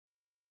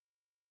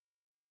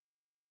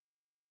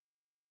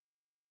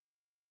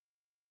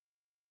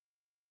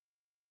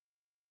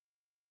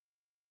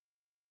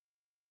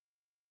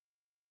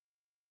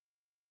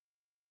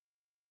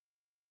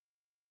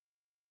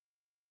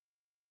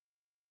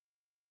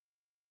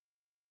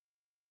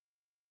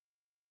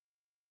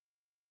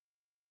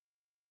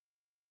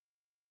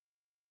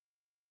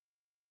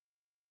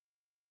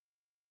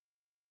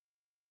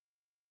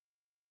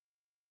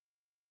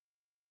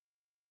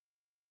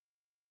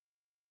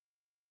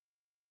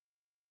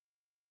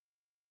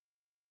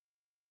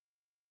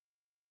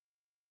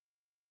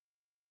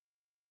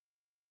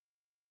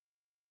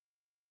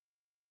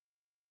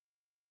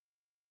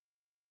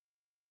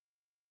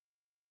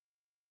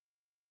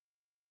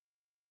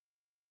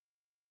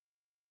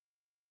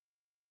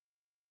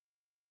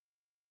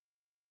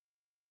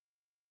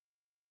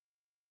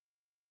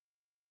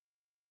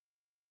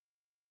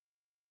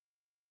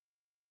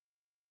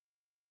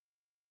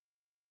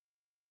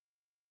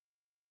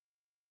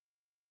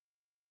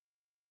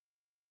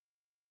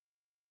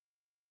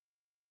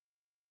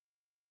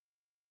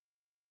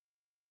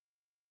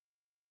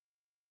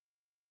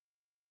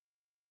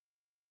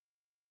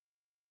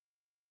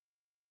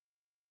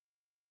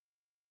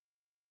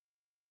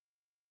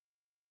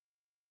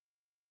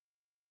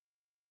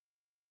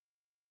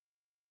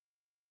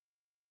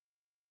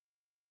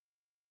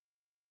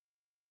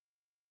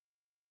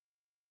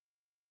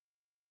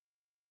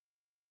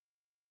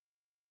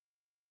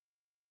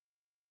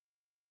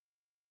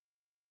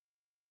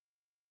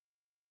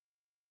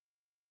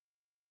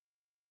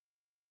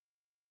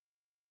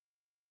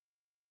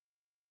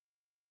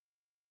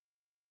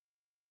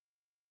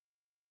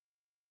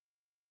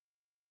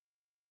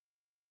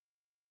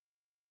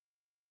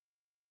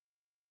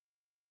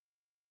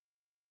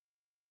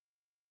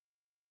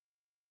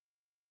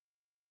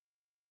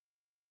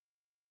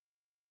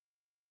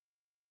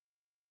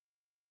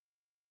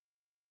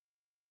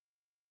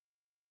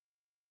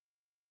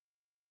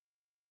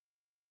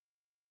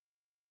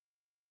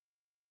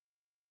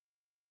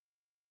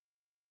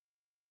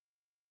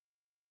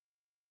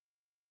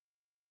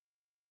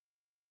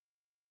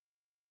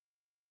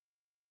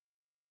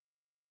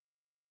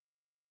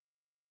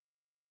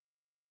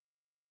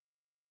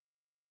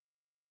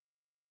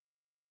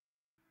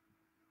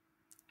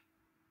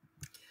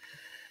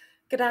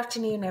Good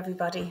afternoon,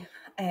 everybody.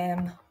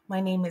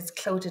 My name is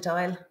Claudia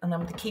Doyle, and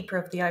I'm the keeper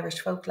of the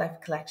Irish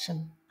Folklife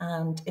Collection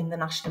and in the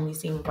National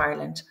Museum of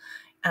Ireland.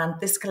 And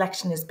this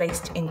collection is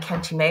based in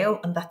County Mayo,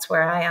 and that's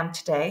where I am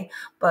today.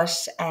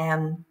 But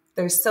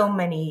there's so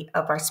many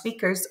of our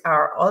speakers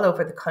are all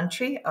over the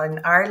country, in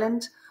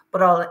Ireland,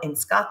 but all in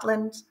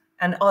Scotland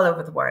and all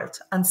over the world.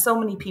 And so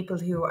many people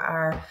who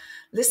are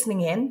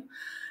listening in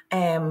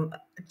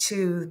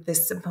to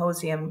this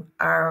symposium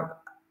are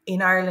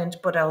in Ireland,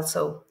 but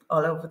also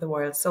all over the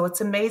world. So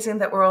it's amazing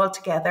that we're all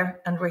together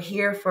and we're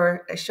here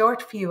for a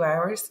short few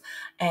hours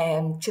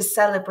to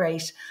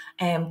celebrate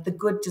the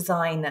good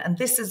design. And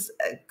this is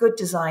a good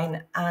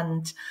design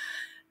and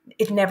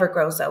it never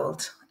grows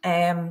old.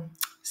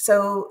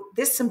 So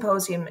this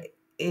symposium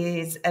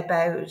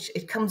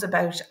comes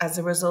about as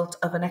a result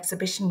of an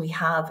exhibition we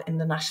have in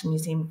the National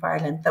Museum of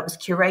Ireland that was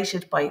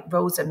curated by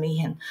Rosa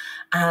Meehan.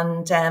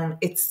 And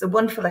it's a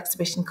wonderful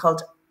exhibition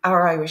called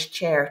Our Irish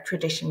Chair,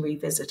 Tradition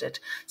Revisited.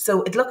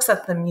 So it looks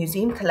at the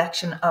museum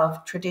collection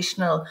of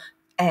traditional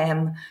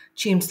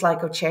Tuam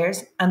Sligo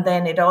chairs, and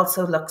then it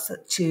also looks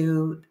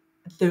to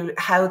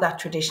how that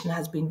tradition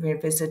has been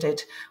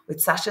revisited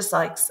with Sasha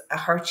Sykes,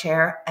 her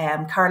chair,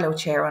 Carlo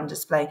chair on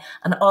display,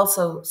 and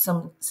also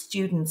some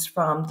students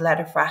from the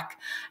Letterfrack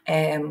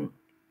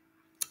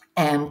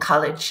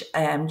college,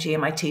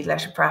 GMIT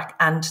Letterfrack,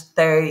 and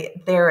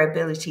their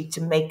ability to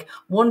make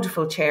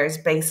wonderful chairs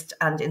based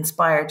and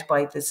inspired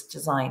by this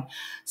design.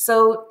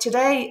 So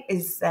today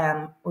is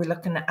we're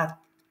looking at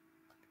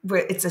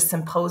it's a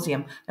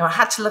symposium. Now, I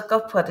had to look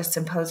up what a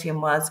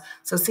symposium was.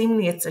 So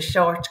seemingly it's a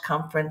short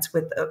conference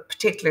with a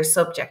particular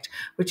subject,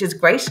 which is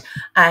great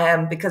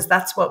because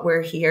that's what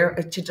we're here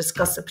to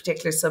discuss, a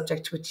particular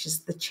subject, which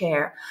is the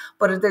chair.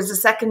 But there's a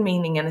second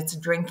meaning, and it's a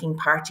drinking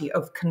party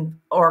of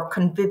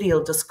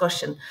convivial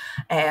discussion,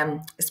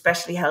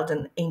 especially held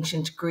in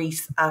ancient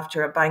Greece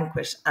after a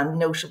banquet and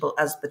notable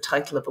as the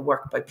title of a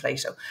work by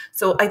Plato.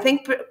 So I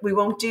think we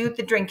won't do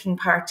the drinking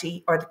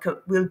party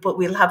but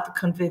we'll have the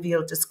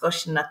convivial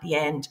discussion at the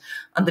end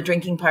on the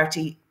drinking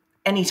party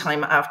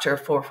anytime after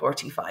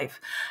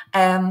 4:45.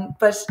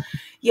 But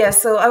yeah,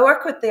 so I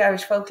work with the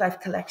Irish Folklife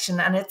Collection,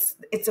 and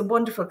it's a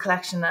wonderful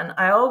collection. And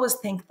I always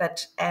think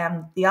that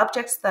the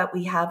objects that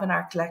we have in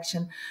our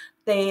collection,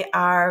 they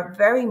are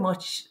very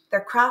much,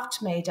 they're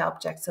craft-made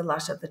objects a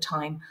lot of the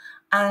time,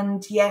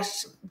 and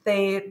yet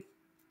they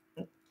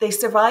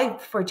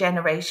survive for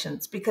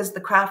generations because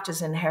the craft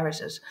is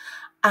inherited.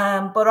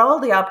 But all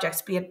the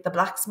objects, be it the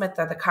blacksmith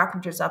or the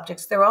carpenter's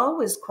objects, they're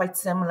always quite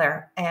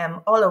similar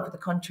all over the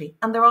country.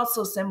 And they're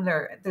also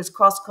similar. There's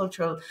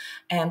cross-cultural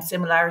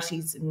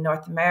similarities in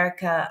North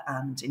America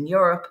and in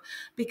Europe,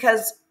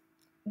 because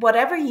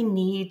whatever you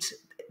need,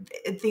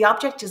 the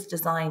object is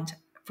designed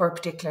for a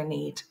particular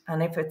need.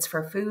 And if it's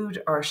for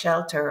food or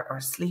shelter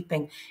or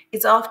sleeping,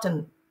 it's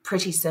often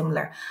pretty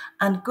similar,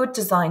 and good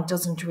design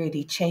doesn't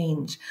really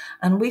change.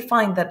 And we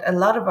find that a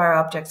lot of our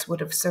objects would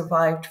have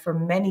survived for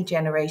many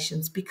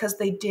generations because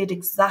they did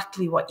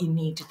exactly what you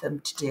needed them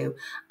to do,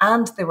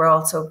 and they were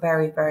also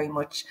very, very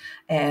much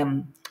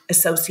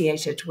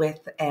associated with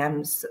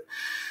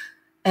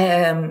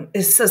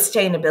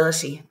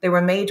sustainability. They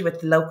were made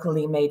with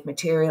locally made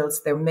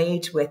materials. They're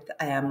made with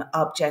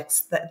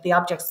objects that the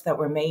objects that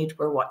were made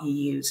were what you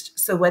used.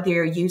 So whether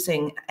you're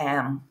using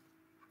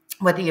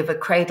whether you have a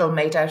cradle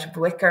made out of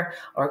wicker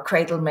or a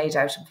cradle made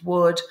out of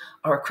wood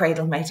or a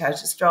cradle made out of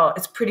straw,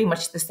 it's pretty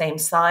much the same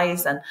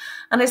size. And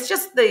it's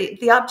just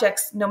the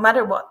objects, no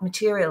matter what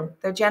material,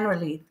 they're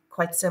generally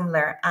quite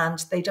similar, and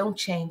they don't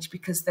change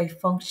because they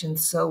function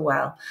so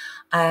well.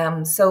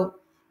 So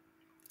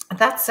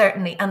that's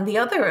certainly, and the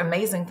other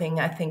amazing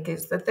thing I think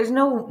is that there's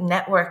no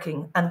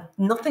networking and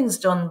nothing's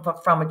done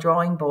from a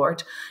drawing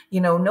board. You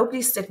know,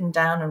 nobody's sitting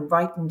down and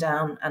writing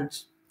down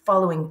and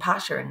following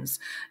patterns.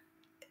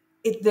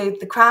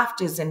 The craft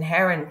is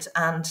inherent,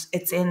 and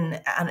it's and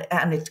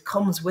it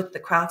comes with the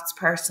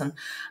craftsperson.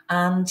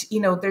 And you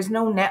know, there's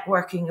no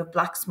networking of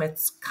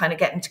blacksmiths kind of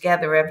getting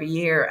together every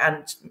year,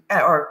 and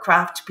or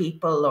craft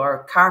people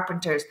or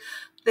carpenters.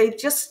 They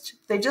just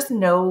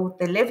know,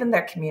 they live in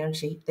their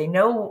community. They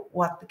know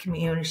what the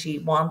community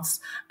wants,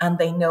 and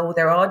they know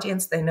their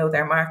audience, they know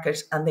their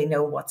market, and they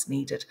know what's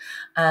needed.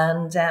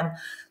 And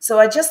so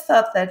I just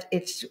thought that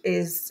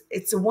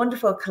it's a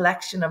wonderful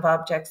collection of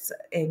objects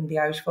in the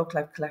Irish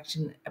Folklife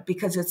Collection,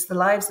 because it's the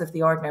lives of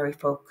the ordinary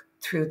folk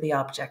through the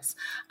objects,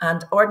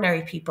 and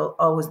ordinary people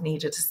always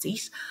needed a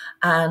seat.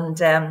 And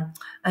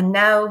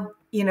now,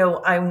 you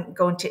know, I'm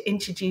going to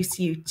introduce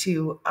you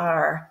to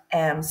our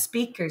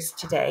speakers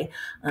today.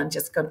 I'm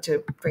just going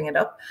to bring it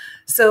up.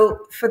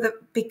 So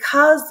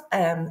because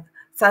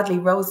sadly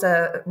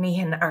Rosa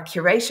Meehan, our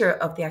curator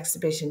of the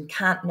exhibition,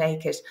 can't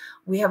make it,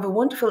 we have a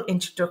wonderful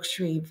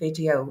introductory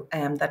video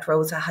that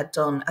Rosa had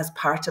done as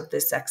part of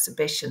this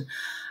exhibition.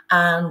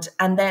 And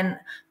then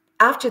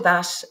after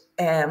that,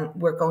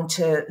 we're going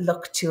to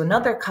look to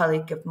another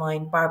colleague of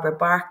mine, Barbara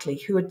Barclay,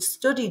 who had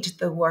studied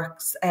the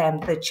works,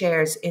 the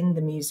chairs in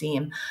the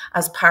museum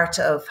as part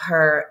of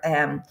her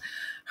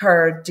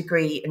her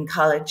degree in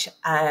college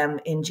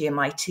in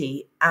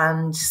GMIT.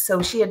 And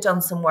so she had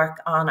done some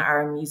work on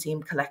our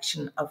museum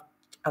collection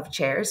of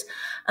chairs.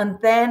 And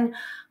then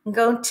we're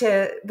going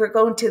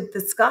to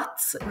the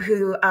Scots,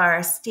 who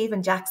are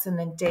Stephen Jackson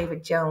and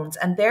David Jones,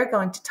 and they're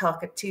going to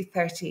talk at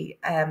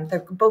 2:30.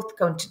 They're both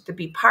going to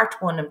be part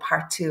 1 and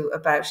part 2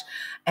 about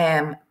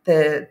their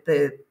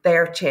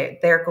chair.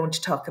 They're going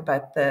to talk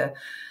about the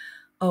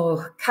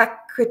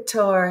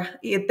Caquetoire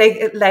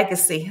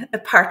legacy,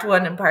 part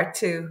 1 and part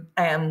 2.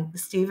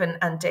 Stephen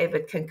and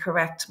David can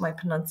correct my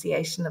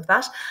pronunciation of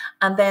that,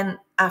 and then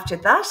after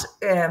that,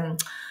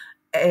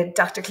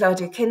 Dr.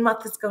 Claudia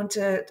Kinmonth is going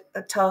to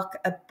talk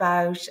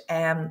about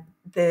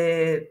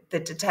the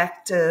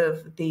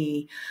detective,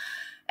 the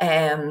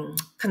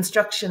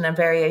construction and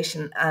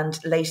variation and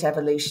late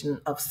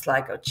evolution of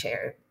Sligo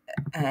chair.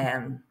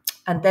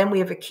 And then we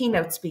have a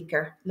keynote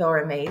speaker,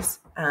 Laura Mays,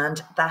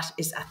 and that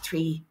is at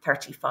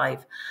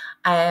 3:35.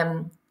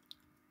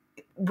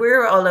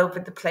 We're all over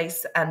the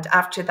place, and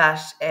after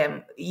that,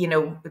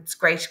 it's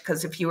great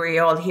because if you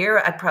were all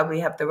here, I'd probably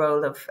have the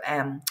role of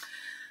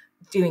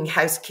doing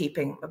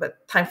housekeeping, but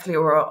thankfully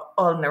we're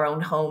all in our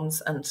own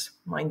homes, and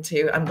mine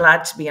too. I'm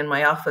glad to be in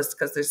my office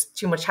because there's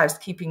too much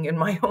housekeeping in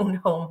my own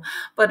home.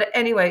 But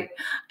anyway,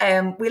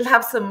 we'll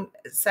have some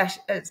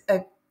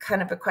a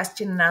kind of a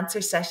question and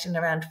answer session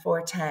around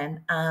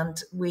 4:10,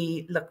 and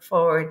we look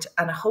forward,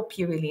 and I hope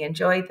you really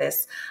enjoy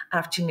this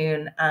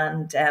afternoon.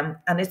 And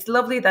it's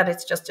lovely that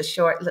it's just a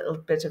short little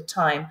bit of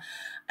time.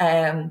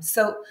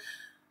 So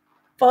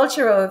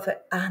Fáilte romh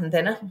an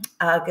duine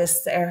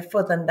agus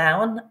fudan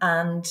dain,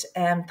 and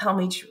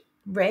táimid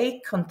ré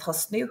chun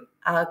tosnú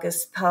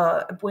agus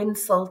tá buin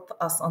sult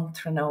as an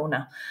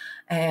tróna.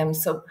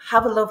 So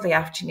have a lovely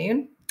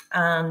afternoon,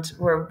 and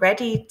we're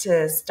ready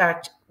to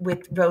start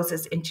with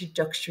Rosa's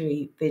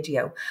introductory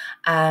video,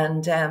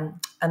 and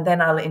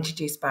then I'll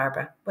introduce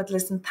Barbara. But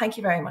listen, thank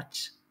you very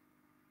much.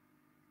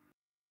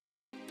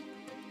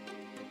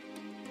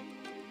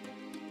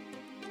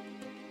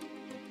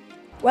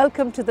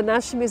 Welcome to the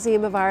National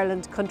Museum of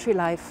Ireland Country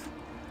Life.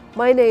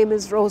 My name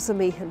is Rosa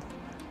Meehan.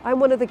 I'm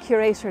one of the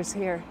curators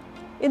here.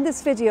 In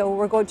this video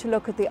we're going to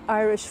look at the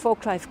Irish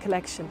Folklife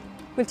collection.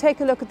 We'll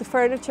take a look at the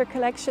furniture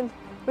collection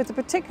with a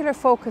particular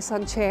focus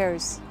on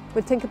chairs.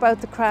 We'll think about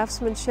the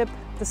craftsmanship,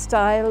 the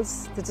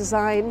styles, the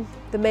design,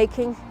 the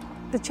making.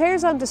 The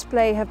chairs on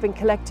display have been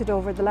collected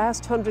over the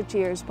last 100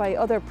 years by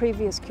other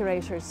previous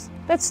curators.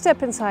 Let's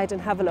step inside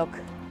and have a look.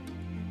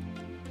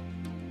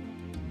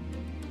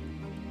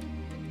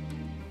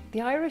 The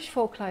Irish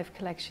Folklife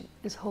collection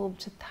is home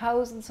to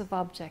thousands of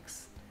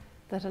objects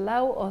that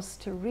allow us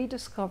to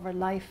rediscover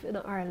life in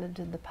Ireland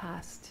in the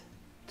past.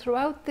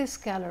 Throughout this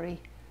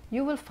gallery,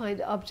 you will find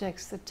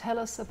objects that tell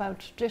us about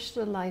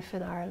traditional life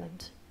in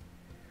Ireland,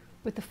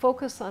 with the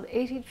focus on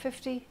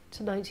 1850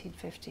 to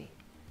 1950.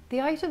 The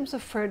items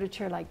of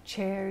furniture like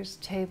chairs,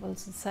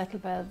 tables and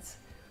settlebeds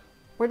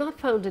were not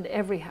found in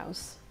every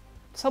house.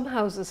 Some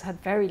houses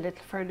had very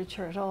little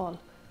furniture at all,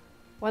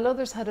 while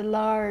others had a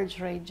large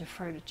range of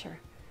furniture,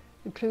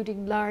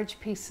 including large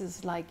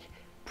pieces like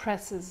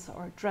presses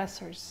or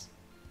dressers.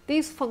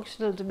 These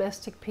functional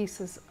domestic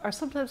pieces are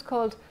sometimes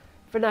called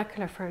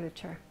vernacular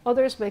furniture.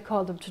 Others may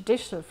call them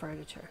traditional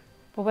furniture.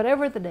 But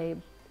whatever the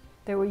name,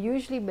 they were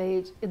usually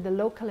made in the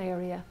local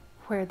area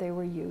where they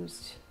were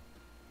used.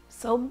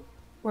 Some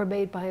were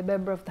made by a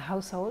member of the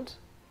household,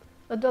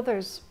 and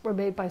others were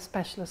made by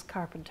specialist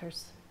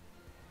carpenters.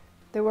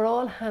 They were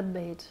all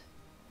handmade,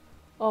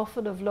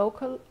 often of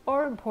local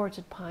or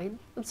imported pine,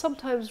 and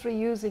sometimes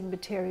reusing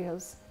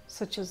materials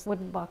such as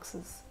wooden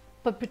boxes.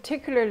 But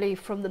particularly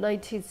from the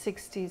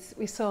 1960s,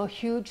 we saw a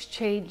huge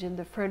change in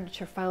the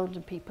furniture found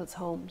in people's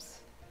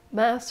homes.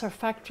 Mass or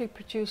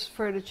factory-produced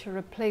furniture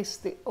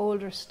replaced the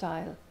older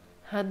style,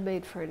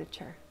 handmade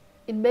furniture.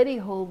 In many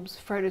homes,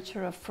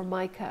 furniture of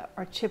formica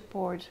or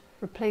chipboard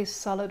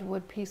replaced solid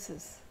wood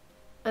pieces,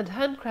 and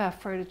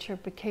handcraft furniture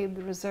became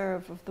the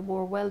reserve of the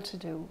more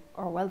well-to-do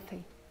or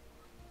wealthy.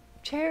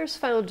 Chairs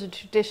found in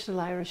traditional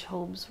Irish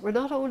homes were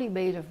not only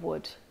made of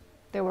wood,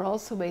 they were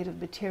also made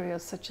of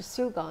materials such as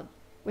sugan,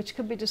 which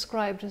can be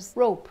described as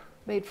rope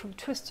made from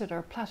twisted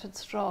or plaited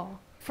straw.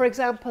 For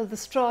example, the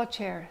straw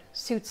chair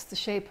suits the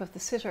shape of the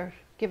sitter,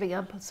 giving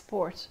ample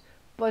support,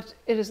 but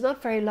it is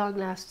not very long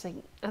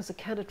lasting as it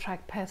can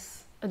attract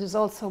pests and is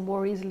also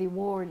more easily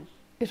worn.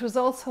 It was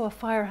also a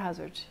fire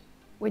hazard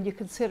when you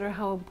consider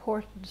how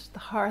important the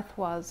hearth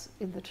was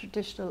in the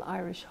traditional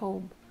Irish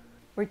home,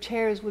 where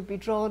chairs would be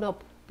drawn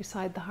up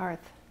beside the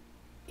hearth.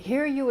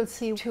 Here you will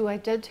see two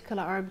identical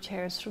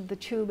armchairs from the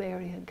Tuam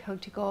area in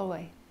County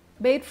Galway.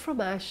 Made from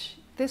ash,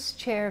 this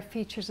chair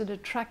features an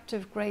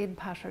attractive grain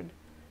pattern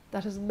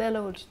that is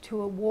mellowed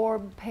to a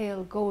warm,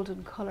 pale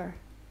golden colour.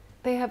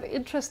 They have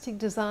interesting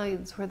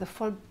designs where the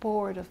front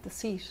board of the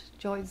seat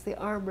joins the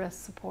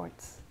armrest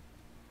supports.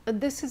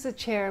 And this is a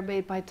chair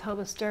made by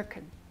Thomas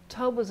Durkin.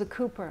 Tom was a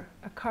cooper,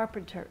 a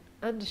carpenter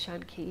and a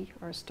shankie,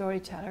 or a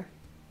storyteller.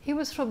 He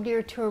was from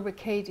near Tuam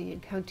in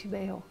County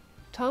Mayo.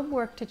 Tom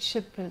worked at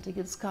shipbuilding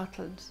in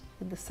Scotland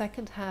in the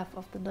second half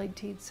of the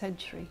 19th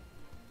century.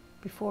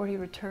 before he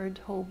returned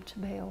home to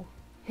Mayo.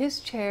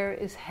 His chair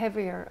is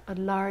heavier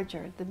and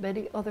larger than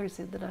many others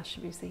in the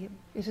National Museum.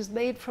 It is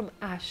made from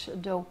ash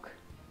and oak.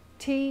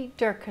 T.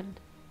 Durkin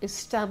is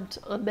stamped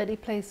on many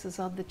places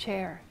on the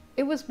chair.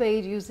 It was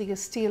made using a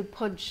steel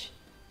punch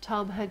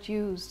Tom had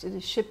used in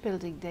his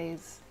shipbuilding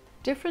days.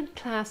 Different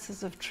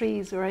classes of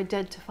trees were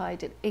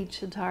identified in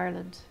ancient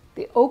Ireland.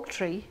 The oak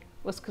tree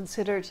was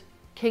considered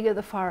king of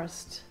the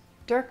forest.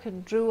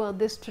 Durkin drew on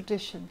this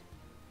tradition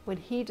when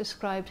he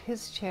described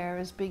his chair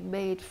as being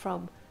made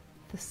from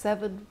the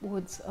 7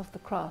 woods of the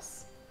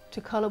cross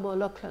to Colm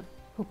O'Loughlin,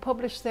 who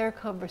published their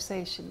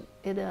conversation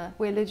in a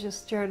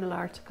religious journal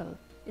article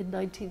in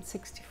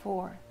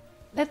 1964.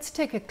 Let's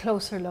take a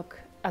closer look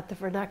at the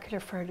vernacular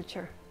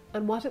furniture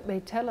and what it may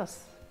tell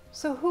us.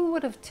 So who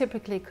would have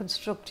typically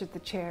constructed the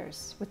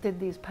chairs within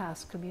these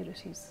past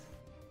communities?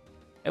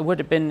 It would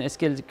have been a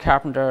skilled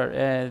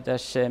carpenter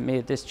that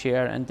made this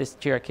chair, and this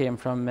chair came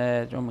from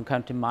Roman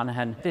County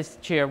Monaghan. This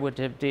chair would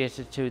have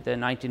dated to the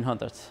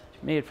 1900s.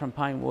 Made from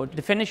pine wood.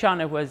 The finish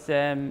on it was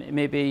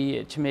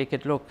maybe to make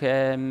it look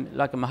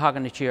like a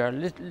mahogany chair, a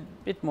little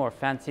bit more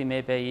fancy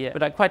maybe,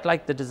 but I quite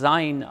like the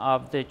design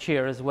of the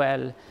chair as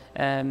well.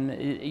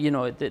 You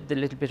know, the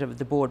little bit of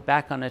the board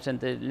back on it and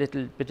the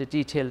little bit of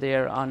detail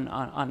there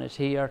on it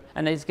here.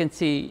 And as you can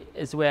see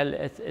as well,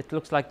 it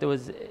looks like there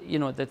was, you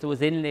know, that there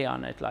was inlay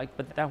on it, like,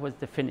 but that was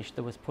the finish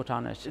that was put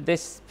on it.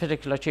 This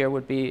particular chair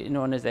would be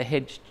known as a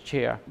hedged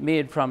chair,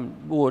 made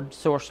from wood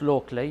sourced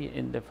locally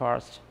in the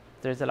forest.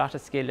 There's a lot of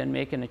skill in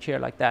making a chair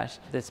like that.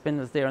 The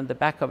spindles there on the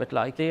back of it,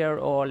 like, they're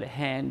all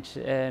hand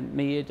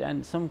made,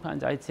 and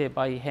sometimes I'd say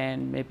by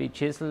hand, maybe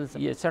chisels.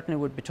 You certainly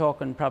would be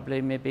talking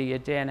probably maybe a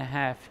day and a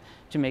half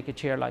to make a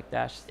chair like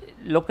that.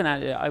 Looking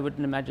at it, I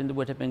wouldn't imagine there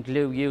would have been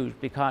glue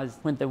used, because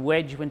when the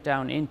wedge went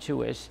down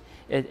into it,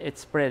 it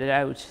spread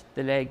out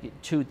the leg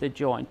to the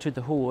joint, to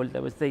the hole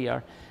that was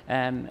there,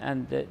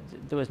 and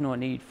there was no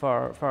need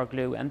for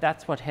glue, and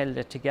that's what held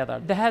it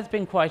together. There has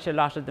been quite a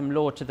lot of them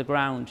low to the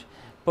ground,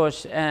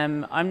 but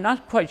I'm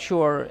not quite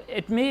sure.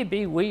 It may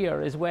be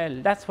wear as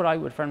well. That's what I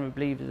would firmly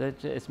believe,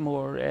 that it's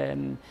more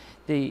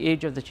the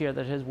age of the chair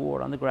that has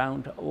wore on the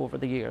ground over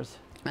the years.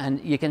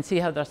 And you can see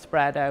how they're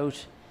spread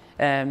out,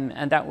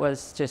 and that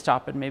was to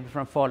stop it maybe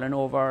from falling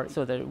over,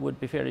 so that it would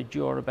be fairly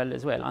durable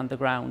as well on the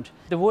ground.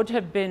 There would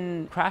have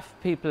been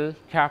craft people,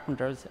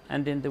 carpenters,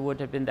 and then there would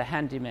have been the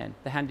handyman.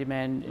 The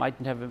handyman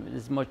mightn't have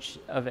as much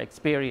of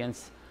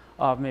experience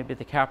of maybe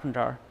the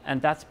carpenter,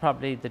 and that's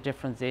probably the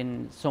difference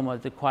in some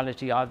of the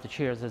quality of the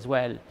chairs as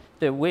well.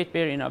 The weight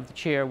bearing of the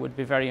chair would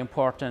be very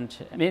important,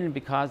 mainly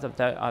because of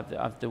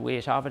the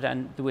weight of it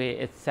and the way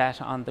it's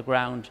sat on the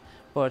ground,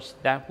 but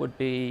that would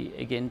be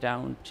again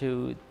down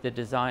to the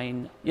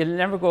design. You'll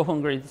never go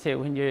hungry, say,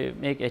 when you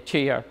make a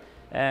chair.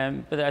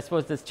 But I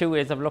suppose there's 2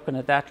 ways of looking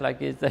at that.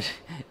 Like, is that,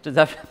 does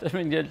that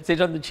mean you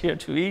sit on the chair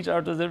to eat, or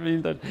does it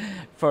mean that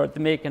for the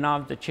making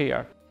of the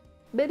chair?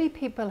 Many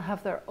people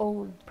have their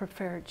own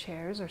preferred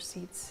chairs or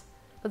seats,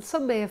 and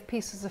some may have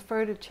pieces of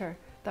furniture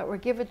that were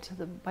given to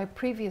them by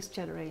previous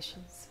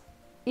generations.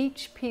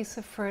 Each piece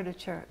of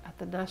furniture at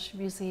the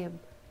National Museum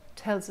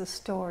tells a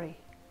story.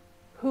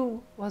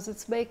 Who was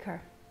its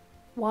maker?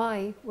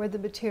 Why were the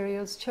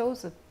materials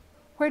chosen?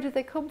 Where did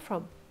they come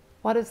from?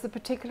 What is the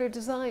particular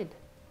design?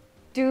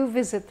 Do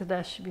visit the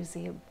National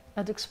Museum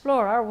and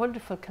explore our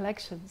wonderful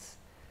collections.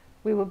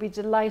 We will be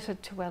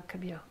delighted to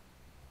welcome you.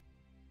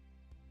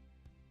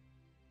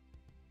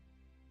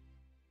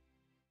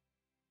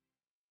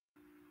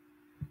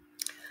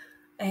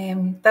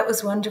 That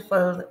was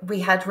wonderful. We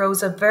had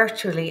Rosa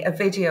virtually a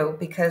video,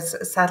 because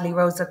sadly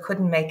Rosa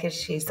couldn't make it.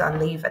 She's on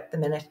leave at the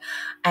minute.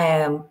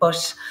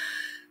 But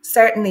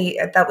certainly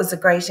that was a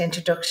great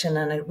introduction,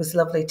 and it was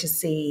lovely to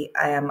see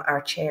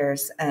our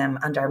chairs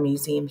and our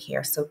museum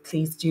here. So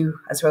please do,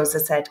 as Rosa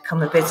said,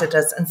 come and visit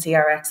us and see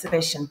our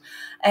exhibition.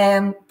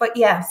 But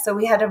yeah, so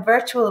we had a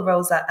virtual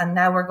Rosa, and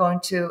now we're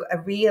going to a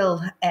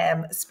real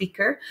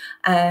speaker,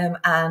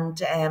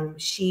 and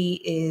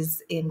she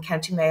is in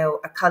County Mayo,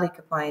 a colleague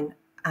of mine,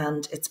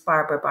 and it's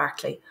Barbara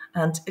Barclay.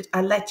 And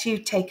I'll let you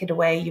take it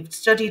away. You've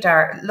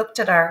looked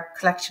at our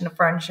collection of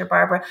furniture,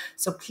 Barbara,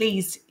 so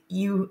please,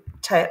 you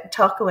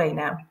talk away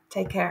now.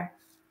 Take care.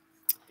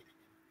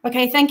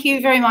 Okay, thank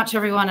you very much,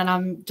 everyone, and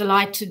I'm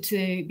delighted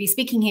to be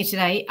speaking here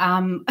today.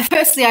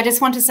 Firstly, I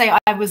just want to say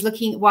I was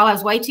looking, while I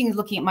was waiting,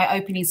 looking at my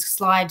opening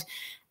slide,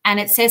 and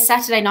it says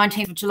Saturday,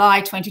 19th of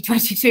July,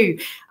 2022.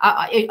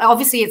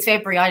 Obviously, it's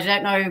February. I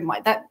don't know,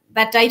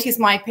 that date is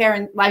my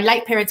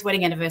late parents'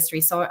 wedding anniversary,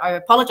 so I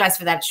apologise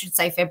for that. It should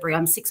say February.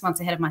 I'm 6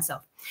 months ahead of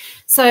myself.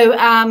 So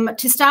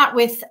to start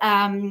with,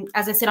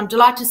 as I said, I'm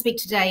delighted to speak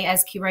today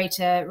as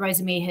curator.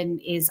 Rosa Meehan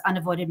is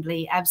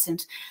unavoidably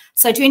absent.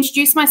 So to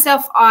introduce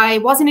myself, I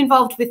wasn't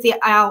involved with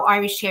our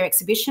Irish Chair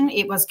exhibition.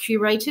 It was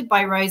curated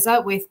by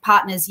Rosa with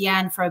partners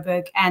Jan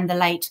Froberg and the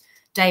late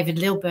David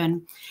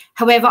Lilburn.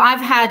 However,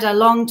 I've had a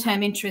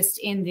long-term interest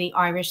in the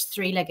Irish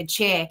three-legged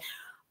chair.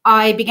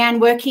 I began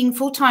working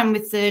full-time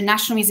with the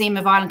National Museum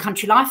of Ireland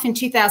Country Life in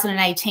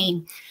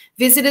 2018.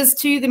 Visitors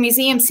to the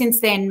museum since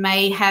then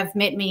may have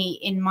met me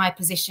in my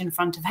position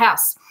front of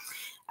house.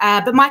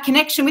 But my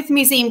connection with the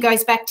museum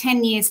goes back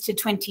 10 years to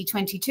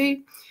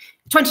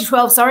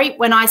 2012, sorry,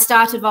 when I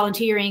started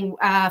volunteering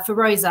for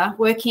Rosa,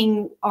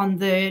 working on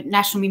the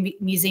National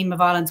Museum of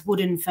Ireland's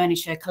wooden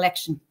furniture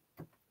collection.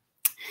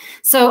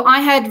 So I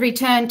had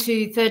returned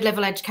to third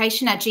level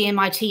education at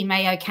GMIT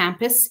Mayo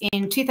campus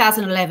in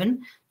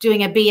 2011,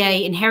 doing a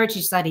BA in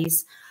Heritage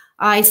Studies.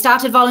 I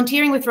started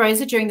volunteering with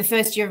Rosa during the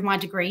first year of my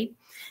degree,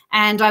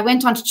 and I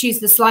went on to choose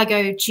the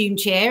Sligo Tuam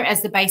chair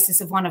as the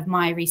basis of one of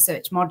my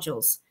research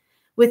modules.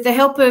 With the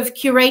help of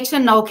Curator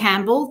Noel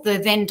Campbell, the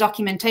then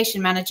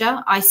documentation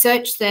manager, I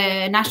searched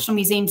the National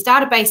Museum's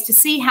database to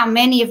see how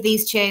many of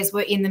these chairs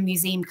were in the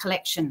museum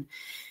collection.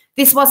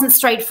 This wasn't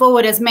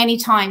straightforward, as many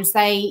times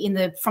from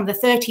the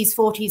 30s,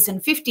 40s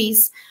and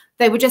 50s,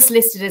 they were just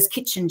listed as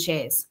kitchen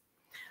chairs.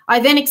 I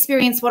then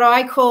experienced what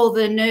I call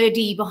the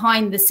nerdy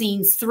behind the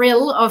scenes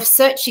thrill of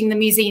searching the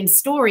museum's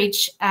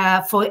storage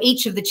for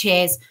each of the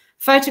chairs,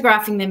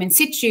 photographing them in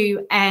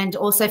situ, and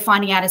also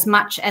finding out as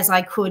much as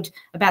I could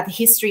about the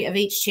history of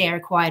each chair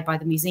acquired by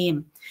the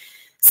museum.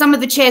 Some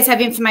of the chairs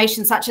have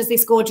information such as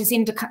this gorgeous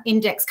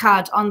index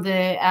card on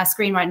the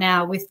screen right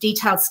now with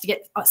detailed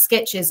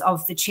sketches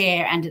of the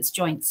chair and its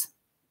joints.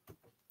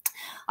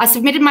 I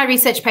submitted my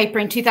research paper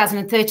in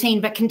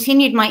 2013, but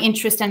continued my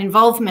interest and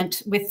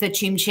involvement with the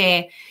Tuam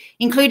chair,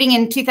 including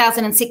in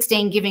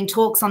 2016 giving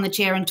talks on the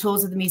chair and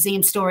tours of the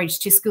museum storage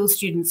to school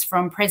students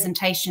from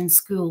Presentation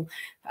School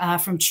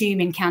from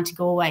Tuam in County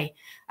Galway.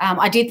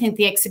 I did think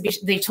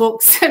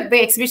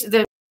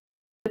the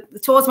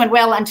tours went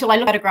well until I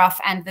looked at a photograph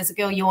and there's a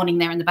girl yawning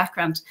there in the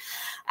background.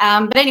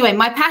 But anyway,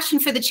 my passion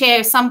for the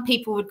chair, some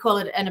people would call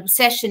it an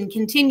obsession,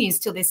 continues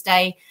till this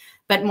day,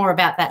 but more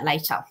about that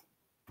later.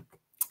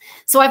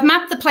 So I've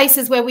mapped the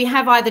places where we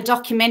have either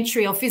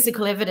documentary or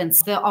physical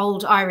evidence, the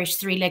old Irish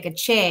three-legged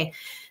chair.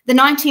 The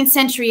 19th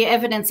century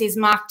evidence is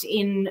marked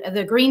in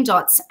the green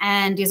dots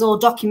and is all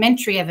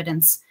documentary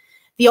evidence.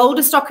 The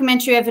oldest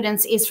documentary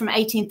evidence is from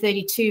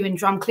 1832 in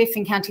Drumcliff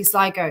in County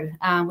Sligo,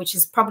 which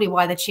is probably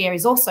why the chair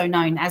is also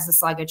known as the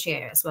Sligo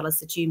chair, as well as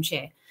the Tuam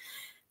chair.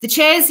 The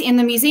chairs in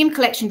the museum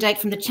collection date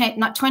from the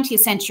 20th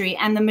century,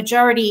 and the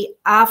majority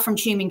are from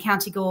Tuam in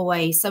County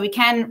Galway, so we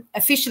can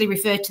officially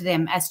refer to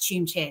them as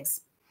Tuam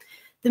chairs.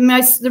 The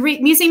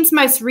museum's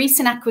most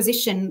recent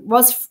acquisition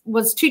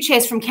was two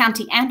chairs from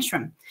County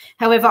Antrim.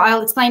 However,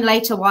 I'll explain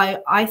later why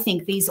I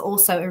think these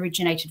also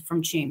originated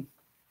from Tuam.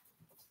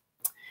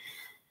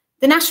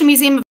 The National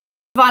Museum of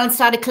Ireland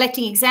started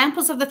collecting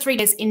examples of the three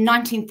chairs in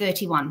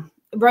 1931.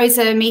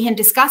 Rosa Meehan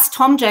discussed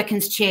Tom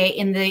Durkin's chair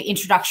in the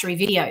introductory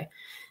video.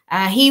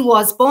 He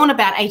was born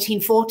about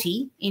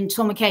 1840 in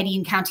Tulmacady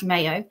in County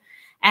Mayo.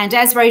 And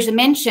as Rosa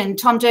mentioned,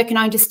 Tom Durkin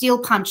owned a steel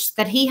punch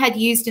that he had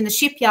used in the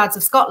shipyards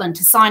of Scotland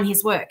to sign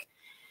his work.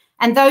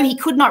 And though he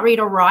could not read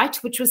or write,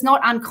 which was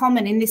not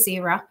uncommon in this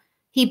era,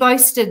 he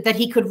boasted that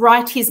he could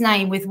write his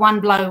name with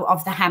one blow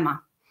of the hammer.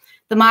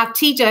 The mark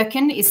T.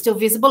 Durkin is still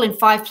visible in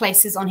 5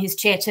 places on his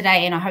chair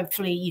today, and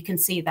hopefully you can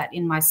see that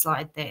in my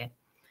slide there.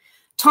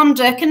 Tom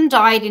Durkin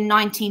died in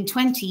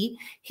 1920.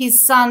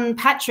 His son,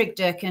 Patrick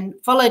Durkin,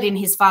 followed in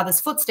his father's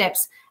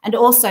footsteps and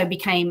also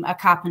became a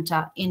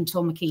carpenter in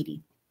Tulmacady.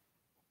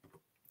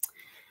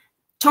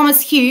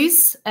 Thomas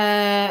Hughes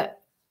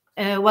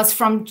was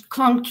from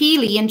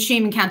Clonkeely in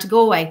Tuam in County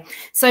Galway.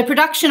 So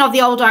production of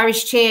the old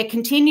Irish chair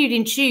continued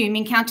in Tuam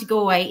in County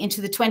Galway into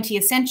the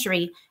 20th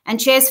century, and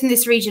chairs from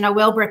this region are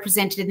well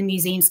represented in the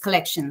museum's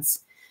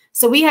collections.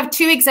 So we have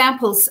 2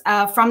 examples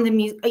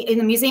in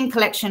the museum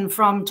collection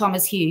from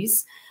Thomas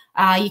Hughes.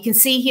 You can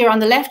see here on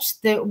the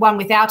left, the one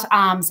without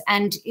arms,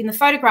 and in the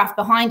photograph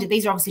behind it,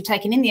 these are obviously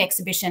taken in the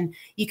exhibition,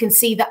 you can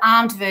see the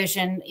armed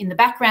version in the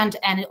background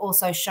and it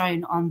also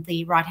shown on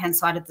the right-hand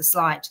side of the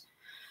slide.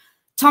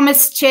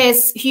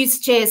 Hughes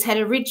chairs had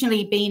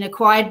originally been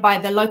acquired by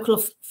the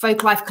local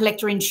folklife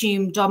collector in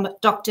Tuam,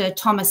 Dr.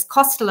 Thomas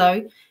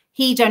Costello.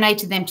 He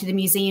donated them to the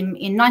museum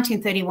in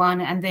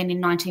 1931 and then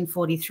in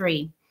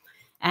 1943.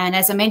 And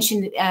as I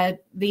mentioned,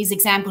 these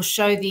examples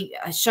show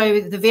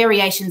the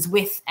variations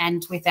with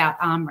and without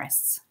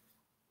armrests.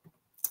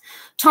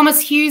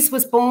 Thomas Hughes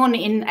was born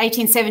in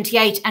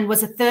 1878 and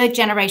was a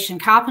 3rd-generation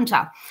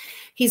carpenter.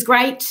 His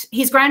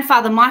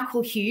grandfather,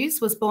 Michael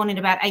Hughes, was born in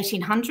about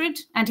 1800,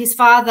 and his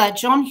father,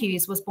 John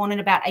Hughes, was born in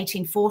about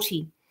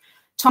 1840.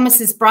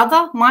 Thomas's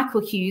brother, Michael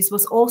Hughes,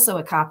 was also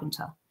a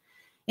carpenter.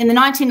 In the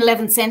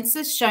 1911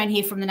 census, shown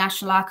here from the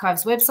National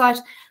Archives website,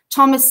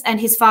 Thomas and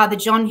his father,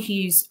 John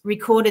Hughes,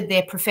 recorded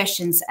their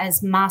professions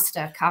as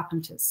master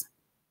carpenters.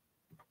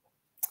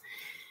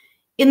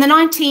 In the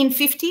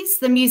 1950s,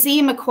 the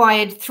museum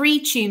acquired 3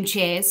 Tuam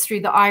chairs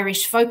through the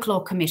Irish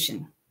Folklore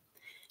Commission.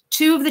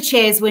 2 of the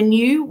chairs were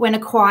new when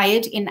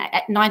acquired in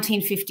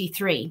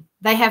 1953.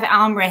 They have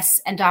armrests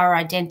and are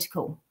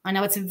identical. I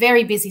know it's a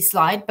very busy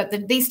slide, but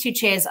these 2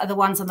 chairs are the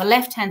ones on the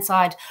left-hand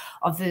side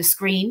of the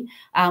screen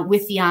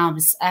with the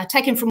arms,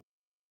 taken from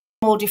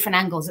all different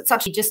angles. It's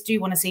actually just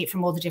do want to see it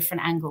from all the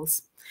different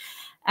angles.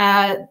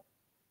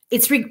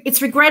 It's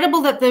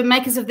regrettable that the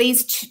makers of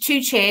these two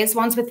chairs,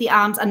 ones with the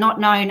arms, are not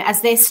known, as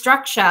their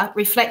structure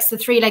reflects the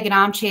three-legged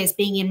armchairs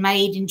being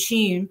made in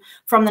Tuam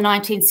from the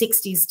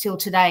 1960s till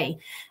today.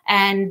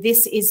 And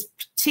this is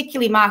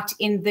particularly marked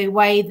in the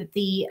way that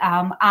the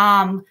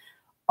arm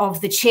of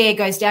the chair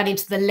goes down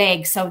into the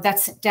leg. So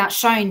that's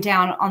shown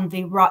down on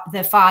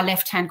the far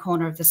left-hand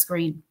corner of the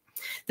screen.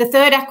 The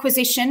third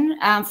acquisition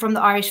from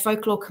the Irish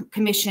Folklore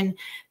Commission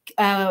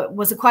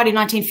was acquired in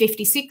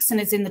 1956 and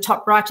is in the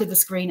top right of the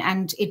screen,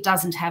 and it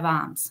doesn't have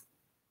arms.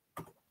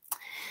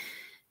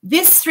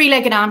 This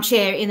three-legged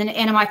armchair in the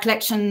NMI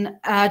collection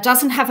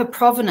doesn't have a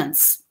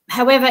provenance.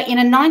 However, in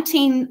a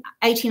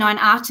 1989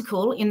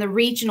 article in the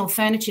Regional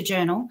Furniture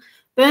Journal,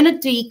 Bernard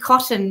D.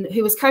 Cotton,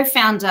 who was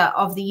co-founder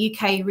of the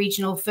UK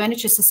Regional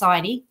Furniture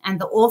Society and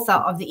the author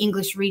of the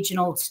English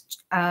Regional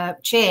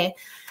Chair,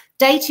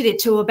 dated it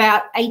to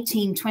about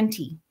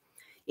 1820.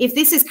 If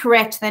this is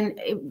correct, then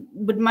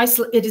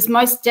it is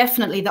most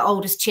definitely the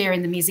oldest chair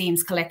in the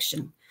museum's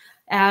collection.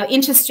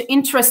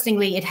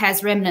 Interestingly, it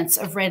has remnants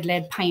of red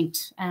lead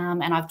paint,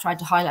 and I've tried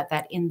to highlight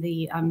that in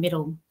the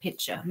middle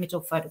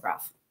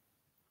photograph.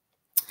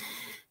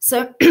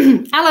 So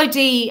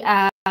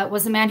LOD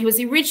was a man who was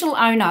the original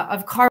owner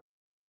of Corb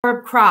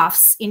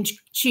Crafts in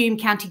Tuam,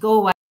 County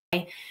Galway,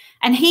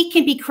 and he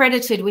can be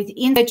credited with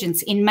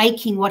intelligence in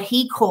making what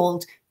he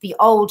called the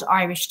old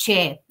Irish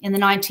chair in the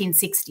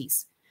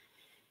 1960s.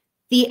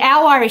 The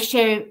Our Irish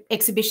Chair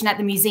exhibition at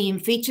the museum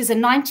features a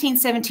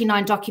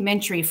 1979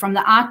 documentary from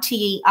the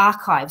RTE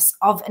archives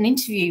of an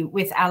interview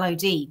with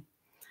LOD.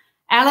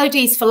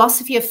 LOD's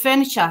philosophy of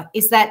furniture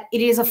is that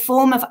it is a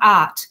form of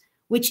art,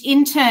 which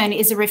in turn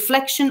is a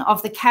reflection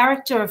of the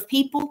character of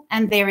people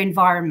and their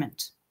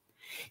environment.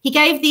 He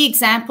gave the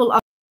example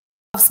of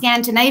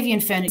Scandinavian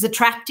furniture as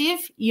attractive,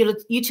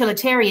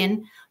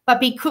 utilitarian,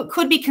 but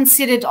could be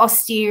considered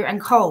austere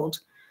and cold.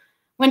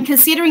 When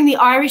considering the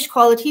Irish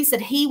qualities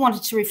that he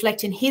wanted to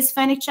reflect in his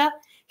furniture,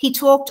 he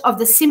talked of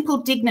the simple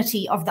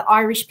dignity of the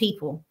Irish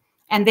people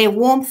and their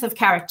warmth of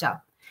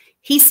character.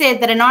 He said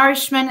that an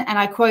Irishman, and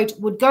I quote,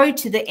 would go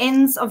to the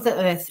ends of the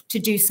earth to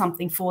do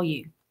something for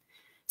you.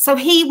 So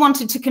he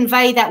wanted to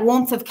convey that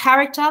warmth of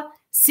character,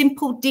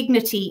 simple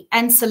dignity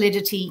and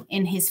solidity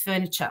in his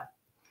furniture.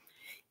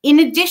 In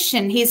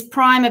addition, his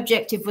prime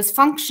objective was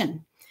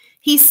function.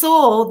 He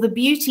saw the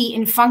beauty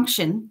in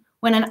function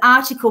when an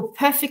article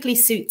perfectly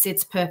suits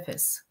its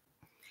purpose.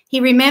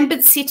 He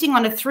remembered sitting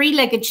on a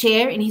three-legged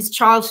chair in his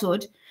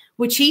childhood,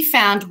 which he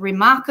found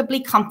remarkably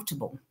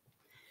comfortable.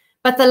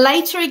 But the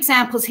later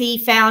examples he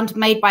found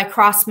made by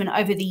craftsmen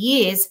over the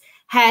years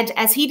had,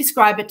 as he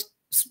described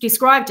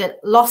it,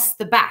 lost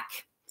the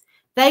back.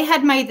 They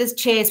had made the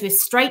chairs with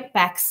straight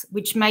backs,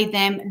 which made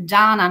them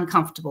darn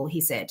uncomfortable, he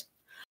said.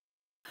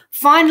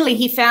 Finally,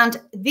 he found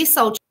this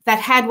old chair that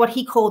had what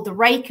he called the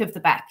rake of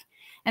the back.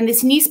 And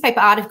this newspaper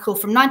article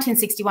from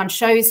 1961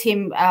 shows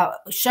him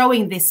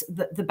showing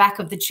the back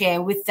of the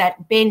chair with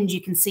that bend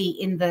you can see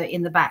in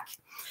the back.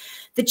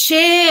 The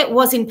chair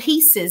was in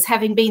pieces,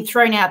 having been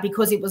thrown out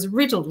because it was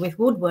riddled with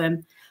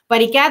woodworm, but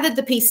he gathered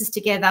the pieces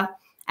together,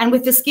 and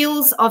with the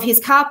skills of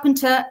his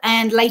carpenter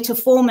and later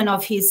foreman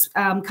of his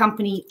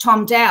company,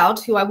 Tom Dowd,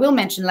 who I will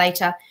mention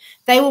later,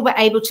 they were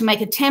able to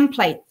make a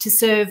template to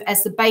serve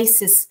as the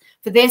basis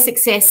for their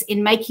success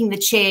in making the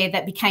chair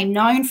that became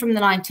known from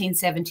the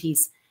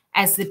 1970s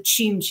as the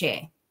Tuam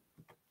chair.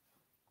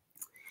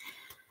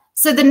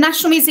 So the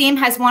National Museum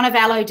has one of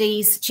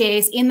LOD's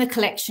chairs in the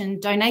collection,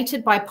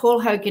 donated by Paul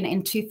Hogan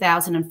in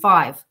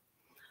 2005.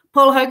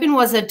 Paul Hogan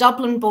was a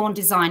Dublin-born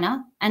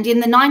designer, and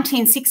in the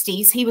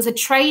 1960s, he was a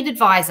trade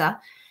advisor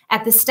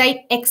at the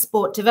State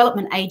Export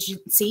Development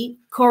Agency,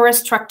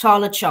 Chorus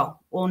Tractala,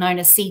 or known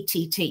as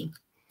CTT.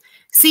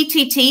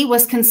 CTT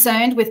was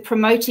concerned with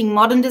promoting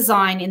modern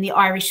design in the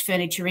Irish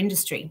furniture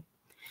industry.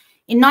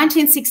 In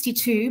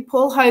 1962,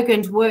 Paul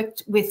Hogan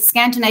worked with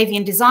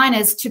Scandinavian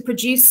designers to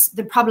produce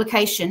the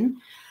publication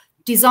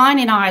Design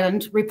in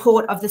Ireland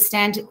report of the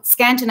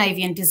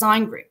Scandinavian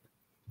Design Group.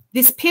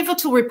 This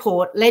pivotal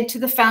report led to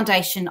the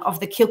foundation of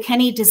the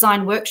Kilkenny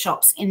Design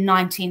Workshops in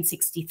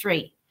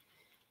 1963.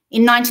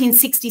 In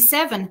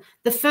 1967,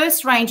 the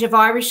first range of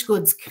Irish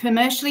goods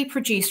commercially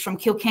produced from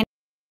Kilkenny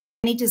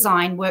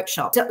Design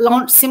Workshops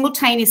launched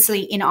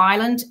simultaneously in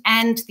Ireland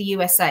and the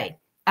USA,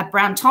 at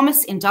Brown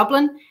Thomas in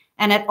Dublin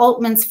and at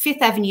Altman's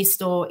Fifth Avenue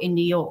store in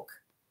New York.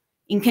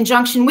 In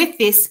conjunction with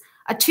this,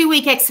 a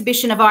 2-week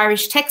exhibition of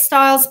Irish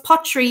textiles,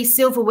 pottery,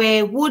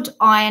 silverware, wood,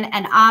 iron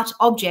and art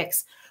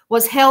objects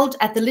was held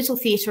at the Little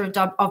Theatre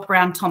of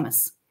Brown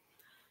Thomas.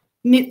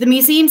 The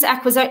museum's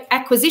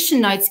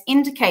acquisition notes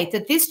indicate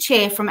that this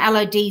chair from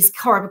LOD's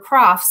Corb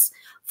Crafts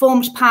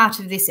formed part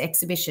of this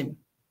exhibition.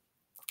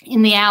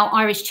 In the Our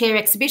Irish Chair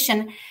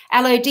exhibition,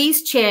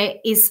 LOD's chair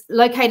is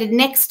located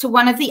next to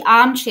one of the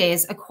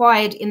armchairs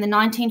acquired in the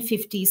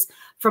 1950s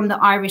from the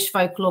Irish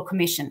Folklore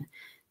Commission.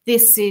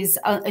 This is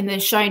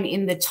shown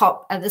in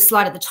the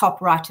slide at the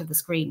top right of the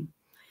screen.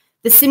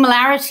 The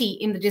similarity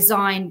in the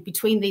design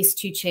between these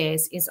two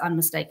chairs is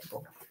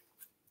unmistakable.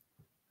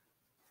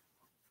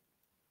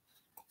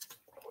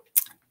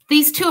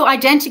 These two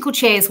identical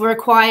chairs were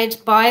acquired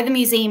by the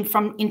museum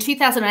in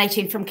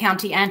 2018 from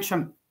County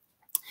Antrim.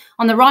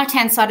 On the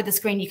right-hand side of the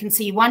screen, you can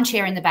see one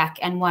chair in the back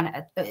and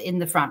one in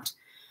the front.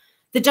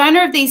 The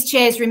donor of these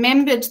chairs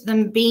remembered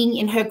them being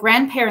in her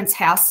grandparents'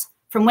 house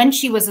from when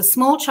she was a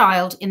small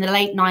child in the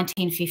late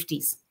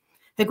 1950s.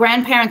 Her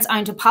grandparents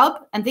owned a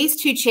pub, and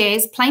these two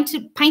chairs,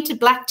 painted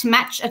black to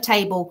match a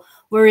table,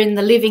 were in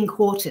the living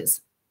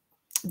quarters.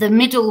 The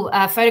middle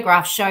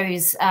photograph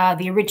shows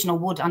the original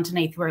wood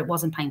underneath where it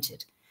wasn't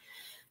painted.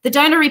 The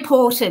donor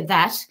reported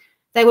that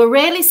they were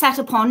rarely sat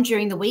upon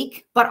during the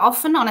week, but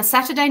often on a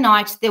Saturday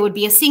night, there would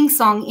be a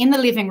sing-song in the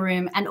living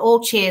room and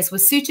all chairs were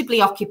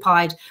suitably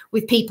occupied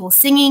with people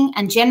singing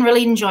and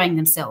generally enjoying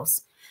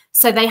themselves.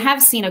 So they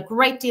have seen a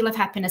great deal of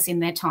happiness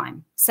in their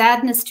time.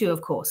 Sadness too,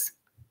 of course.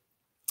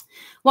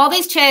 While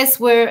these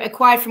chairs were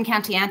acquired from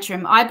County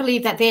Antrim, I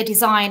believe that their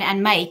design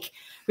and make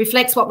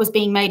reflects what was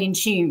being made in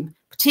Tuam,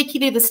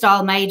 particularly the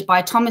style made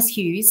by Thomas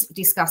Hughes,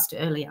 discussed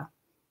earlier.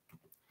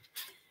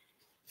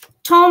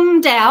 Tom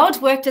Dowd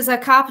worked as a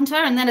carpenter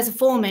and then as a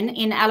foreman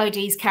in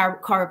Allod's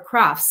Corrib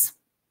Crafts.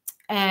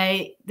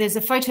 There's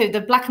a photo,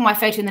 the black and white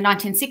photo in the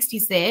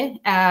 1960s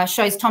there,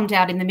 shows Tom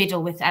Dowd in the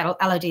middle with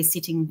Allod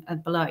sitting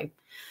below.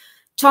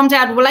 Tom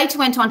Dowd later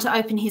went on to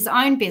open his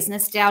own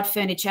business, Dowd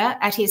Furniture,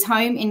 at his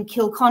home in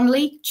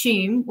Kilconnelly,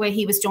 Tuam, where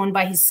he was joined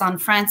by his son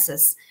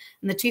Francis.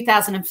 And the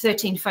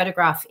 2013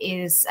 photograph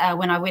is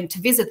when I went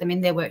to visit them in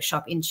their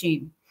workshop in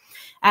Tuam.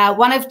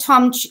 One of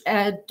Tom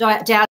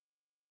Dowd's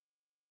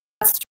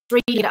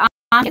three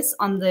artists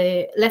on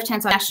the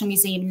left-hand side, National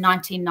Museum in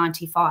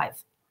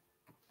 1995.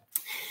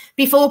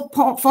 Before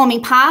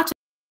forming part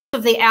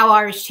of the Our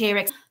Irish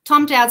Chair,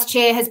 Tom Dowd's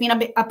chair has been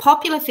a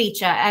popular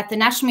feature at the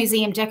National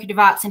Museum Decorative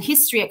Arts and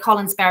History at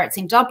Collins Barrett's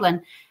in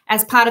Dublin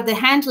as part of the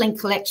handling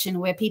collection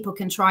where people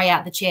can try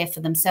out the chair for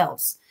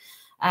themselves.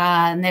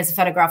 And there's a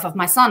photograph of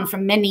my son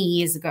from many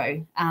years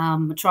ago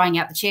trying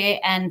out the chair,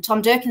 and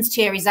Tom Durkin's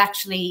chair is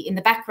actually in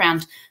the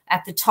background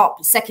at the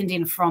top, second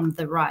in from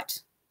the right.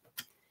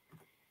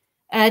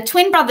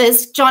 Twin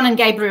brothers John and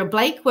Gabriel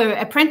Blake were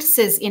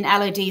apprentices in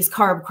Allod's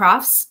Corrib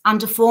Crafts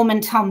under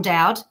foreman Tom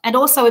Dowd, and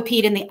also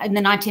appeared in the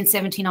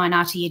 1979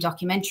 RTE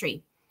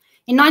documentary.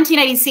 In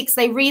 1986,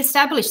 they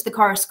re-established the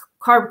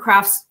Corrib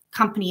Crafts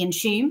company in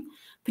Tuam,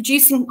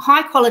 producing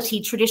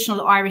high-quality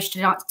traditional Irish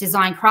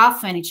design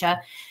craft furniture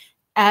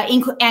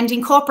and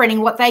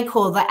incorporating what they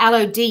call the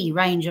Allod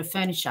range of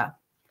furniture.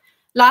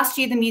 Last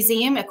year, the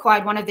museum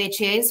acquired one of their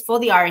chairs for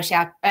the Our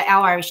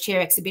Irish Chair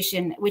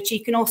exhibition, which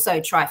you can also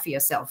try for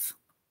yourself.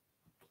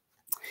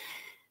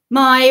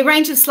 My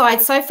range of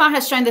slides so far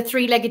has shown the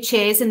three-legged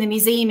chairs in the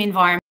museum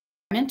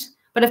environment,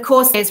 but of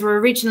course, these were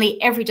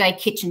originally everyday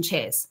kitchen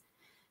chairs.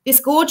 This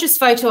gorgeous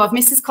photo of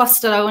Mrs.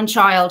 Costello and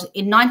child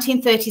in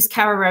 1930s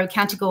Carrow,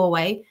 County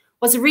Galway,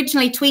 was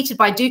originally tweeted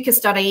by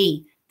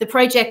Dukas.ie, the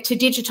project to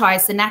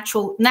digitise the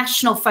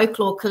National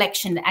Folklore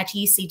Collection at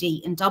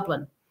UCD in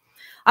Dublin.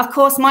 Of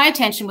course, my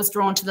attention was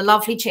drawn to the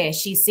lovely chair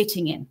she's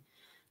sitting in.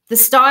 The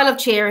style of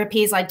chair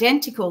appears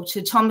identical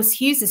to Thomas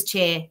Hughes's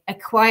chair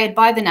acquired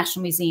by the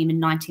National Museum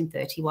in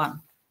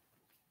 1931.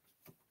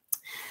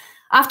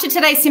 After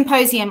today's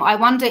symposium, I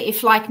wonder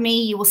if, like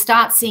me, you will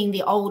start seeing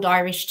the old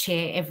Irish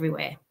chair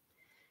everywhere.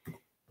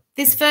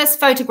 This first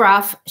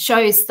photograph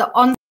shows the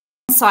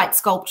on-site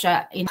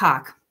sculpture in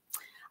Park.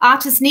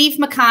 Artist Niamh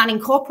McCann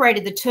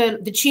incorporated the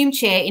Tuam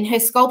chair in her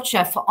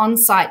sculpture for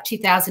On-Site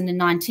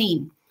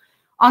 2019.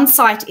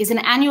 On-Site is an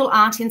annual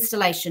art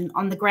installation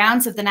on the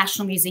grounds of the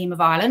National Museum of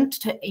Ireland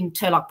in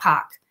Turlough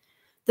Park.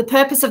 The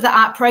purpose of the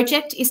art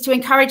project is to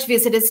encourage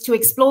visitors to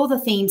explore the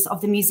themes of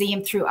the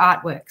museum through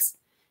artworks.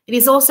 It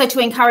is also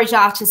to encourage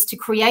artists to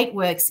create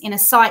works in a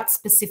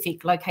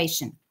site-specific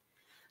location.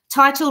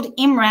 Titled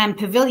Imram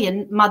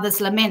Pavilion,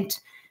 Mother's Lament,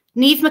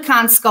 Niamh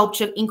McCann's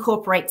sculpture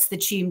incorporates the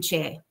Tuam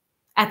chair.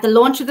 At the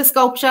launch of the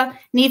sculpture,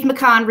 Niamh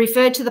McCann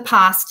referred to the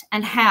past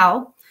and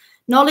how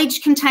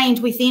knowledge contained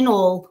within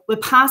all were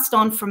passed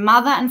on from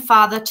mother and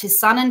father to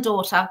son and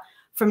daughter,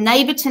 from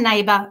neighbour to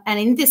neighbour, and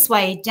in this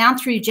way down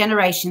through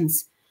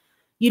generations.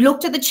 You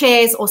looked at the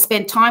chairs or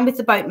spent time with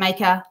the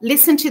boatmaker,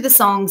 listened to the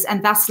songs,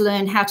 and thus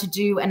learn how to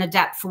do and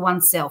adapt for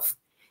oneself.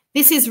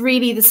 This is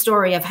really the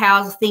story of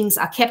how things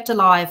are kept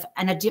alive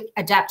and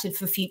adapted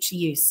for future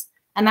use.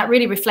 And that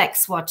really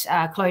reflects what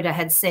Claudia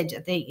had said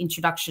at the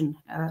introduction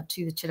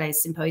to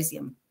today's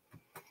symposium.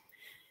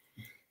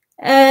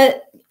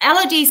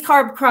 Allod's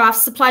Corrib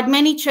Crafts supplied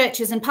many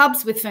churches and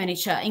pubs with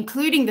furniture,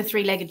 including the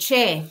three-legged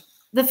chair.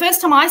 The first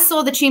time I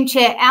saw the Tuam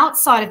chair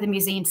outside of the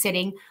museum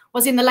setting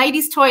was in the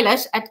ladies'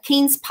 toilet at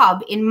Keen's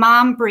Pub in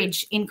Marm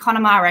Bridge in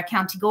Connemara,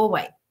 County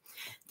Galway.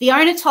 The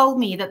owner told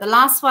me that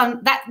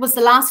that was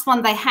the last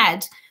one they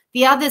had.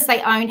 The others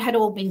they owned had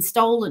all been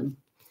stolen.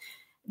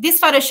 This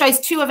photo shows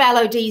two of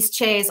Allod's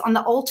chairs on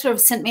the altar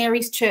of St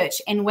Mary's Church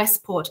in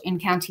Westport in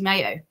County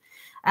Mayo.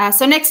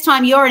 So next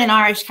time you're in an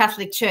Irish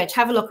Catholic church,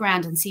 have a look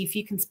around and see if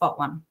you can spot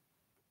one.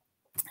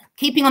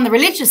 Keeping on the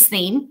religious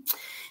theme,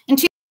 in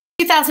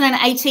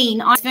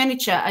 2018, Irish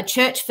Furniture, a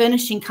church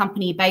furnishing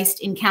company based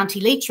in County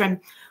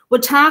Leitrim, were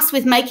tasked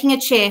with making a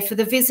chair for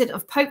the visit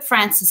of Pope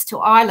Francis to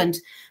Ireland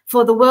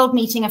for the World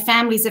Meeting of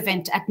Families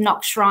event at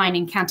Knock Shrine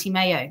in County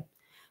Mayo.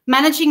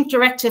 Managing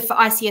Director for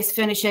ICS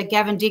Furniture,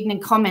 Gavin Dignan,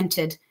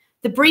 commented,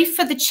 "The brief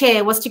for the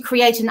chair was to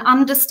create an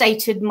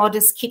understated,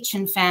 modest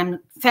kitchen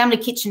family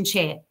kitchen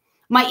chair.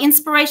 My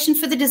inspiration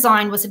for the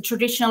design was a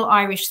traditional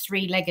Irish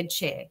three-legged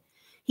chair."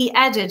 He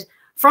added,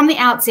 "From the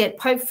outset,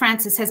 Pope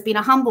Francis has been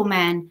a humble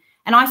man,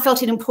 and I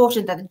felt it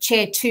important that the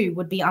chair too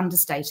would be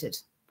understated."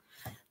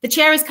 The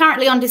chair is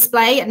currently on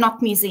display at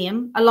Knock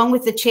Museum, along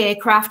with the chair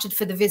crafted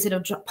for the visit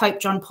of Pope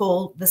John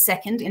Paul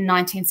II in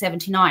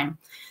 1979.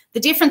 The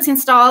difference in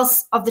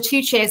styles of the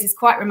two chairs is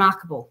quite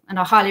remarkable, and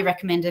I highly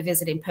recommend a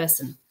visit in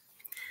person.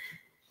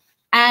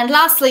 And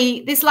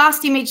lastly, this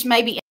last image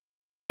may be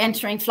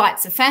entering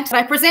flights of fancy.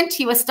 I present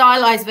to you a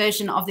stylized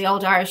version of the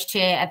old Irish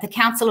chair at the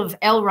Council of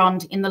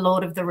Elrond in The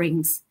Lord of the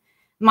Rings.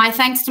 My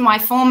thanks to my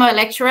former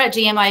lecturer at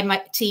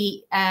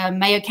GMIT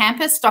Mayo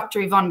campus, Dr.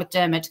 Yvonne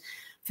McDermott,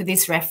 for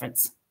this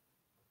reference.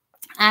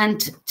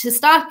 And to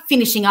start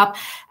finishing up,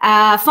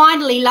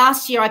 finally,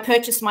 last year I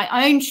purchased my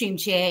own Tuam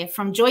chair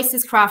from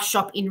Joyce's Craft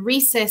Shop in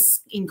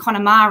Recess in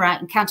Connemara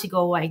in County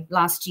Galway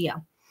last year.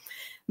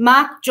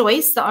 Mark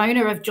Joyce, the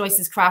owner of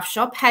Joyce's Craft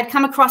Shop, had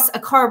come across a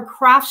Corb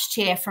Crafts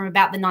chair from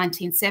about the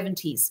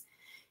 1970s.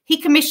 He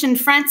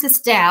commissioned Francis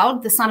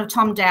Dowd, the son of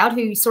Tom Dowd,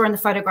 who you saw in the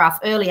photograph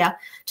earlier,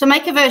 to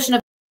make a version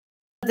of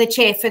the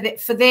chair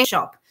for their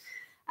shop.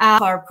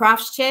 Corb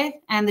Crafts chair,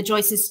 and the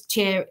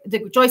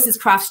Joyce's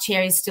Crafts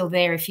chair is still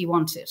there if you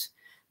want it.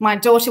 My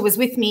daughter was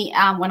with me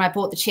when I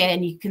bought the chair,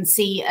 and you can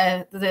see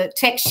the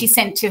text she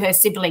sent to her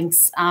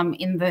siblings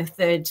in the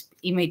third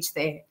image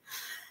there.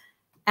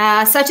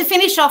 So to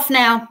finish off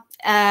now,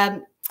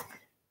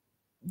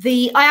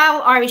 the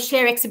our Irish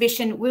Chair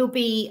exhibition will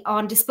be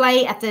on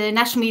display at the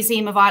National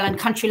Museum of Ireland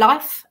Country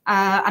Life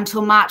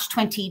until March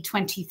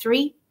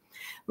 2023.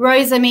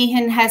 Rosa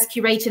Meehan has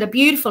curated a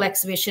beautiful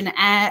exhibition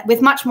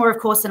with much more, of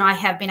course, than I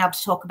have been able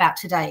to talk about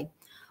today.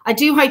 I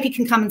do hope you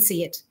can come and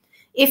see it.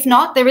 If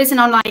not, there is an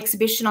online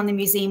exhibition on the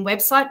museum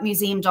website,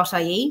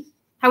 museum.ie.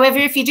 However,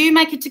 if you do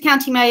make it to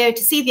County Mayo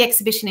to see the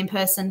exhibition in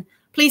person,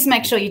 please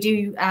make sure you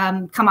do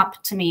come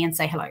up to me and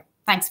say hello.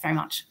 Thanks very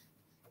much.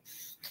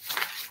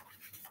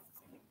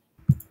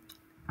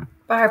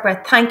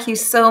 Barbara, thank you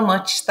so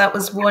much. That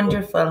was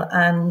wonderful,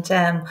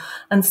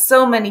 and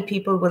so many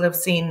people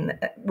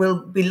will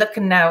be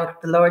looking now at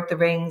the Lord of the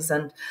Rings,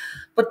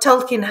 but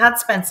Tolkien had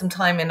spent some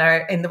time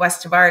in the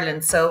west of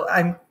Ireland, so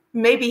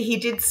maybe he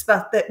did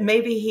spot that.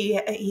 Maybe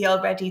he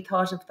already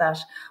thought of that.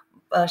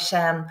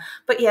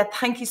 But yeah,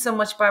 thank you so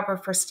much, Barbara,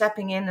 for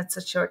stepping in at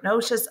such short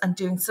notice and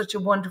doing such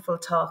a wonderful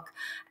talk.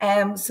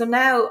 So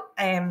now,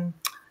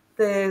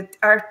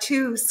 our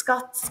two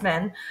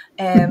Scotsmen,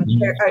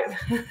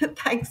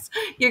 thanks.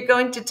 You're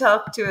going to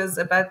talk to us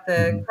about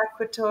the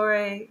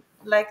Caquetoire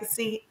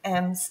legacy,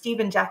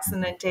 Stephen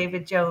Jackson and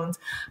David Jones.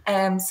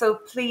 So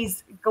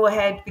please go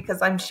ahead,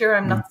 because I'm sure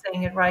I'm not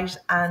saying it right,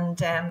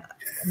 and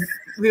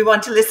we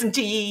want to listen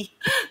to ye.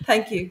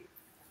 Thank you.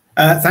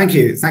 Thank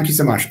you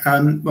so much.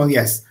 Well,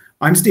 yes,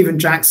 I'm Stephen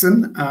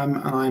Jackson, and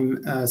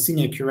I'm a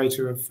Senior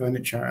Curator of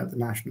Furniture at the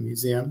National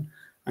Museum.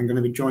 I'm going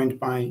to be joined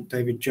by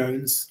David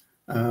Jones,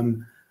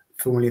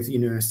 formerly of the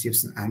University of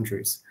St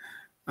Andrews.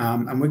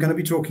 And we're going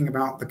to be talking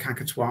about the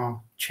Caquetoire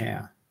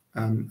chair,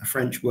 a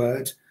French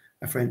word,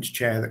 a French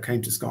chair that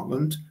came to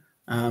Scotland,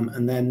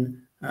 and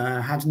then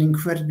had an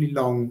incredibly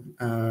long,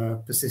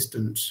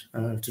 persistent,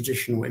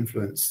 traditional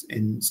influence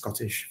in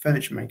Scottish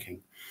furniture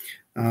making.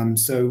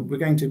 So we're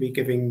going to be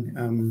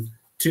giving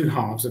two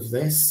halves of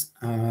this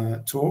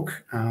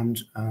talk, and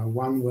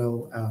one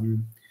will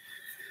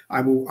I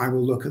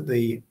will look at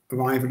the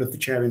arrival of the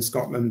chair in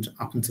Scotland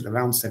up until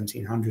around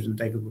 1700, and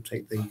David will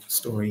take the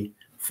story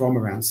from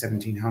around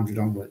 1700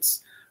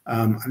 onwards.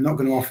 I'm not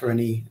going to offer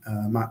any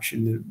much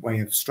in the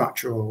way of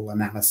structural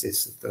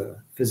analysis of the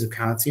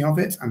physicality of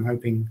it. I'm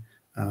hoping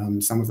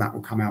some of that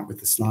will come out with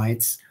the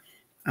slides.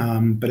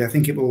 But I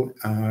think it will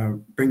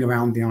bring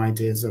around the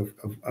ideas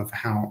of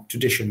how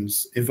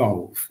traditions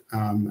evolve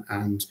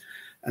and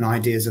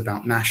ideas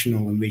about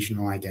national and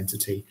regional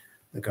identity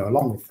that go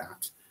along with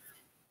that.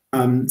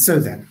 So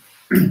then,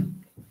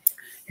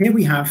 here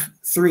we have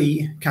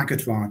three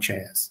Caquetoire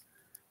chairs,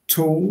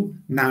 tall,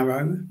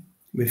 narrow,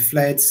 with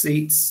flared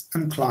seats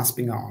and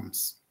clasping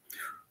arms.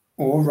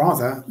 Or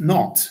rather,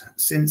 not,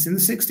 since in the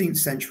 16th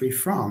century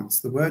France,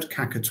 the word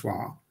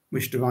Caquetoire,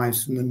 which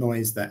derives from the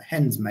noise that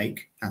hens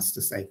make, as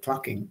to say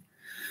clucking.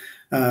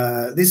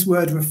 This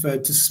word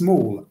referred to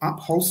small,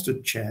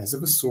 upholstered chairs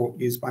of a sort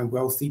used by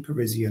wealthy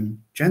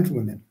Parisian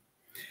gentlewomen.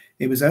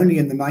 It was only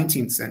in the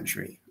 19th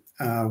century,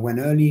 when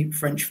early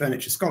French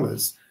furniture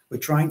scholars were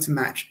trying to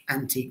match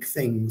antique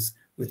things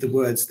with the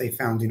words they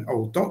found in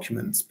old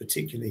documents,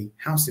 particularly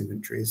house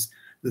inventories,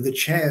 that the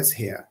chairs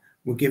here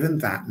were given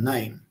that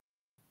name.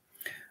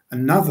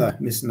 Another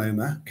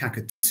misnomer,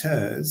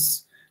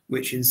 caqueteuse,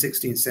 which in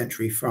 16th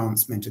century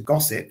France meant a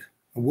gossip,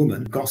 a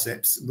woman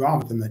gossips,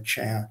 rather than a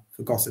chair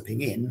for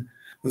gossiping in,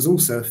 was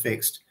also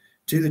affixed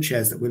to the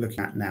chairs that we're looking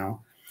at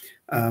now,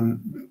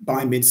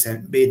 by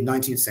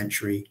mid-19th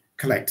century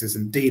collectors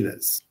and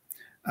dealers.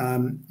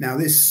 Now,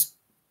 this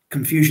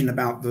confusion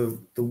about the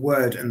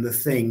word and the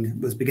thing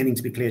was beginning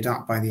to be cleared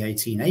up by the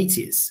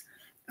 1880s,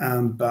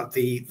 but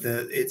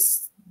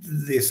it's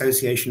the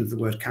association of the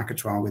word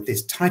Caquetoire with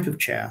this type of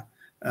chair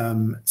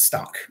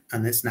stuck,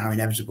 and it's now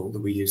inevitable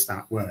that we use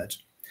that word.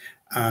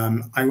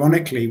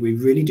 Ironically, we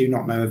really do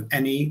not know of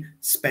any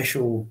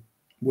special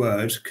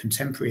word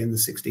contemporary in the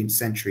 16th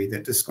century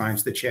that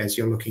describes the chairs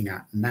you're looking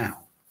at now.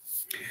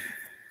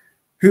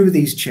 Who are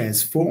these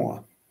chairs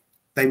for?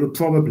 They were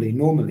probably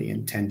normally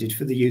intended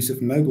for the use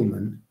of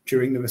noblemen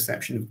during the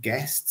reception of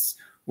guests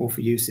or for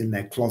use in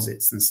their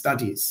closets and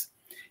studies.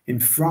 In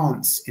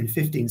France, in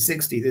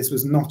 1560, this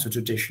was not a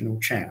traditional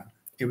chair.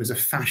 It was a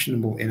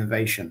fashionable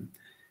innovation.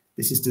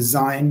 This is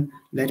design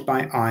led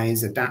by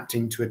eyes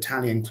adapting to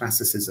Italian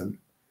classicism,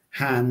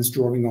 hands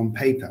drawing on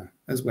paper,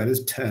 as well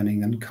as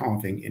turning and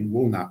carving in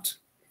walnut.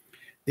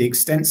 The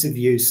extensive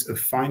use of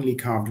finely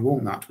carved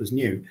walnut was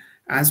new,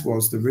 as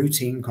was the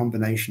routine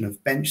combination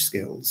of bench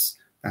skills,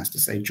 that's to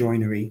say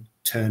joinery,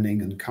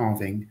 turning and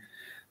carving,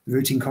 the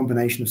routine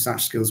combination of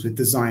such skills with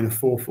design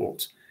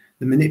aforethought,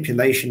 the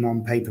manipulation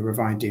on paper of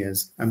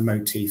ideas and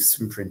motifs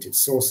from printed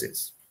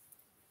sources.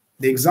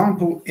 The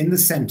example in the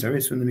center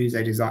is from the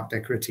Musée des Arts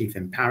Décoratifs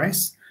in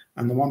Paris,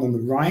 and the one on the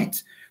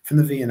right from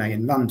the V&A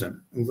in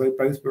London, although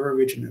both were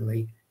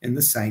originally in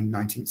the same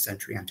 19th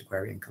century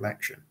antiquarian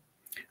collection.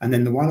 And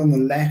then the one on the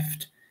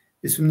left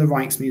is from the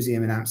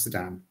Rijksmuseum in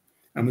Amsterdam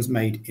and was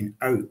made in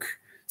oak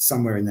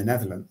somewhere in the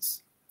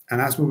Netherlands. And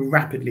as will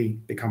rapidly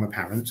become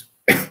apparent,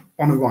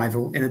 on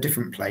arrival in a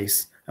different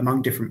place,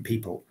 among different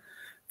people,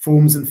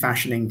 forms and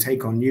fashioning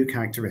take on new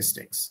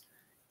characteristics.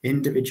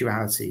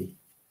 Individuality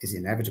is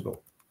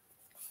inevitable.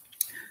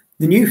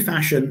 The new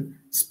fashion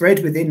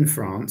spread within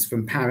France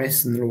from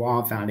Paris and the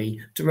Loire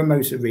Valley to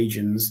remoter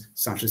regions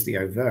such as the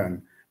Auvergne,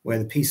 where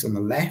the piece on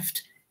the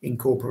left,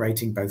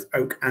 incorporating both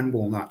oak and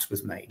walnut,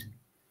 was made.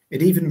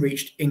 It even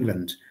reached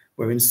England,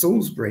 where in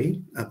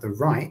Salisbury, at the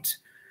right,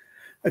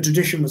 a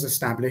tradition was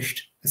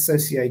established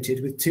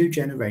associated with two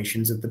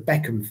generations of the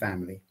Beckham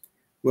family,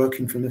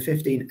 working from the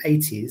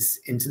 1580s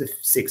into the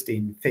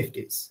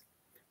 1650s.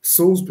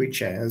 Salisbury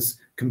chairs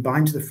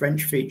combined the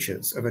French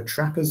features of a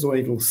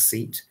trapezoidal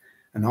seat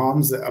and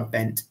arms that are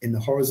bent in the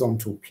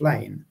horizontal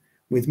plane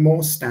with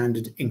more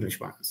standard English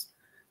ones.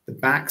 The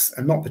backs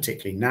are not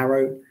particularly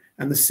narrow,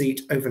 and the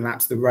seat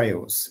overlaps the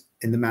rails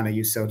in the manner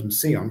you seldom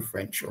see on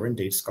French or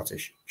indeed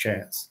Scottish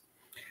chairs.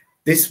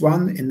 This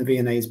one in the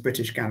V&A's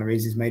British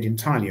galleries is made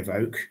entirely of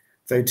oak,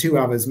 though two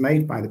others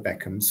made by the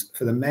Beckhams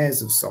for the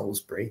mayors of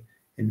Salisbury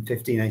in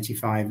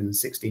 1585 and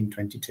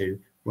 1622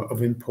 were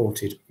of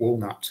imported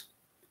walnut.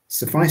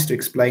 Suffice to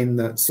explain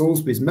that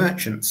Salisbury's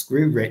merchants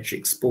grew rich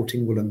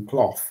exporting woolen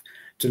cloth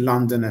to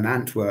London and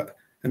Antwerp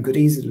and could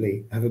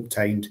easily have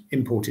obtained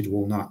imported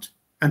walnut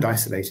and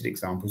isolated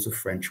examples of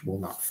French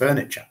walnut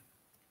furniture.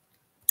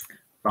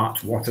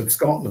 But what of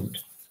Scotland?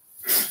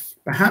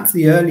 Perhaps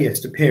the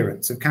earliest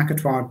appearance of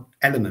Caquetoire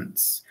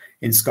elements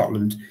in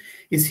Scotland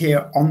is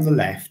here on the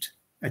left,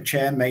 a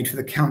chair made for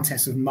the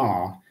Countess of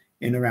Mar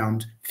in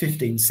around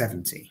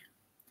 1570.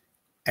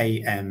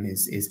 AM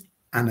is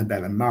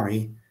Annabella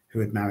Murray, who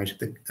had married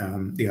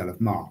the Earl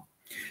of Mar.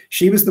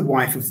 She was the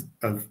wife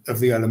of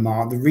the Earl of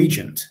Mar, the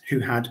regent, who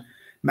had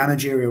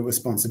managerial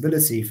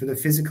responsibility for the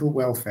physical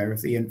welfare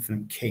of the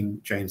infant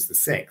King James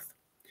VI.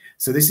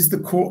 So this is the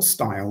court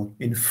style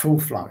in full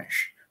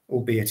flourish,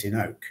 albeit in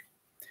oak.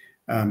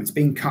 It's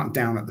been cut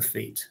down at the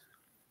feet.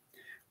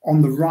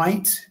 On the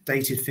right,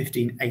 dated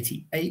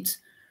 1588,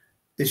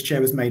 this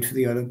chair was made for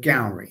the Earl of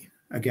Gowrie,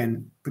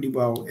 again, pretty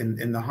well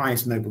in the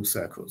highest noble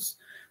circles.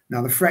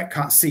 Now, the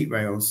fret-cut seat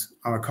rails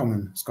are a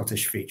common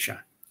Scottish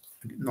feature,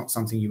 not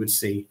something you would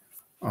see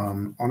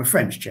on a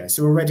French chair.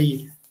 So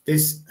already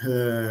this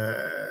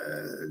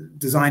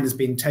design has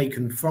been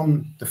taken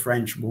from the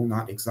French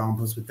walnut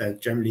examples with their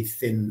generally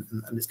thin,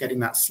 and it's getting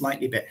that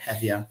slightly bit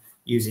heavier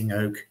using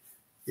oak.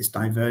 It's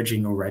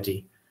diverging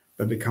already,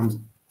 but becomes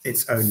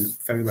its own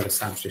very well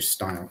established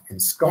style in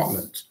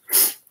Scotland.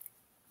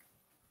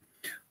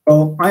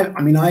 Well,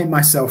 I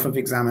myself have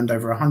examined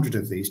over 100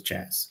 of these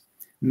chairs.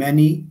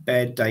 Many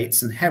bear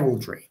dates and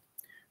heraldry,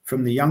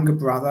 from the younger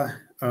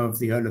brother of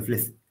the Earl of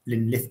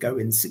Linlithgow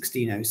in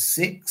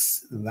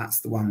 1606, that's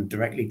the one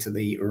directly to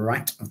the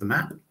right of the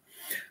map,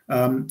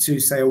 to,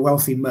 say, a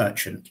wealthy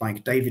merchant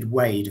like David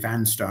Wade of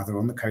Anstruther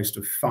on the coast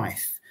of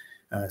Fife,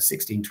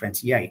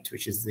 1628,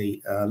 which is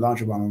the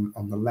larger one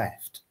on the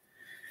left.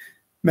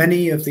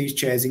 Many of these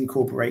chairs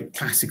incorporate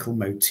classical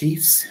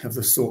motifs of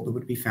the sort that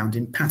would be found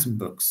in pattern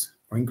books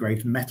or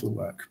engraved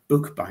metalwork,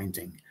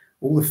 bookbinding,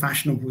 all the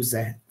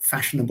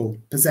fashionable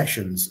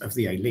possessions of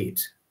the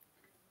elite.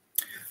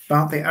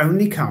 But they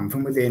only come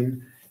from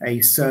within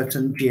a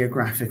certain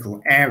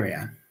geographical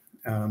area,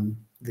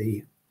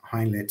 the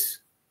highlit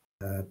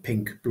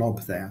pink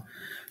blob there.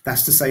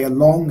 That's to say,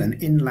 along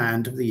and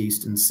inland of the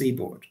eastern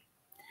seaboard.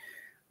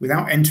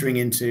 Without entering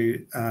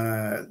into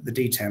the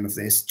detail of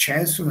this,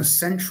 chairs from a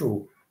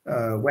central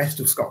west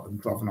of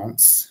Scotland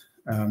provenance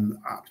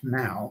up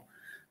now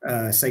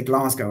say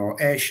Glasgow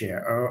or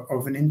Ayrshire, are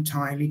of an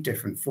entirely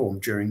different form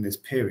during this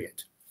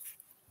period.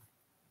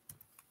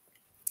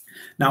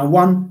 Now,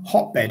 one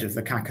hotbed of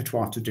the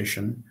Caquetoire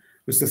tradition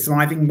was the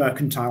thriving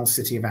mercantile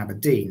city of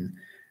Aberdeen,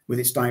 with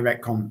its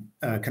direct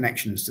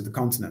connections to the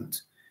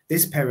continent.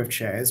 This pair of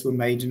chairs were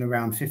made in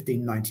around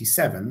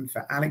 1597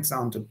 for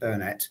Alexander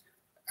Burnet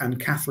and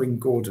Catherine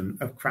Gordon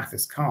of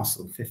Crathis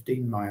Castle,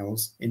 15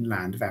 miles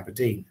inland of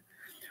Aberdeen.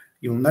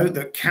 You'll note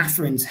that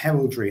Catherine's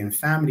heraldry and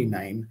family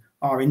name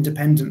are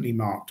independently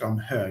marked on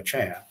her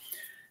chair.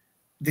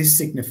 This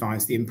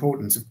signifies the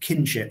importance of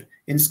kinship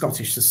in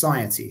Scottish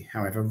society,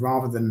 however,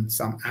 rather than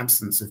some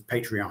absence of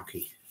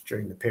patriarchy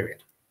during the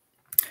period.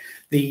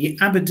 The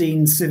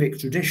Aberdeen civic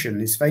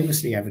tradition is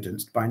famously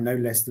evidenced by no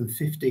less than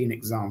 15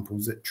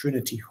 examples at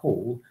Trinity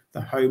Hall,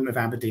 the home of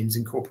Aberdeen's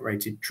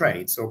incorporated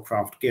trades or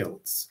craft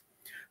guilds.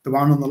 The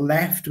one on the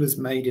left was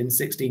made in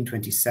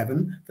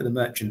 1627 for the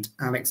merchant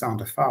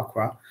Alexander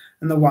Farquhar,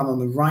 and the one on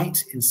the right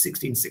in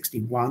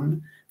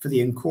 1661 for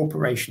the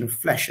incorporation of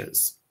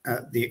fleshers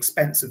at the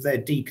expense of their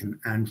deacon,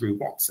 Andrew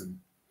Watson.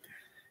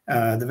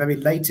 The very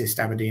latest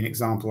Aberdeen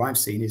example I've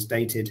seen is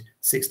dated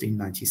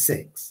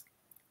 1696.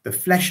 The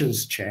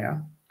flesher's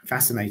chair,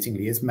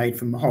 fascinatingly, is made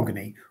from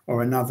mahogany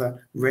or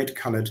another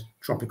red-coloured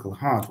tropical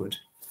hardwood.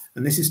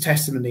 And this is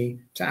testimony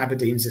to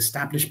Aberdeen's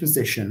established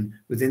position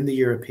within the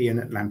European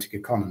Atlantic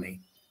economy,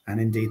 and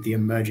indeed the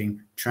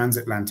emerging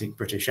transatlantic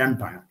British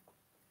Empire.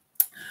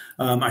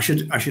 I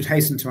should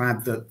hasten to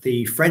add that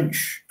the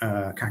French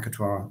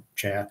Caquetoire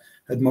chair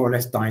had more or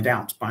less died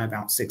out by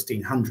about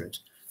 1600.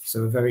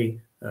 So a very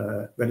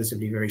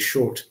relatively very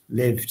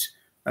short-lived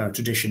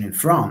tradition in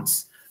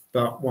France,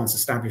 but once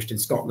established in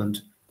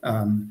Scotland,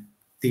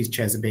 these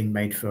chairs are being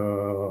made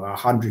for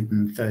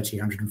 130,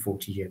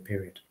 140 year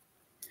period.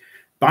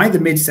 By the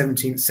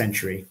mid-17th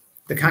century,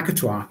 the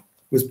Caquetoire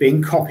was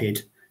being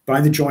copied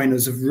by the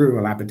joiners of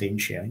rural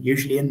Aberdeenshire,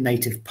 usually in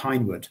native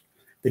pine wood.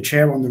 The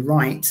chair on the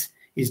right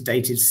is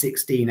dated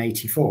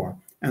 1684,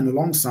 and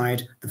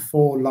alongside the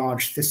 4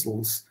 large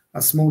thistles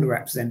are smaller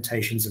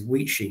representations of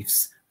wheat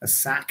sheaves, a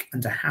sack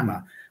and a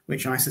hammer,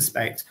 which I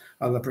suspect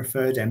are the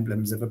preferred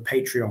emblems of a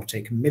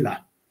patriotic miller,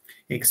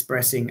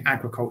 expressing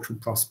agricultural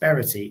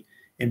prosperity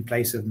in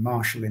place of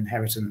martial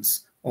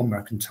inheritance or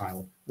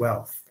mercantile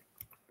wealth.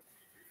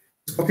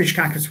 The Scottish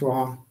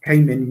Caquetoire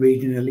came in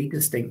regionally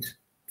distinct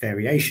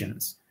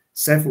variations.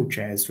 Several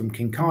chairs from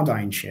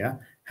Kincardineshire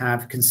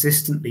have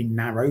consistently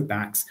narrow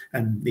backs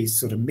and these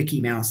sort of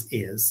Mickey Mouse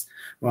ears,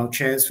 while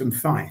chairs from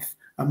Fife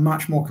are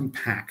much more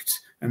compact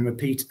and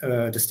repeat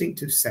a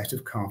distinctive set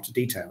of carved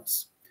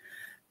details.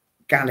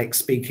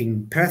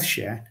 Gaelic-speaking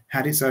Perthshire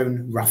had its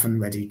own rough and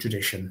ready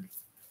tradition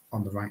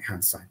on the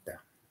right-hand side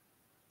there,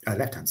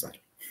 left-hand side.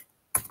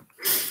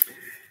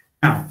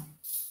 Now,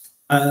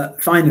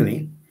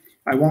 finally,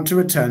 I want to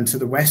return to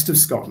the west of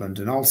Scotland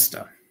and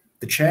Ulster.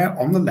 The chair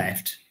on the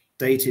left,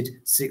 dated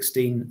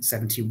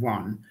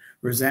 1671,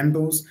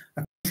 resembles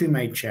a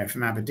country-made chair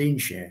from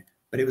Aberdeenshire,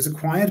 but it was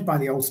acquired by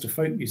the Ulster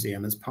Folk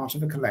Museum as part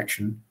of a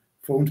collection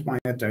formed by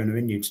a donor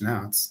in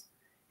Newtownards.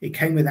 It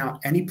came without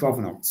any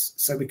provenance,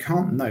 so we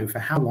can't know for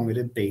how long it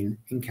had been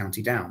in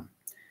County Down.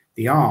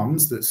 The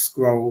arms that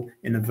scroll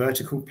in a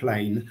vertical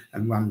plane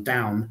and run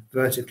down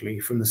vertically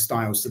from the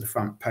stiles to the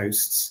front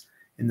posts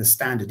in the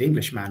standard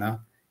English manner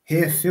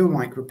here feel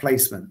like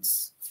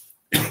replacements.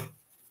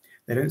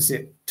 They don't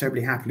sit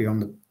terribly happily on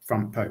the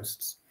front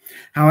posts.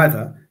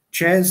 However,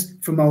 chairs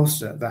from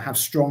Ulster that have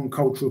strong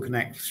cultural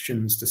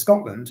connections to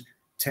Scotland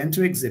tend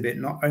to exhibit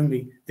not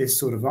only this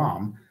sort of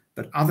arm,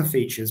 but other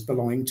features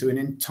belonging to an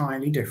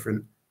entirely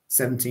different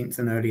 17th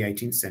and early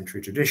 18th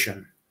century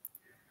tradition.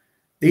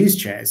 These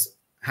chairs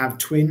have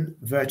twin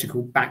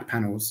vertical back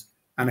panels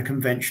and a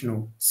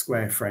conventional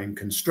square frame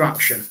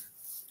construction.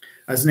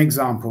 As an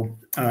example,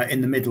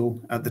 in the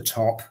middle at the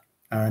top,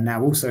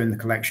 now also in the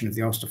collection of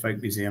the Ulster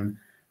Folk Museum,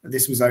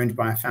 this was owned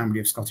by a family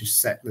of Scottish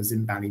settlers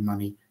in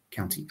Ballymoney,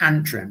 County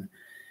Antrim.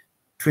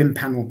 Twin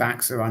panel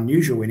backs are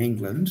unusual in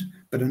England,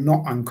 but are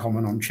not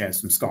uncommon on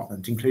chairs from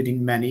Scotland,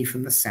 including many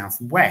from the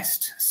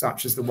southwest,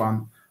 such as the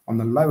one on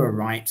the lower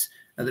right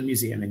at the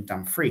museum in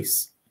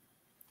Dumfries.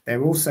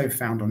 They're also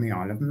found on the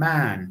Isle of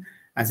Man,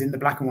 as in the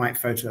black and white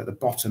photo at the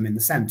bottom in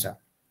the centre.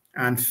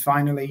 And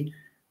finally,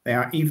 they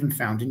are even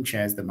found in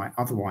chairs that might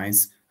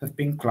otherwise have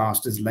been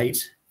classed as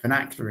late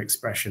vernacular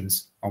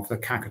expressions of the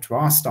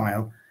Caquetoire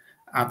style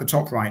at the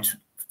top right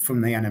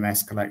from the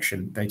NMS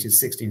collection, dated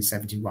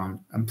 1671,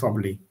 and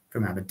probably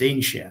from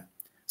Aberdeenshire.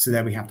 So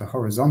there we have the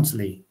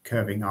horizontally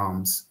curving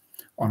arms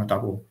on a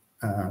double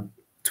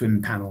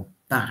twin panel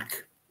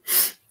back.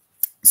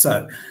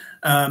 So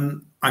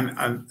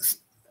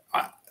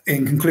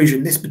in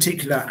conclusion, this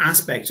particular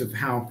aspect of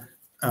how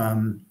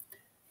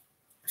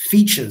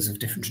features of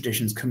different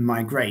traditions can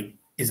migrate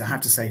is, I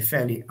have to say,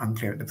 fairly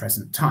unclear at the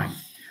present time.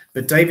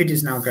 But David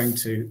is now going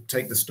to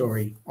take the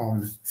story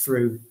on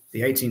through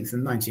the 18th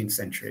and 19th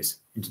centuries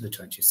into the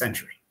 20th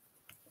century.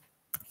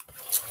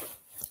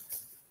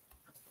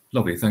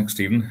 Lovely, thanks,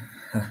 Stephen.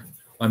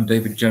 I'm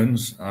David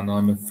Jones, and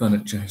I'm a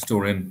furniture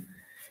historian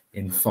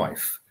in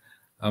Fife.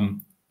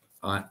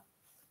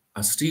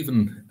 as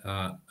Stephen,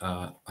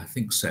 I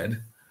think,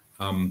 said,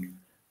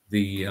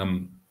 the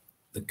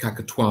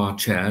Caquetoire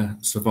chair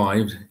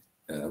survived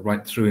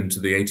right through into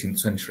the 18th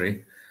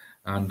century.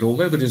 And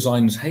although the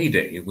design's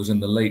heyday was in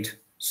the late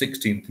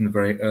 16th and the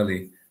very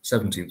early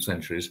 17th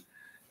centuries,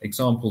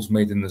 examples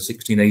made in the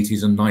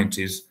 1680s and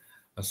 90s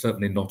are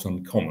certainly not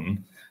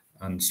uncommon,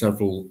 and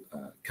several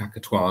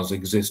Caquetoires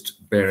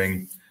exist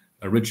bearing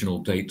original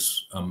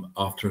dates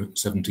after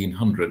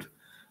 1700,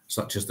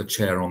 such as the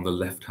chair on the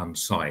left-hand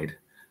side.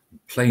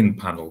 Plain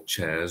panel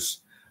chairs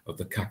of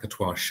the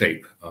Caquetoire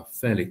shape are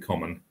fairly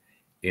common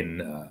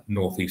in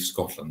northeast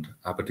Scotland,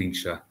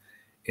 Aberdeenshire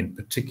in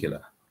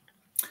particular.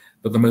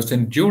 But the most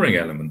enduring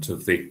element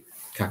of the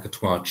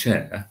Caquetoire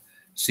chair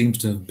seems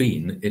to have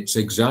been its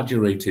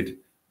exaggerated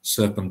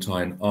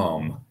serpentine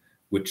arm,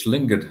 which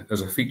lingered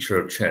as a feature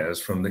of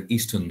chairs from the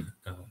eastern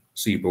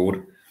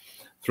seaboard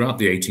throughout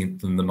the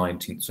 18th and the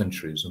 19th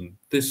centuries. And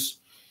this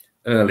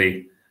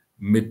early to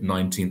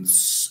mid-19th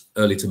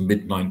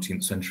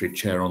century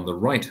chair on the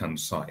right-hand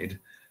side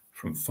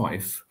from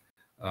Fife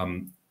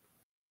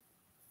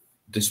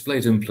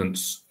displays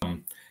influence,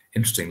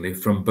 interestingly,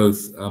 from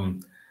both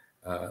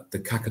the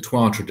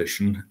Caquetoire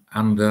tradition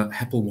and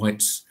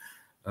Hepplewhite's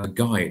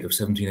guide of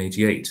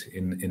 1788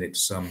 in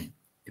its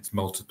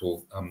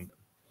multiple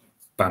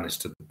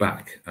banistered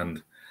back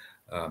and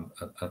a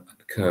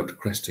curved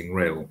cresting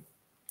rail.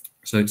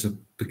 So it's a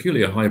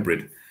peculiar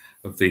hybrid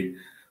of the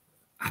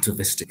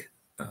atavistic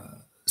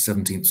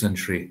 17th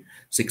century,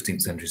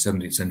 16th century,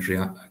 17th century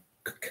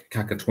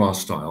Caquetoire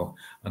style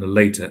and a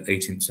later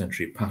 18th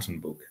century pattern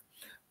book.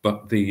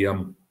 But the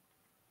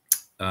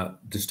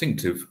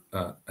distinctive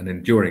and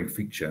enduring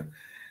feature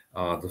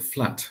are the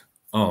flat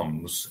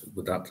arms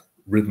with that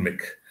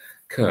rhythmic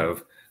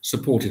curve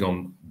supported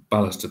on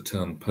baluster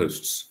turn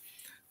posts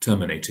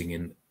terminating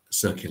in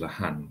circular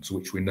hands,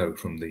 which we know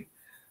from the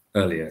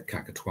earlier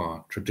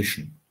Caquetoire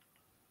tradition.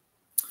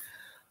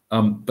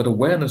 But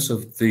awareness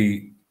of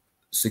the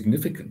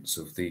significance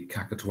of the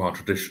Caquetoire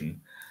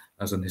tradition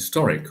as an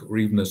historic or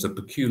even as a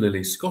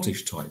peculiarly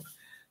Scottish type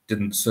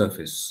didn't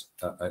surface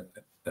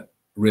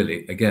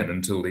really again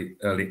until the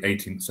early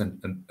 18th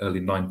and early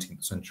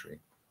 19th century.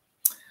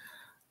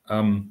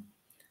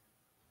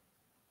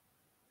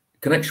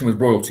 Connection with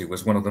royalty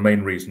was one of the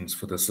main reasons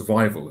for the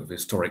survival of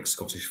historic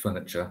Scottish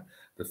furniture,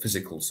 the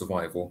physical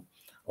survival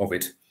of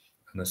it.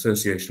 An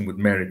association with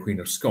Mary Queen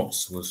of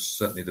Scots was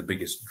certainly the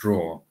biggest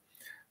draw.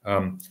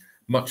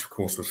 Much, of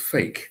course, was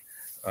fake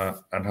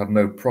and had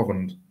no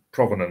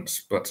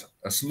provenance, but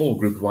a small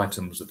group of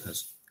items that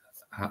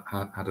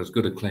had as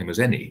good a claim as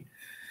any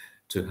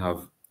to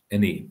have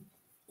any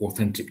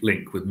authentic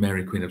link with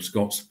Mary Queen of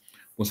Scots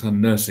was her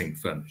nursing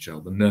furniture,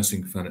 the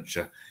nursing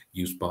furniture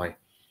used by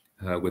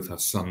her with her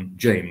son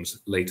James,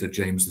 later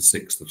James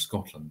VI of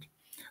Scotland.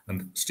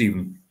 And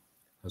Stephen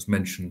has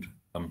mentioned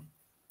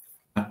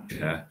that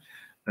chair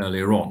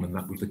earlier on, and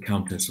that was the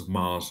Countess of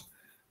Mar's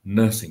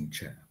nursing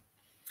chair.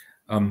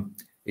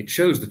 It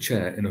shows the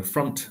chair in a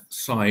front,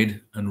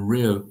 side, and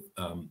rear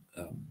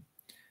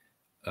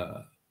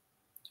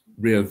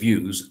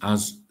views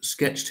as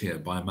sketched here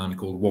by a man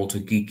called Walter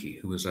Geekie,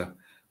 who was a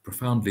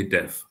profoundly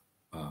deaf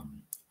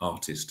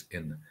artist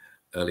in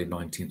early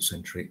 19th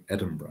century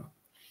Edinburgh.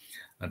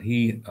 And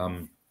he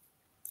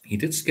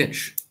did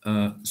sketch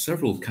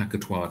several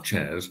Caquetoire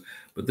chairs,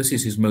 but this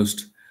is his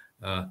most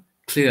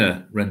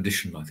clear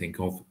rendition, I think,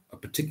 of a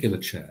particular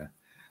chair,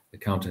 the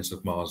Countess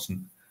of Mar's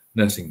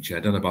nursing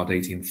chair, done about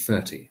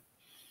 1830.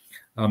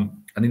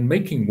 And in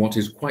making what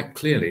is quite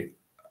clearly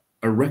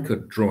a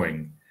record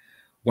drawing,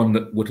 one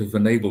that would have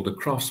enabled a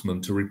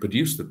craftsman to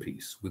reproduce the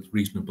piece with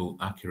reasonable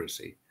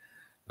accuracy,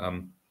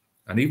 and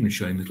even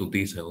showing little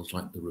details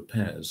like the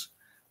repairs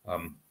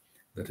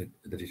that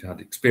it had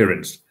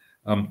experienced.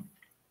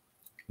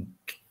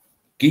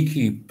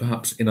 Geekie,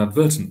 perhaps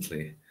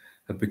inadvertently,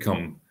 had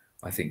become,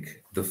 I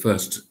think, the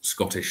first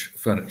Scottish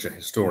furniture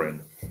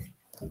historian.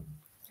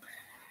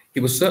 He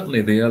was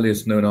certainly the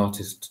earliest known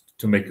artist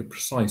to make a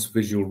precise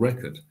visual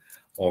record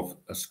of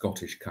a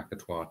Scottish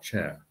Caquetoire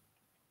chair.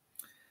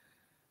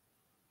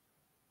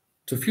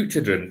 To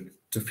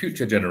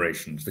future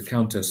generations, the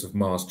Countess of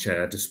Mar's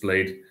chair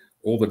displayed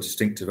all the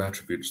distinctive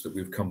attributes that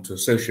we've come to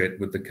associate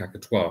with the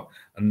Caquetoire: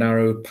 a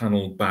narrow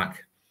panelled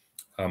back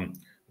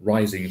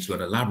rising to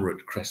an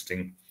elaborate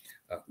cresting,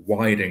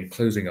 wide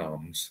enclosing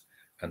arms,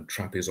 and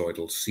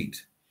trapezoidal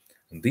seat.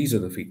 And these are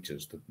the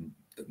features that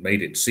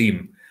made it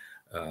seem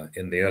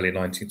in the early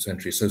 19th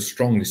century so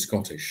strongly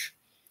Scottish,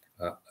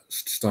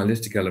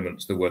 stylistic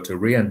elements that were to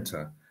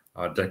re-enter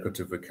our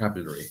decorative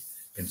vocabulary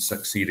in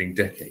succeeding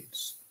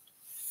decades.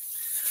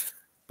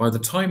 By the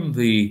time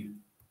the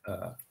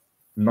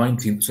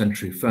 19th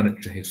century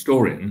furniture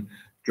historian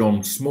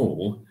John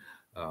Small,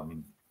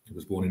 who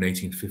was born in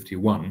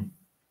 1851,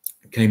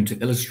 came to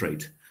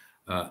illustrate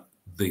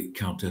the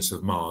Countess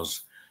of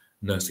Mar's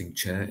nursing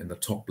chair in the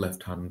top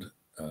left-hand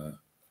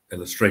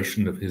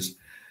illustration of his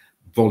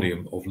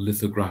volume of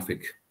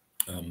lithographic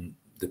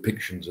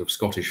depictions of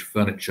Scottish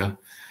furniture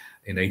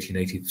in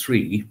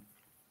 1883,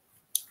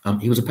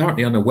 He was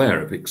apparently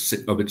unaware of its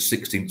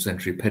 16th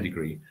century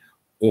pedigree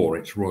or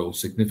its royal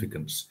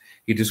significance.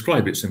 He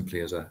described it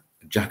simply as a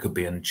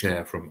Jacobean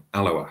chair from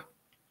Alloa,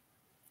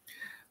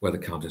 where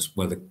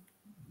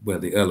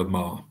the Earl of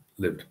Mar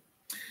lived.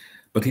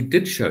 But he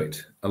did show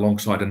it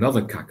alongside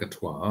another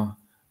Caquetoire,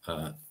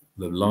 the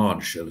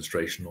large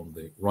illustration on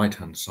the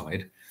right-hand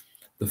side,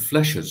 the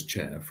Flesher's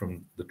chair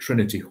from the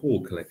Trinity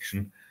Hall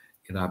collection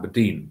in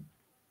Aberdeen.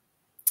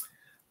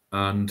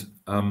 And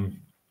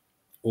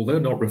although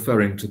not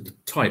referring to the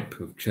type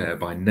of chair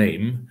by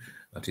name,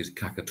 that is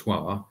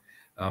Caquetoire,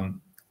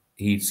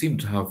 he seemed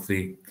to have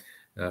the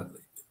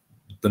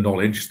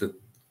knowledge that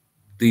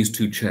these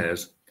two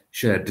chairs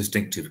shared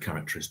distinctive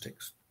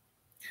characteristics.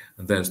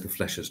 And there's the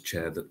Flesher's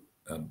chair that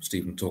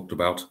Stephen talked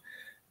about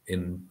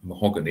in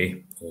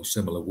mahogany or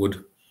similar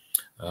wood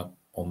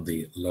on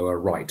the lower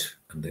right,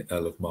 and the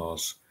Earl of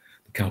Mar's,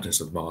 the Countess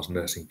of Mar's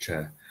nursing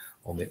chair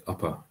on the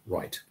upper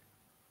right.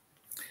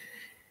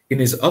 In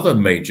his other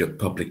major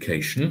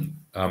publication,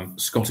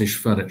 Scottish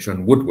Furniture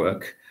and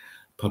Woodwork,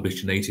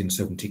 published in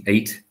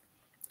 1878,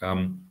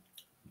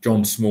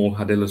 John Small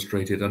had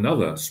illustrated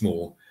another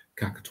small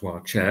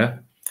Caquetoire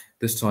chair,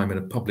 this time in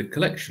a public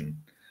collection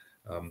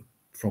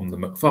from the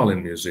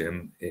Macfarlane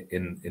Museum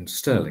in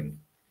Stirling.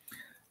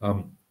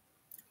 A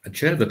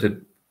chair that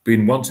had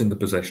been once in the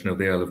possession of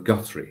the Earl of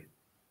Guthrie.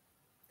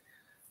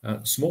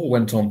 Small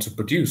went on to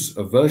produce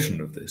a version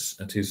of this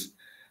at his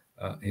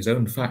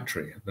own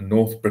factory, the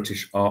North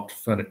British Art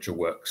Furniture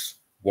Works,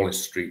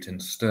 Wallace Street in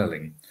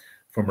Stirling,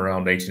 from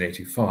around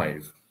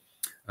 1885.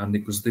 And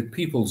it was the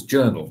People's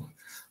Journal,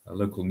 a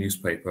local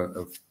newspaper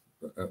of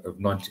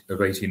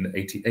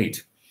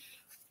 1888,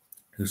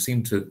 who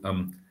seemed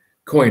to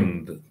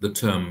coin the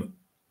term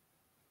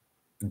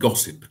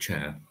gossip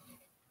chair.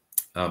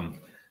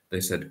 They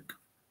said,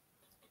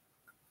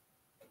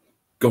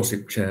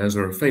 gossip chairs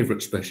are a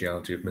favourite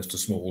speciality of Mr.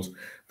 Small's.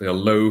 They are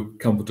low,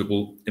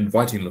 comfortable,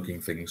 inviting-looking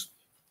things.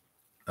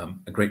 A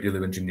great deal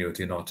of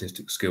ingenuity and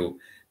artistic skill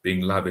being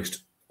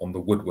lavished on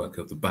the woodwork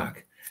of the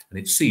back. And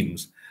it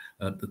seems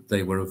that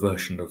they were a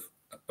version of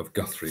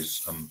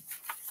Guthrie's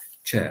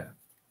chair.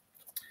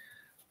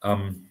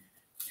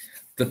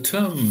 The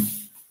term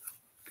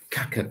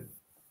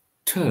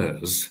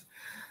Caqueteurs,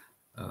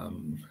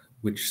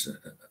 which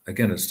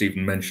again, as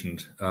Stephen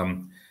mentioned,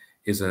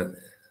 is a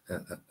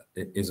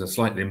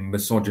slightly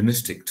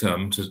misogynistic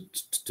term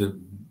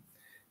to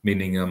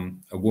meaning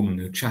a woman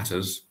who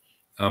chatters,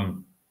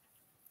 from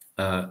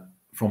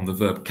the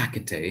verb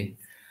caqueter,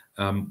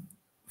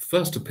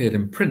 first appeared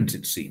in print,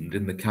 it seemed,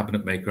 in the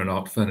Cabinet Maker and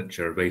Art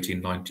Furniture of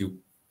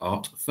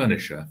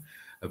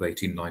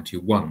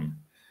 1891,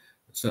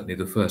 certainly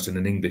the first in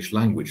an English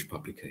language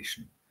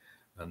publication,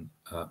 and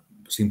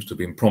seems to have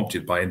been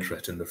prompted by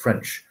interest in the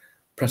French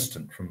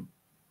precedent from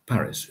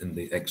Paris in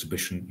the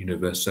Exhibition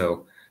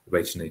Universelle of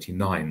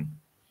 1889.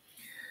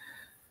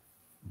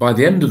 By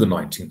the end of the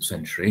 19th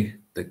century,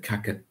 the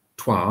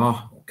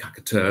Caquetoire, or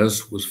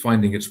Caqueteurs, was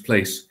finding its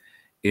place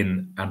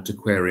in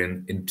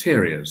antiquarian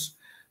interiors,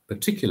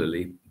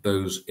 particularly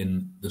those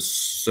in the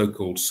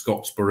so-called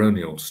Scots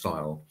baronial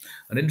style.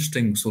 An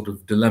interesting sort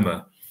of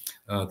dilemma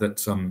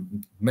that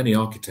many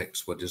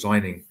architects were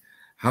designing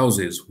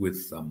houses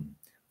with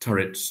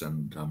turrets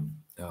and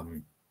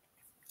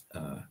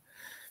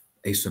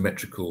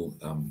asymmetrical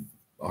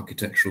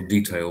architectural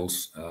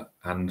details,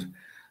 and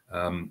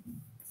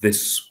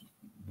this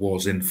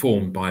was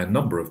informed by a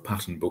number of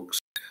pattern books.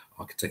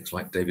 Architects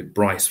like David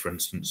Bryce, for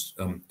instance,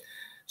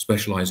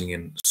 specializing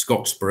in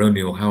Scots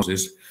baronial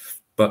houses,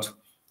 but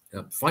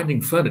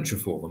finding furniture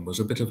for them was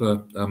a bit of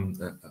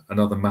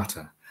another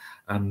matter.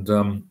 And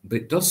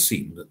it does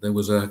seem that there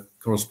was a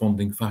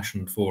corresponding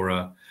fashion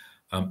for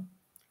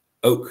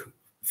oak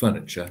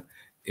furniture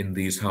in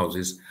these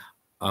houses,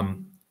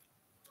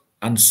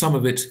 and some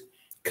of it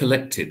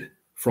collected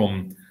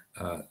from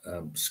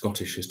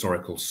Scottish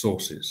historical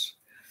sources.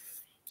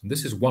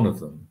 This is one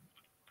of them,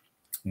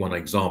 one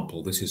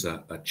example. This is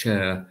a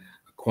chair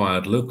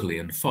acquired locally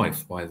in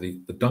Fife by the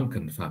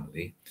Duncan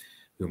family,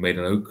 who made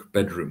an oak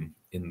bedroom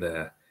in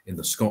the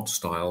Scots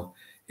style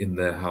in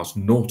their house,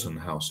 Norton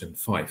House in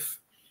Fife,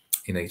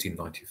 in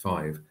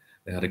 1895.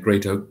 They had a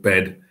great oak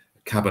bed, a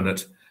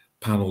cabinet,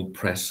 panelled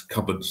press,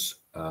 cupboards,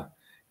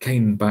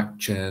 cane-backed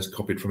chairs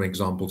copied from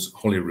examples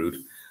Holyrood,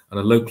 and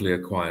a locally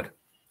acquired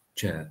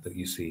chair that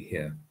you see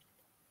here.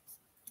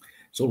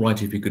 It's all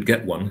right if you could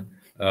get one.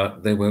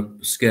 They were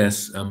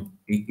scarce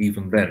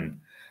even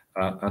then.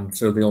 And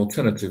so the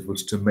alternative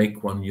was to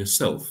make one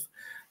yourself.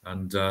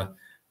 And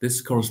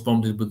this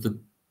corresponded with the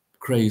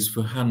craze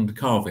for hand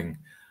carving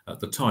at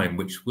the time,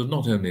 which was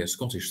not only a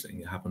Scottish thing,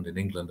 it happened in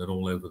England and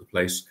all over the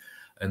place.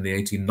 In the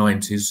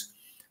 1890s,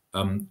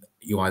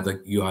 you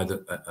either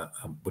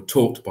were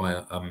taught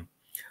by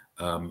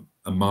a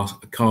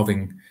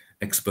carving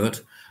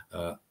expert,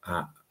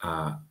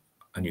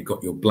 and you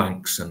got your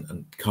blanks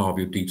and carve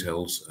your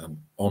details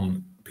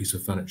on a piece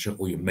of furniture,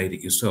 or you made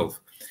it yourself.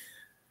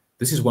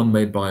 This is one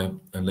made by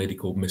a lady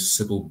called Miss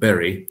Sybil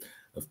Berry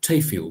of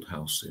Tayfield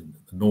House in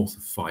the north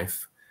of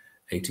Fife,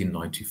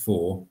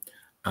 1894.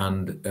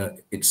 and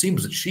it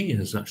seems that she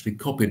has actually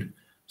copied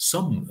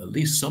at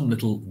least some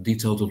little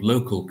details of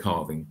local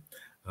carving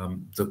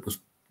that was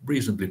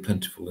reasonably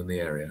plentiful in the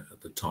area at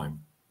the time.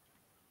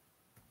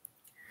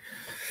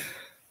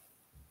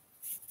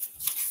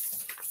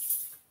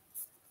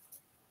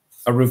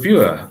 A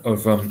reviewer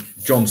of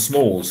John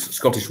Small's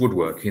Scottish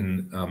woodwork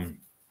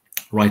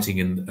writing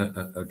in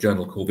a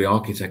journal called The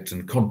Architect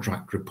and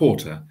Contract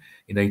Reporter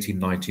in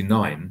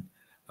 1899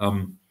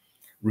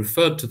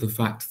 referred to the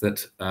fact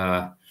that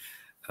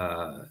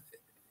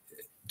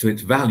to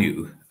its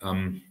value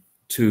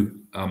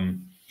to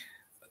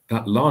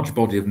that large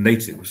body of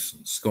natives,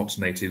 Scots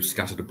natives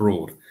scattered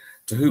abroad,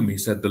 to whom he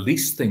said the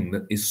least thing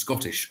that is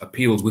Scottish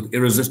appeals with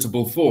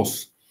irresistible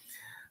force.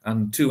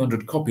 And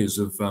 200 copies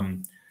of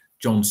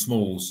John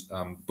Small's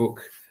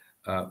book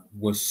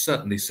was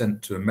certainly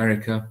sent to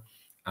America,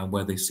 and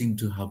where they seem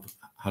to have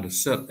had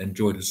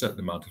enjoyed a certain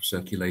amount of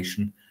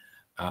circulation.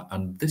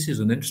 And this is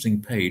an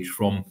interesting page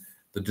from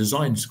the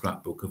design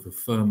scrapbook of a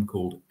firm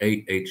called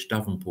A.H.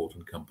 Davenport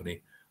and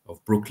Company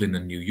of Brooklyn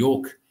and New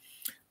York,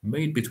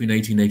 made between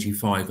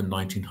 1885 and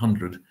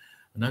 1900.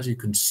 And as you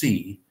can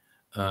see,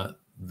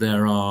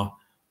 there are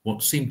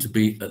what seem to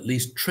be at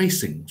least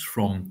tracings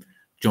from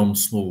John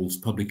Small's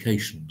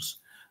publications.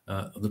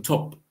 At the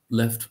top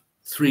left,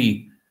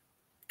 3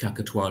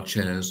 Caquetoire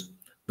chairs.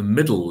 The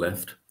middle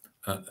left,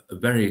 a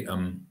very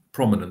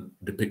prominent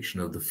depiction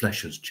of the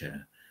Flesher's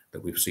chair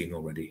that we've seen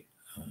already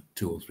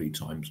 2 or 3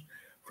 times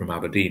from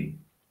Aberdeen.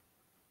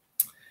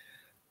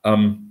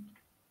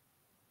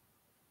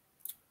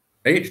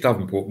 A.H.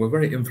 Davenport were a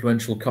very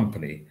influential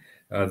company.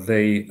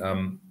 They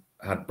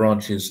had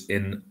branches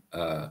in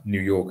New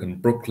York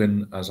and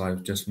Brooklyn, as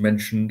I've just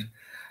mentioned,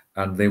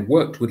 and they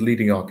worked with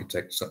leading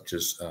architects such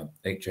as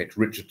H.H.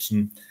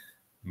 Richardson,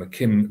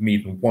 McKim,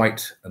 Meehan,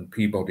 White, and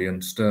Peabody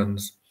and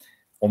Stearns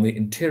on the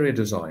interior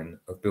design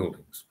of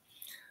buildings.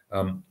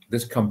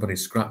 This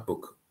company's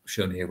scrapbook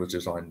shown here was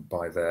designed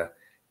by their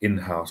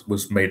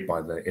made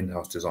by their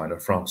in-house designer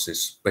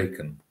Francis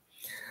Bacon.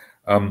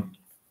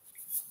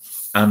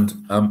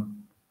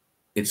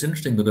 It's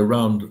interesting that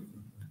around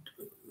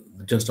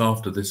just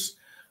after this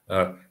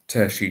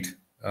tear sheet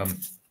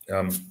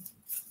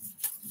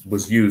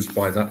was used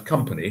by that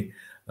company,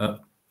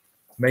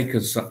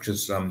 makers such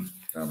as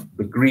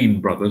the Green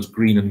brothers,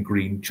 Green and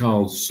Green,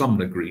 Charles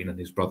Sumner Green and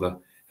his brother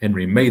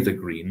Henry Mather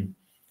Green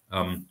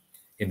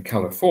in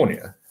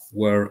California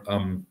were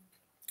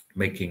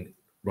making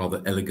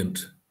rather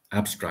elegant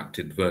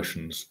abstracted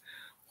versions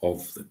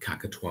of the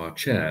Caquetoire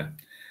chair.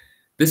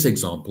 This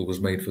example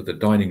was made for the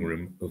dining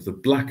room of the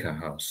Blacker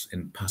House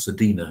in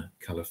Pasadena,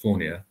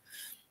 California,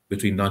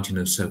 between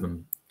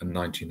 1907 and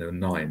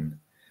 1909.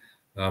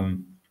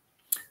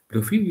 But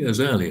a few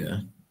years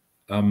earlier,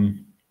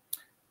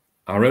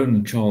 our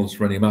own Charles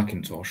Rennie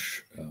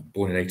Mackintosh,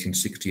 born in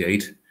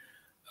 1868,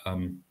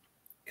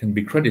 can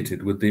be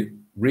credited with the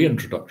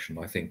reintroduction,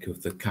 I think,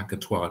 of the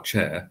Caquetoire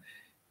chair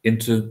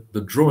into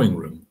the drawing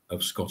room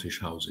of Scottish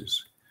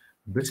houses.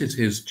 This is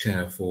his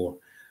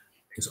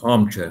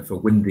armchair for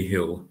Windy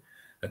Hill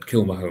at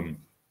Kilmaholm,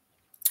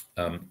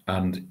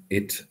 and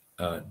it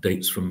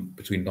dates from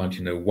between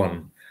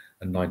 1901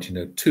 and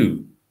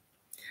 1902.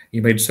 He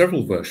made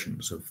several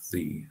versions of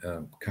the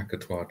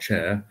Caquetoire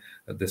chair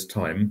at this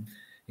time,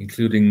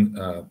 including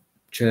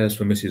chairs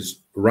for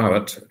Mrs.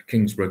 Rowett at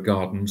Kingsborough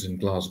Gardens in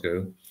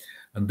Glasgow,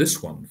 and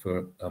this one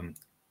for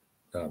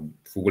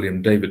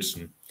William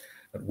Davidson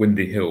at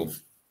Windy Hill,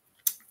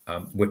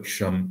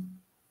 which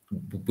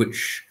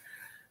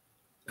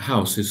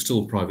house is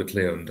still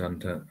privately owned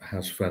and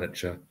has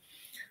furniture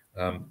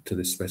to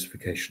this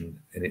specification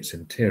in its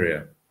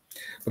interior.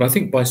 But I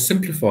think by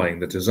simplifying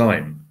the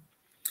design,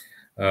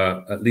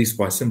 at least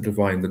by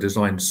simplifying the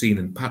design seen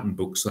in pattern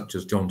books such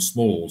as John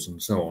Small's and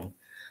so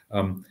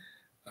on,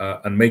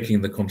 and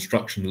making the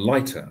construction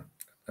lighter,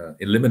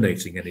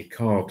 eliminating any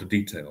carved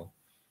detail,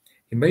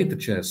 he made the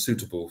chairs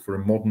suitable for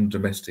a modern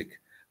domestic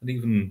and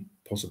even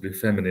possibly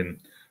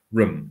feminine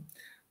room.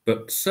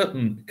 But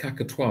certain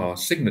Caquetoire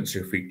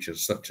signature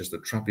features, such as the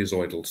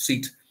trapezoidal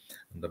seat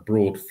and the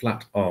broad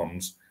flat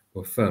arms,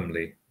 were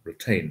firmly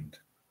retained.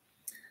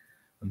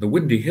 And the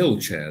Windy Hill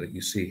chair that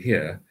you see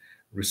here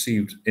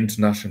received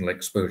international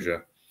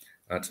exposure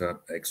at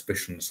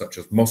exhibitions such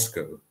as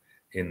Moscow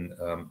in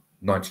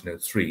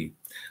 1903.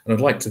 And I'd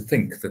like to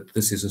think that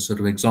this is a sort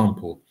of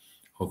example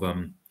of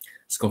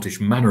Scottish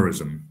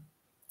mannerism,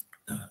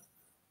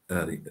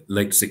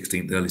 late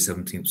 16th, early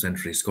 17th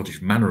century Scottish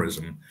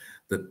mannerism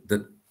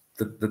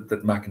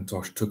that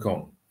Mackintosh took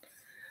on.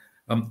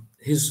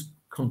 His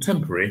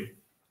contemporary,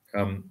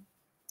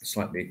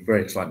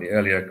 very slightly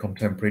earlier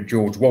contemporary,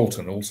 George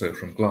Walton, also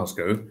from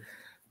Glasgow,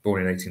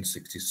 born in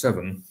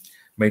 1867,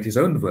 made his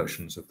own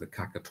versions of the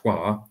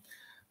Caquetoire,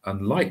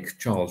 and like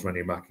Charles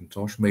Rennie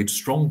Mackintosh, made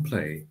strong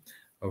play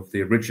of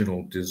the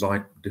original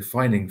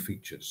defining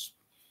features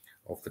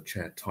of the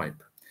chair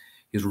type.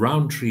 His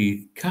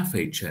Roundtree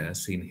cafe chair,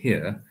 seen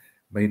here,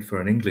 made for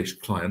an English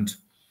client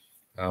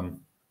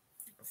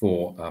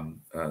for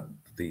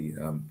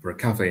a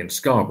cafe in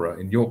Scarborough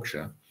in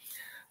Yorkshire,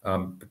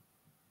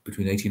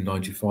 between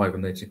 1895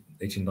 and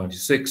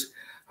 1896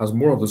 has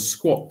more of the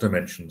squat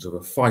dimensions of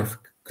a Fife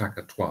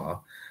Caquetoire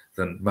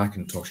than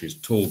Mackintosh's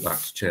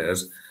tall-backed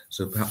chairs,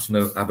 so perhaps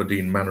no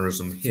Aberdeen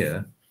mannerism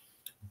here,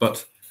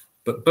 but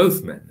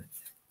both men,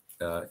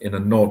 in a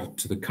nod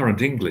to the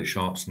current English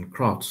arts and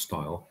crafts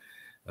style,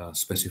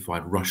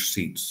 specified rush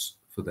seats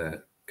for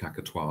their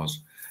Caquetoires,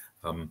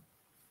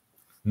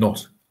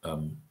 not a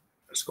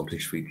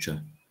Scottish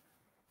feature,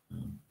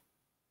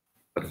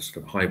 but a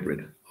sort of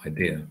hybrid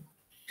idea.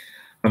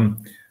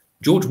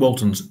 George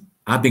Walton's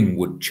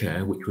Abbingwood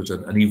chair, which was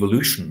an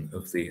evolution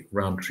of the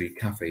Rowntree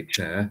Cafe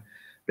chair,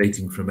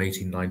 dating from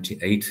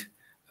 1898,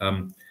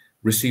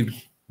 received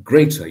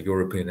greater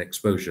European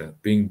exposure,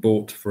 being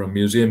bought for a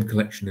museum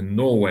collection in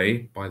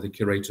Norway by the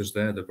curators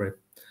there, the very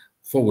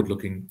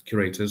forward-looking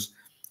curators,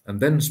 and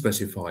then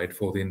specified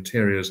for the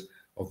interiors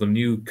of the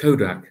new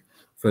Kodak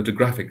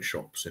photographic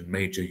shops in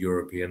major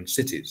European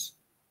cities.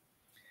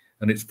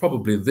 And it's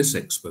probably this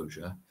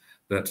exposure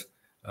that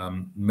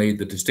made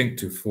the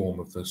distinctive form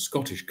of the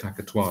Scottish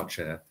Caquetoire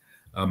chair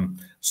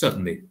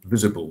certainly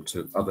visible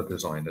to other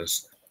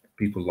designers,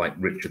 people like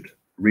Richard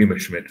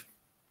Riemerschmidt,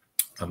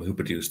 who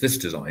produced this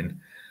design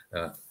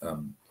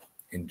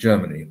in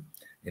Germany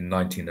in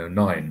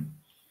 1909.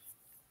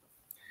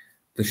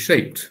 The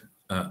shape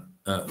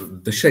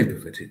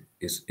of it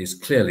is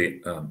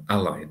clearly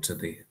allied to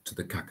the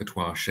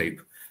Caquetoire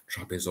shape,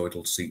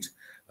 trapezoidal seat,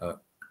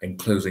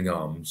 enclosing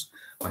arms.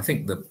 I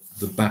think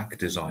the back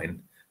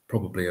design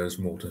probably owes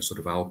more to sort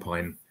of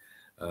Alpine,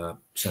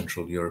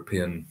 Central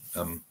European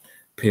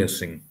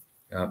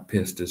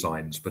pierced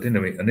designs, but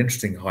anyway, an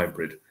interesting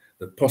hybrid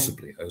that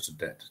possibly owes a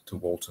debt to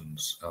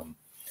Walton's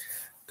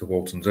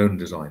own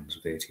designs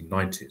of the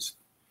 1890s.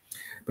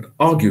 But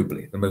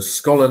arguably the most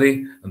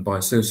scholarly and by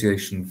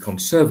association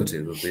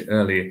conservative of the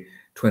early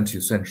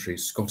 20th century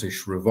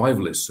Scottish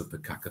revivalists of the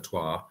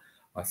Caquetoire,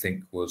 I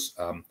think, was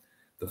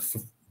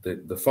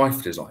the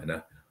Fife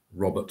designer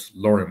Robert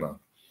Lorimer,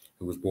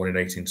 who was born in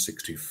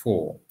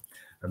 1864.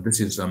 And this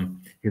is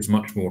his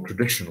much more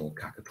traditional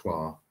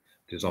Caquetoire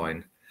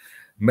design,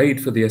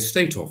 made for the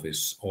estate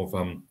office of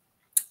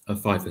a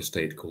Fife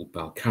estate called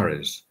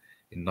Balcarres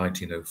in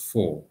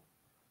 1904.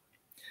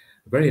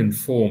 A very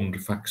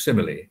informed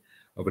facsimile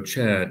of a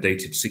chair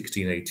dated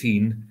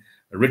 1618,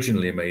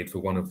 originally made for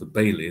one of the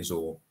bailies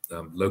or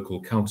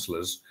local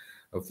councillors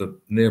of the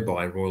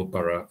nearby royal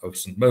borough of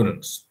St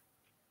Monans.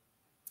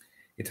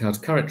 It has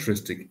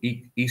characteristic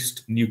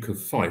East Nuke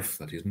of Fife,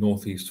 that is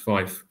northeast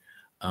Fife,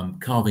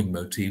 carving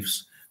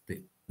motifs,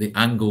 the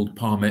angled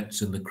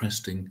palmettes in the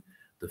cresting,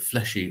 the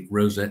fleshy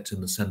rosette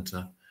in the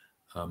centre,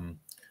 and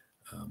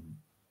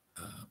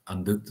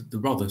the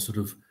rather sort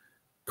of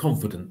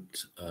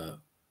confident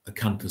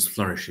acanthus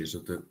flourishes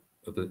of the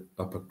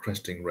upper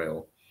cresting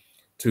rail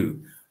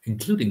too,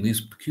 including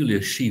these peculiar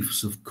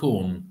sheafs of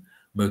corn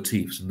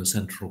motifs in the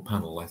central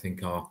panel, I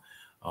think are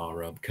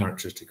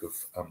characteristic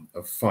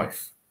of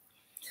Fife.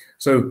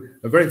 So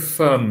a very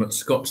firm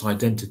Scots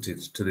identity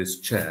to this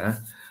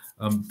chair,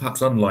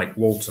 perhaps unlike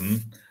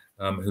Walton,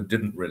 who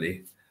didn't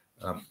really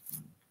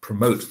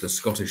promote the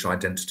Scottish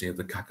identity of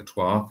the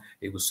Caquetoire.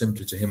 It was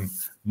simply to him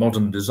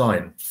modern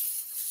design.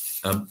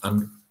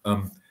 And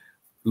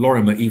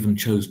Lorimer even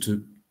chose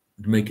to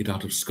make it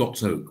out of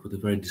Scots oak with a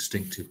very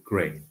distinctive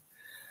grain.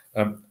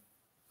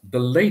 The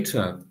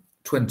later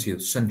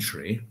 20th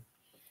century,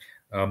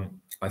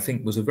 I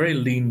think, was a very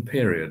lean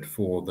period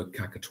for the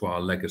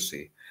Caquetoire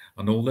legacy.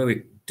 And although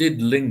it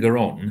did linger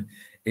on,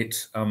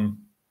 it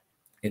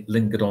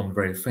lingered on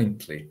very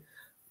faintly.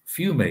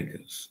 Few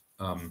makers,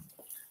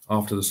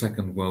 after the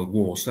Second World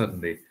War,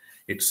 certainly,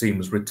 it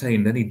seems,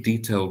 retained any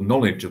detailed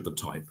knowledge of the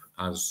type,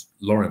 as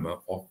Lorimer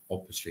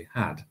obviously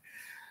had.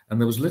 And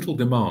there was little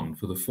demand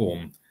for the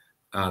form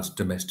as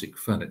domestic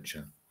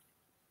furniture.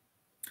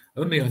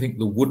 Only, I think,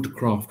 the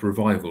woodcraft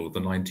revival of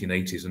the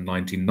 1980s and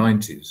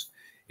 1990s,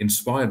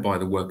 inspired by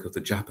the work of the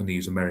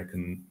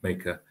Japanese-American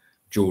maker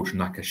George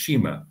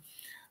Nakashima,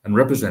 and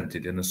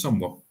represented in a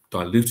somewhat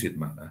diluted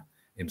manner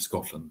in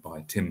Scotland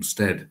by Tim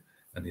Stead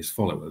and his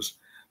followers,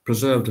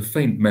 preserved a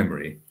faint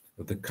memory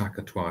of the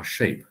Caquetoire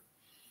shape,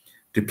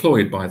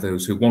 deployed by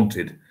those who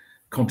wanted,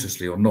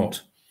 consciously or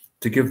not,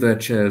 to give their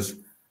chairs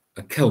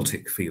a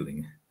Celtic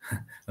feeling.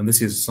 And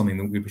this is something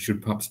that we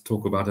should perhaps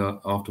talk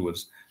about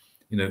afterwards.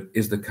 You know,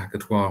 is the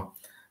Caquetoire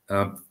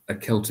a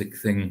Celtic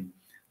thing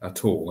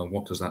at all, and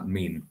what does that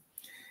mean?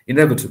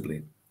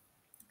 Inevitably,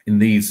 in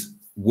these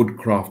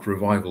woodcraft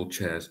revival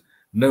chairs,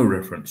 no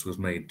reference was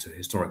made to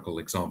historical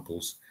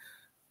examples,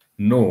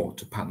 nor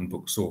to pattern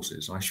book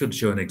sources. I should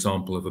show an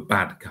example of a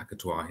bad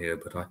Caquetoire here,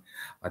 but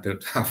I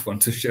don't have one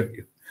to show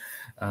you.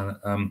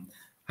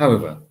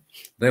 However,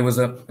 there was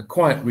a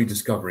quiet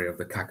rediscovery of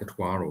the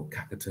Caquetoire or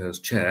Caqueteur's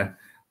chair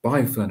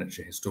by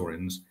furniture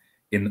historians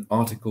in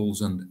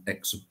articles and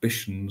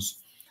exhibitions,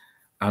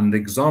 and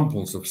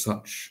examples of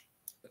such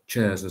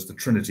chairs as the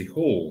Trinity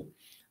Hall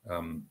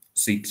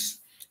seats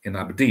in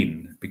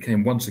Aberdeen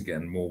became once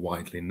again more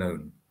widely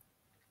known.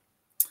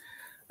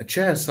 A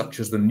chair such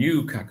as the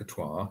new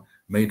Caquetoire,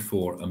 made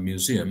for a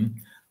museum,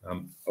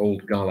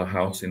 Old Gala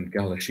House in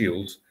Gala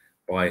Shields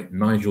by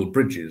Nigel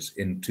Bridges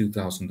in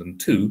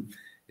 2002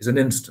 is an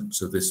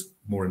instance of this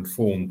more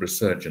informed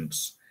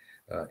resurgence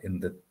in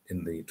the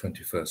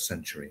 21st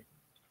century.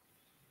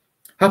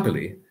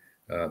 Happily,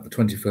 the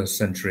 21st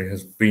century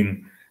has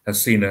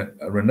seen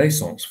a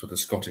renaissance for the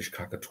Scottish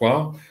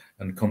Caquetoire,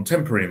 and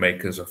contemporary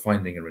makers are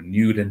finding a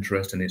renewed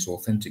interest in its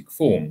authentic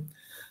form.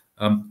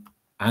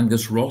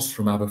 Angus Ross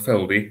from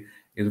Aberfeldy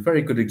is a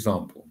very good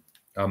example,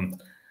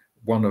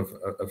 one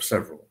of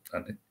several,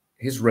 and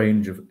his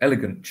range of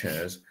elegant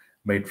chairs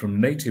made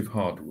from native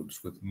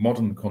hardwoods with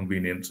modern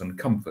convenience and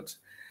comfort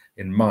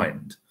in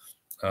mind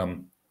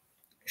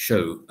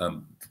show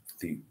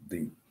the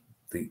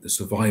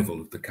survival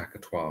of the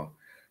Caquetoire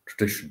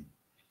tradition.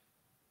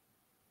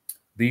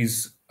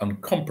 These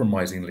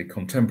uncompromisingly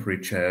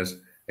contemporary chairs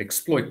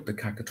exploit the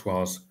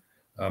Caquetoire's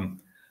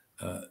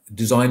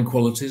design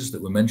qualities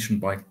that were mentioned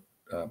by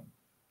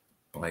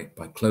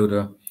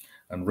Claudia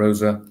and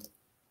Rosa,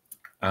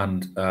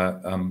 and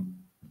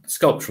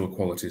sculptural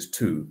qualities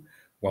too,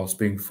 whilst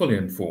being fully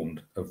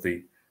informed of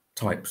the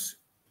type's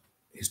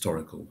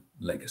historical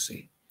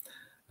legacy.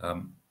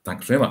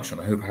 Thanks very much,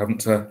 and I hope I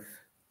haven't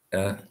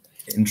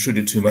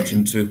intruded too much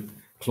into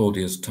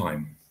Claudia's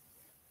time.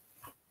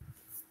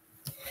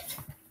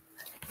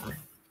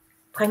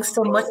 Thanks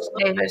so much,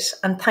 David,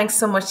 and thanks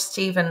so much,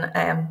 Stephen.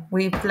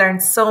 We've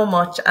learned so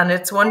much, and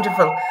it's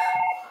wonderful.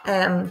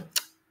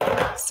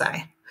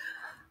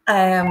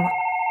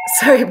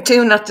 Sorry,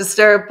 do not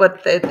disturb,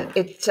 but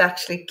it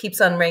actually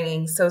keeps on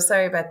ringing, so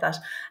sorry about that.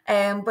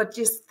 But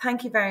just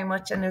thank you very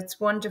much, and it's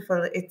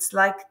wonderful. It's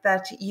like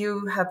that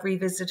you have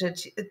revisited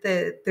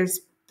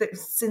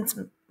since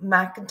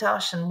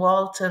Macintosh and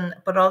Walton,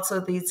 but also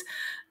these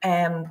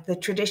the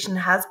tradition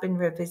has been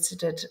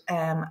revisited,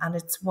 and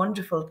it's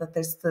wonderful that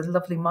there's the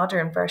lovely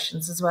modern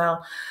versions as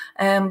well.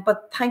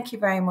 But thank you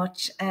very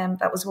much.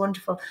 That was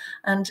wonderful.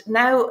 And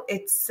now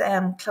it's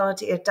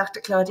Claudia, Dr.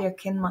 Claudia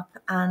Kinmonth,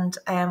 and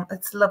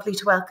it's lovely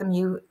to welcome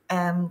you,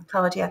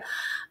 Claudia.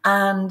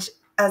 And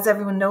as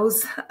everyone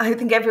knows, I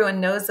think everyone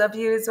knows of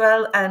you as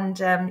well, and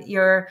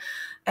you're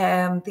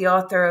the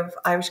author of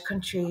Irish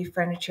Country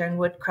Furniture and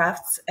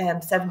Woodcrafts,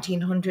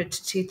 1700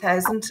 to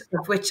 2000,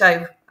 of which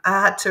I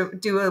had to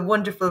do a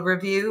wonderful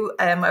review.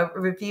 I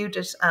reviewed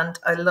it and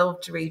I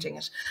loved reading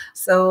it.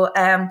 So,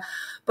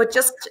 but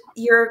just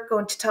you're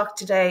going to talk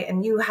today,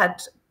 and you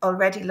had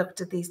already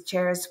looked at these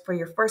chairs for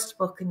your first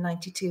book in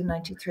 92,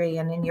 93,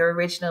 and in your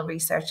original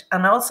research.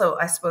 And also,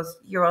 I suppose,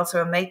 you're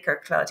also a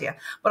maker, Claudia.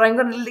 But I'm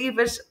going to leave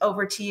it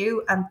over to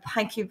you, and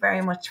thank you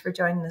very much for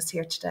joining us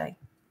here today.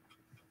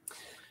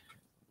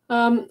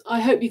 I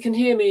hope you can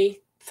hear me.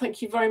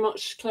 Thank you very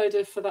much,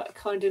 Claudia, for that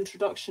kind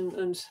introduction,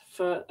 and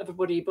for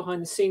everybody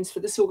behind the scenes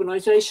for this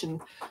organisation.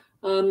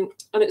 And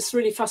it's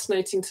really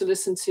fascinating to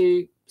listen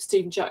to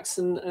Stephen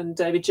Jackson and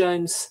David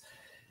Jones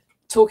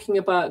talking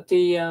about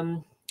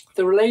the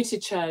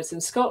related chairs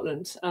in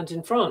Scotland and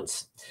in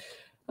France.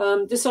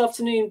 This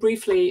afternoon,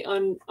 briefly,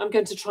 I'm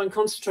going to try and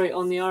concentrate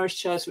on the Irish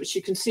chairs, which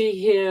you can see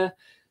here,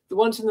 the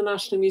ones in the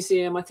National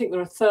Museum. I think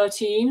there are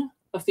 13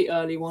 of the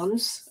early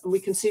ones, and we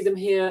can see them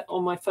here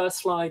on my first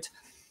slide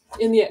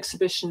in the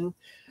exhibition,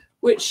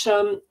 which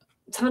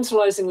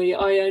tantalizingly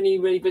I only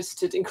really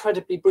visited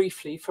incredibly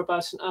briefly for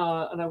about an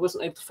hour, and I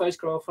wasn't able to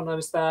photograph when I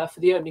was there for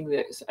the opening of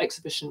the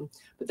exhibition,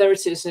 but there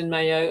it is in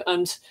Mayo.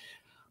 And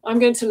I'm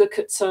going to look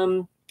at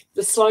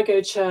the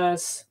Sligo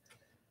chair's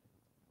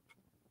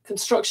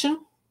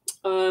construction,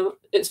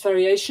 its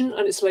variation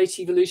and its late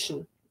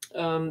evolution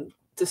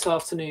this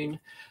afternoon.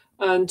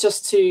 And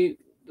just to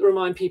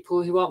remind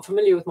people who aren't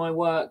familiar with my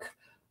work,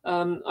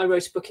 I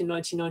wrote a book in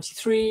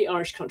 1993,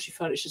 Irish Country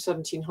Furniture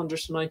 1700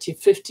 to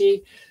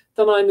 1950.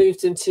 Then I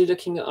moved into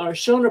looking at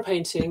Irish genre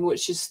painting,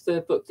 which is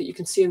the book that you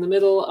can see in the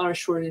middle,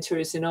 Irish Rural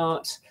Interiors in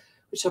Art,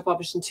 which I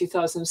published in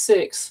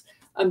 2006.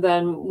 And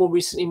then more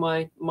recently,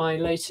 my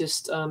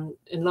latest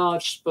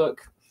enlarged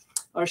book,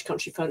 Irish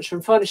Country Furniture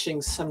and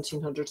Furnishings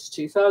 1700 to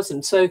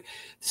 2000. So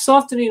this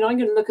afternoon, I'm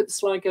going to look at the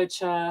Sligo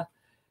chair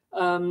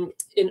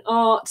in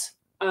art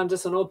and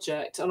as an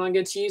object, and I'm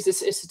going to use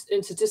this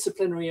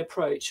interdisciplinary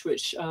approach,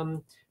 which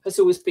has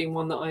always been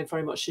one that I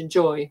very much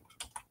enjoy.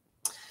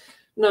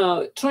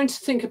 Now, trying to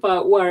think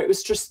about where it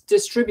was just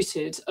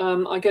distributed,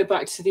 I go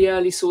back to the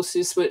early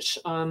sources, which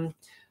I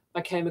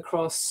came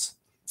across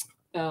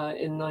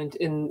in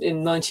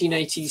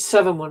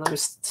 1987 when I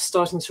was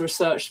starting to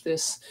research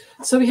this.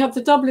 So we have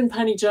the Dublin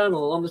Penny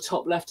Journal on the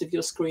top left of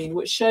your screen,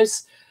 which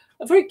shows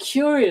a very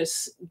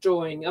curious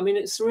drawing. I mean,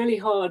 it's really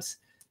hard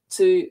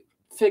to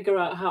figure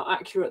out how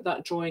accurate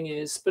that drawing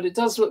is, but it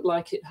does look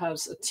like it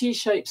has a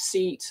T-shaped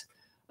seat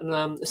and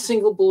a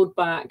single board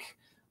back,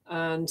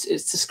 and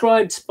it's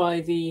described by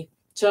the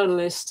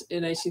journalist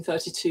in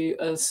 1832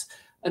 as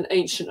an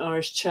ancient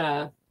Irish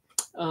chair,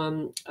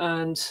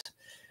 and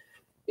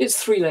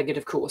it's three-legged,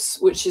 of course,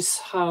 which is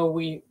how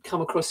we come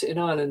across it in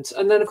Ireland.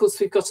 And then, of course,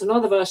 we've got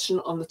another version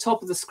on the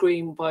top of the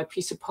screen by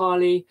Peter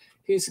Parley,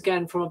 who's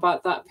again from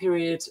about that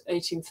period,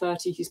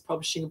 1830. He's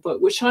publishing a book,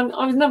 which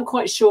I'm never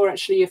quite sure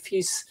actually if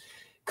he's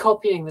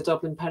copying the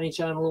Dublin Penny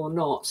Journal or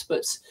not,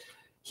 but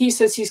he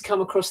says he's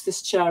come across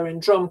this chair in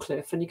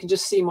Drumcliff, and you can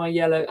just see my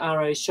yellow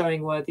arrow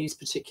showing where these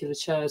particular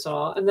chairs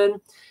are. And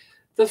then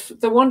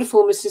the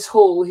wonderful Mrs.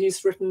 Hall,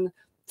 he's written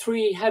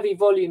 3 heavy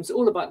volumes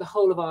all about the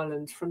whole of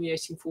Ireland from the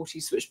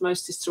 1840s, which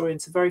most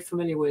historians are very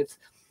familiar with.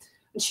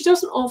 And she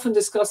doesn't often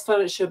discuss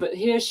furniture, but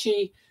here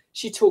she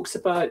talks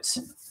about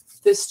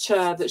this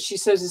chair that she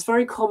says is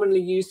very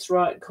commonly used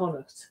throughout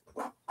Connacht.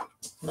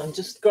 And I'm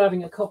just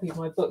grabbing a copy of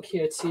my book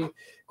here to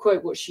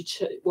quote what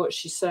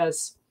she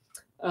says.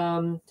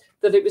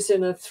 That it was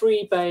in a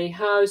 3-bay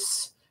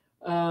house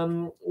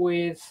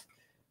with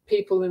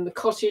people in the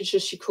cottage,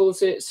 as she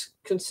calls it,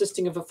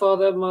 consisting of a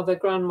father, mother,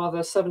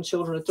 grandmother, 7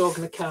 children, a dog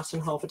and a cat,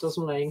 and half a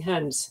dozen laying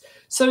hens.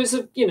 So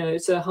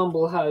it's a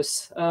humble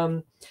house.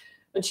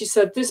 And she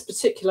said this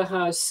particular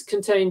house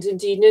contained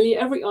indeed nearly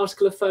every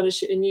article of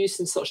furniture in use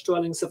in such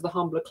dwellings of the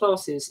humbler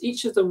classes.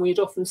 Each of them we had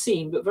often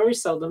seen, but very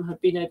seldom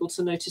had been able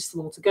to notice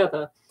them all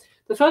together.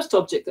 The first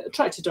object that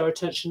attracted our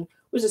attention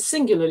was a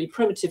singularly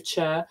primitive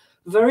chair,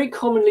 very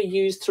commonly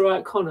used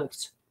throughout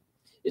Connacht.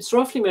 It's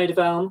roughly made of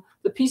elm,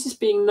 the pieces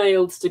being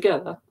nailed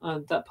together,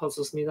 and that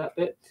puzzles me that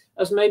bit,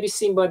 as may be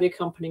seen by the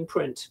accompanying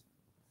print.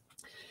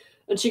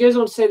 And she goes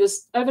on to say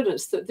there's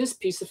evidence that this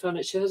piece of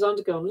furniture has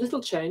undergone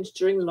little change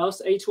during the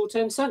last 8 or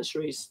 10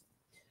 centuries.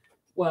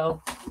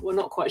 Well, we're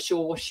not quite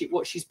sure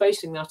what she's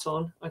basing that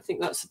on. I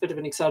think that's a bit of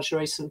an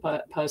exaggeration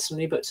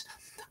personally, but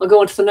I'll go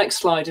on to the next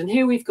slide. And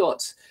here we've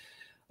got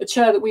a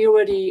chair that we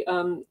already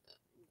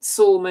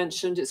saw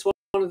mentioned. It's one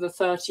of the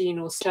 13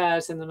 or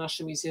chairs in the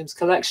National Museum's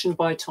collection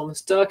by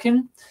Thomas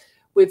Durkin,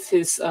 with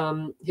his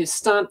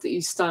stamp that he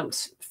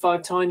stamped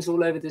 5 times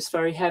all over this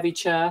very heavy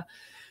chair.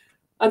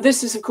 And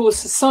this is, of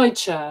course, a side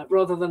chair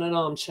rather than an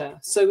armchair.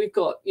 So we've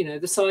got,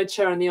 the side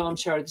chair and the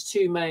armchair are the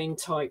 2 main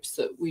types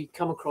that we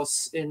come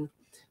across in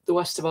the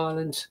west of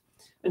Ireland.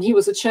 And he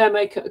was a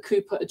chairmaker, a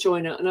cooper, a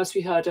joiner, and as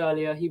we heard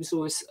earlier, he was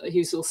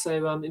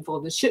also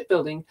involved in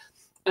shipbuilding.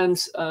 And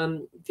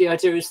the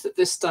idea is that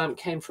this stamp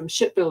came from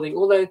shipbuilding,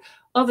 although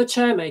other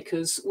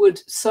chairmakers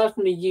would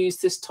certainly use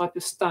this type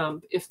of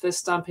stamp if they're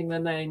stamping their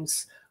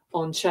names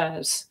on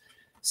chairs.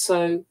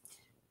 So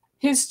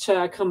his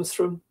chair comes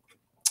from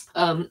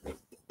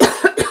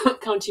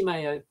County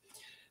Mayo,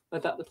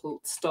 where that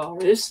little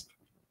star is.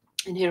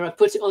 And here I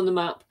put it on the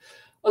map,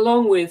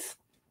 along with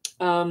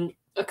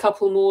a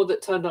couple more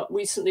that turned up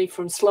recently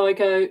from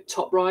Sligo,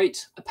 top right,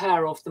 a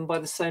pair of them by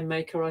the same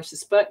maker, I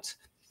suspect,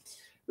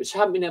 which I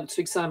haven't been able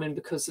to examine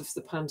because of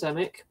the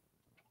pandemic.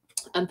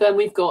 And then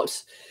we've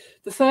got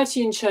the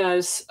 13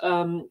 chairs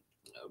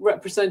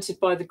represented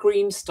by the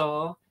Green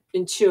Star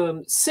in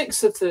Tuam.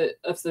 6 of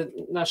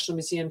the National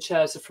Museum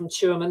chairs are from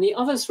Tuam, and the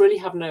others really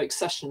have no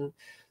accession.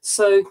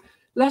 So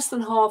less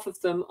than half of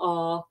them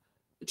are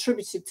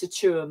attributed to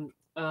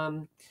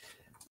Tuam.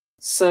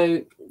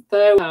 So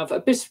there we have a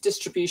bit of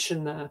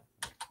distribution there.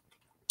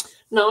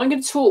 Now I'm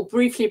going to talk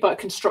briefly about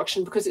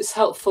construction because it's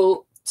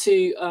helpful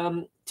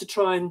to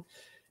try and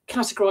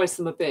categorize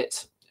them a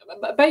bit.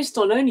 Based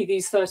on only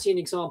these 13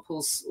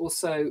 examples or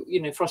so,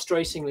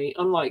 frustratingly,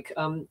 unlike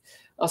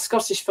our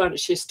Scottish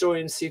furniture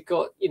historians who've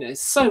got,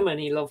 so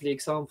many lovely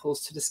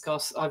examples to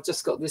discuss, I've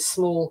just got this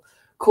small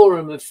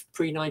quorum of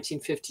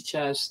pre-1950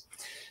 chairs.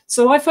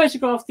 So I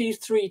photographed these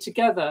 3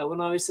 together when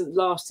I was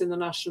last in the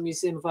National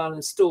Museum of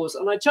Ireland stores,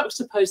 and I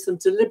juxtaposed them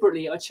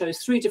deliberately. I chose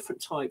 3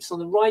 different types. On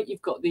the right,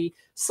 you've got the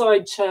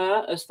side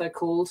chair, as they're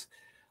called,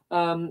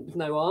 with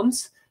no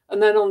arms.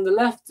 And then on the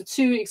left, the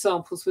 2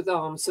 examples with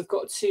arms have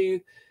got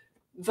 2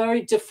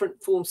 very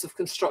different forms of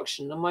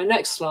construction. And my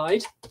next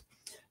slide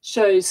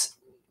shows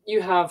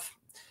you have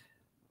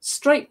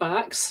straight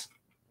backs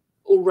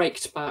or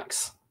raked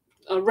backs.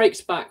 A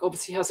raked back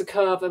obviously has a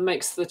curve and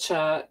makes the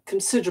chair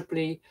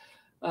considerably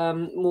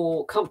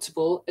more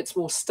comfortable. It's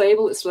more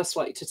stable. It's less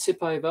likely to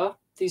tip over.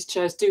 These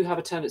chairs do have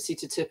a tendency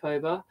to tip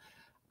over.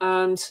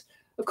 And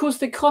of course,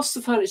 they cost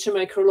the furniture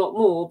maker a lot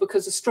more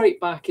because a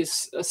straight back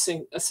is a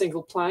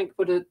single plank,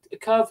 but a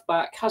curved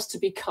back has to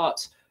be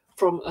cut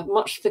from a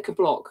much thicker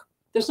block.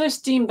 There's no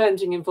steam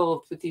bending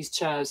involved with these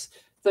chairs.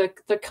 They're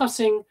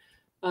cutting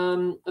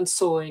and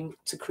sawing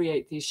to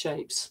create these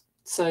shapes.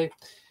 So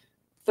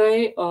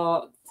they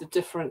are the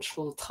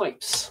differential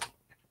types.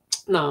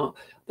 Now,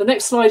 the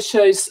next slide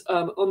shows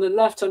on the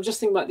left, I'm just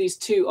thinking about these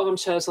 2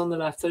 armchairs on the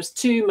left. There's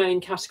 2 main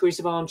categories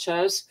of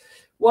armchairs.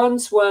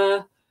 One's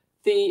where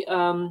the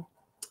arm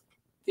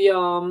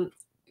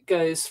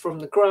goes from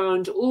the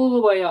ground all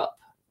the way up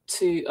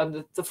to,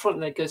 and the front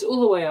leg goes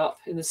all the way up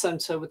in the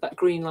center with that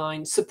green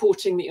line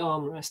supporting the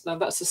armrest. Now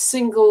that's a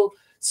single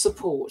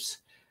support,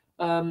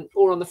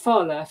 or on the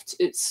far left,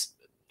 it's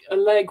a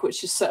leg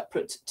which is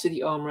separate to the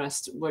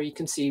armrest, where you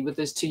can see with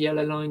those 2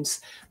 yellow lines.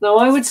 Now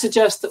I would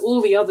suggest that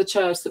all the other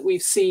chairs that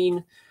we've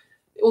seen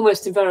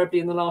almost invariably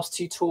in the last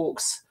 2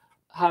 talks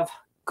have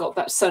got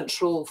that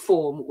central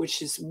form,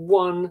 which is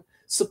one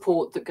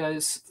support that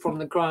goes from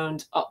the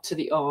ground up to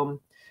the arm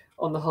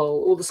on the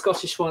whole, all the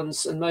Scottish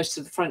ones and most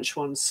of the French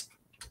ones.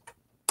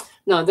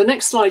 Now, the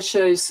next slide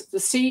shows the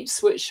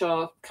seats, which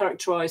are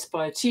characterized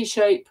by a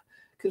T-shape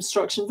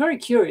construction, very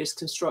curious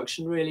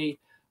construction, really,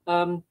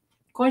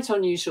 quite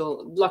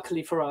unusual,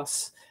 luckily for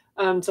us.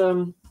 And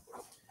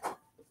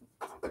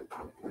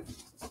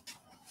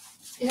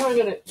here I'm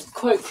going to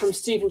quote from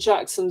Stephen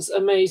Jackson's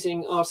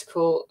amazing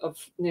article of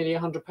nearly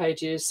 100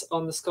 pages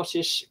on the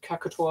Scottish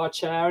Caquetoire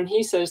chair. And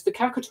he says, the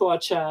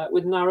Caquetoire chair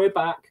with narrow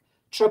back,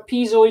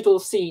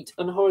 trapezoidal seat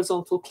and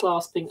horizontal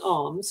clasping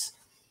arms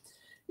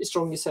is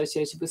strongly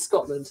associated with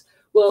Scotland.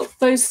 Well,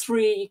 those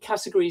three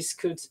categories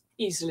could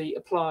easily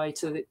apply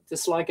to the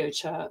Sligo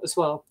chair as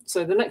well.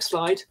 So the next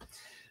slide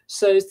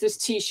shows this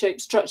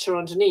T-shaped stretcher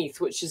underneath,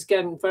 which is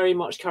again very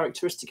much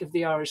characteristic of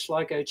the Irish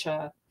Sligo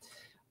chair.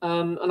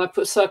 And I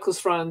put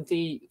circles around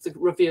the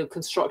revealed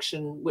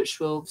construction, which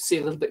we'll see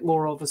a little bit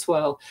more of as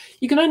well.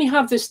 You can only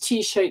have this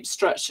T-shaped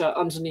stretcher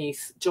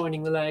underneath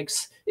joining the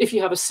legs if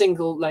you have a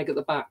single leg at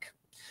the back.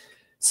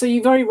 So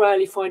you very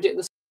rarely find it in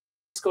the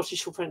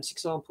Scottish or French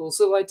examples.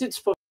 So I did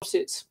spot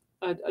it.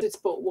 I did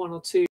spot one or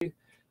two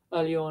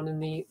early on in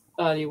the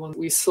earlier one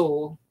we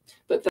saw,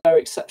 but they're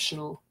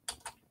exceptional.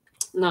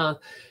 Now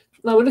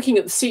we're looking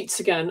at the seats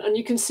again, and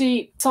you can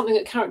see something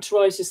that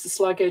characterises the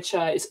Sligo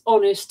chair is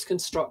honest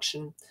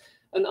construction.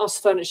 And us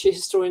furniture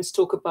historians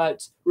talk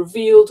about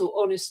revealed or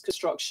honest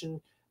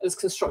construction as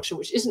construction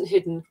which isn't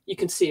hidden, you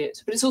can see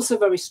it, but it's also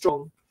very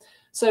strong.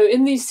 So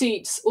in these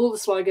seats, all the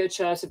Sligo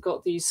chairs have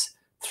got these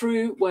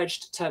through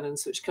wedged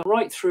tenons, which come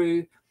right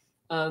through.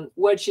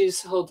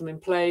 Wedges hold them in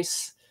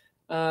place.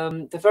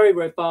 They're very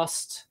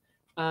robust,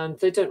 and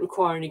they don't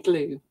require any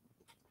glue.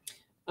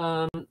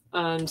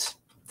 And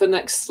the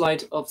next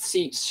slide of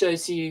seats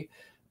shows you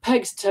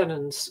pegged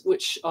tenons,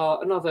 which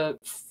are another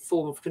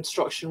form of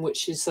construction,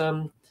 which is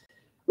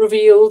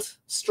revealed,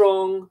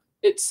 strong.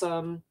 It's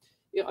I've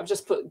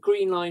just put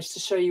green lines to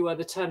show you where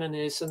the tenon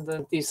is, and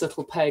then these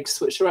little pegs,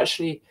 which are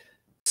actually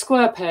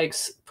square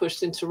pegs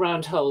pushed into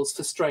round holes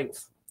for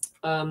strength.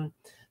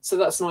 So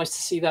that's nice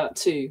to see that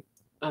too,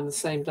 and the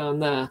same down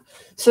there.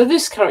 So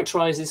this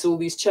characterises all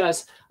these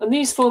chairs, and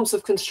these forms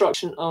of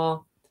construction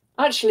are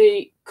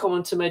actually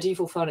common to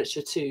medieval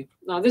furniture too.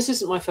 Now, this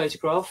isn't my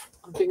photograph.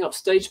 I'm being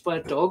upstaged by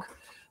a dog,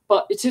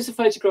 but it is a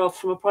photograph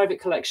from a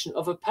private collection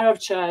of a pair of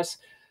chairs,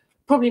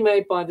 probably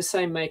made by the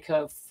same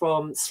maker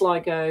from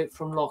Sligo,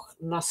 from Loch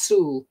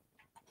Nassoul.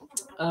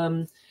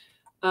 And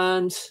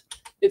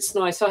it's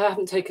nice. I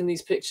haven't taken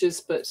these pictures,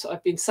 but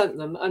I've been sent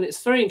them, and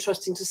it's very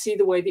interesting to see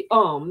the way the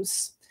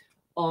arms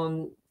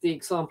on the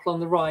example on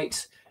the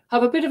right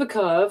have a bit of a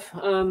curve,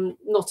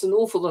 not an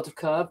awful lot of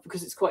curve,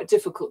 because it's quite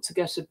difficult to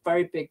get a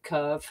very big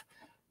curve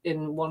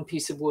in one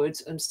piece of wood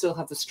and still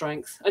have the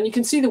strength. And you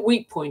can see the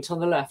weak point on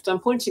the left. I'm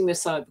pointing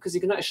this out because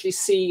you can actually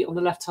see on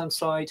the left-hand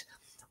side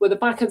where the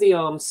back of the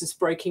arms is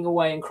breaking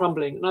away and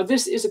crumbling. Now,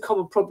 this is a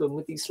common problem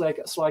with these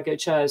Sligo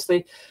chairs.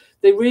 They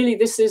really,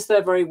 this is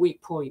their very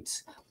weak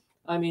point.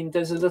 I mean,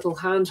 there's a little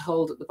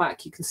handhold at the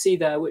back you can see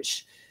there,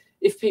 which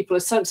if people are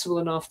sensible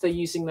enough, they're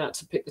using that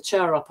to pick the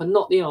chair up and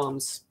not the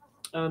arms.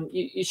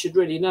 You should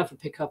really never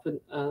pick up an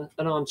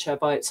armchair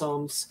by its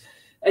arms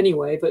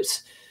anyway, but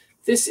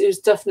this is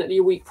definitely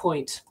a weak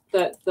point.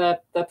 They're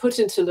put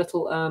into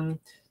little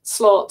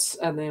slots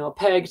and they are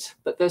pegged,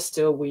 but they're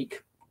still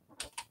weak.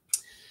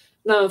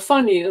 Now,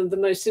 finally, the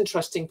most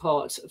interesting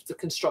part of the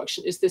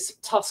construction is this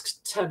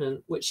tusked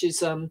tenon, which is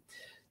the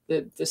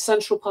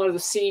central part of the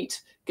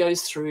seat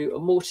goes through a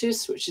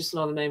mortise, which is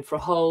another name for a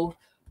hole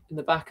in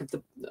the back of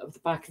the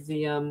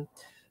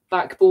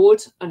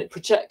backboard, and it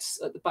projects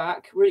at the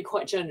back really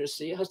quite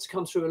generously. It has to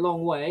come through a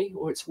long way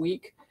or it's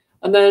weak.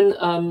 And then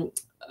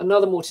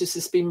another mortise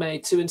has been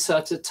made to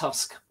insert a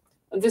tusk.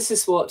 And this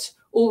is what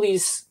all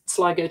these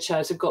Sligo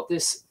chairs have got,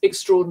 this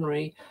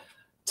extraordinary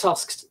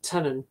tusked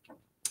tenon.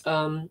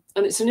 And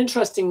it's an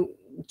interesting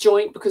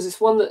joint because it's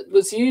one that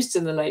was used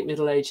in the late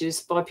Middle Ages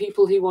by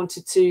people who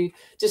wanted to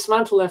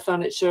dismantle their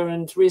furniture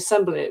and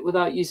reassemble it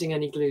without using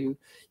any glue.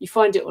 You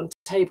find it on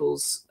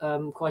tables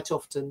quite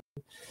often.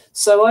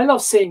 So I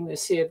love seeing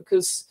this here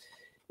because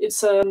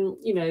it's,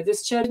 you know,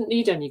 this chair didn't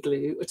need any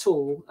glue at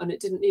all, and it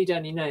didn't need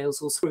any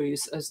nails or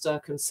screws, as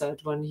Durkan said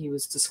when he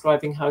was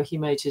describing how he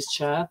made his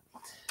chair.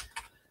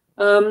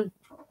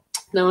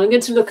 Now I'm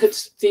going to look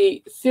at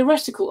the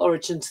theoretical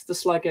origins of the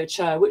Sligo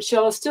chair, which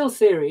are still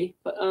theory,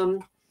 but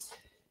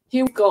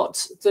here we've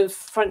got the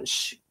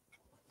French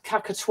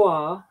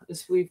Caquetoire,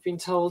 as we've been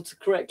told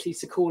correctly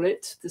to call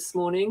it this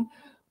morning,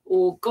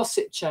 or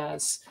gossip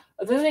chairs.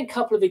 There are a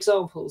couple of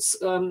examples.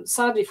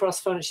 Sadly for us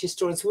furniture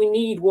historians, we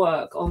need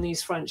work on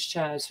these French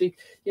chairs. We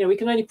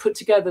can only put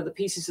together the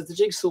pieces of the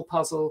jigsaw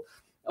puzzle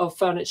of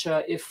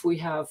furniture if we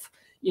have,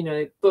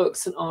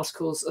 books and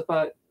articles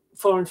about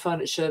foreign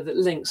furniture that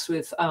links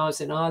with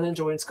ours in Ireland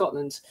or in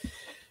Scotland.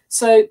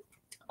 So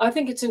I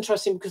think it's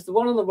interesting because the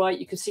one on the right,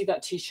 you can see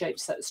that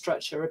T-shaped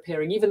stretcher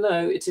appearing, even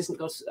though it hasn't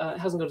got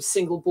a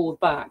single board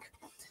back.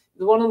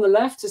 The one on the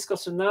left has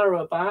got a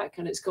narrower back,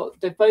 and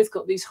they've both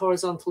got these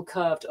horizontal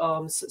curved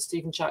arms that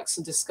Stephen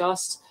Jackson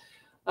discussed.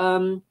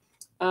 I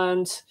don't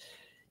want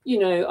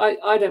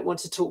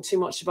to talk too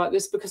much about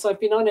this because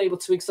I've been unable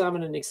to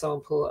examine an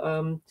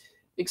example.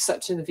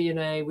 except in the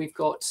V&A, we've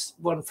got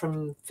one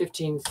from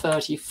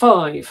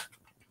 1535,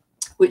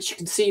 which you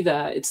can see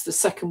there. It's the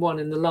second one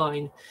in the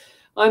line.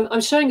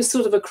 I'm showing a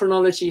sort of a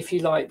chronology, if you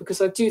like,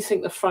 because I do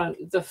think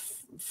the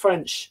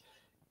French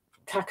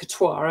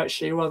Caquetoire,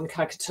 actually, rather than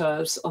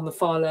Caqueteurs on the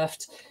far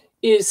left,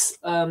 is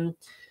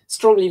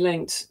strongly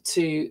linked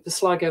to the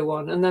Sligo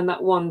one. And then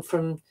that one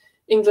from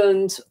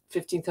England,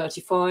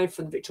 1535,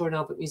 from the Victoria and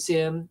Albert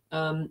Museum,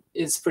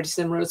 is pretty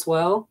similar as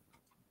well.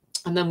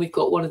 And then we've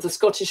got one of the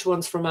Scottish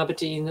ones from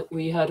Aberdeen that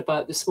we heard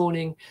about this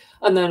morning.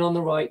 And then on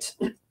the right,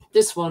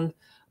 this one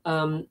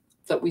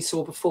that we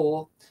saw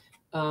before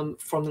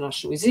from the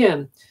National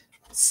Museum.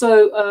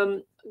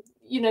 So,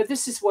 you know,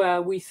 this is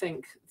where we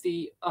think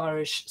the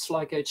Irish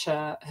Sligo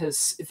chair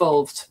has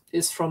evolved,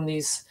 is from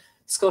these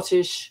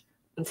Scottish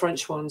and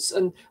French ones.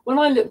 And when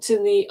I looked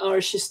in the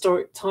Irish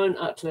Historic Town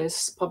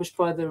Atlas, published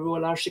by the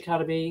Royal Irish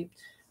Academy,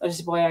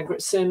 edited by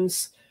Agrit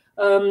Sims,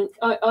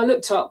 I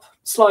looked up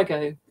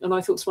Sligo and I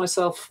thought to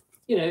myself,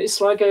 you know, is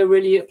Sligo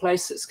really a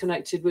place that's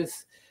connected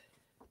with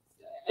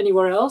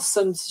anywhere else?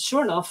 And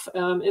sure enough,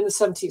 in the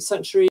 17th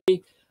century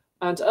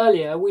and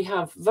earlier, we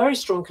have very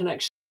strong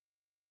connections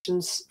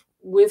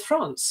with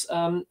France.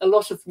 A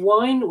lot of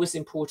wine was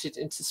imported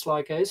into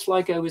Sligo.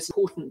 Sligo was an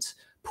important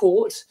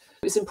port.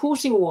 It was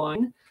importing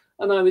wine,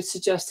 and I would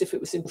suggest if it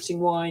was importing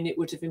wine, it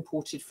would have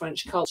imported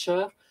French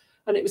culture.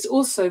 And it was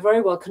also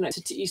very well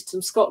connected to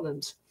Eastern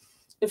Scotland.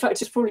 In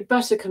fact, it's probably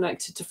better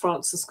connected to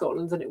France and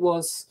Scotland than it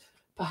was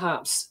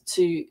perhaps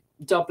to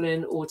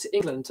Dublin or to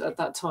England at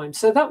that time.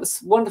 So that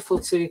was wonderful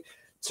to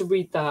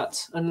read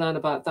that and learn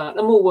about that.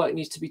 And more work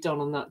needs to be done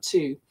on that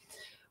too.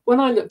 When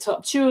I looked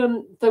up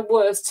Tuam, there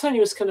were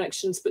tenuous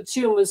connections, but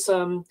Tuam was,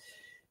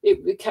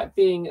 it kept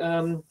being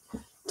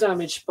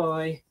damaged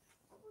by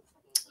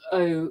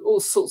all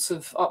sorts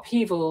of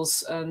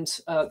upheavals, and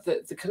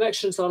the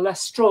connections are less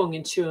strong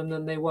in Tuam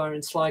than they were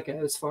in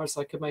Sligo, as far as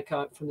I could make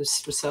out from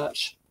this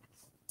research.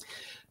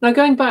 Now,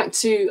 going back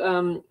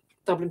to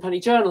Dublin Penny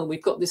Journal,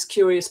 we've got this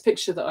curious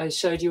picture that I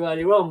showed you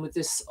earlier on with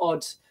this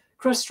odd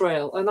crest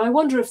rail. And I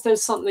wonder if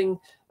there's something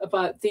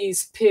about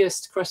these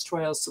pierced crest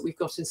rails that we've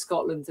got in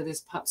Scotland that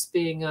is perhaps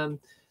being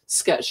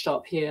sketched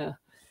up here.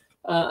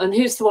 And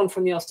here's the one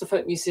from the Ulster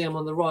Folk Museum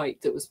on the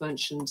right that was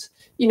mentioned.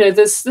 You know,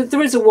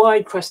 there is a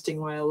wide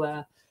cresting rail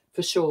there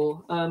for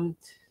sure.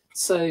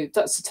 So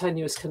that's a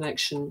tenuous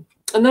connection.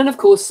 And then, of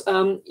course,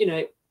 you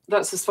know,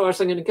 that's as far as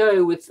I'm going to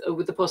go with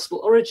the possible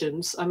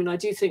origins. I mean, I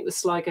do think the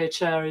Sligo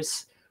chair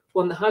is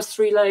one that has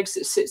three legs.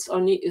 It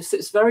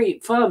sits very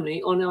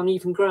firmly on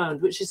uneven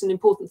ground, which is an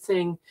important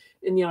thing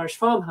in the Irish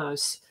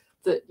farmhouse,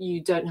 that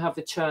you don't have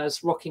the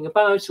chairs rocking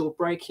about or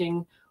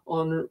breaking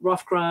on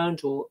rough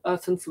ground or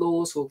earthen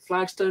floors or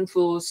flagstone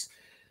floors.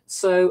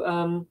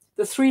 So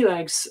the three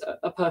legs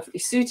are perfectly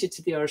suited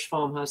to the Irish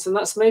farmhouse. And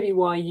that's maybe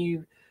why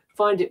you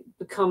find it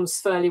becomes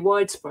fairly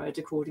widespread,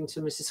 according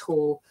to Mrs.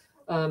 Hall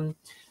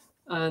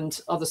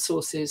and other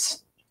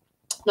sources.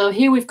 Now,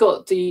 here we've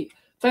got the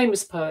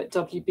famous poet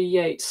W.B.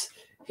 Yeats,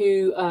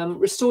 who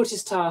restored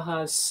his tower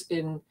house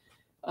in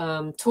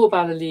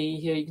Tuam.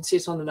 Here you can see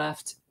it on the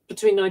left,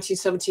 between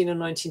 1917 and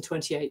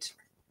 1928.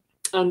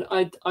 And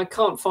I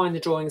can't find the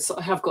drawings.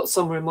 I have got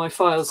somewhere in my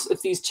files of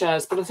these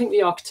chairs, but I think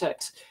the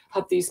architect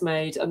had these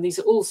made, and these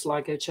are all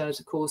Sligo chairs,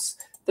 of course.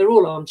 They're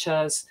all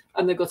armchairs,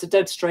 and they've got a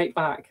dead straight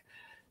back.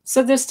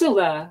 So they're still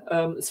there,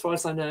 as far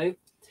as I know.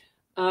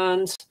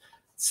 And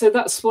so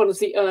that's one of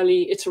the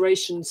early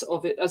iterations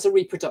of it as a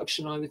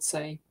reproduction, I would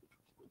say.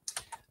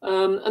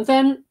 And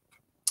then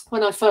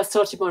when I first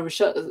started my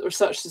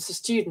research as a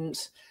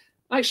student,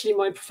 actually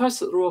my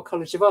professor at the Royal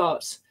College of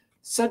Art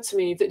said to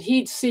me that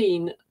he'd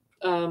seen,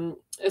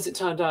 as it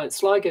turned out,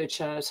 Sligo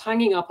chairs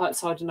hanging up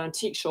outside an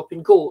antique shop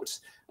in Gort.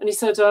 And he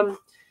said,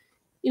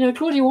 you know,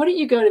 Claudia, why don't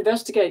you go and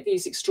investigate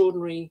these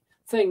extraordinary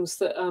things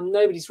that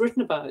nobody's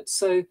written about?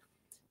 So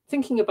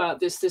thinking about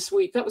this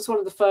week, that was one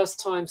of the first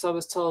times I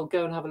was told,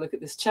 go and have a look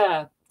at this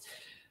chair.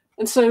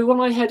 And so when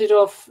I headed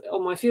off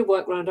on my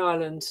fieldwork around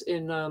Ireland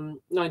in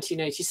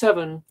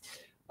 1987,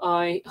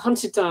 I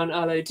hunted down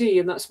LOD,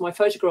 and that's my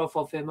photograph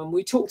of him. And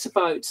we talked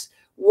about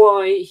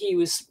why he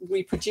was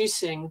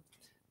reproducing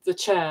the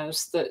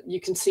chairs that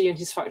you can see in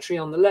his factory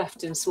on the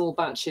left in small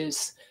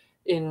batches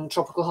in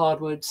tropical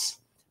hardwoods.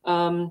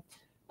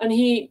 And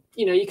he,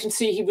 you know, you can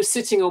see he was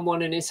sitting on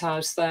one in his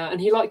house there,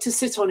 and he liked to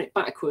sit on it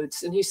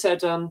backwards. And he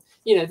said,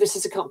 you know, this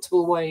is a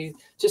comfortable way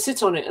to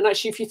sit on it. And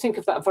actually, if you think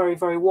of that very,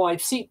 very wide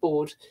seat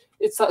board,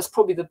 that's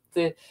probably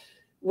the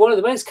one of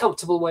the most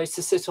comfortable ways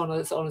to sit on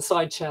a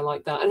side chair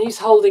like that. And he's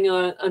holding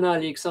an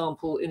early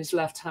example in his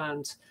left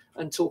hand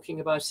and talking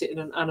about it in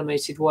an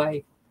animated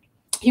way.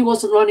 He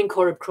wasn't running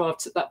Corrib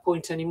Crafts at that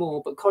point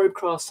anymore, but Corrib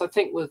Crafts, I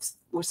think,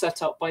 were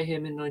set up by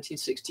him in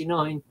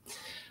 1969.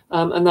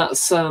 And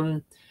that's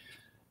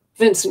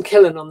Vincent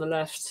Killen on the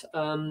left,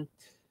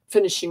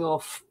 finishing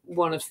off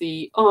one of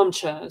the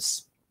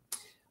armchairs.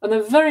 And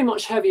they're very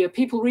much heavier.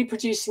 People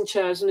reproducing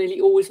chairs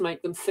nearly always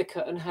make them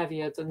thicker and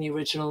heavier than the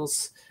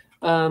originals.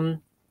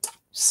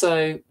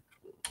 So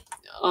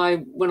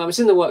when I was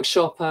in the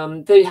workshop,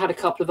 they had a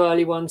couple of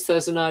early ones.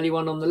 There's an early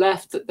one on the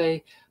left that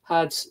they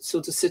had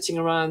sort of sitting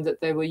around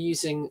that they were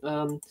using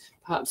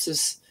perhaps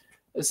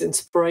as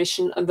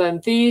inspiration. And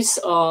then these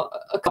are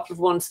a couple of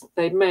ones that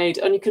they made.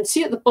 And you can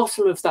see at the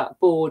bottom of that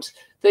board,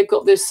 they've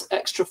got this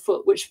extra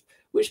foot, which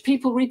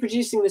people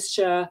reproducing this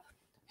chair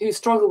who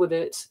struggle with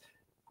it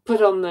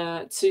put on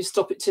there to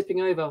stop it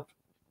tipping over.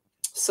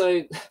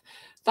 So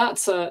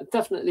that's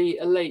definitely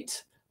a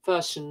late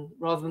version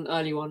rather than an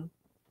early one.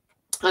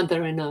 And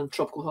they're in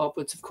tropical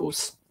hardwoods, of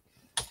course.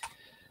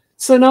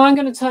 So now I'm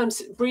going to turn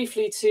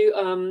briefly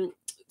to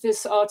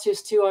this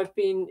artist who I've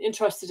been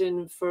interested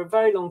in for a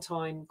very long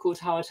time, called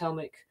Howard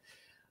Helmick.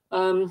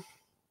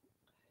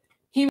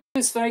 He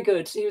was very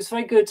good. He was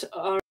very good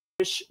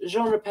Irish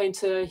genre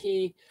painter.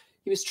 He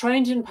was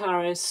trained in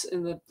Paris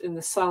in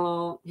the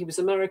salon. He was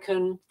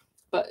American,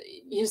 but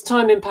his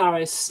time in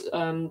Paris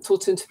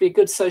taught him to be a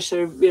good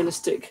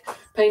socio-realistic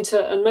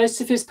painter. And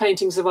most of his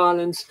paintings of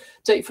Ireland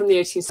date from the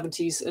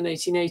 1870s and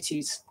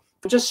 1880s.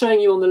 I'm just showing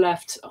you on the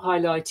left,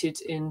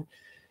 highlighted in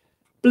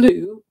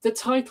blue, the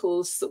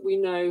titles that we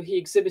know he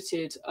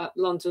exhibited at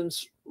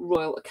London's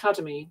Royal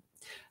Academy,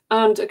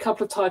 and a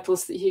couple of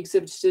titles that he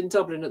exhibited in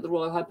Dublin at the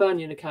Royal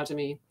Hibernian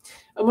Academy.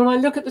 And when I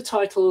look at the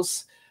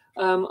titles,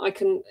 I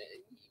can,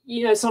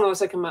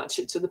 sometimes I can match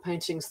it to the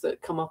paintings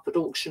that come up at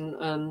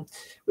auction,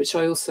 which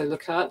I also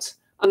look at.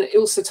 And it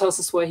also tells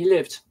us where he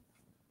lived.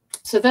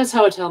 So there's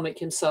Howard Helmick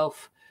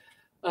himself.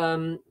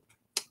 And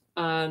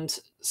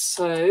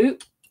so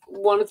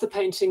one of the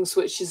paintings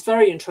which is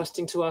very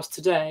interesting to us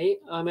today,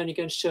 I'm only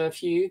going to show a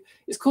few,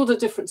 is called A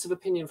Difference of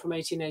Opinion from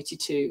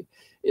 1882.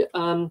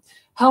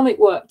 Helmick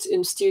worked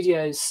in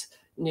studios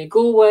near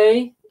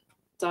Galway,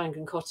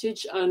 Dangan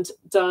Cottage, and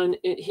down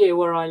here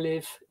where I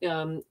live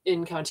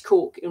in County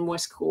Cork, in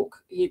West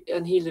Cork. He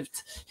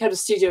had a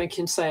studio in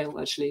Kinsale,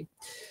 actually.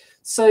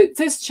 So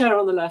this chair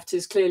on the left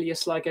is clearly a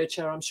Sligo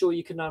chair. I'm sure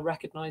you can now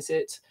recognise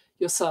it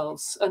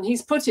yourselves. And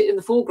he's put it in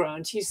the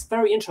foreground. He's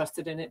very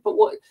interested in it. But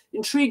what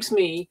intrigues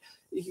me,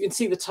 you can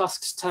see the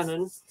tusked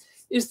tenon,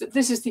 is that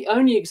this is the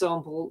only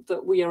example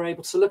that we are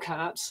able to look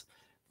at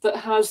that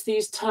has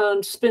these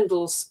turned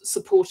spindles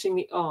supporting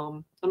the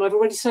arm. And I've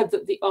already said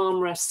that the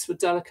armrests were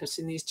delicate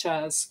in these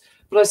chairs,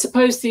 but I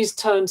suppose these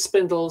turned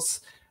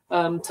spindles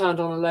turned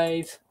on a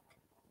lathe.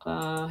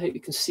 I hope you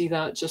can see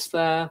that just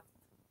there.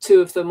 Two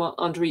of them are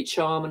under each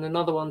arm and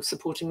another one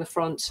supporting the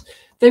front.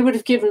 They would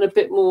have given a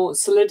bit more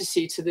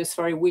solidity to this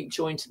very weak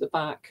joint at the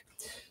back.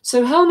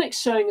 So Helmick's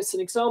showing us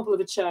an example of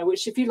a chair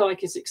which, if you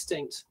like, is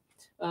extinct.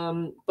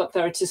 But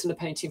there it is in a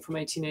painting from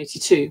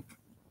 1882.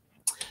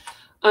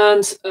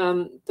 And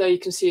there you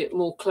can see it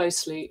more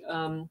closely,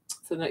 the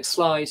next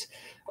slide,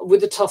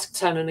 with the tusked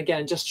tenon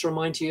again, just to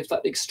remind you of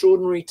that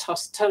extraordinary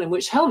tusked tenon,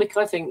 which Helmick,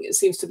 I think,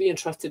 seems to be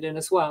interested in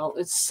as well.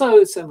 It's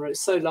so similar.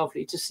 It's so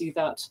lovely to see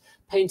that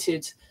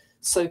painted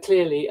so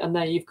clearly. And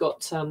there you've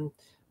got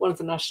one of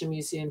the National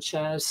Museum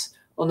chairs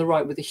on the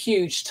right with a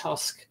huge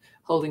tusk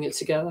holding it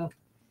together.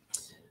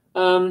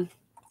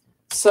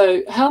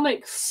 So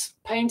Helmick's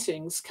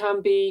paintings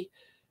can be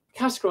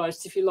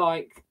categorized, if you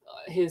like,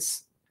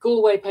 his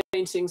Galway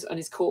paintings and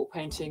his Cork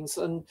paintings.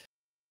 And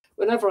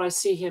whenever I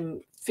see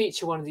him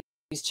feature one of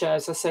these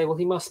chairs, I say, well,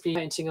 he must be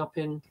painting up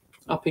in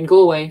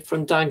Galway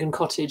from Dangan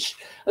Cottage.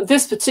 And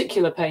this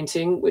particular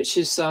painting, which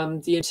is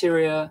the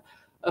interior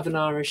of an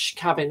Irish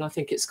cabin, I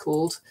think it's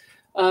called,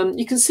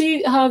 you can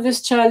see how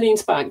this chair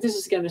leans back. This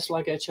is again a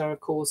Sligo chair, of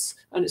course,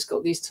 and it's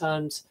got these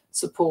turned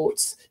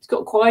supports. It's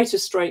got quite a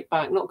straight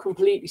back, not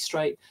completely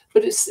straight,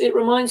 but it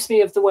reminds me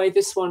of the way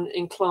this one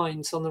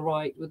inclines on the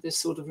right with this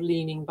sort of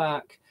leaning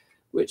back,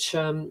 which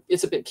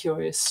is a bit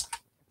curious.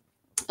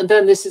 And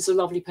then this is a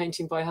lovely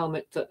painting by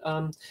Helmick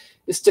that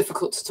is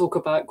difficult to talk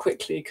about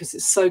quickly because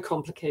it's so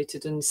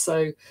complicated and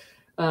so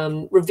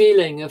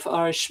revealing of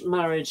Irish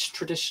marriage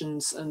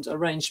traditions and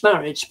arranged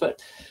marriage.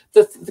 But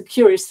the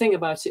curious thing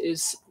about it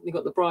is you've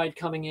got the bride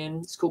coming in.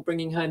 It's called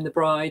Bringing Home the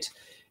Bride.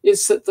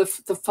 Is that the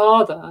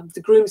father, the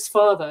groom's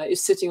father,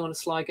 is sitting on a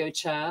Sligo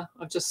chair.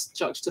 I've just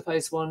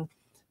juxtaposed one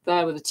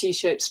there with a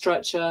T-shaped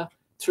stretcher,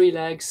 3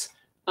 legs,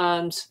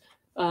 and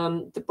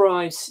the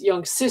bride's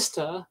young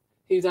sister,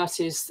 who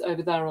that is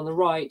over there on the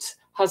right,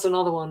 has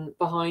another one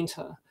behind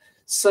her.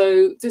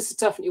 So this is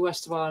definitely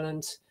west of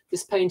Ireland,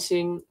 this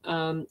painting,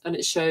 and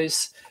it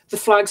shows the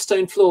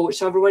flagstone floor,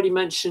 which I've already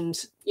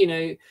mentioned,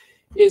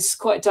 is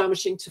quite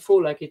damaging to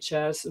 4-legged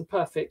chairs and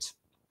perfect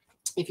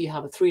if you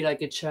have a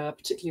 3-legged chair,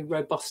 particularly a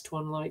robust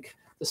one like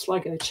the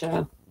Sligo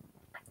chair.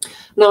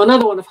 Now,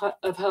 another one of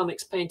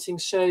Helmick's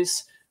paintings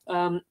shows,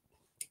 I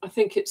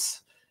think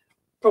it's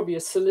probably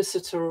a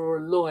solicitor or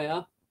a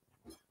lawyer,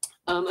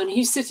 and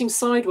he's sitting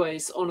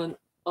sideways on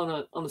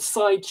a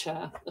side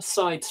chair, a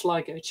side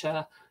Sligo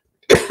chair,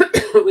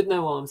 with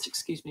no arms,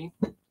 excuse me.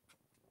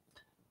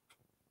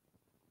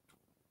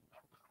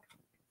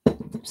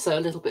 So a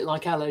little bit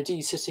like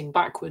LOD sitting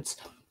backwards.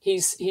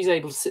 He's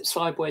able to sit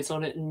sideways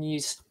on it and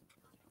use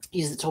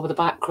the top of the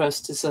back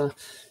crest as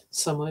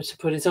somewhere to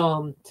put his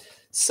arm.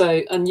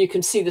 So, and you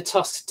can see the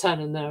tusked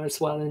tenon there as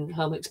well in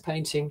Helmick's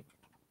painting.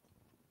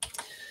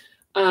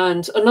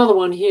 And another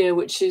one here,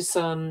 which is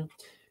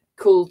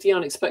called The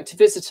Unexpected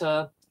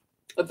Visitor.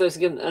 There's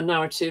again a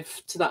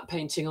narrative to that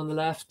painting on the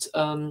left.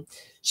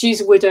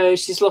 She's a widow,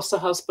 she's lost her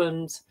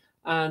husband,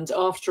 and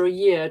after a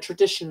year,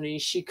 traditionally,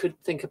 she could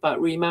think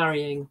about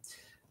remarrying.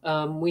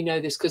 We know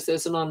this because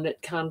there's an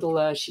unlit candle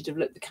there. She'd have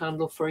lit the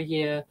candle for a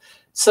year.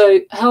 So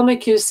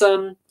Helmick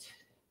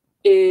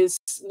is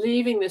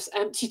leaving this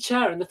empty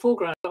chair in the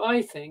foreground,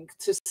 I think,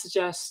 to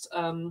suggest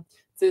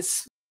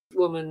this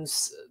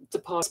woman's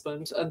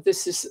departed, and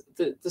this is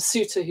the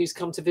suitor who's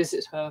come to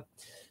visit her.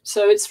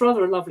 So it's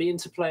rather a lovely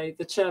interplay,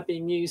 the chair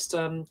being used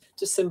to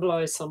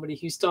symbolise somebody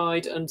who's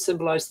died and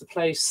symbolise the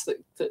place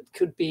that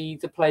could be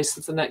the place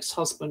of the next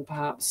husband,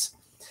 perhaps.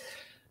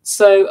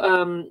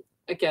 So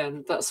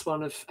again, that's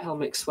one of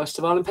Helmick's West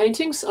of Ireland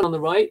paintings. And on the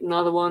right,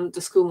 another one,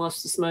 The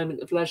Schoolmaster's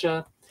Moment of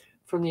Leisure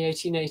from the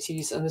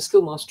 1880s. And the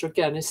schoolmaster,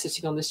 again, is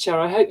sitting on this chair.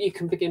 I hope you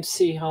can begin to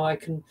see how I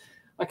can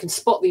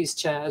spot these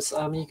chairs.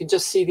 You can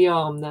just see the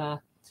arm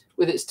there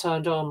with its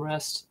turned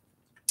armrest.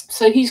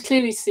 So he's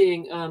clearly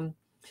seeing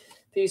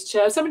these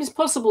chairs. I mean, it's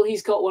possible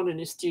he's got one in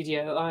his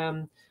studio. I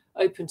am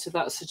open to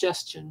that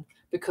suggestion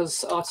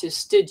because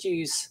artists did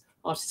use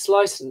artist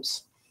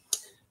license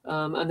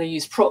and they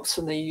use props,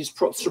 and they use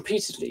props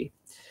repeatedly.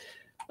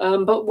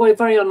 But we're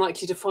very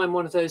unlikely to find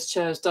one of those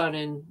chairs down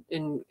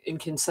in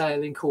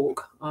Kinsale in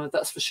Cork.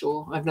 That's for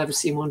sure. I've never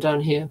seen one down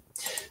here.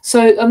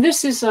 So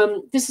this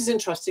is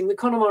interesting. The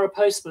Connemara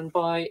Postman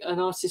by an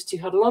artist who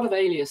had a lot of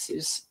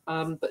aliases,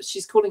 but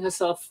she's calling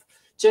herself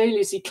J.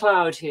 Lizzie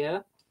Cloud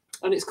here,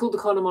 and it's called the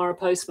Connemara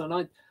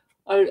Postman.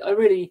 I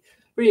really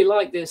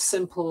like this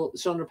simple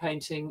genre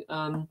painting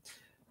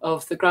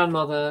of the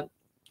grandmother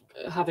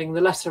having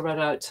the letter read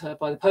out to her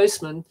by the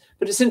postman.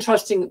 But it's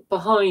interesting,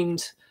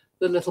 behind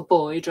the little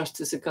boy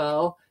dressed as a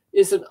girl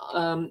is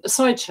a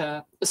side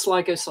chair, a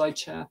Sligo side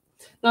chair.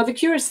 Now, the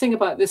curious thing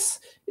about this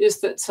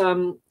is that,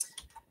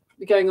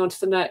 going on to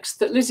the next,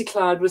 that Lizzie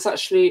Cloud was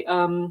actually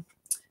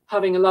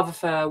having a love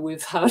affair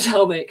with Howard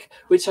Helmick,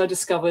 which I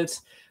discovered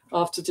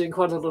after doing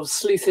quite a lot of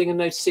sleuthing and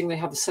noticing they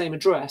have the same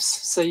address.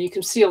 So you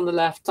can see on the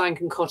left,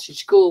 Dankin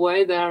Cottage,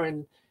 Galway, there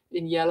in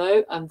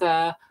yellow, and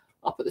there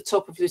up at the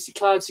top of Lizzie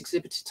Cloud's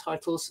exhibited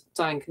titles,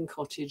 Dankin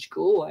Cottage,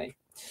 Galway.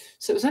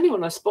 So it was only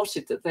when I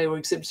spotted that they were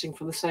exhibiting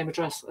from the same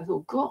address, I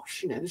thought,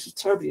 gosh, this is a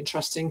terribly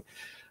interesting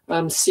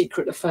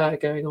secret affair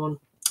going on.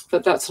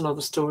 But that's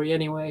another story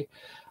anyway.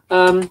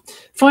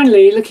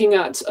 Finally, looking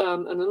at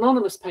an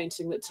anonymous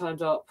painting that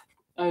turned up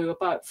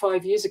about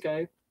 5 years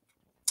ago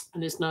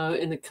and is now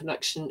in the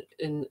collection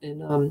in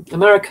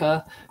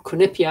America,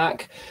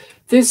 Quinnipiac.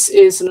 This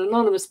is an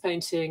anonymous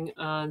painting,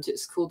 and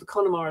it's called the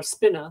Connemara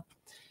Spinner.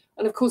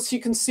 And of course, you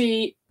can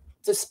see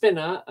the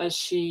spinner as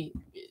she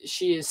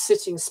is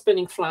sitting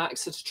spinning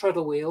flax at a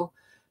treadle wheel.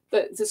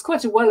 But it's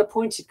quite a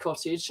well-appointed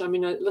cottage. I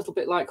mean, a little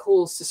bit like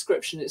Hall's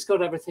description. It's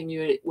got everything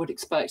you would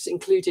expect,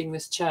 including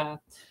this chair.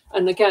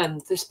 And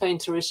again, this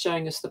painter is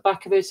showing us the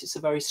back of it. It's a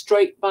very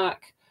straight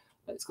back.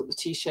 It's got the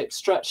T-shaped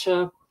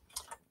stretcher.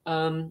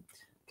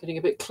 Getting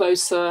a bit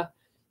closer,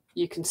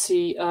 you can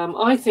see,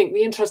 I think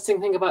the interesting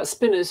thing about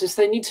spinners is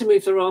they need to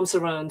move their arms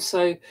around.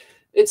 So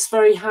it's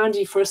very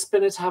handy for a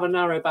spinner to have a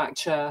narrow back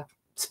chair.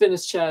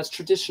 Spinners' chairs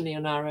traditionally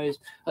are narrowed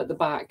at the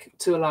back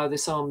to allow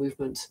this arm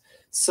movement.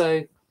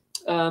 So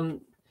I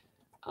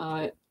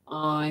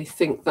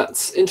think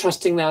that's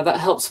interesting there. That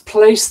helps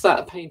place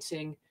that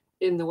painting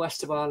in the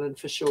West of Ireland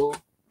for sure.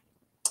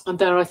 And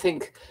there, I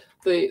think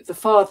the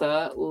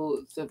father,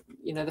 or the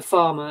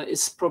farmer,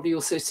 is probably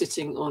also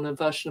sitting on a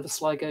version of a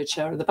Sligo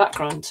chair in the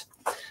background.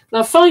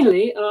 Now,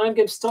 finally, and I'm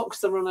going to stop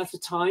because I've run out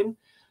of time.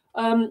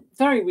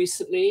 Very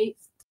recently,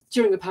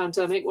 during the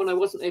pandemic, when I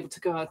wasn't able to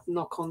go out and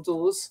knock on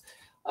doors,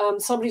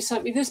 somebody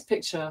sent me this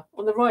picture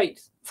on the right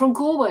from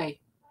Galway.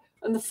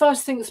 And the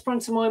first thing that sprung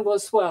to mind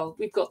was, well,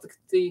 we've got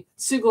the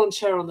Sugon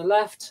chair on the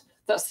left.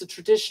 That's the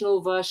traditional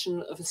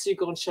version of a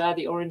Sugon chair,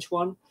 the orange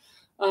one.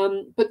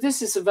 But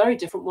this is a very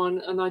different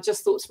one. And I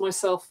just thought to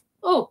myself,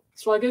 oh,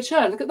 Sligo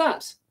chair, look at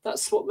that.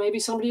 That's what maybe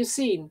somebody has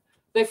seen.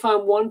 They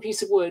found one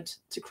piece of wood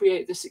to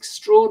create this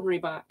extraordinary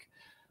back.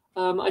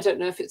 I don't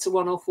know if it's a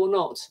one-off or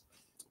not,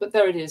 but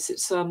there it is.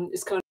 It's kind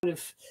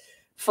of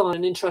fun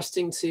and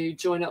interesting to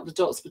join up the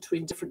dots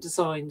between different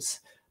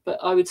designs. But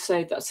I would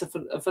say that's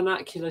a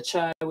vernacular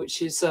chair,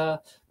 which is,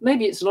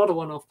 maybe it's not a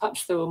one-off.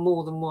 Perhaps there were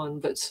more than one,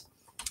 but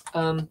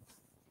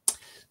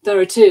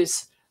there it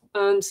is.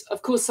 And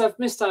of course, I've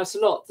missed out a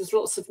lot. There's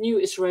lots of new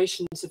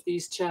iterations of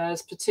these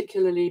chairs,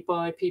 particularly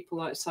by people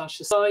like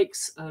Sasha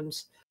Sykes and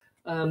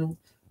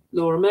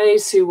Laura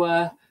Mays, who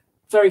were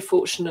very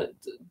fortunate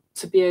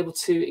to be able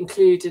to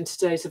include in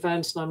today's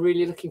event. And I'm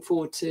really looking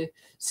forward to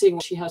seeing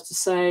what she has to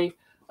say.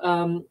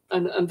 And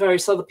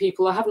various other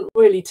people. I haven't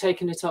really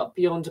taken it up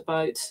beyond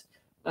about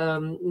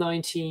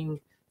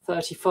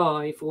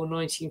 1935 or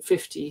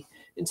 1950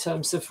 in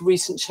terms of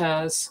recent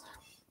chairs.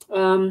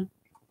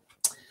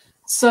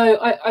 So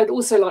I'd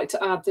also like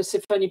to add that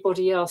if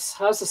anybody else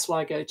has a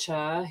Sligo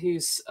chair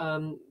who's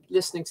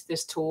listening to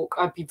this talk,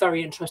 I'd be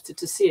very interested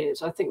to see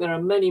it. I think there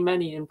are many,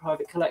 many in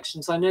private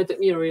collections. I know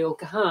that Muriel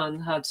Gahan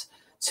had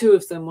two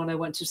of them when I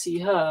went to see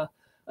her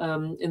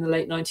in the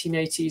late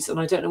 1980s, and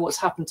I don't know what's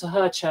happened to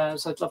her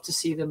chairs. I'd love to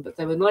see them, but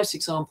they were nice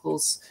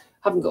examples.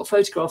 Haven't got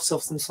photographs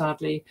of them,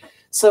 sadly.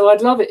 So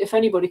I'd love it if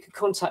anybody could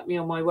contact me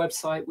on my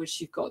website,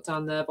 which you've got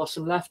down there,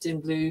 bottom left in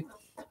blue,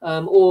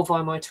 or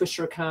via my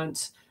Twitter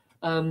account.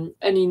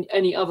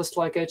 Any other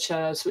Sligo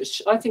chairs,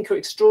 which I think are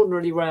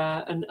extraordinarily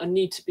rare and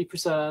need to be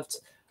preserved,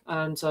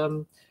 and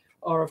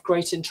are of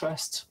great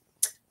interest.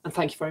 And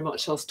thank you very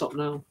much. I'll stop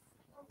now.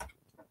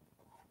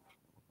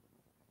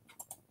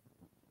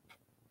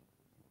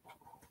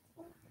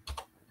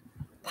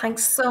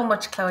 Thanks so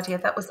much, Claudia.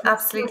 That was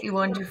absolutely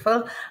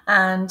wonderful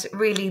and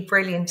really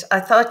brilliant.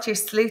 I thought your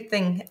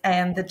sleuthing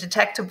and the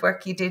detective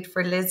work you did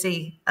for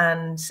Lizzie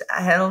and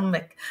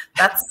Helmick,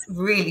 that's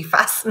really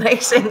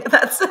fascinating.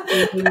 That's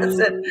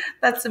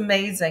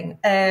amazing.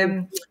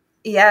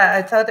 Yeah,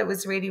 I thought it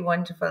was really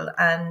wonderful.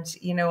 And,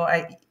 you know,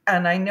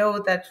 I know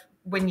that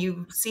when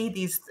you see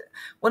these,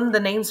 one of the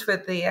names for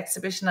the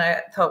exhibition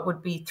I thought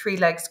would be 3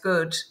 legs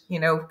good, you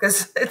know,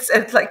 because it's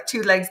like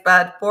 2 legs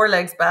bad, 4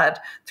 legs bad,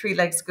 3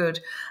 legs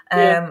good.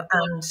 And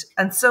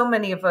so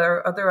many of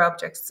our other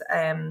objects,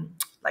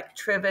 like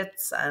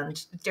trivets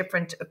and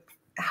different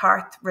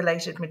hearth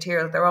related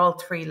material, they're all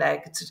 3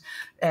 legged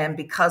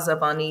because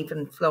of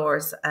uneven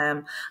floors.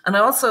 And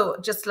also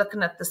just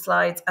looking at the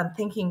slides and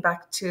thinking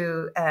back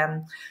to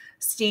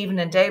Stephen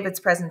and David's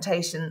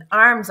presentation,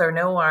 arms or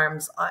no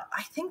arms,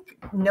 I think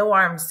no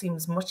arms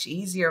seems much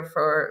easier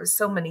for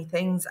so many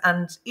things.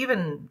 And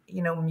even,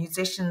 you know,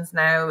 musicians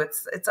now,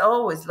 it's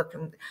always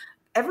looking,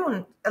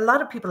 a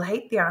lot of people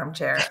hate the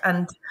armchair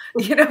and,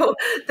 you know,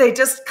 they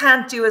just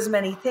can't do as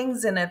many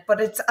things in it.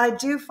 But I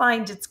do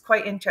find it's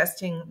quite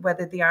interesting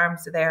whether the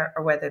arms are there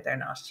or whether they're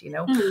not, you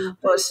know.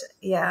 But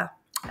yeah.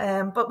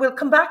 But we'll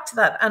come back to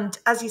that. And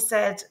as you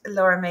said,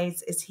 Laura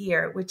Mays is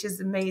here, which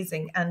is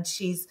amazing. And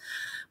she's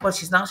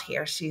not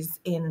here. She's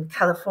in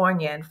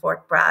California in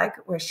Fort Bragg,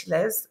 where she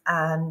lives.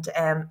 And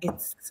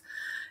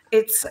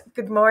it's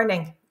good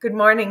morning. Good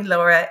morning,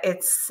 Laura.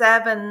 It's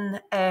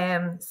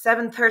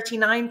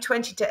 7:39,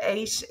 20 to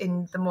 8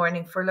 in the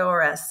morning for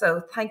Laura.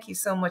 So thank you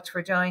so much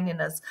for joining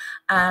us.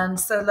 And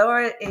so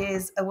Laura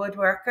is a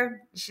woodworker.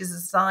 She's a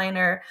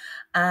designer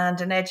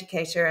and an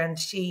educator. And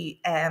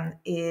she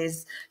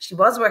was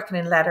working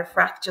in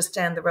Letterfrack just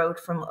down the road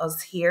from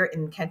us here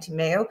in County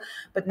Mayo.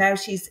 But now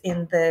she's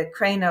in the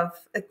Crenov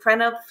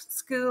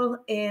School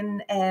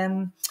and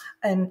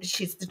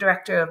she's the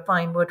director of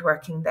fine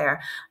woodworking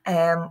there.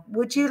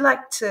 Would you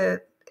like to?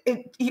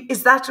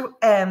 Is that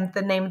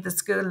the name of the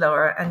school,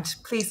 Laura? And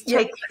please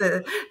take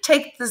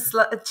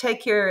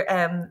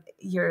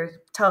your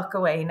talk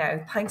away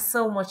now. Thanks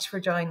so much for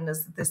joining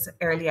us at this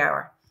early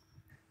hour.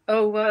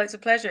 Oh, well, it's a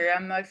pleasure.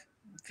 I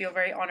feel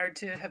very honoured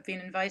to have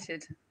been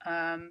invited.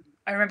 I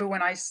remember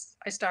when I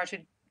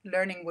started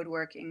learning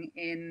woodworking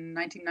in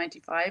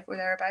 1995 or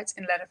thereabouts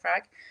in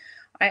Letterfrack,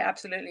 I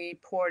absolutely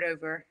pored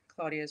over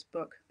Claudia's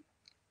book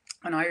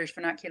on Irish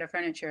vernacular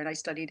furniture, and I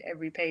studied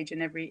every page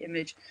and every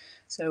image.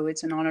 So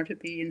it's an honor to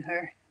be in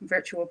her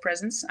virtual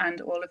presence and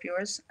all of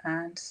yours.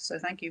 And so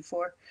thank you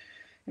for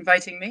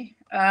inviting me.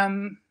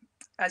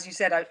 As you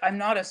said, I'm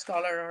not a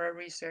scholar or a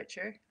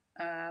researcher.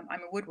 I'm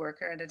a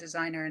woodworker and a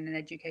designer and an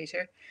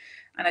educator.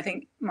 And I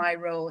think my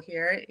role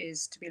here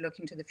is to be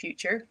looking to the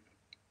future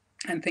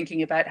and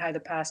thinking about how the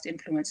past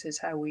influences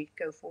how we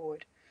go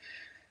forward.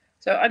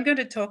 So I'm going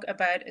to talk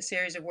about a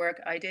series of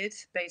work I did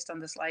based on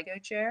the Sligo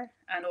chair,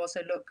 and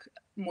also look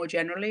more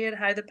generally at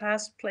how the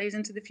past plays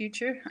into the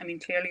future. I mean,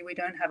 clearly we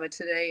don't have a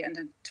today and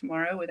a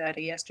tomorrow without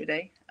a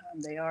yesterday.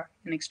 They are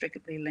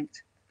inextricably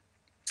linked.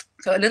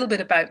 So a little bit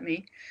about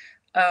me.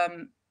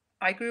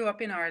 I grew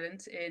up in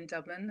Ireland, in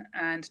Dublin,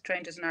 and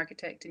trained as an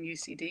architect in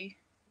UCD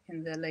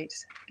in the late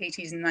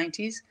 80s and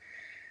 90s.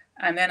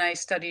 And then I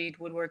studied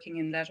woodworking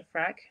in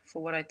Letterfrack for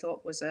what I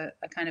thought was a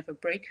kind of a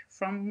break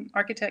from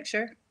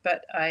architecture,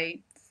 but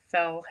I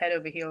fell head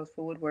over heels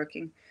for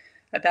woodworking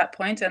at that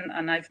point,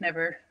 and I've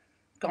never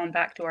gone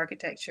back to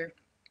architecture.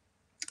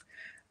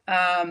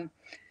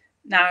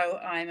 Now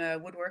I'm a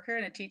woodworker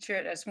and a teacher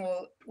at a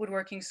small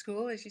woodworking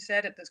school, as you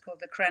said. It was called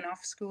the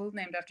Crenov School,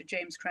 named after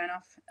James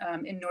Crenov,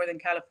 in Northern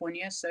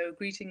California. So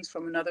greetings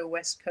from another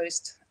West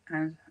Coast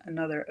and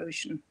another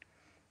ocean.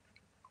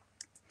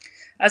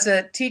 As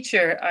a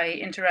teacher, I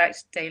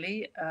interact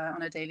daily,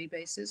 on a daily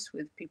basis,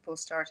 with people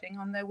starting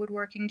on their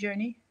woodworking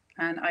journey.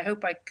 And I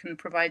hope I can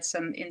provide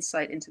some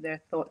insight into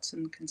their thoughts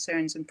and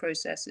concerns and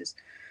processes,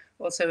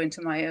 also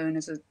into my own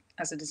as a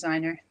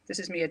designer. This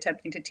is me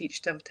attempting to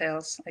teach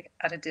dovetails, like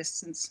at a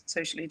distance,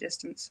 socially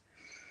distanced.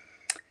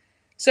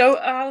 So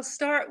I'll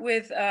start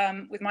with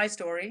my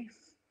story,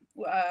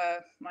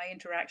 my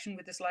interaction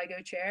with the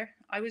Sligo chair.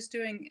 I was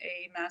doing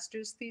a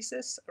master's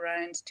thesis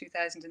around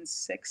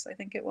 2006, I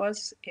think it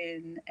was,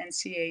 in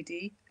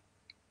NCAD.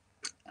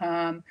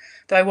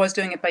 Though I was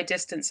doing it by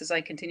distance as I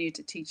continued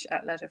to teach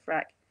at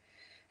Letterfrack.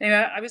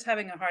 Anyway, I was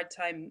having a hard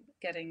time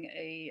getting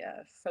a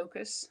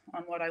focus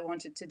on what I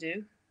wanted to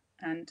do.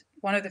 And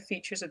one of the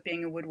features of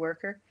being a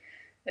woodworker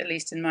at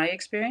least in my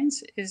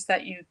experience, is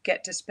that you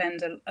get to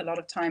spend a lot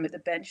of time at the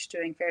bench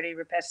doing fairly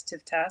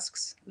repetitive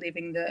tasks,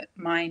 leaving the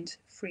mind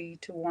free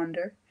to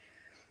wander.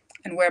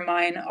 And where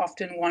mine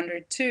often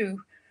wandered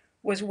too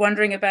was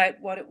wondering about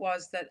what it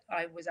was that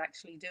I was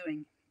actually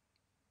doing,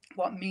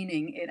 what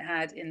meaning it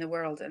had in the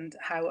world and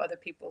how other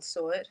people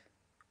saw it.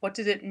 What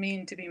did it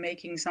mean to be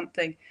making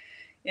something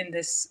in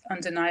this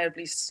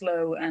undeniably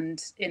slow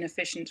and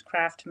inefficient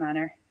craft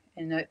manner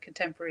in a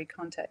contemporary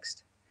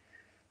context?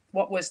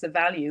 What was the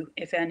value,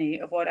 if any,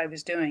 of what I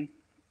was doing?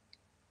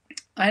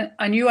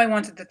 I knew I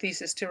wanted the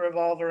thesis to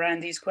revolve around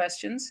these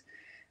questions,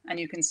 and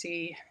you can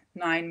see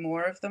 9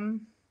 more of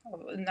them,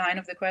 9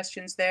 of the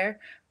questions there,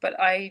 but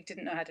I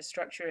didn't know how to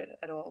structure it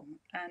at all.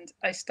 And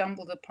I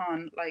stumbled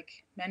upon, like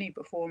many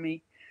before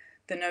me,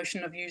 the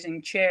notion of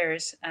using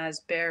chairs as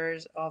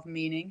bearers of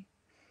meaning,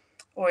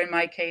 or in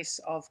my case,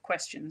 of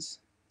questions.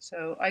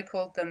 So I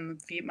called them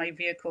my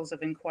vehicles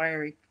of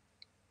inquiry.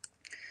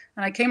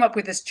 And I came up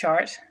with this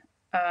chart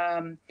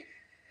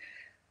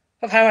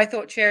of how I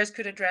thought chairs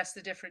could address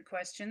the different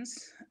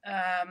questions.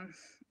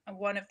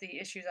 One of the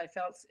issues I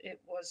felt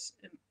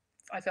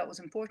was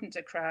important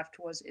to craft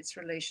was its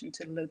relation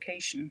to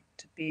location,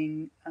 to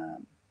being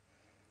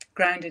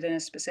grounded in a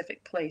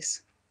specific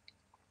place.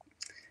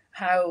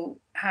 How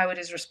it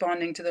is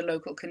responding to the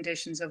local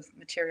conditions of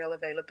material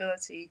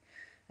availability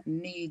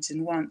and needs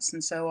and wants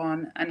and so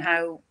on, and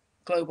how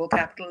global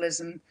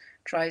capitalism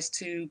tries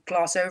to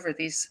gloss over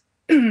these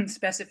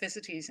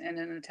specificities in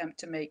an attempt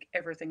to make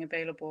everything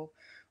available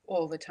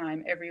all the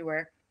time,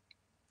 everywhere.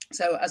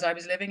 So as I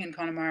was living in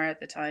Connemara at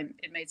the time,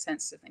 it made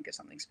sense to think of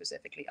something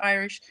specifically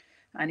Irish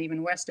and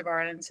even west of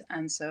Ireland.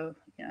 And so,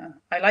 you know,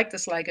 I like the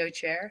Sligo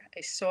chair.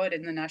 I saw it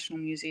in the National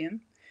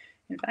Museum,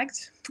 in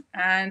fact,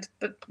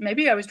 but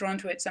maybe I was drawn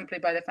to it simply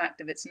by the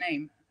fact of its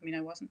name. I mean,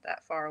 I wasn't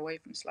that far away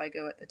from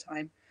Sligo at the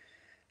time,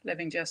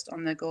 living just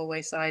on the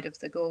Galway side of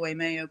the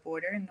Galway-Mayo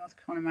border in North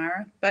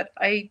Connemara. But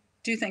I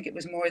do think it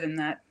was more than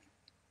that.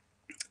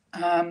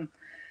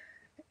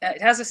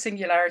 It has a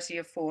singularity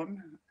of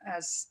form,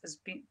 as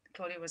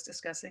Claudia was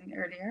discussing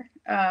earlier,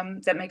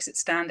 that makes it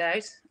stand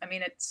out. I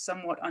mean, it's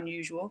somewhat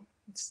unusual.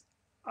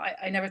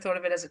 I never thought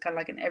of it as a kind of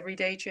like an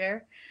everyday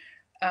chair,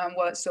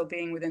 while it's still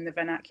being within the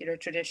vernacular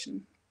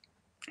tradition.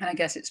 And I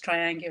guess its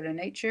triangular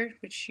nature,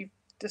 which you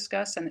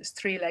discussed, and its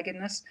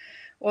three-leggedness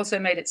also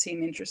made it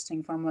seem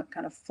interesting from a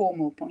kind of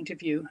formal point of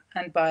view.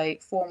 And by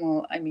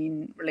formal, I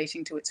mean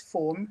relating to its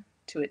form,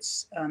 to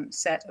its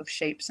set of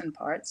shapes and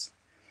parts.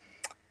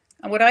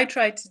 And what I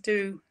tried to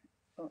do,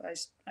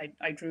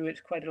 I drew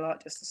it quite a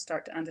lot just to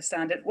start to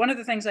understand it. One of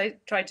the things I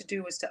tried to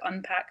do was to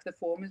unpack the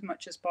form as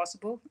much as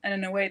possible. And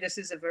in a way, this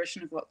is a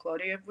version of what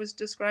Claudia was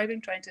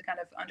describing, trying to kind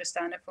of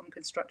understand it from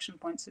construction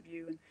points of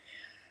view.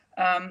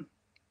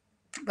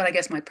 But I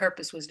guess my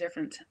purpose was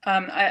different.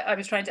 I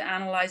was trying to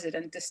analyze it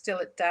and distill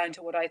it down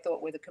to what I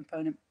thought were the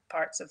component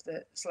parts of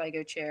the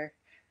Sligo chair.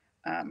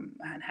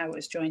 And how it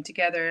was joined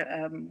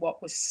together,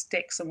 what was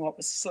sticks and what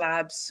was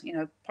slabs, you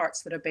know,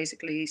 parts that are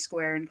basically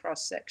square in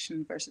cross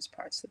section versus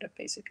parts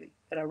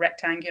that are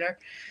rectangular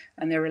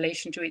and their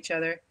relation to each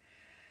other.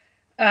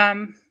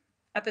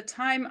 At the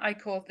time, I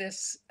called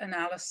this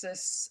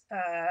analysis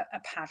a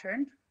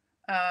pattern.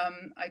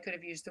 I could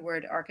have used the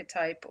word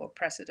archetype or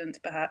precedent,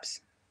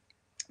 perhaps,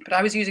 but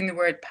I was using the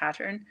word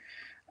pattern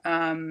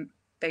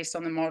based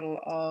on the model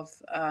of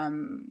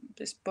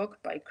this book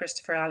by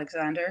Christopher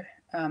Alexander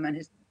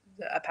and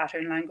a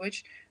pattern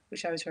language,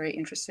 which I was very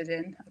interested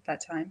in at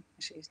that time.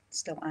 Actually,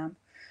 still am.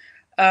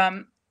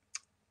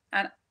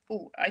 And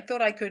I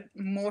thought I could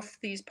morph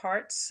these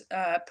parts,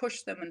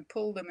 push them and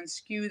pull them and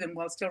skew them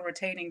while still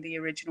retaining the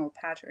original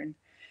pattern.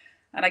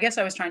 And I guess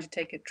I was trying to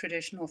take a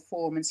traditional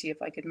form and see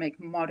if I could make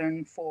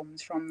modern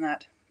forms from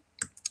that.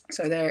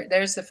 So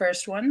there's the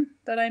first one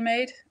that I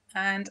made.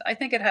 And I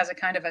think it has a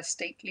kind of a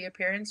stately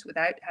appearance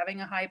without having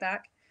a high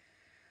back.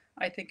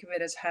 I think of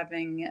it as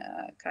having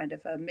kind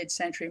of a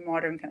mid-century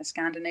modern kind of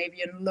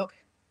Scandinavian look,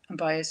 and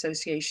by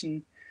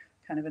association,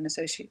 kind of an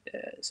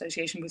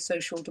association with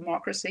social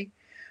democracy,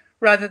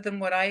 rather than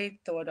what I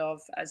thought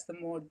of as the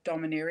more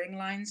domineering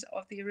lines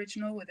of the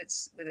original with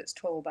its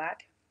tall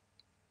back.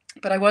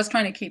 But I was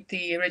trying to keep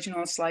the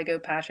original Sligo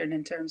pattern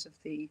in terms of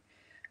the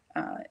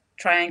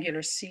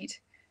triangular seat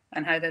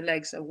and how the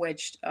legs are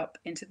wedged up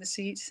into the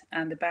seat,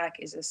 and the back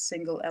is a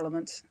single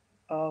element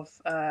of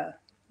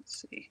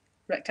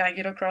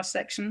rectangular cross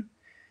section,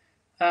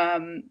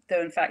 though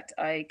in fact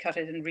I cut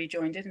it and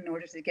rejoined it in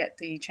order to get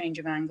the change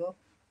of angle.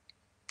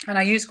 And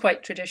I used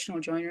quite traditional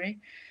joinery.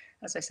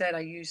 As I said,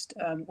 I used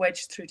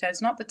wedged through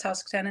tenons, not the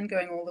tusk tenon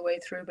going all the way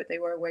through, but they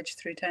were wedged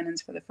through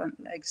tenons for the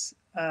front legs.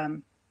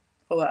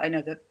 Although I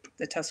know that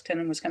the tusk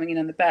tenon was coming in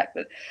on the back,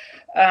 but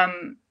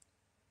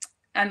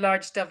and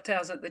large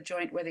dovetails at the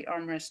joint where the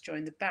armrest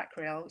joined the back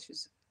rail, which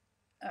was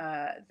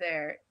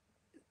there.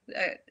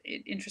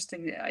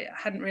 Interestingly, I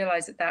hadn't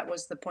realized that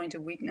was the point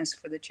of weakness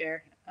for the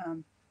chair.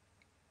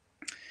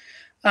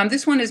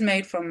 This one is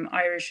made from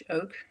Irish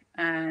oak,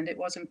 and it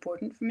was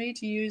important for me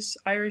to use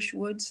Irish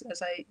woods.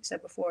 As I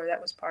said before,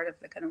 that was part of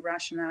the kind of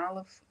rationale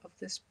of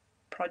this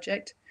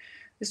project.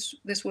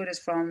 This wood is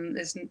from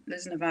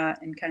Lisnava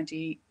in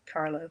County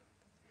Carlow.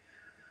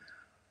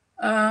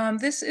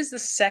 This is the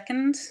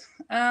second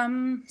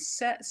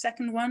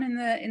one in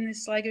the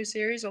Sligo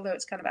series, although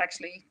it's kind of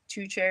actually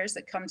two chairs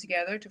that come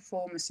together to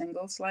form a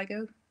single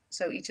Sligo.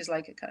 So each is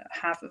like a kind of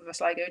half of a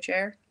Sligo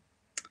chair.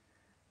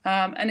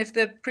 And if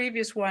the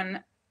previous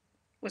one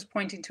was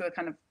pointing to a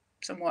kind of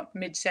somewhat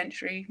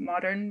mid-century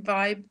modern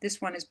vibe,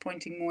 this one is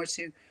pointing more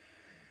to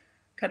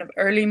kind of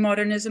early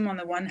modernism on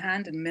the one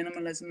hand and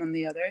minimalism on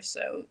the other.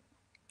 So,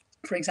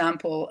 for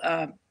example,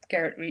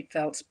 Gerrit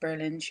Rietveld's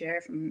Berlin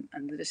chair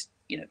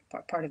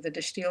part of the De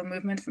Stijl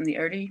movement from the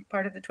early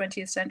part of the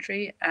 20th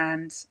century,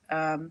 and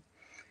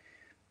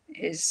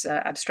his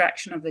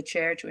abstraction of the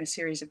chair to a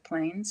series of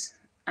planes,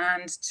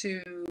 and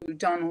to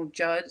Donald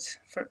Judd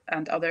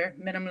and other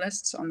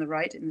minimalists on the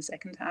right in the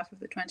second half of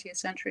the 20th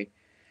century.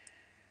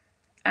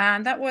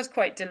 And that was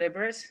quite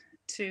deliberate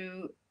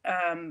to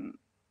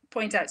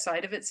point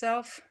outside of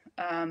itself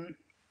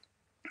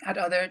at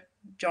other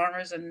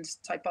genres and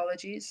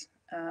typologies,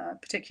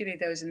 particularly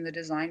those in the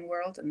design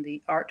world and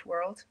the art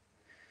world.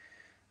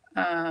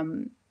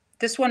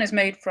 This one is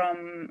made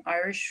from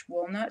Irish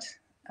walnut.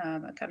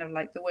 I kind of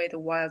like the way the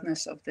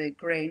wildness of the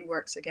grain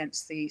works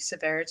against the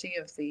severity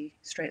of the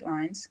straight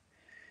lines.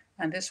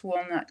 And this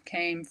walnut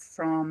came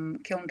from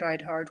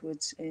kiln-dried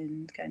hardwoods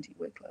in County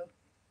Wicklow.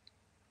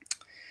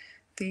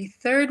 The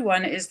third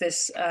one is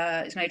this,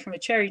 is made from a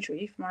cherry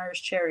tree, from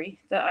Irish cherry,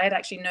 that I had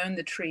actually known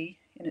the tree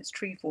in its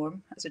tree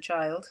form as a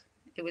child.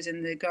 It was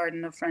in the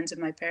garden of friends of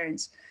my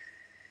parents.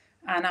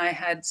 And I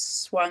had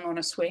swung on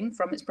a swing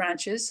from its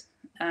branches,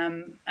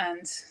 and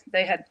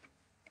they had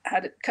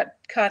it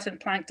cut and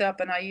planked up,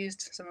 and I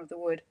used some of the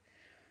wood.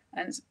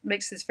 And it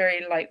makes this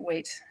very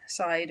lightweight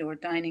side or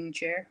dining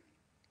chair.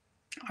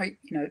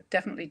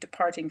 Definitely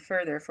departing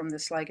further from the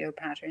Sligo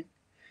pattern,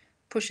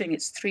 pushing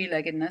its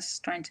three-leggedness,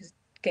 trying to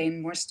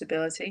gain more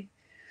stability.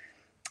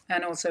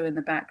 And also in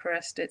the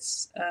backrest,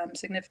 it's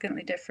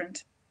significantly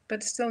different,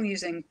 but still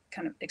using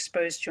kind of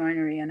exposed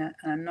joinery and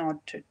a nod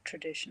to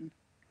tradition.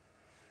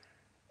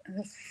 And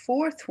the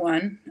fourth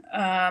one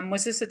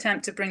was this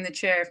attempt to bring the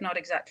chair, if not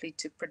exactly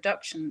to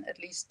production, at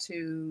least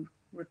to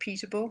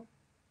repeatable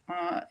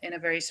in a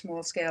very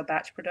small scale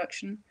batch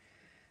production.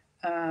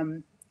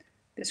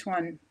 This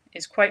one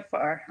is quite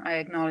far, I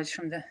acknowledge,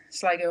 from the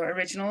Sligo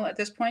original at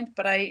this point,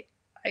 but I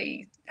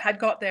had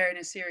got there in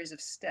a series of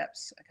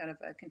steps, a kind of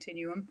a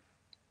continuum.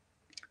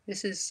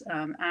 This is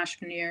ash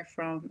veneer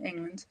from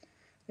England.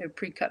 They're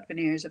pre-cut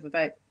veneers of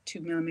about 2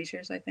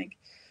 millimeters, I think,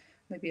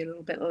 maybe a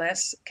little bit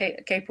less,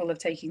 capable of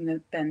taking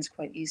the bends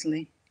quite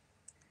easily.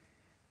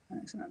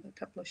 There's another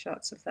couple of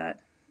shots of that.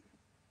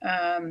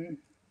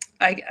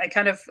 I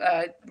kind of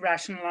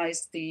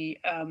rationalized the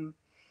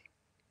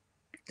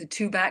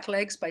two back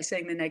legs by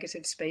saying the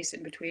negative space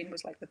in between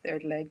was like the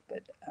third leg,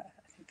 but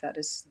I think that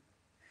is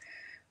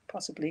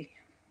possibly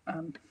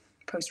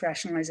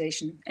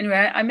post-rationalization.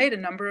 Anyway, I made a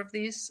number of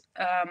these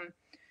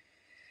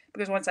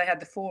because once I had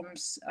the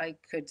forms, I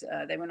could,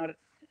 they were not,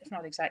 if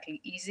not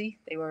exactly easy,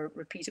 they were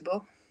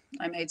repeatable.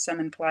 I made some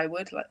in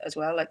plywood as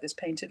well, like this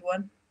painted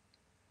one.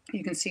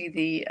 You can see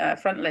the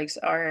front legs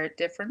are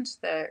different.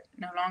 They're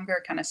no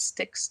longer kind of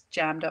sticks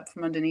jammed up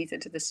from underneath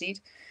into the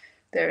seat.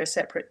 They're a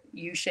separate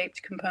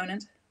U-shaped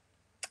component.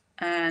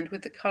 And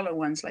with the color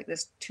ones, like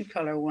this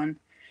two-color one,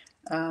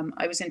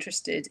 I was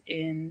interested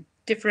in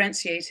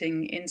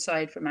differentiating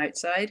inside from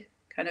outside,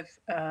 kind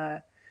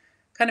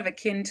of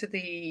akin to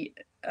the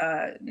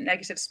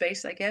negative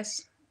space, I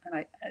guess.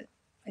 And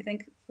I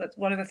think that's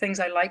one of the things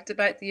I liked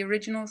about the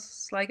original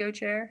Sligo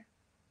chair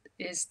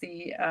is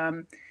the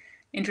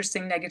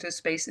interesting negative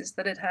spaces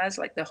that it has,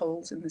 like the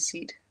holes in the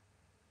seat.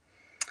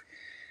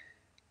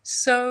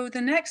 So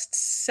the next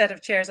set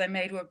of chairs I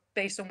made were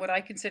based on what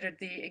I considered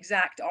the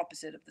exact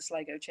opposite of the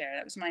Sligo chair.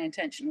 That was my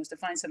intention, was to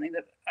find something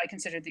that I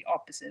considered the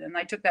opposite. And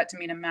I took that to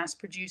mean a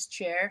mass-produced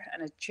chair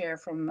and a chair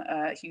from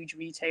a huge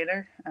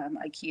retailer,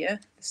 IKEA.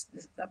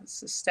 That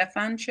was the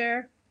Stefan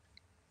chair,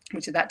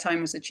 which at that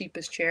time was the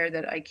cheapest chair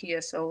that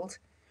IKEA sold.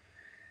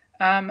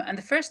 And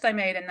the first I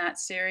made in that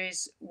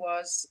series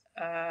was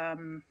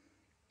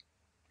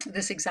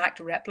this exact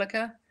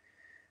replica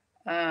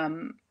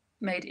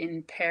made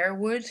in pear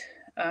wood.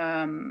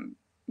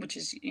 Which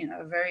is,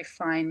 a very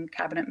fine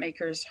cabinet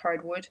maker's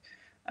hardwood.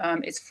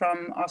 It's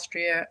from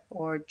Austria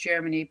or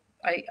Germany.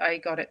 I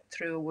got it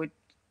through a wood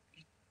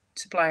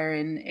supplier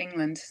in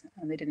England,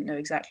 and they didn't know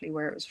exactly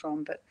where it was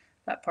from, but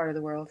that part of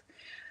the world.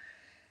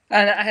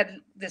 And I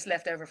had this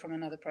left over from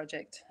another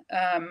project.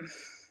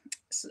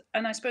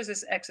 And I suppose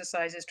this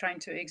exercise is trying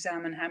to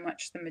examine how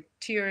much the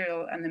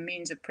material and the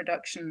means of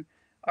production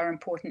are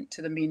important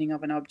to the meaning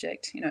of an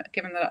object,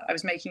 given that I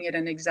was making it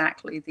in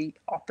exactly the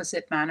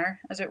opposite manner,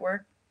 as it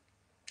were,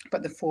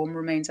 but the form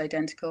remains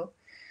identical.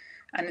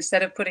 And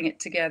instead of putting it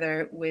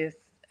together with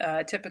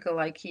typical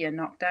IKEA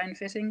knockdown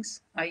fittings,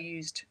 I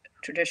used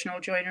traditional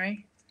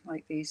joinery,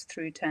 like these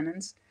through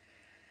tenons.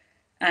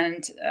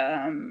 And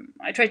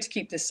I tried to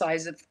keep the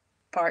size of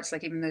parts,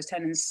 like even those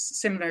tenons,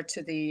 similar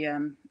to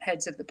the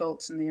heads of the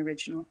bolts in the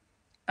original.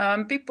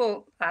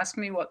 People ask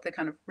me what the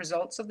kind of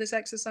results of this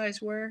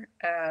exercise were,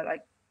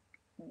 like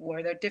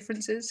were there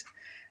differences?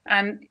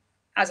 And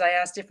as I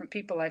asked different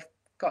people, I've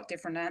got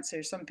different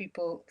answers. Some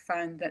people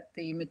found that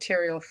the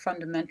material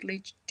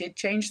fundamentally did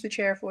change the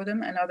chair for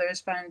them, and others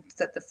found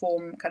that the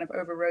form kind of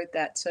overrode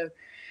that. So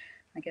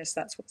I guess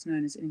that's what's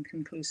known as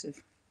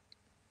inconclusive.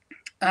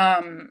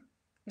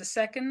 The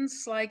second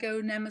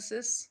Sligo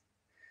nemesis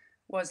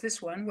was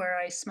this one, where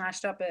I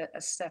smashed up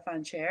a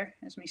Stefan chair,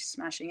 as me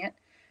smashing it,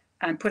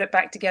 and put it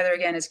back together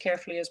again as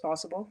carefully as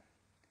possible.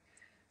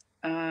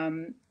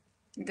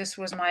 This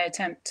was my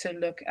attempt to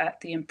look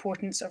at the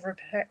importance of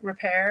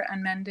repair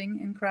and mending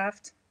in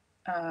craft.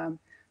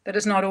 That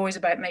is not always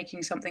about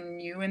making something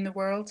new in the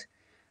world,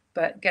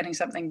 but getting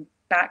something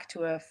back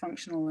to a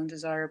functional and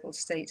desirable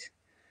state.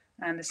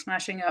 And the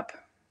smashing up,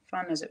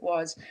 fun as it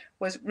was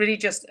really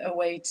just a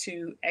way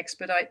to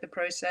expedite the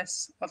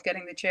process of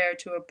getting the chair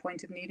to a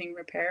point of needing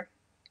repair.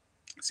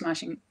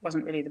 Smashing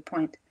wasn't really the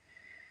point.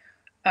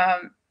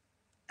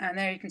 And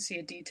there you can see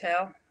a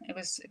detail. It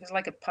was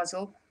like a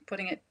puzzle,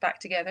 putting it back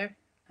together.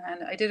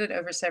 And I did it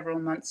over several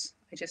months.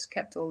 I just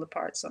kept all the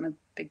parts on a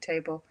big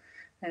table,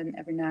 and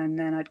every now and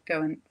then I'd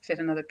go and fit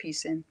another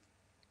piece in.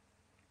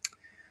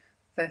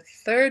 The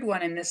third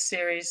one in this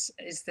series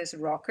is this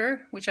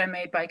rocker, which I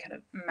made by kind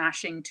of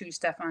mashing two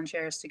Stefan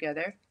chairs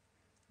together.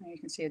 You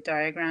can see a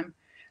diagram.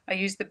 I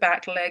used the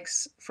back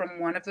legs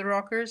from one of the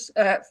rockers,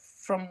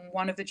 from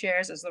one of the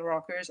chairs as the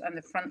rockers, and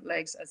the front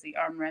legs as the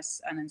armrests,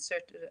 and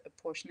inserted a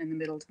portion in the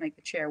middle to make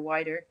the chair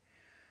wider.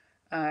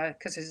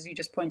 Because as you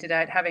just pointed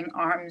out, having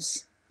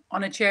arms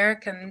on a chair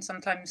can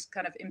sometimes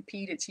kind of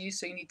impede its use,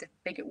 so you need to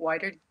make it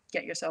wider to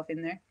get yourself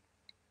in there.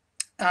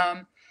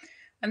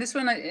 And this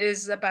one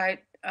is about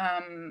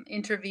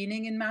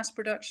intervening in mass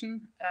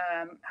production,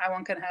 how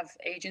one can have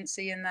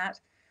agency in that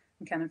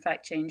and can in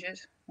fact change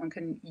it. One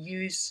can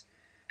use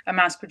a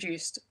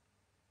mass-produced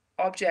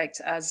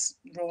object as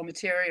raw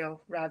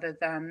material rather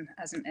than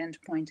as an end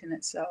point in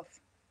itself.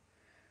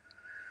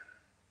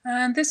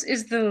 And this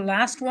is the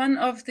last one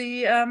of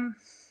the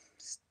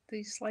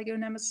Sligo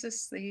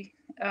nemesis.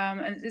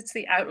 And it's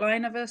the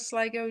outline of a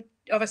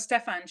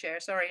Stefan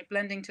chair, sorry,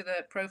 blending to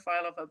the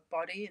profile of a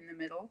body in the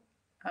middle.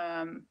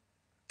 And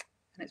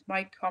it's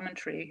my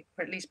commentary,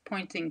 or at least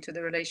pointing to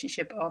the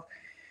relationship of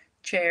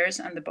chairs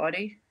and the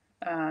body.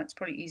 It's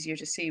probably easier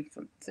to see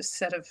from this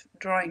set of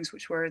drawings,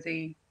 which were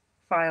the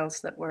files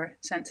that were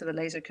sent to the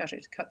laser cutter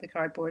to cut the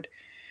cardboard.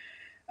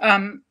 I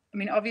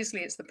mean,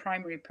 obviously, it's the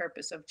primary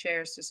purpose of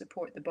chairs to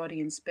support the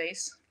body in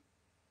space,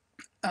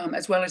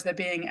 as well as there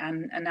being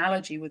an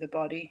analogy with the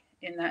body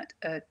in that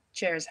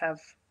chairs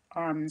have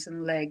arms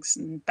and legs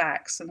and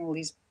backs and all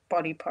these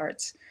body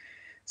parts.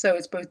 So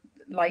it's both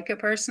like a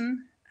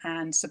person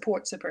and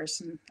supports a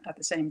person at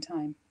the same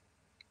time.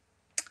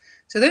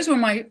 So those were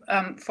my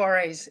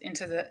forays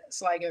into the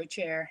Sligo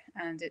chair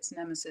and its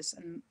nemesis,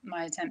 and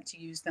my attempt to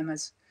use them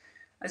as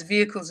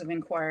vehicles of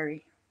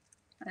inquiry.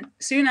 And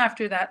soon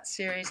after that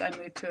series, I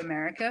moved to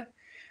America,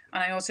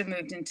 and I also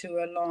moved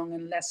into a long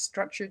and less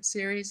structured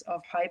series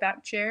of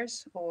high-back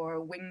chairs,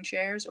 or wing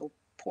chairs, or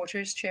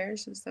porter's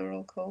chairs, as they're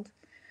all called.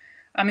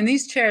 I mean,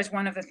 these chairs,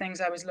 one of the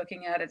things I was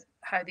looking at is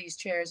how these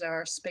chairs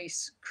are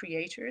space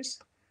creators.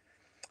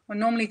 One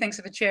normally thinks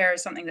of a chair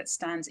as something that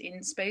stands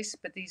in space,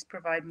 but these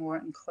provide more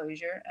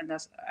enclosure and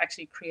thus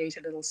actually create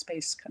a little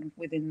space kind of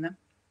within them.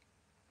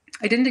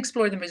 I didn't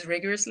explore them as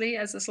rigorously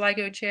as the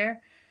Sligo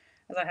chair,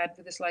 as I had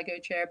with the Sligo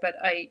chair, but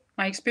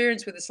my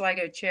experience with the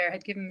Sligo chair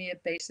had given me a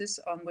basis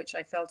on which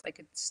I felt I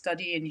could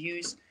study and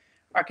use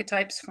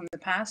archetypes from the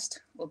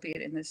past,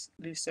 albeit in this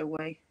looser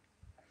way.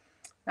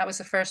 That was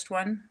the first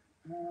one.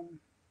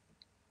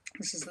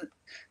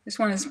 This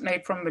one is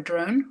made from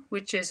madrone,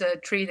 which is a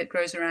tree that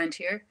grows around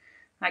here.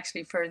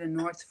 Actually, further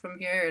north from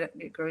here,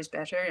 it grows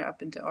better,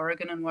 up into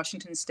Oregon and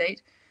Washington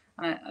State.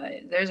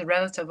 There's a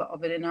relative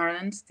of it in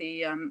Ireland,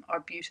 the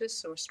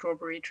arbutus or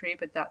strawberry tree,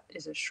 but that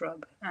is a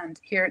shrub. And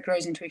here it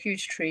grows into a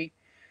huge tree,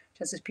 which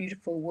has this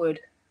beautiful wood,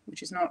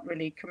 which is not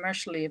really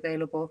commercially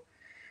available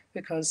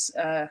because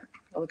well,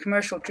 the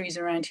commercial trees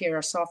around here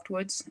are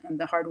softwoods, and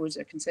the hardwoods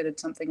are considered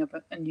something of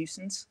a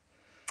nuisance.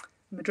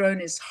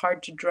 Madrone is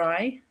hard to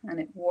dry, and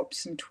it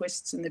warps and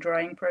twists in the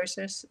drying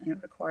process, and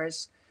it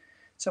requires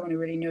someone who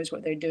really knows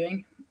what they're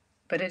doing.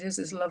 But it is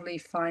this lovely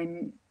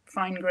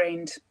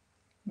fine-grained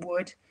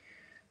wood,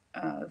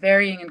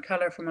 varying in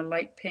color from a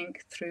light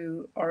pink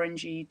through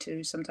orangey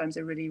to sometimes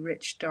a really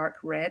rich dark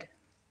red.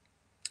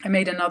 I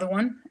made another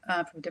one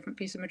from a different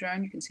piece of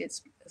madrone. You can see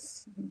it's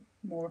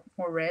more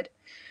red.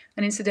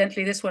 And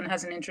incidentally, this one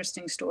has an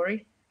interesting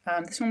story.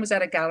 This one was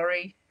at a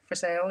gallery for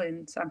sale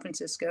in San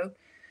Francisco,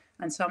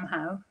 and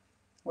somehow,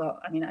 well,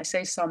 I mean, I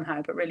say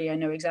somehow, but really I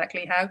know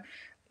exactly how,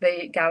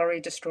 the gallery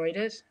destroyed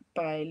it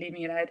by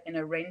leaving it out in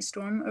a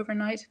rainstorm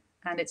overnight,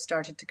 and it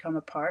started to come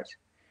apart.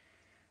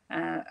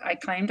 I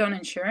claimed on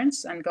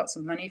insurance and got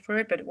some money for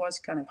it, but it was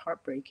kind of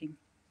heartbreaking.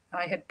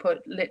 I had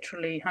put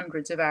literally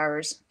hundreds of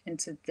hours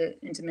into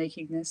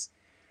making this.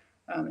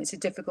 It's a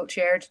difficult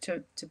chair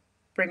to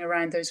bring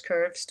around those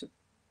curves, to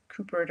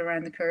cooper it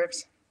around the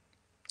curves.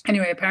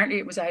 Anyway, apparently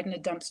it was out in a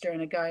dumpster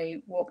and a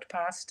guy walked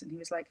past and he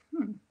was like,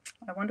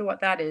 I wonder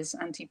what that is.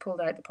 And he pulled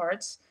out the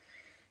parts.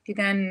 He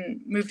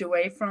then moved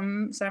away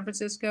from San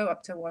Francisco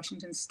up to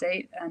Washington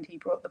State, and he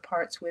brought the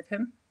parts with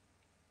him.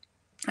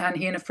 And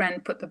he and a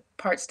friend put the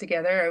parts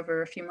together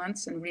over a few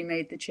months and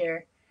remade the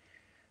chair.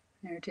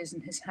 There it is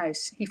in his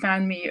house. He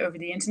found me over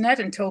the internet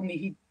and told me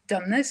he'd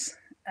done this.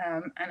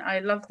 And I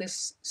love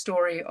this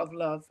story of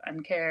love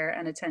and care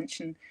and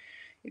attention.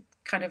 It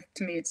kind of,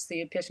 to me, it's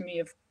the epitome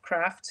of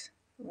craft.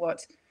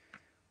 What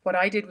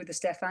I did with the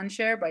Stefan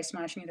chair by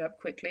smashing it up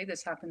quickly,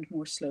 this happened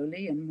more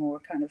slowly and more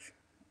kind of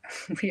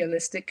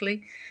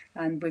realistically,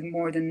 and with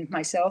more than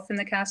myself in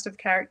the cast of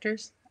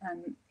characters.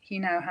 And he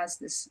now has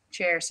this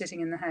chair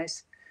sitting in the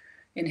house,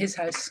 in his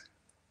house.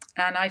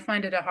 And I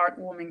find it a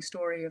heartwarming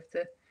story of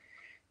the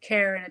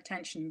care and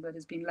attention that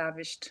has been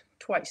lavished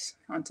twice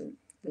onto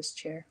this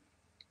chair.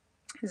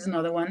 Here's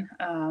another one.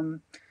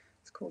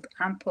 It's called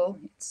Ample.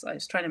 I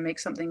was trying to make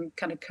something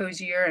kind of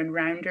cozier and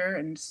rounder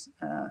and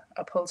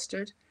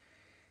upholstered.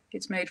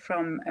 It's made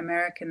from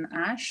American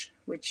ash,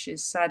 which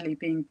is sadly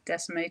being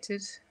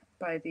decimated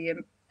by the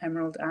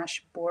emerald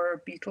ash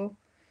borer beetle.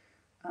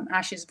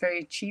 Ash is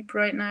very cheap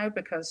right now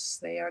because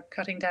they are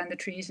cutting down the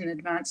trees in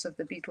advance of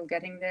the beetle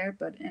getting there.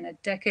 But in a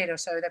decade or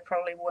so, there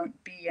probably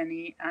won't be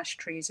any ash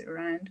trees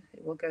around.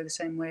 It will go the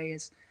same way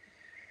as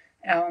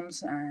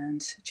elms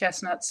and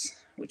chestnuts,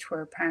 which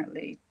were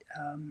apparently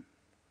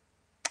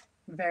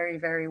very,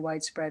 very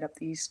widespread up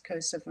the east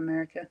coast of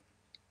America.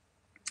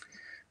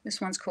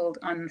 This one's called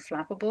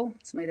Unflappable.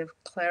 It's made of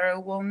Claro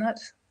walnut.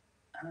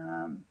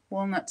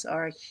 Walnuts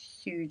are a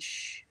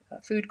huge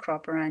food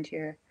crop around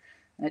here,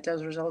 and it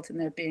does result in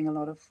there being a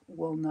lot of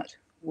walnut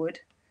wood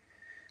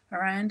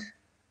around.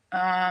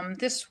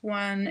 This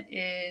one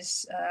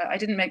is, I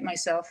didn't make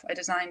myself, I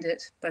designed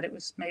it, but it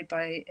was made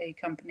by a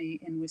company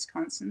in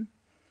Wisconsin.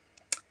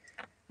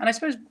 And I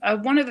suppose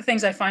one of the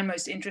things I find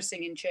most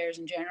interesting in chairs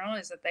in general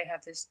is that they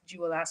have this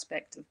dual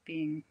aspect of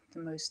being the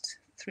most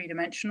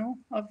three-dimensional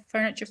of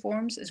furniture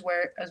forms, as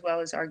well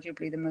as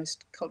arguably the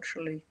most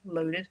culturally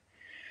loaded.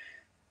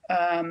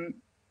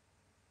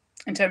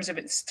 In terms of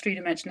its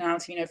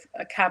three-dimensionality,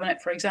 a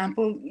cabinet, for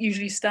example,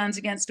 usually stands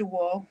against a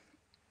wall,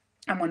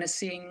 and one is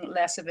seeing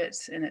less of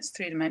it in its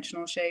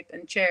three-dimensional shape.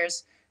 And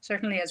chairs,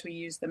 certainly as we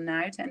use them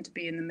now, tend to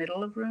be in the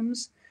middle of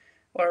rooms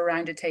or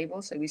around a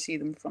table, so we see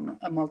them from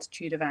a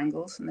multitude of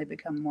angles, and they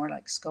become more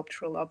like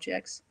sculptural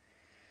objects.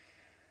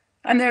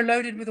 And they're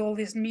loaded with all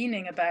this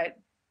meaning about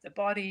the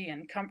body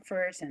and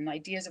comfort and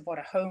ideas of what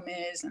a home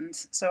is, and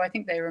so I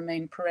think they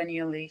remain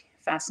perennially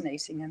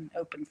fascinating and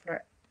open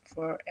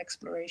for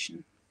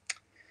exploration.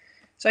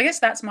 So I guess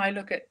that's my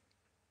look at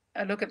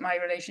my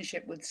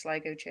relationship with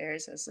Sligo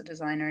chairs as a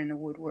designer and a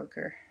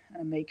woodworker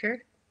and a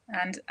maker.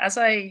 And as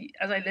I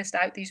list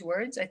out these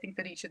words, I think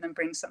that each of them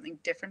brings something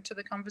different to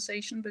the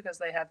conversation because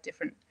they have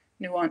different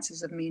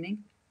nuances of meaning.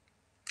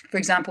 For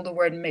example, the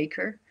word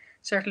maker,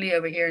 certainly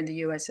over here in the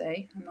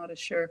USA. I'm not as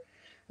sure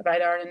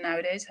about Ireland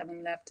nowadays,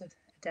 having left a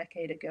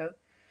decade ago.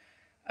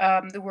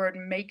 The word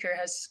maker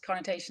has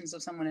connotations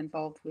of someone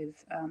involved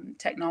with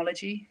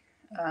technology,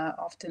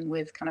 often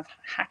with kind of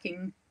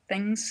hacking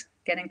things,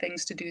 getting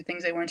things to do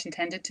things they weren't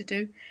intended to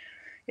do.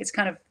 It's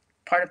kind of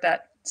part of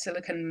that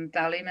Silicon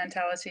Valley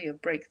mentality of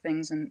break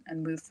things and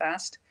move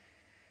fast,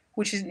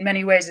 which in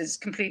many ways is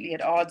completely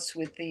at odds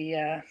with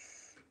the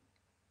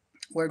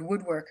word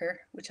woodworker,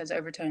 which has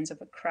overtones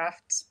of a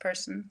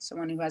craftsperson,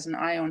 someone who has an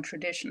eye on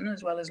tradition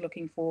as well as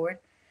looking forward,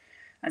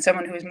 and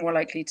someone who is more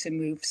likely to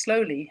move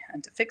slowly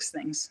and to fix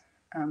things,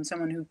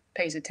 someone who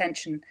pays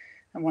attention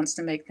and wants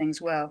to make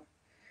things well.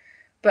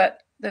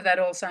 But that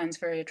all sounds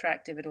very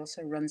attractive. It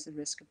also runs the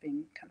risk of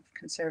being kind of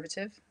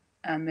conservative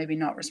and maybe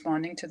not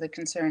responding to the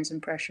concerns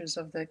and pressures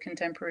of the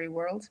contemporary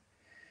world.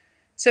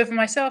 So for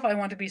myself, I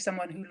want to be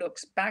someone who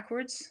looks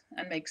backwards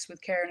and makes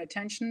with care and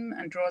attention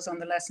and draws on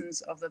the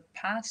lessons of the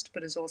past,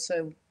 but is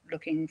also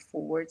looking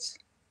forwards.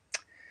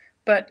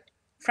 But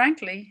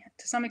frankly,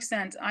 to some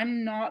extent,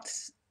 I'm not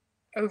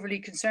overly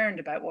concerned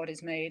about what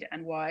is made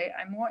and why.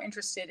 I'm more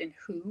interested in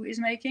who is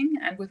making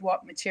and with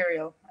what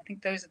material. I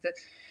think those are the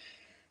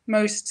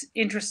most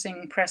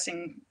interesting,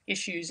 pressing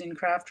issues in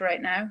craft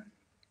right now.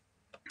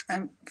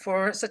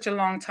 For such a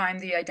long time,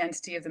 the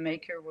identity of the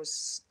maker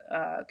was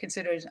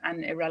considered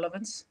an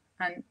irrelevance.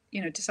 And,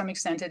 to some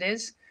extent it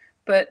is.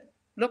 But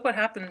look what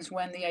happens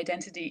when the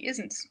identity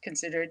isn't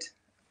considered.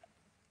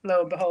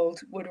 Lo and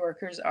behold,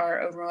 woodworkers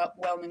are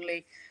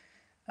overwhelmingly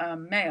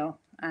male,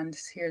 and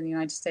here in the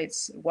United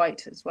States,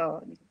 white as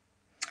well.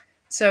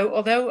 So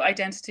although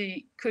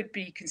identity could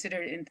be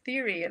considered in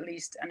theory, at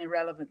least, an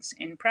irrelevance,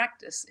 in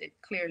practice, it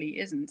clearly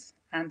isn't.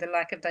 And the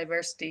lack of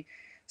diversity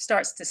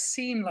starts to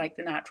seem like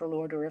the natural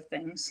order of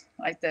things,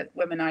 like that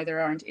women either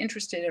aren't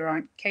interested or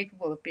aren't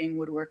capable of being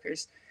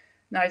woodworkers,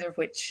 both of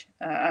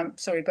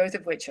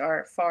which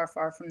are far,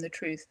 far from the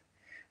truth.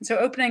 And so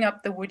opening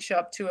up the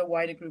woodshop to a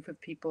wider group of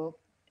people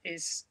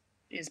is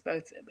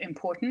both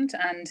important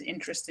and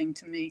interesting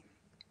to me.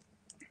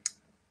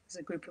 There's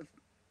a group of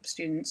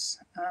students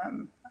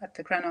at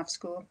the Cranach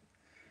School.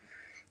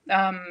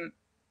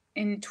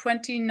 in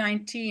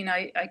 2019,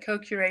 I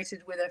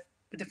co-curated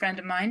with a friend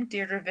of mine,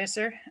 Deirdre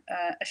Visser,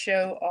 a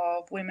show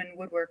of women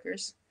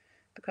woodworkers,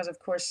 because of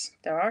course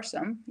there are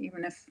some,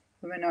 even if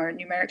women are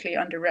numerically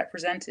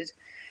underrepresented.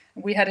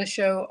 We had a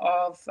show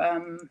of,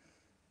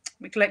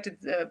 we collected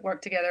the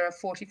work together of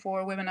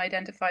 44 women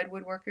identified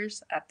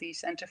woodworkers at the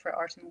Center for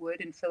Art and Wood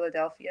in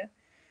Philadelphia.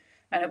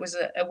 And it was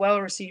a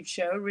well-received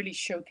show, really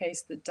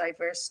showcased the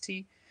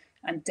diversity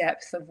and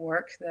depth of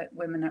work that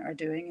women are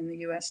doing in the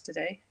US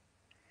today.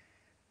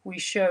 We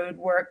showed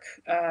work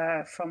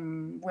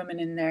from women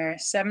in their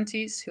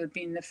 70s who had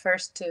been the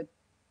first to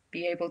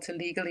be able to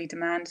legally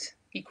demand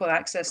equal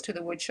access to the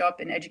woodshop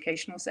in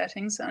educational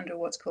settings under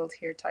what's called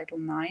here Title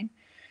IX,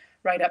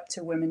 right up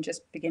to women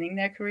just beginning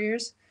their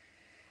careers.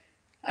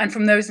 And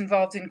from those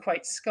involved in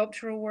quite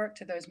sculptural work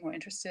to those more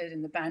interested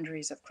in the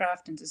boundaries of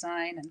craft and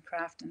design and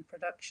craft and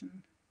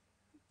production.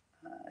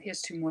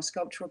 Here's two more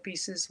sculptural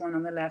pieces, one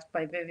on the left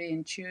by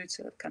Vivian Chu,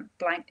 so kind of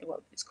blank,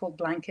 well, it's called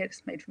Blanket,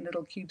 it's made from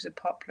little cubes of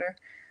poplar.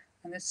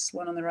 And this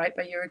one on the right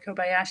by Yuri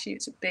Kobayashi,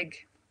 it's a big,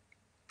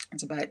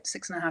 it's about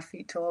 6.5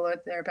 feet tall or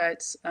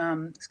thereabouts,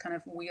 this kind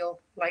of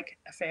wheel-like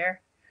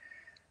affair.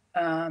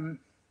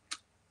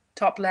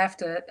 Top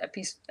left, a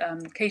piece,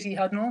 Katie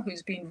Hudnall,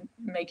 who's been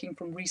making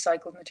from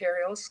recycled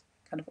materials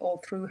kind of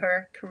all through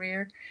her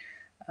career.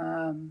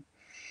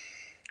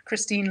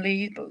 Christine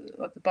Lee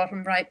at the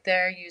bottom right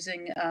there,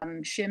 using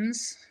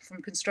shims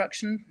from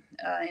construction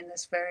in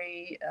this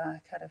very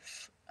kind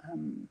of,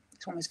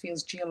 it almost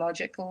feels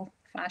geological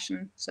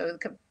fashion. So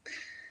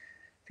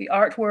the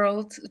art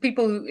world,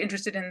 people who are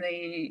interested in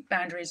the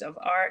boundaries of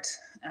art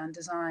and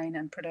design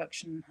and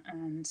production.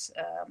 And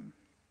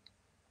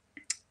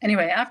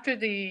anyway, after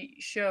the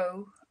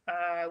show,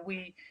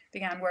 we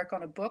began work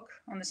on a book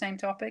on the same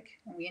topic,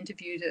 and we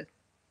interviewed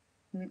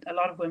a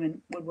lot of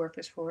women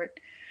woodworkers for it.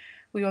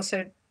 We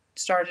also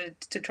started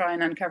to try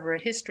and uncover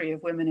a history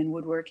of women in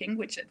woodworking,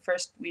 which at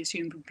first we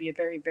assumed would be a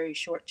very, very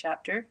short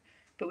chapter,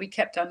 but we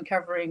kept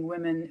uncovering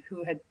women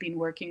who had been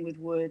working with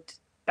wood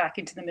back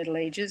into the Middle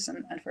Ages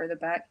and further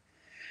back.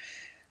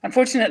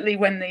 Unfortunately,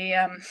 when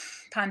the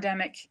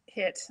pandemic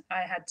hit,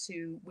 I had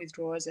to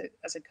withdraw as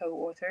a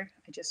co-author.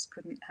 I just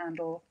couldn't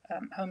handle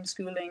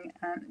homeschooling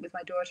with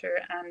my daughter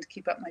and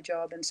keep up my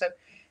job. And so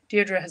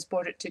Deirdre has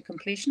brought it to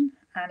completion,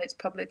 and its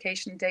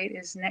publication date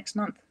is next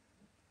month,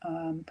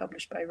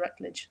 published by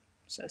Routledge.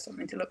 So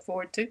something to look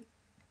forward to.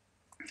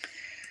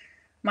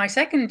 My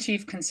second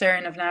chief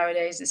concern of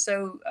nowadays is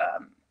so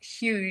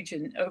huge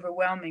and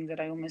overwhelming that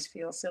I almost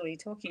feel silly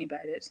talking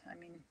about it. I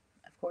mean,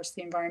 of course,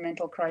 the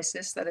environmental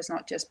crisis that is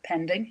not just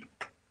pending,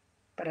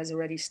 but has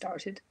already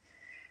started.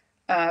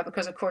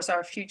 Because, of course,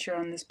 our future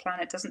on this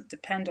planet doesn't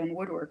depend on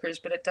woodworkers,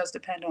 but it does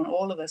depend on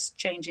all of us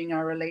changing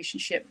our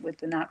relationship with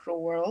the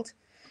natural world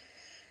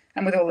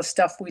and with all the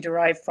stuff we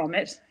derive from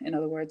it. In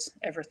other words,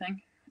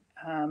 everything.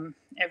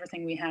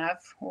 Everything we have,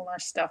 all our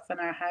stuff in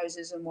our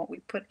houses and what we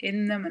put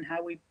in them and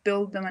how we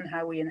build them and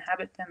how we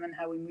inhabit them and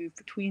how we move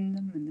between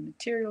them and the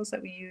materials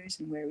that we use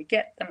and where we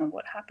get them and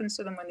what happens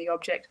to them when the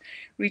object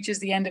reaches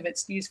the end of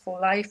its useful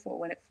life or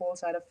when it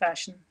falls out of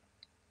fashion.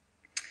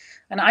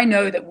 And I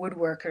know that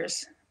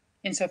woodworkers,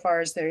 insofar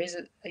as there is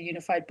a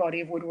unified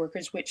body of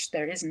woodworkers, which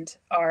there isn't,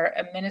 are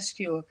a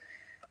minuscule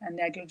and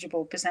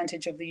negligible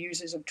percentage of the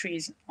users of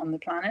trees on the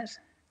planet.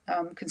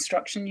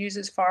 Construction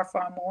uses far,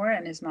 far more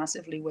and is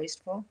massively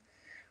wasteful.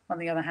 On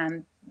the other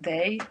hand,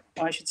 they,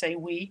 or I should say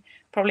we,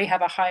 probably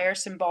have a higher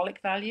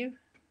symbolic value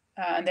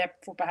and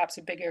therefore perhaps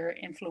a bigger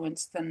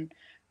influence than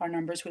our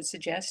numbers would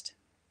suggest.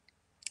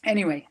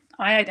 Anyway,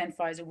 I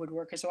identify as a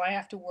woodworker, so I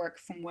have to work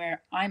from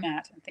where I'm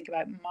at and think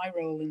about my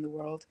role in the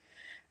world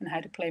and how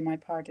to play my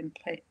part in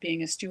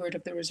being a steward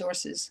of the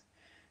resources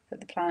that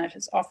the planet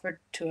has offered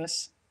to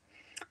us.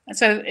 And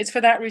so it's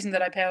for that reason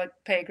that I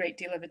pay a great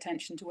deal of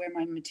attention to where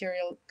my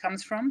material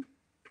comes from.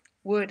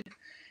 Wood,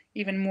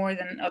 even more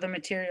than other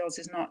materials,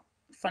 is not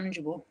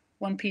fungible.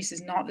 One piece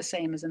is not the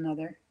same as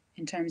another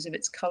in terms of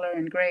its color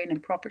and grain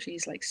and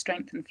properties like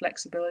strength and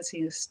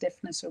flexibility, and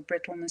stiffness or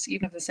brittleness,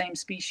 even of the same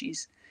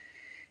species.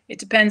 It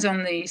depends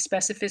on the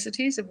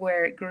specificities of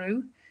where it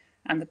grew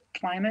and the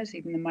climate,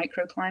 even the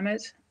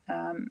microclimate,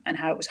 and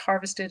how it was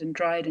harvested and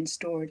dried and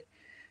stored.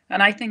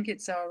 And I think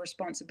it's our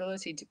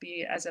responsibility to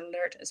be as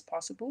alert as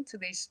possible to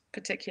these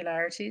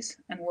particularities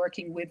and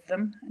working with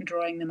them and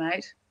drawing them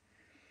out.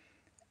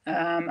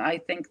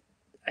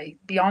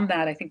 Beyond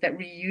that, I think that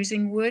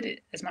reusing wood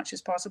as much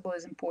as possible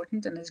is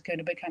important and is going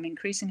to become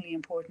increasingly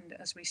important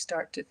as we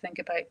start to think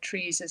about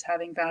trees as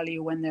having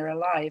value when they're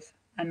alive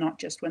and not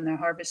just when they're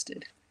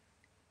harvested.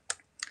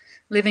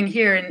 Living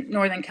here in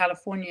Northern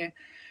California,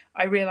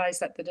 I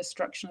realized that the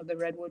destruction of the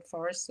redwood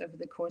forests over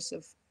the course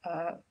of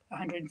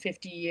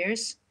 150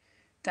 years,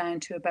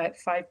 down to about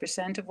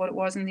 5% of what it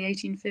was in the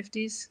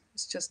 1850s.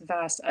 It's just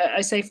vast.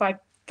 I say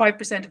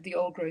 5% of the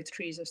old growth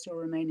trees are still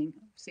remaining.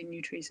 Obviously,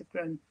 new trees have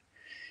grown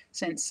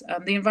since.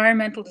 The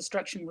environmental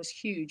destruction was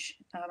huge.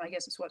 I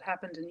guess it's what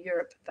happened in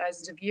Europe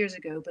thousands of years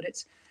ago, but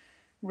its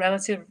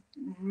relative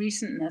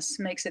recentness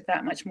makes it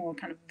that much more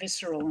kind of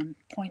visceral and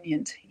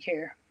poignant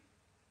here.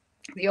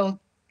 The old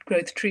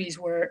growth trees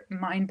were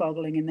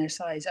mind-boggling in their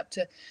size, up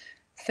to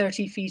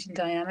 30 feet in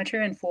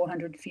diameter and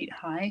 400 feet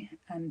high,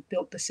 and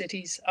built the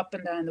cities up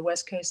and down the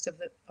west coast of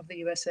the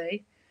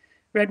USA.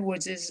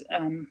 Redwoods is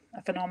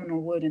a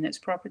phenomenal wood in its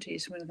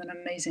properties, with an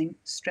amazing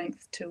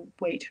strength to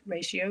weight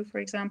ratio, for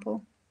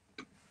example.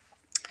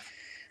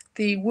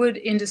 The wood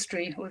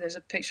industry, oh, there's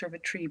a picture of a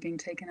tree being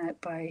taken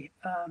out by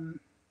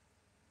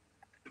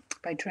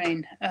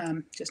train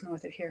just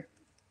north of here.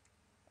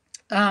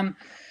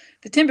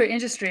 The timber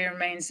industry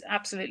remains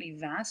absolutely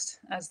vast.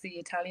 As the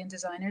Italian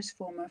designers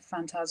Forma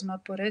Fantasma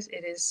put it,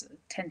 it is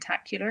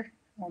tentacular,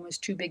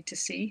 almost too big to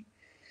see.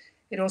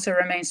 It also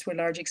remains to a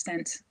large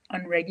extent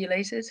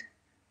unregulated.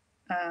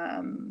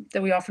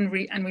 That we often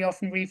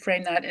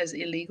reframe that as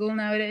illegal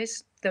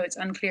nowadays, though it's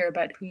unclear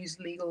about whose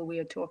legal we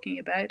are talking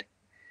about.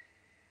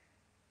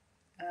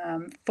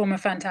 Forma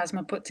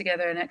Fantasma put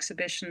together an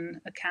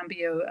exhibition, a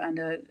cambio, and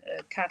a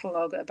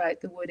catalogue about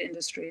the wood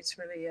industry. It's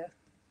really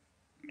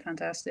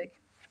fantastic.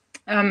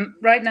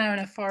 Right now in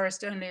a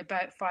forest only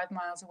about 5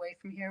 miles away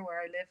from here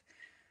where I live,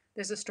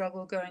 there's a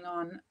struggle going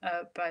on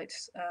about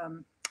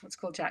what's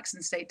called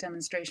Jackson State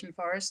Demonstration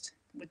Forest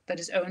that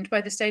is owned by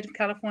the state of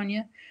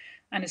California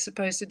and is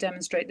supposed to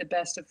demonstrate the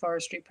best of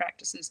forestry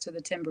practices to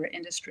the timber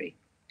industry.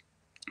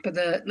 But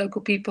the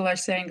local people are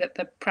saying that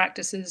the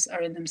practices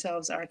are in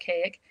themselves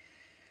archaic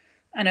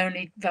and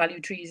only value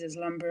trees as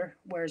lumber,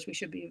 whereas we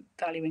should be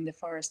valuing the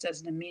forest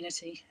as an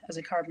amenity, as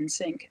a carbon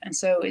sink. And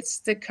so it's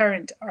the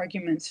current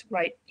argument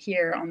right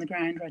here on the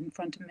ground right in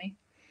front of me.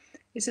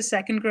 It's a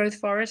second growth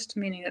forest,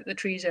 meaning that the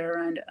trees are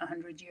around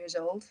 100 years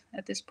old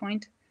at this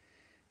point,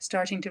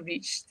 starting to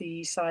reach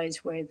the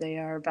size where they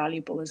are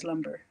valuable as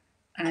lumber.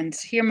 And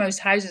here most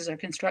houses are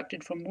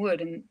constructed from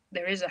wood, and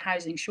there is a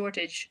housing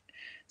shortage.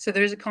 So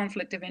there is a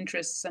conflict of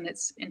interests, and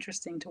it's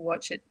interesting to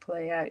watch it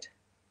play out.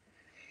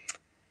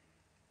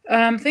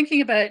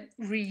 Thinking about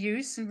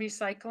reuse and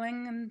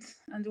recycling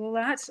and all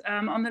that.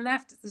 On the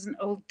left, there's an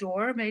old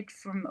door made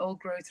from old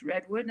growth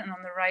redwood, and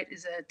on the right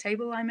is a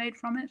table I made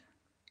from it.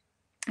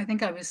 I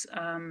think I was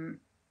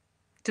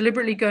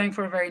deliberately going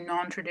for a very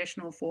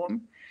non-traditional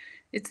form.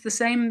 It's the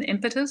same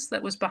impetus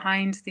that was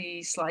behind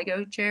the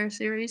Sligo chair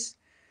series,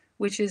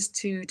 which is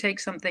to take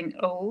something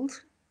old,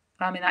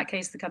 in that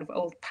case, the kind of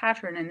old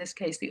pattern, in this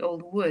case, the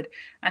old wood,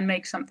 and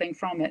make something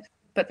from it.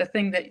 But the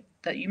thing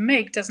that you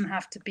make doesn't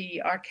have to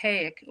be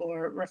archaic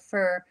or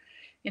refer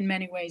in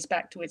many ways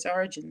back to its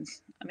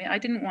origins. I mean, I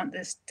didn't want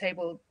this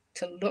table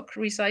to look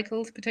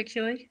recycled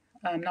particularly.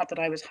 Not that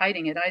I was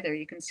hiding it either.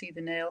 You can see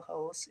the nail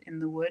holes in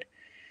the wood,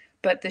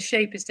 but the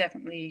shape is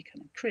definitely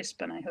kind of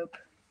crisp and I hope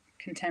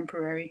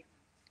contemporary.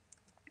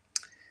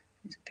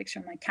 There's a picture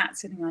of my cat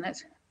sitting on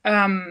it.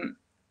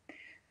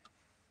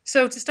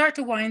 So to start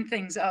to wind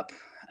things up,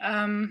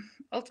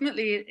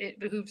 ultimately it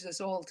behooves us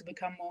all to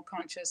become more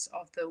conscious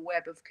of the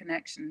web of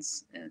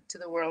connections to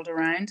the world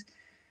around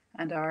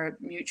and our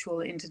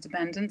mutual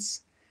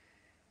interdependence.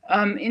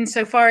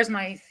 Insofar as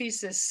my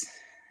thesis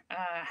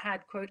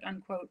had quote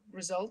unquote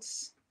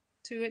results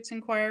to its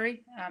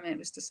inquiry, it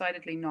was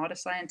decidedly not a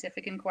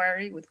scientific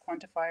inquiry with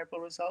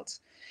quantifiable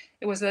results.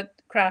 It was that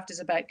craft is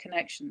about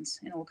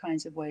connections in all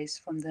kinds of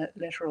ways, from the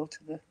literal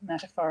to the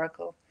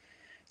metaphorical.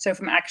 So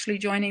from actually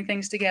joining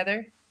things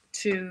together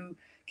to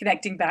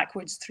connecting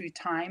backwards through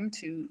time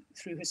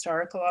through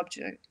historical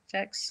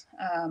objects,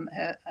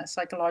 a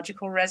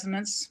psychological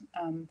resonance,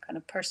 kind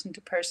of person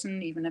to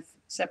person, even if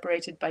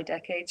separated by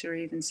decades or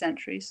even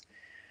centuries.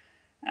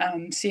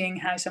 Seeing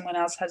how someone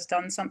else has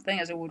done something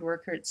as a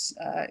woodworker, it's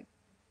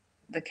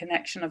the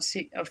connection of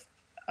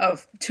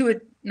to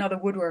another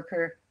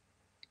woodworker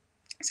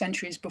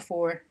centuries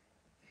before.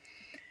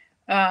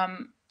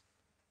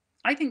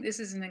 I think this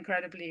is an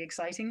incredibly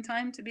exciting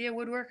time to be a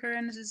woodworker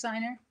and a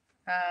designer.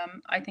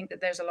 I think that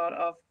there's a lot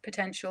of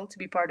potential to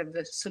be part of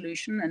the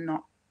solution and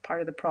not part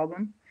of the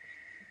problem.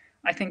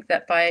 I think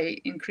that by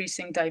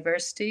increasing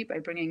diversity, by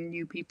bringing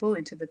new people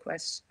into the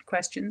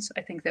questions,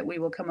 I think that we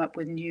will come up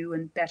with new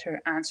and better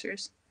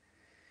answers.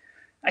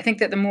 I think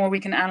that the more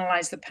we can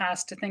analyze the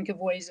past to think of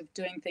ways of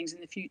doing things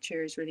in the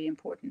future is really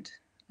important.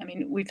 I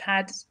mean, we've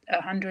had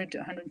 100 to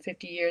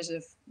 150 years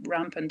of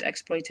rampant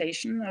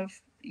exploitation of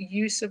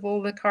use of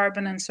all the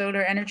carbon and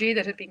solar energy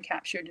that had been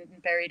captured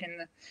and buried in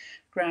the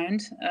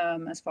ground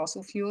as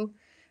fossil fuel.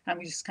 And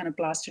we just kind of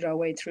blasted our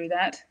way through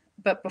that.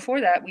 But before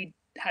that, we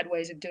had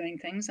ways of doing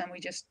things, and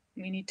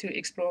we need to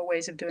explore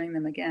ways of doing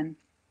them again.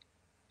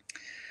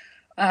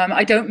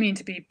 I don't mean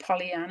to be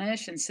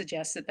Pollyannish and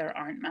suggest that there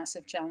aren't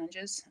massive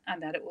challenges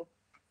and that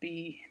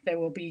there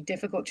will be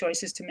difficult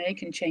choices to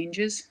make and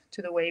changes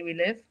to the way we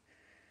live.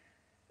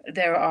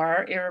 There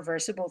are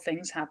irreversible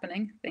things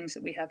happening, things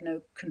that we have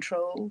no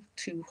control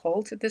to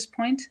halt at this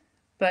point.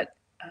 But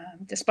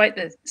despite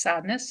the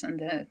sadness and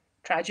the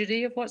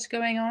tragedy of what's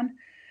going on,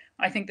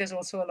 I think there's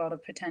also a lot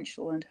of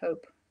potential and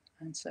hope.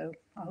 And so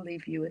I'll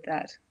leave you with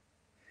that.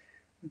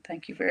 And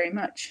thank you very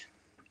much.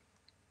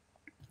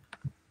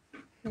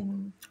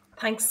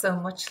 Thanks so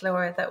much,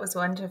 Laura. That was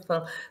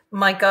wonderful.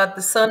 My God,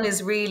 the sun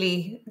is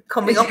really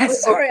coming up.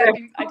 Yes, sorry,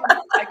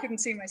 I couldn't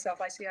see myself.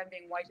 I see I'm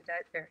being whited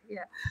out here.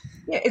 Yeah.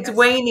 Yeah, it's Yes.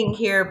 waning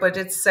here, but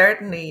it's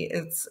certainly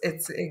it's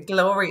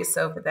glorious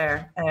over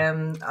there.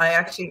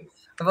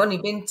 I've only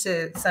been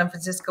to San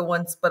Francisco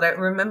once, but I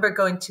remember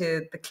going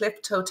to the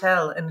Clift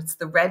Hotel, and it's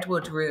the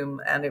Redwood Room,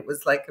 and it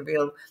was like a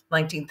real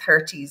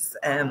 1930s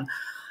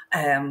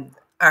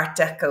Art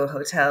Deco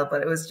hotel,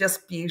 but it was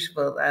just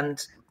beautiful.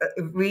 And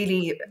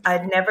really,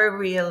 I'd never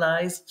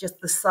realized just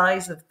the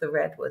size of the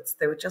redwoods.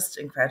 They were just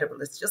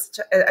incredible. It's just,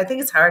 I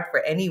think it's hard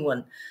for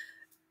anyone.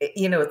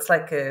 You know, it's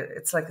like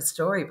a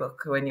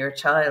storybook when you're a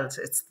child.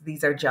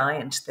 These are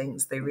giant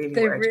things. They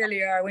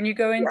really are. When you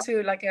go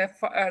into like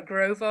a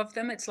grove of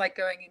them, it's like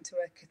going into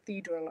a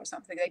cathedral or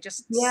something. They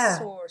just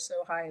soar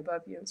so high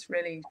above you. It's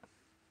really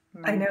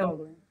mind-boggling. I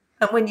know.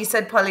 And when you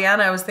said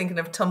Pollyanna, I was thinking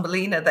of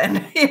Thumbelina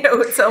then, you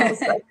know, it's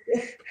almost like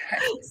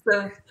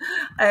so.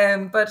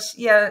 But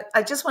yeah,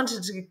 I just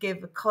wanted to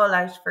give a call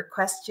out for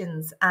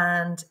questions,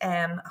 and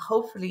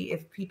hopefully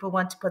if people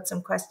want to put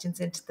some questions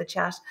into the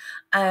chat.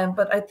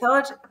 But I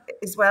thought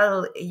as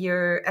well,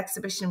 your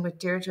exhibition with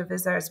Deirdre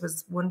Vizars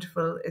was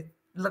wonderful.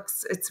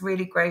 It's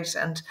really great.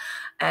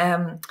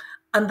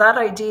 And that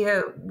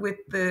idea with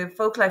the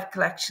Folklife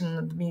collection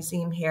of the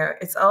museum here,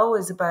 it's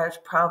always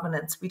about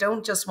provenance. We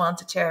don't just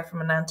want a chair from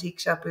an antique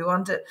shop. We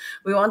want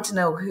to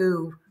know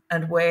who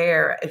and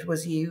where it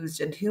was used,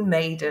 and who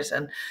made it,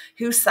 and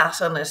who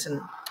sat on it,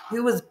 and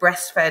who was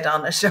breastfed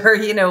on it, or,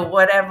 you know,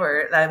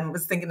 whatever. I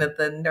was thinking of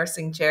the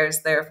nursing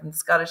chairs there from the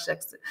Scottish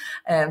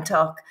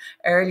talk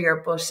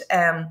earlier, but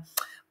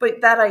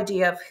that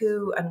idea of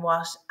who and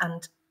what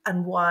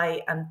and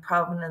why and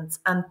provenance.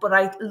 But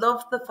I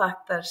love the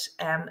fact that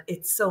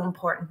it's so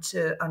important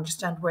to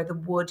understand where the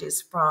wood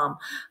is from,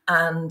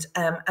 and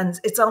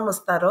it's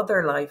almost that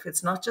other life.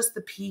 It's not just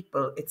the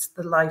people; it's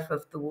the life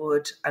of the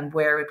wood and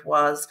where it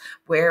was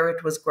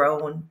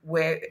grown,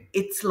 where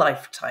its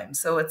lifetime.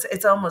 So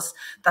it's almost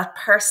that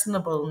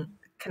personable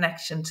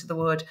connection to the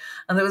wood.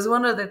 And there was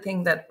one other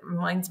thing that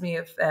reminds me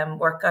of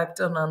work I've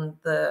done on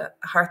the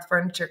Hearth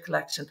Furniture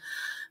collection.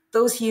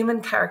 Those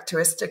human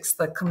characteristics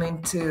that come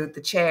into the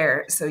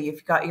chair. So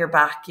you've got your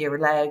back, your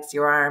legs,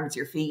 your arms,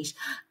 your feet.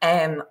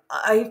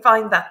 I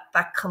find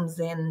that comes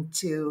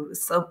into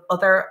some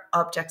other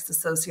objects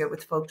associated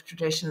with folk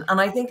tradition. And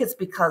I think it's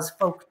because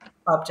folk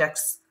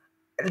objects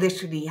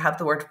literally have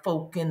the word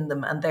folk in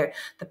them, and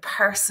the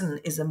person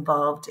is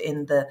involved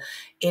in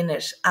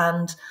it.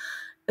 And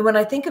when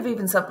I think of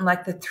even something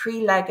like the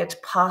three-legged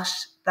pot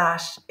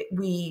that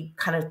we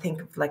kind of think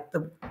of like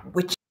the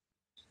witch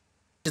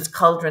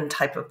cauldron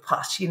type of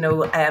pot, you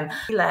know,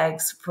 3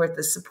 legs for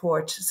the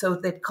support. So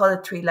they'd call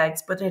it 3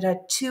 legs, but it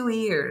had 2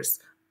 ears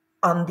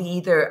on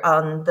the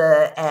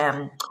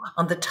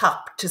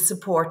top to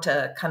support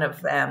a kind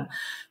of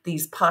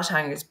these pot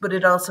hangers, but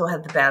it also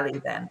had the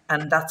belly then,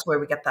 and that's where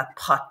we get that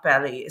pot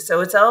belly.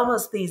 So it's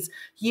almost these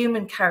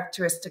human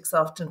characteristics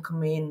often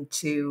come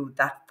into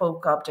that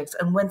folk objects.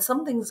 And when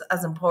something's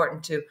as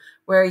important to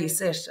where you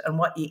sit and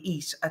what you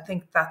eat, I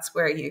think that's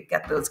where you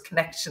get those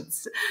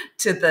connections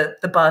to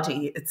the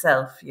body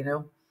itself, you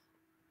know.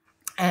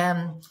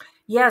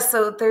 Yeah,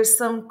 so there's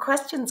some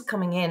questions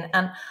coming in,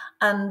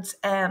 and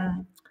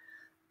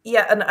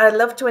yeah, and I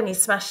loved when you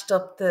smashed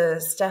up the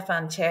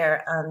Stefan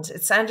chair, and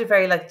it sounded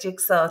very like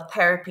jigsaw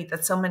therapy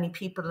that so many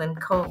people in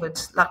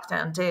COVID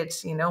lockdown did,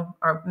 you know,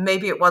 or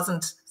maybe it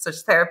wasn't such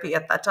therapy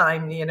at that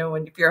time, you know,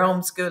 and if you're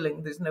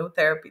homeschooling, there's no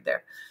therapy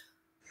there.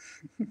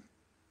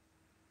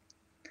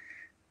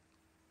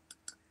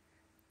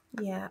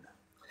 Yeah.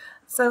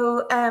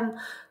 So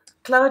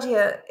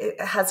Claudia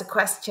has a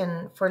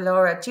question for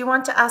Laura. Do you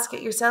want to ask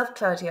it yourself,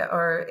 Claudia,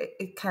 or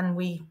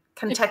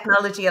can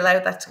technology allow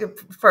that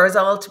for us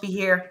all to be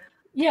here?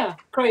 Yeah,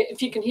 great.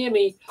 If you can hear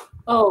me.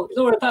 Oh,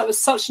 Laura, that was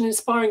such an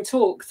inspiring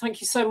talk.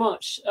 Thank you so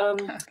much.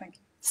 Thank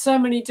you. So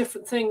many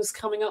different things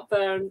coming up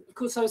there. And of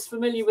course, I was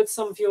familiar with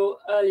some of your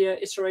earlier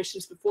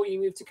iterations before you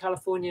moved to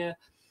California.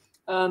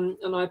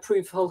 And I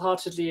approve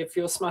wholeheartedly of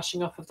your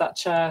smashing up of that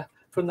chair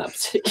from that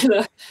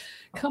particular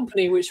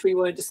company, which we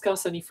won't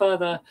discuss any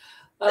further.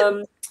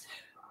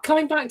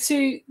 Coming back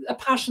to a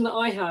passion that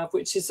I have,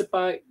 which is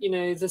about, you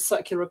know, the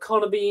circular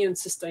economy and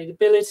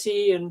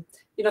sustainability. And,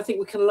 you know, I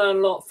think we can learn a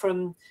lot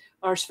from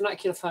Irish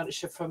vernacular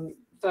furniture, from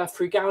their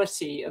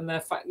frugality and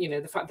their fact, you know,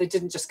 the fact they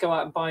didn't just go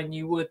out and buy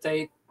new wood.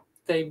 They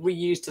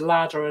reused a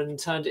ladder and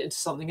turned it into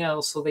something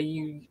else, or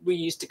they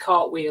reused a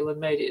cartwheel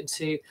and made it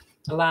into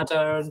a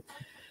ladder and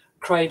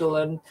cradle.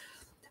 And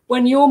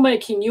when you're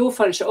making your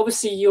furniture,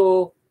 obviously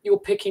you're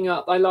picking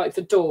up, I like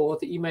the door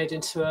that you made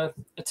into a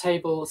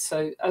table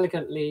so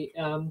elegantly.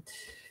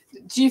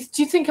 Do you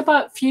think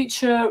about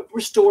future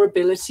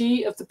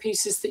restorability of the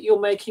pieces that you're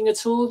making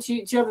at all? Do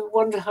you ever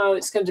wonder how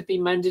it's going to be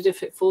mended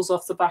if it falls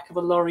off the back of a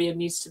lorry and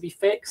needs to be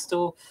fixed?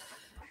 Or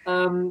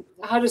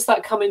how does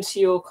that come into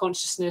your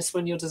consciousness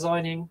when you're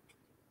designing?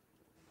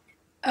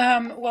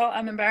 Well,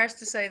 I'm embarrassed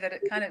to say that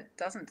it kind of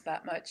doesn't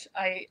that much.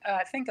 I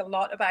think a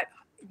lot about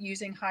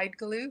using hide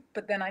glue,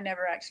 but then I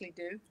never actually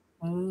do.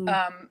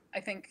 I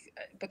think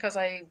because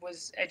I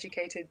was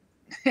educated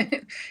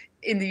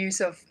in the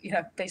use of,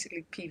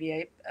 basically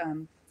PVA,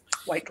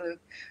 white glue,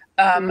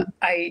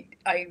 I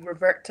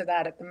revert to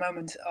that at the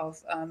moment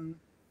of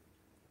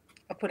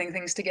putting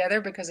things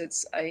together, because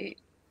it's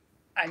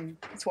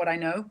what I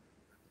know.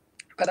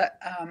 But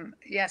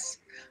yes,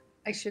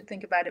 I should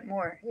think about it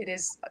more. It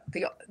is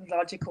the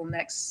logical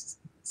next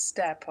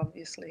step,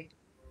 obviously.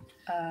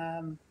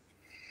 The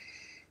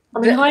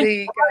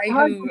guy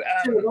who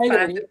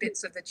found the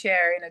bits of the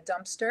chair in a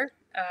dumpster,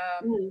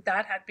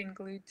 that had been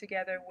glued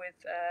together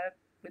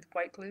with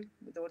white glue,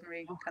 with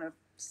ordinary kind of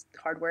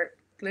hardware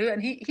glue,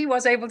 and he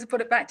was able to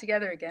put it back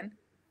together again.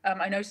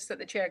 I noticed that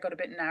the chair got a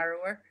bit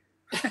narrower,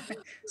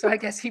 so I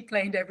guess he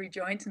planed every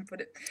joint and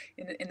put it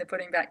in the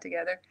putting back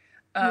together.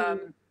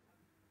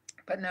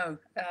 But no,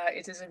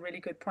 it is a really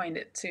good point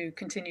to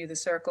continue the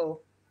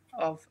circle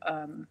of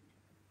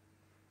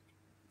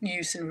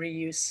use and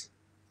reuse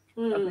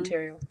of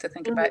material to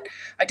think about.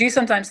 I do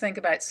sometimes think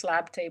about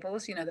slab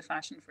tables, the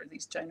fashion for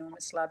these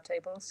ginormous slab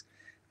tables,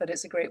 but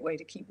it's a great way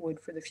to keep wood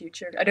for the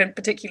future. I don't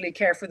particularly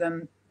care for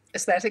them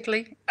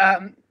aesthetically.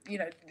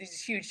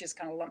 These huge just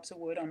kind of lumps of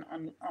wood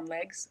on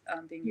legs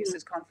being used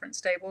as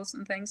conference tables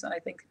and things. And I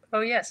think,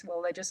 oh yes,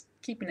 well, they're just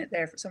keeping it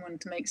there for someone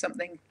to make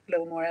something a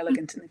little more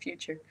elegant in the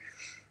future.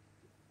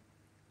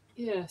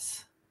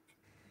 Yes.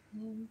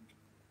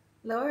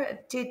 Laura,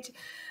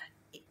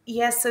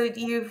 so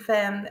you've,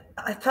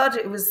 I thought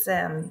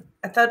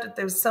that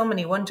there was so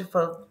many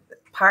wonderful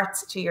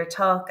parts to your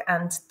talk,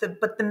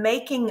 but the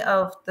making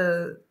of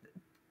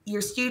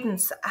your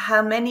students,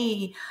 how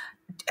many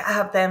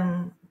of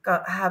them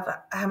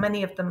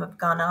have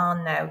gone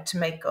on now to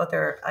make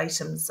other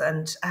items,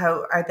 and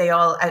how are they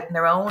all out on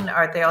their own?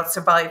 Are they all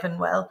surviving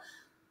well?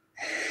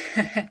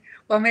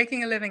 Well,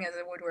 making a living as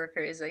a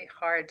woodworker is a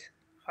hard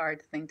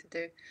thing to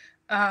do.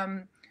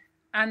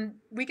 And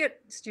we get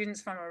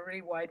students from a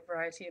really wide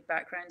variety of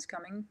backgrounds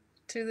coming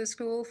to the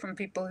school, from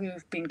people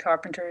who've been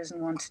carpenters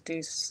and want to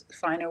do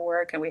finer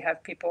work. And we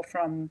have people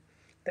from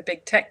the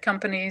big tech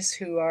companies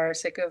who are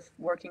sick of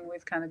working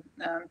with kind of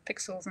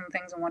pixels and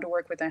things and want to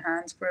work with their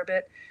hands for a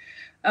bit.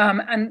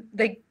 And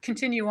they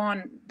continue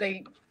on.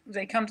 They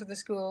come to the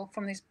school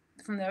from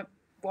the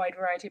wide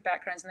variety of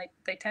backgrounds, and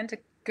they tend to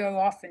go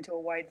off into a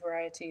wide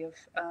variety of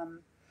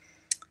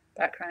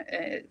background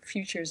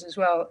futures as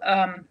well.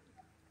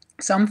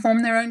 Some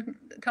form their own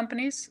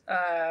companies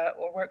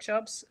or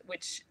workshops,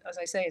 which, as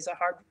I say, is a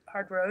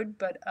hard road,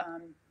 but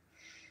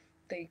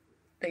they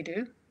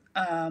do.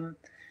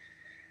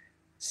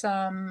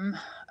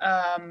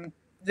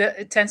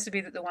 It tends to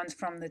be that the ones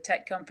from the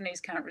tech companies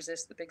can't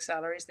resist the big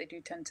salaries. They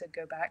do tend to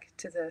go back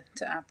to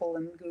Apple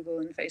and Google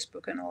and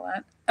Facebook and all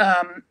that.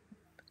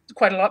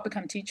 Quite a lot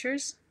become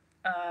teachers.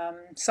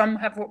 Some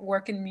have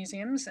work in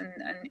museums and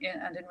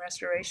in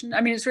restoration. I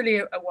mean, it's really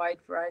a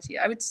wide variety.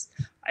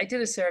 I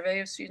did a survey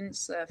of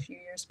students a few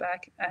years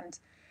back, and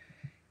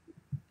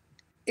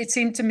it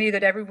seemed to me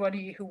that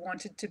everybody who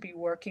wanted to be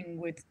working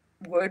with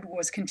wood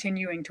was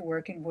continuing to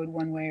work in wood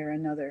one way or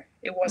another.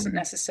 It wasn't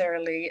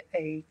necessarily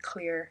a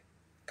clear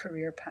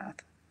career path.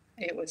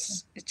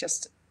 It's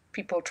just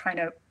people trying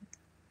to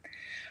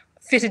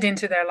fit it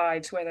into their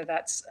lives, whether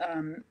that's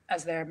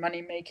as their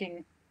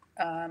money-making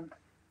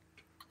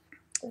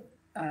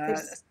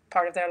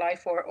part of their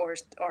life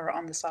or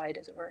on the side,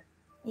 as it were.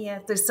 Yeah,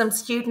 there's some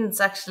students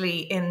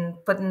actually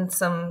putting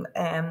some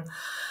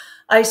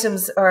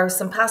items, or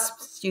some past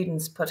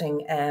students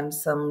putting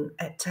some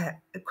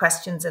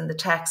questions in the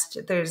text.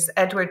 There's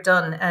Edward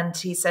Dunn, and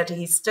he said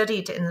he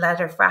studied in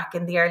Letterfrack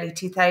in the early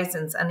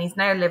 2000s, and he's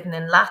now living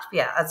in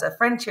Latvia as a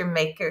furniture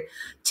maker,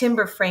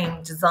 timber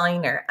frame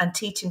designer, and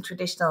teaching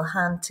traditional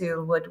hand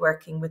tool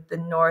woodworking with the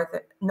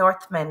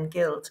Northmen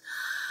Guild.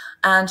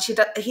 And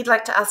he'd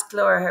like to ask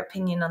Laura her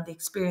opinion on the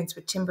experience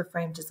with timber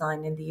frame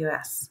design in the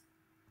US.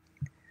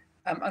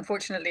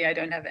 Unfortunately, I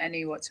don't have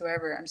any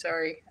whatsoever. I'm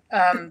sorry.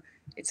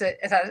 It's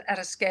at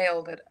a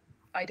scale that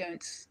I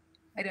don't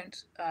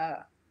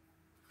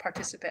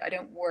participate. I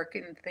don't work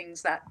in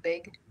things that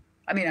big.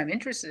 I mean, I'm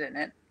interested in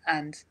it,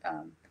 and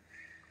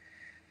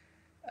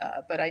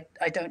but I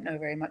don't know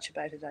very much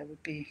about it. I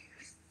would be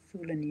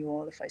fooling you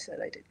all if I said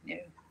I didn't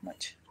know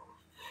much.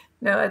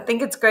 No, I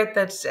think it's great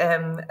that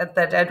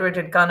that Edward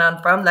had gone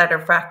on from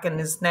Letterfrack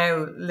and is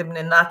now living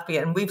in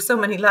Latvia, and we've so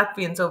many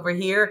Latvians over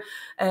here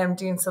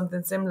doing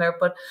something similar.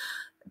 But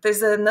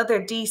there's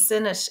another Dee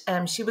Sinnott.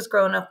 She was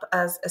growing up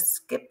as a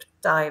skip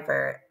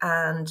diver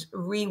and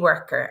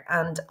reworker,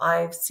 and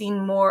I've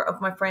seen more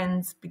of my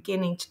friends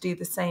beginning to do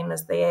the same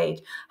as they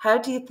age. How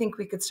do you think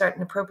we could start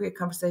an appropriate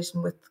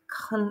conversation with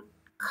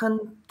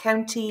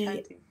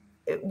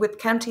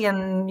county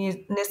and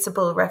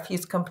municipal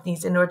refuse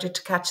companies in order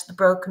to catch the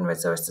broken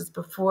resources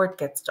before it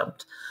gets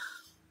dumped?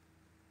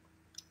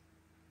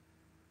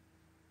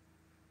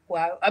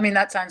 Wow. I mean,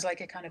 that sounds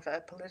like a kind of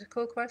a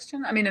political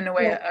question. I mean, in a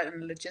way, a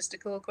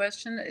logistical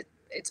question.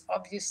 It's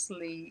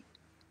obviously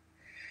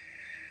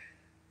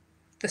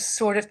the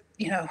sort of,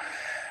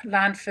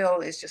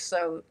 landfill is just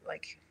so,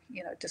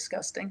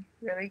 disgusting,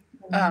 really.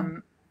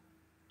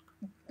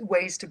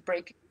 ways to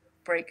break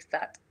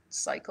that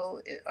cycle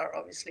are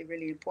obviously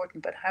really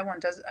important. But how one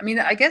does it, I mean,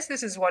 I guess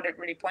this is what it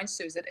really points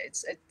to, is that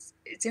it's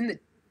in the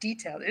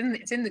detail,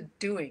 it's in the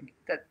doing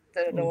that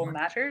it all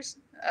matters.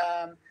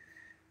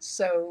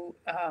 So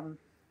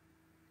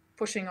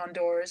pushing on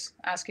doors,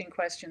 asking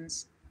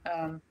questions,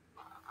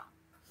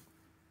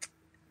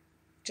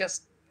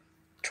 just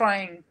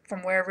trying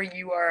from wherever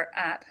you are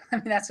at. I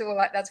mean, that's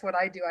what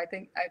I do. I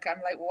think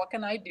I'm like, what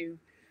can I do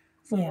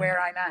from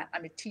where I'm at?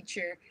 I'm a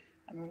teacher,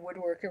 I'm a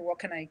woodworker. What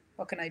can I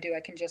do?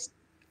 I can just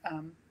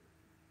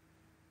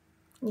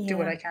do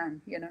what I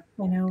can, you know.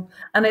 I know,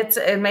 and it's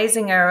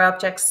amazing our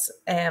objects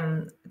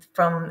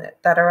from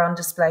that are on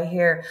display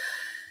here.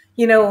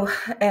 You know,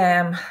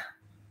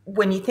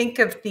 when you think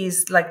of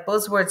these like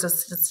buzzwords of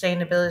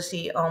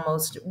sustainability,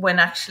 almost, when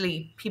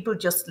actually people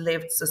just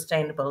lived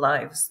sustainable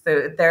lives,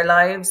 their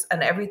lives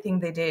and everything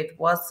they did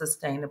was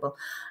sustainable,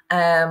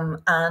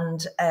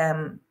 and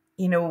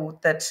you know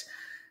that.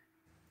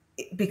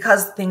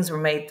 Because things were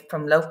made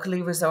from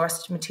locally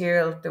resourced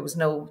material, there was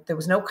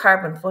no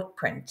carbon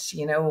footprint.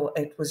 You know,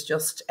 it was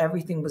just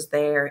everything was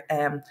there.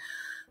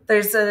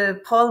 There's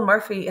Paul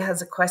Murphy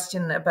has a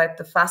question about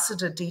the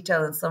faceted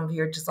detail in some of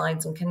your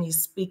designs, and can you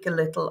speak a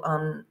little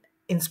on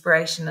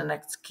inspiration and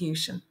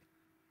execution?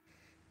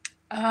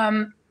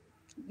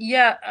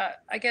 Yeah,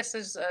 I guess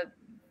there's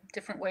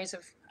different ways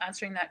of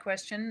answering that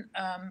question.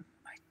 I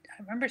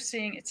remember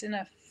seeing it's in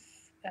a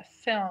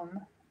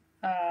film.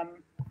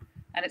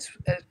 And it's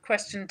a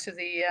question to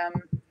the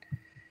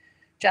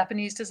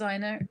Japanese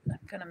designer. I'm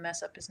going to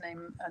mess up his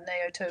name,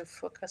 Naoto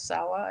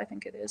Fukasawa, I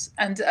think it is.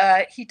 And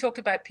he talked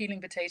about peeling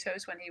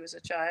potatoes when he was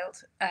a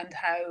child, and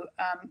how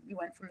we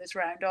went from this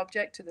round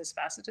object to this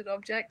faceted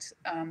object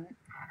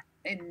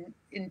in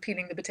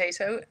peeling the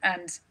potato,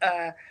 and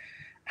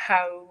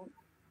how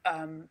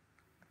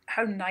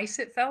nice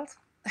it felt.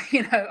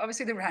 You know,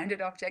 obviously the rounded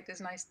object is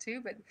nice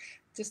too, but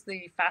just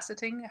the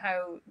faceting,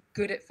 how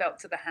good it felt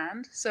to the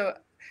hand. So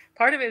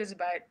part of it is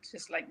about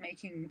just like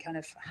making kind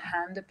of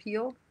hand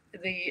appeal,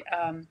 the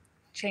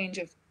change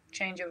of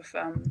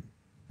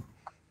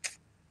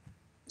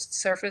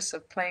surface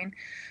of plane.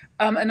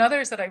 Another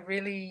is that I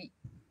really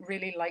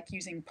like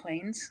using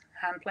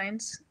hand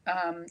planes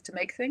to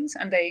make things,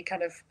 and they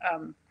kind of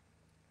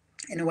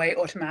in a way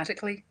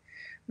automatically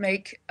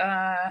make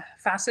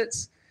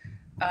facets.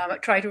 I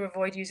try to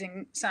avoid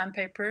using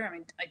sandpaper. I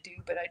mean, I do,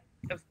 but I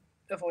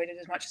avoid it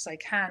as much as I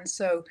can.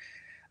 So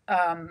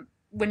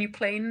when you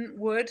plane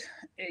wood,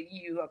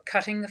 you are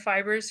cutting the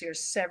fibers, you're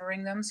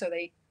severing them so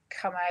they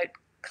come out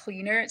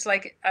cleaner. It's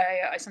like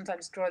I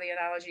sometimes draw the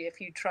analogy, if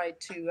you try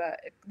to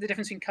the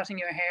difference between cutting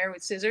your hair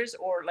with scissors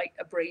or like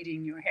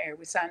braiding your hair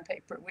with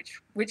sandpaper,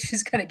 which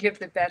is going to give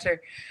the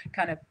better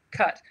kind of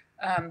cut.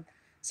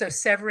 So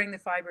severing the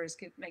fibers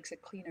makes a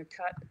cleaner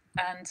cut.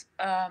 And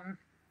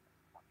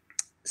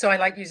so I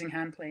like using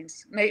hand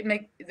planes.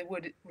 Make the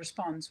wood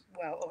responds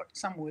well, or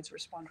some woods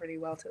respond really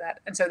well to that.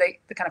 And so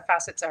the kind of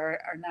facets are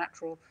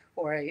natural,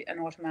 or an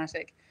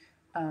automatic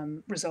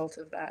result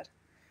of that.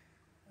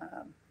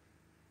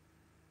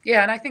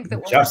 Yeah, and I think that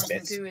what one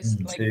can do is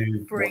like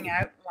bring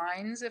out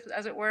lines,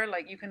 as it were.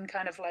 Like you can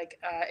kind of like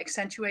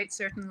accentuate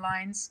certain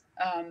lines,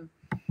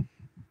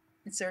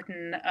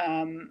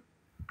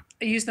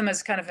 use them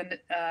as kind of an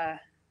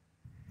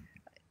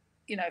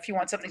you know, if you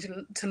want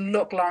something to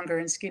look longer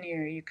and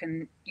skinnier, you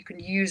can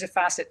use a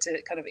facet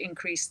to kind of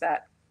increase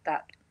that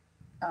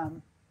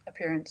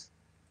appearance.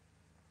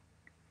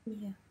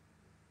 Yeah,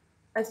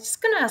 I was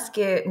just going to ask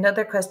you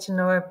another question,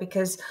 Nora,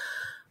 because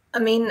I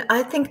mean,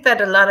 I think that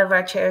a lot of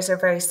our chairs are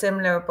very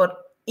similar, but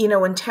you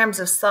know, in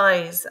terms of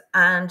size,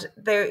 and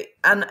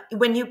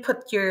when you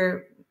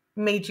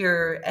made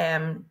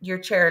your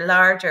chair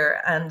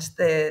larger, and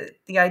the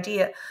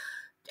idea.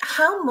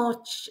 How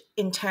much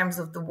in terms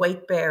of the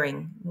weight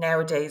bearing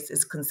nowadays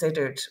is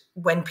considered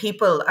when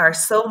people are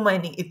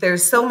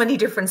there's so many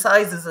different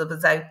sizes of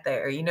us out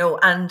there, you know,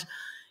 and,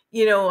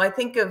 you know, I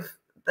think of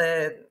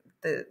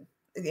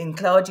in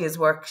Claudia's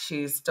work,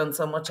 she's done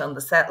so much on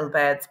the settle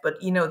beds, but,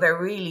 you know,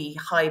 they're really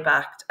high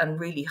backed and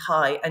really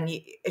high, and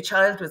a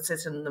child would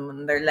sit in them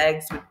and their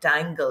legs would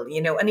dangle,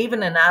 you know, and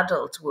even an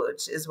adult would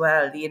as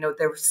well, you know,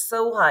 they're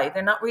so high,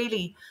 they're not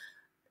really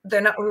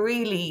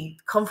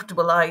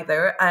comfortable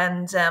either,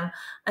 and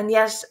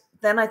yet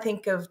then I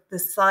think of the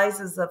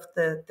sizes of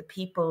the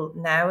people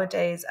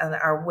nowadays, and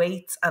our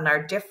weights and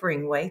our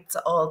differing weights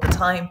all the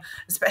time,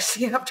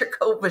 especially after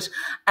COVID.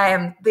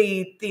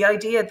 The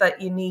idea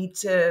that you need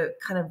to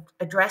kind of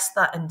address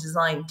that in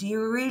design. Do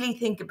you really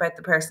think about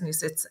the person who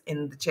sits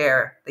in the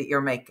chair that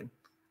you're making,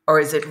 or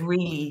is it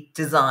really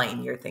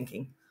design you're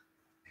thinking?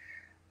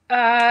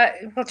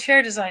 Well,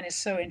 chair design is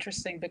so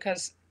interesting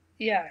because,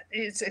 yeah,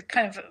 it's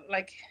kind of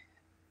like,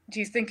 do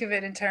you think of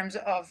it in terms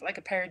of like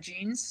a pair of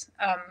jeans?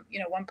 You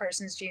know, one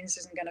person's jeans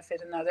isn't going to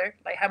fit another.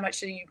 Like, how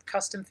much are you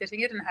custom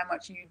fitting it, and how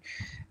much are you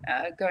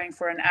going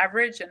for an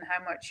average, and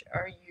how much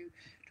are you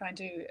trying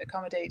to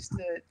accommodate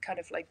the kind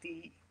of like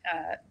the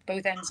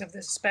both ends of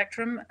the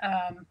spectrum?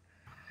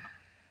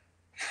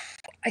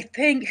 I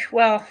think,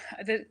 well,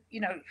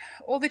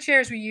 all the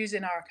chairs we use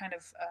in our kind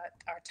of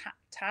our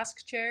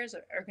task chairs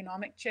or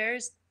ergonomic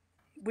chairs,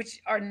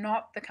 which are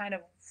not the kind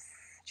of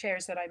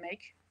chairs that I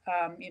make,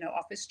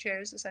 office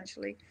chairs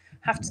essentially,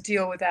 have to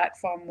deal with that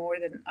far more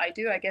than I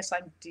do. I guess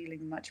I'm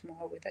dealing much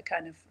more with the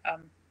kind of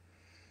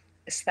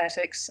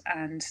aesthetics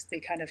and the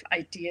kind of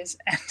ideas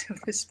end of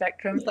the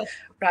spectrum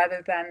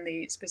rather than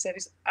the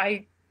specifics.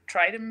 I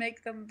try to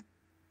make them,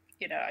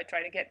 I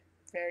try to get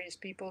various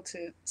people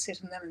to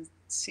sit in them and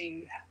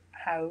see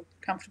how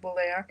comfortable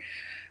they are.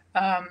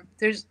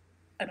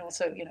 And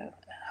also,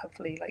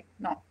 hopefully like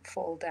not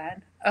fall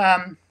down.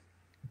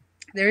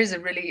 There is a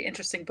really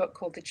interesting book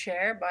called The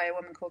Chair by a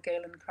woman called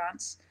Galen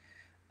Krantz.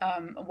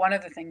 One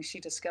of the things she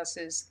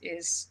discusses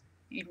is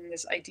even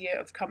this idea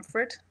of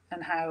comfort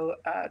and how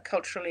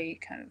culturally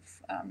kind of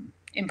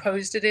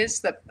imposed it is,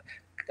 that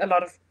a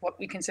lot of what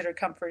we consider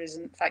comfort is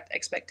in fact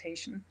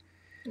expectation.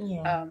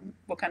 Yeah.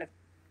 We're kind of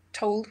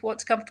told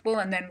what's comfortable,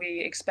 and then we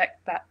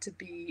expect that to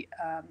be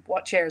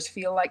what chairs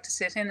feel like to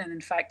sit in, and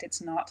in fact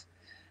it's not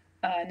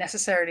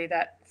necessarily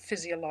that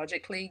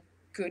physiologically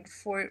good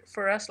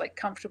for us. Like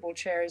comfortable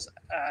chairs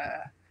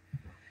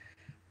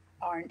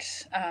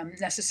aren't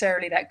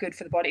necessarily that good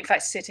for the body. In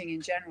fact, sitting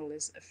in general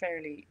is a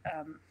fairly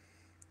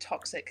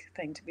toxic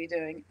thing to be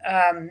doing.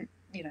 I'm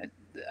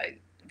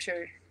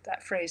sure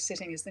that phrase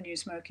 "sitting is the new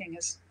smoking"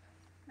 has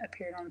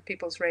appeared on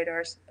people's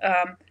radars.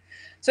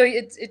 So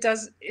it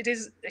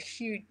is a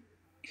huge.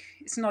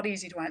 It's not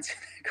easy to answer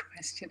that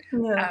question.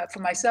 Yeah. For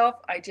myself,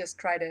 I just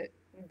try to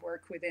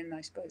work within, I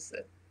suppose,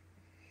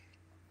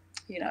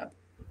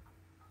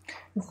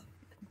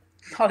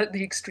 not at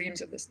the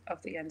extremes of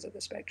the ends of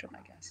the spectrum,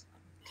 I guess.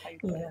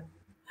 Yeah.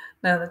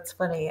 No, that's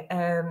funny.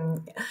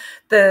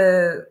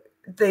 There's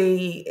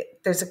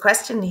a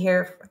question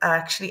here,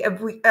 actually.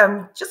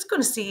 I'm just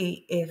going to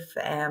see if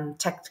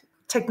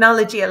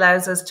technology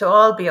allows us to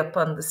all be up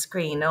on the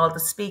screen, all the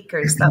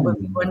speakers. That would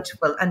be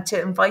wonderful, and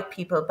to invite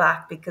people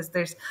back, because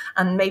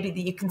and maybe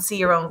that you can see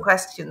your own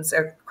questions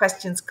or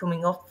questions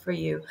coming up for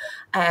you.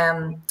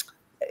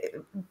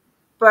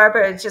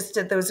 Barbara,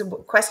 there was a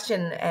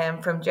question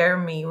from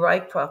Jeremy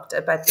Rycroft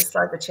about the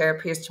Sligo chair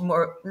appears to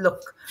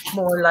look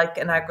more like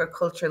an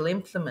agricultural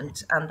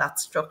implement and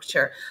that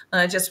structure. And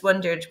I just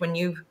wondered, when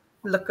you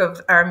look at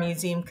our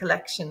museum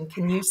collection,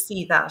 can you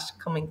see that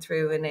coming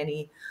through in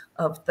any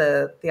of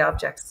the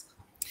objects?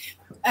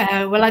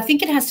 Well, I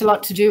think it has a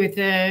lot to do with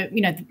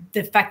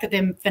the fact that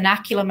they're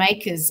vernacular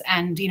makers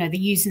and, they're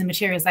using the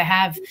materials they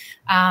have.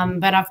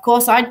 But of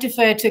course, I'd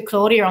defer to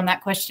Claudia on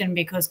that question,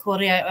 because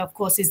Claudia, of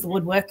course, is the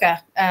woodworker.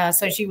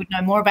 So she would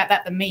know more about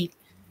that than me.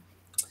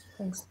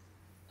 Thanks.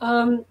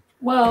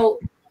 Well,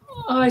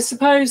 I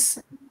suppose,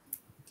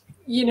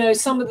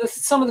 some of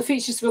the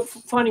features we're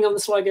finding on the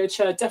Sligo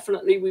chair,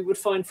 definitely we would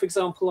find, for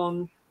example,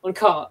 on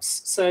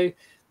carts. So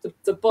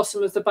the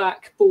bottom of the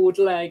back board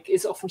leg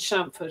is often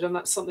chamfered, and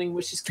that's something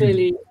which is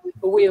clearly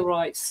a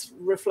wheelwright's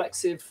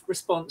reflexive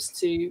response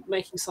to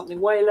making something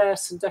way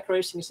less and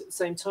decorating it at the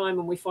same time.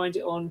 And we find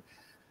it on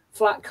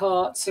flat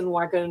carts and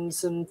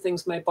wagons and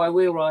things made by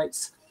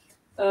wheelwrights.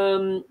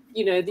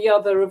 The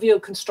other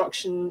revealed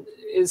construction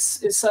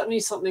is certainly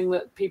something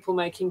that people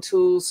making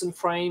tools and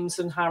frames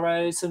and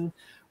harrows and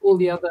all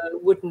the other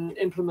wooden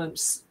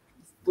implements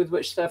with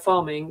which they're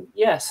farming.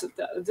 Yes,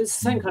 it's the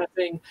same kind of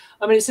thing.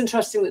 I mean, it's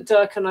interesting that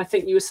Durkan, I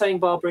think you were saying,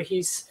 Barbara,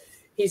 he's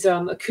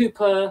a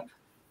cooper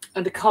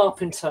and a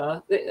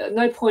carpenter. At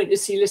no point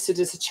is he listed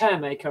as a chair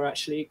maker,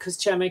 actually, because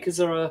chair makers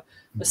are a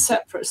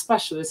separate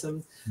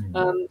specialism.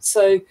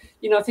 So,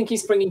 I think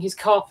he's bringing his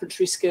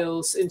carpentry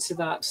skills into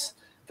that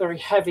very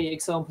heavy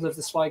example of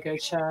the Sligo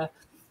chair.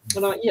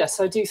 And yes,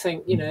 I do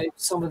think,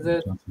 some of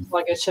the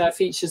Sligo chair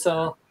features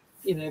are,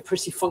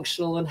 pretty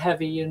functional and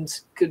heavy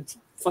and could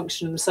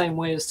function in the same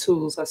way as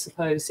tools, I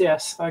suppose.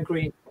 Yes, I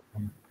agree.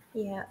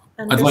 Yeah.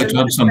 I'd like to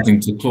add something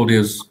to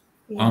Claudia's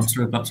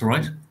answer, if that's all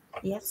right.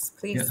 Yes,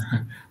 please.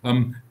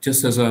 Yeah.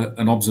 Just as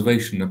an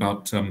observation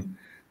about the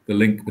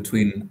link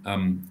between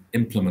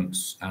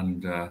implements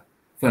and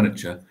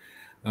furniture.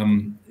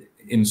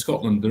 In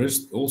Scotland, there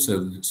is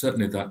also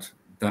certainly that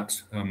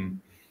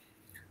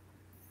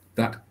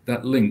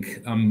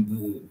link.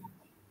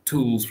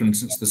 Tools, for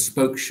instance, the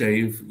spoke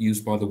shave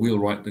used by the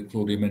wheelwright that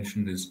Claudia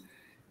mentioned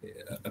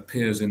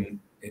appears in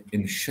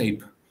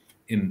shape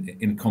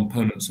in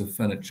components of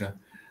furniture,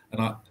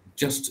 and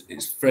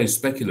it's very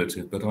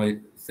speculative, but I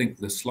think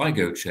the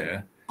Sligo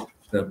chair,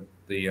 the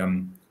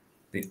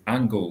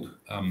angled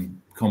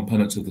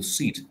components of the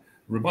seat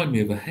remind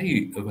me of a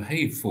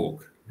hay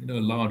fork, a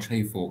large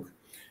hay fork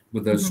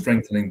with those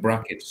strengthening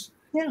brackets.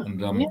 Yeah.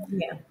 And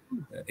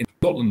in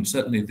Scotland,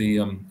 certainly the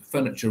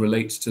furniture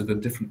relates to the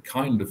different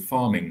kind of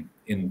farming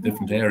in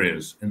different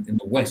areas. In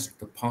the west,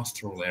 the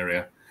pastoral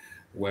area,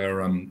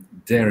 where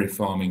dairy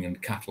farming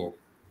and cattle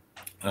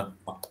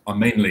are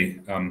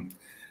mainly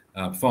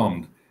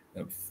farmed.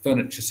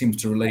 Furniture seems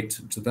to relate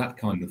to that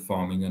kind of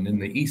farming, and in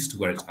the east,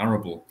 where it's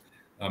arable,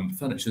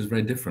 furniture is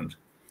very different.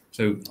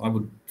 So I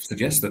would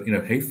suggest that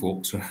hay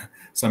forks are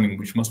something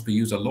which must be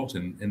used a lot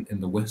in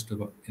the west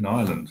in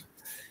Ireland.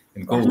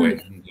 in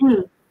Galway.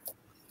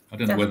 I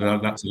don't know whether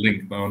that's a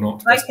link or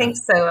not. I think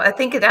so. I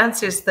think it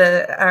answers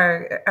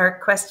our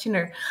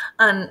questioner.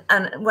 And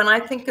when I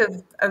think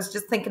of, I was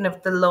just thinking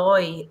of the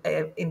loy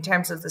in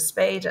terms of the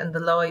spade and the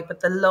loy,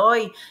 but the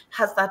loy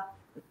has that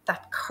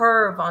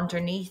curve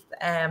underneath,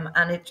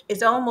 and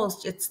it's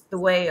almost, it's the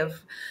way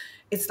of,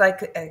 it's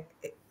like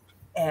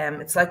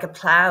a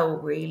plow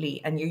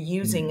really, and you're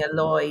using a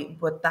loy,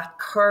 but that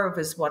curve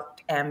is what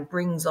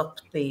brings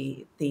up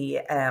the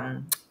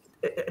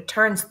it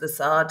turns the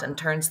sod and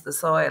turns the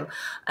soil.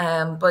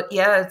 But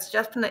yeah, it's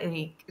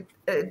definitely,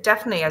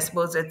 I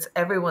suppose it's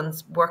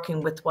everyone's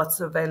working with what's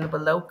available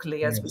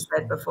locally, as we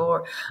said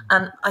before.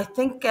 And I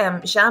think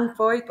Jean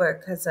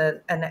Foyberg has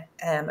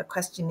a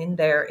question in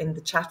there in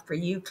the chat for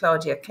you,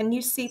 Claudia. Can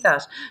you see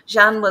that?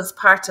 Jean was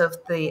part of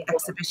the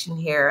exhibition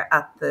here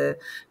at the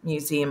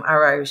museum,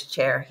 Our Irish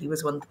Chair. He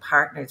was one of the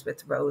partners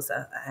with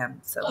Rosa.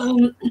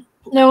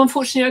 No,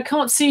 unfortunately, I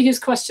can't see his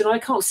question. I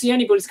can't see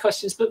anybody's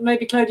questions, but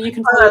maybe, Claudia, you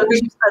can... I'll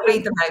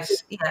read them out,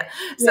 yeah.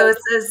 So it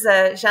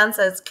says, Jean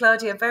says,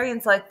 Claudia, very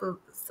insightful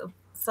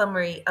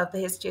summary of the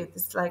history of the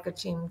Sligo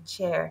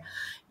chair.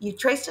 You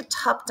traced a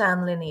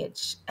top-down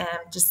lineage,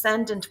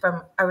 descendant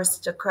from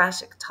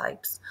aristocratic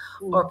types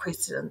or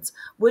precedents.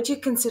 Would you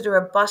consider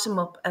a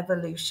bottom-up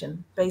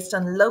evolution based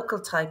on local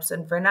types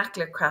and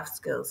vernacular craft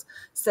skills,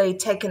 say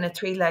taking a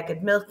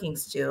three-legged milking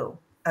stool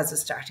as a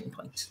starting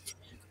point?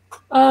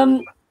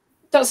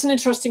 That's an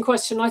interesting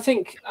question. I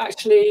think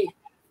actually,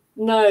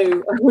 no,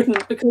 I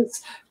wouldn't,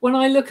 because when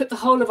I look at the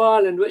whole of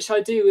Ireland, which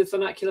I do with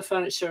vernacular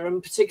furniture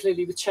and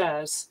particularly with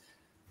chairs,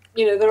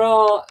 you know, there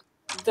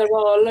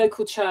are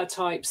local chair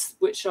types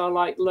which are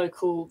like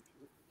local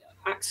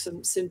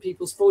accents in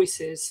people's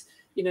voices.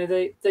 You know,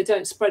 they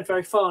don't spread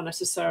very far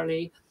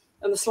necessarily,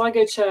 and the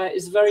Sligo chair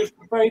is very,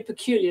 very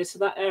peculiar to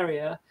that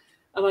area,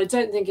 and I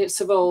don't think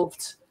it's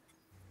evolved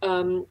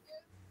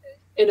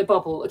in a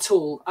bubble at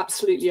all.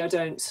 Absolutely, I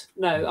don't.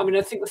 No, I mean,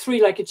 I think the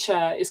three-legged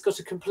chair has got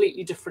a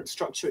completely different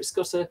structure. It's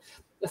got a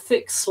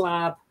thick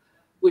slab,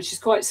 which is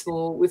quite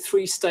small, with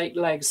 3 stake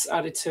legs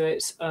added to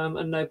it,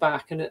 and no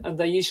back, and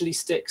they're usually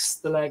sticks,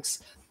 the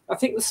legs. I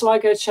think the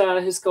Sligo chair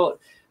has got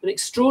an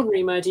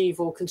extraordinary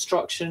medieval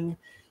construction,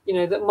 you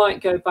know, that might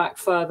go back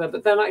further,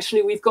 but then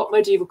actually we've got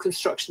medieval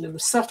construction in the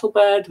settle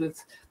bed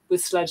with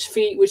sledge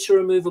feet, which are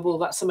removable.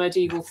 That's a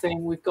medieval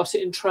thing. We've got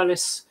it in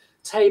trellis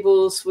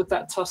tables with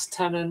that tusk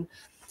tenon.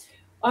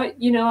 I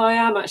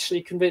am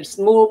actually convinced,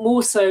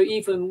 more so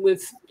even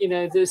with, you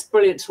know, those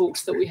brilliant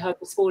talks that we heard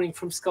this morning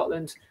from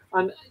Scotland.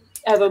 I'm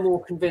ever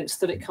more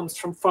convinced that it comes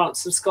from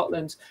France and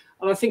Scotland.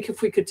 And I think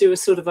if we could do a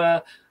sort of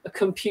a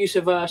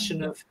computer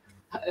version of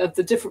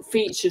the different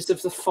features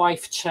of the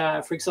Fife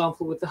chair, for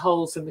example, with the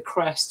holes in the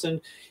crest,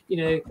 and, you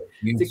know,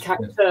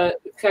 the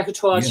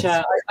Caquetoire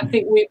chair, I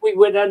think we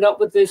would end up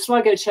with the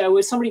Sligo chair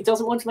where somebody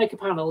doesn't want to make a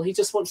panel. He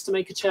just wants to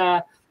make a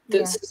chair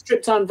that's a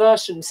stripped down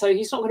version, so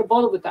he's not going to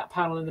bother with that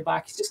panel in the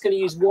back. He's just going to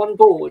use one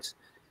board,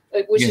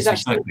 which is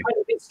actually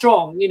incredibly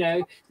strong, you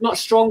know, much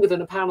stronger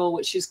than a panel,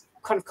 which is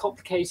kind of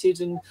complicated.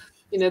 And,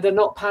 you know, they're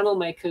not panel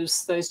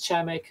makers, those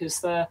chair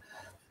makers. They're,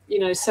 you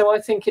know, so I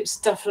think it's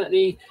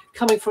definitely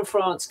coming from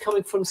France,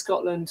 coming from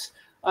Scotland.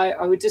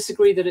 I would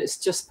disagree that it's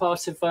just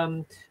part of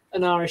an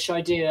Irish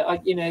idea.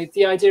 You know,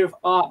 the idea of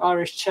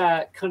Irish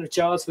chair kind of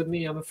jars with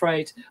me, I'm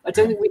afraid. I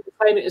don't think we can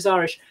claim it as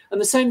Irish. And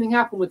the same thing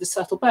happened with the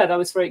settle bed. I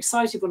was very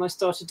excited when I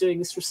started doing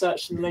this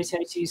research in the late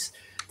 80s,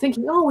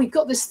 thinking, oh, we've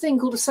got this thing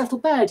called a settle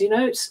bed, you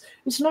know, it's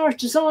an Irish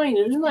design,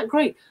 and isn't that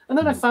great? And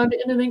then I found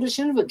it in an English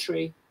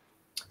inventory.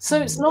 So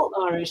it's not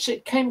Irish.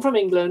 It came from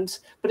England,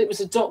 but it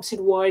was adopted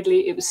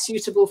widely. It was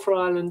suitable for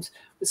Ireland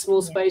with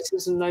small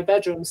spaces and no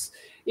bedrooms.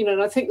 You know,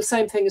 and I think the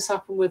same thing has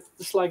happened with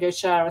the Sligo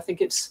chair. I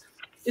think it's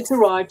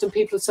arrived and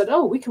people have said,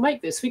 oh, we can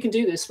make this, we can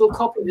do this, we'll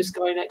copy this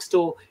guy next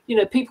door. You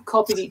know, people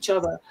copied each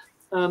other,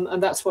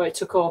 and that's why it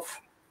took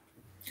off.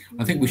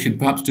 I think we should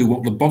perhaps do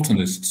what the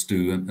botanists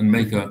do and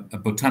make a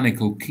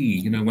botanical key.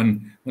 You know,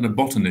 when a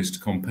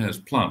botanist compares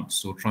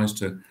plants or tries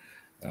to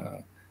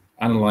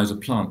analyze a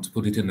plant to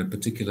put it in a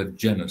particular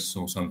genus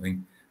or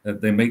something,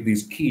 they make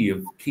these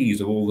keys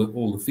of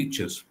all the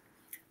features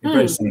in a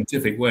very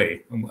scientific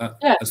way.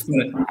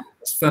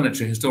 As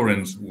furniture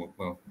historians,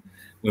 well,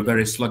 we're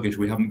very sluggish.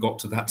 We haven't got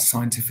to that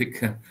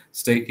scientific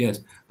state yet.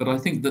 But I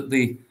think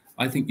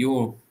that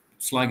your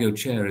Sligo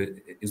chair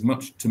is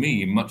much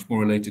more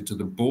related to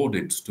the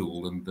boarded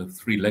stool than the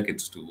three-legged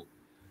stool,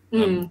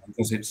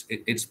 because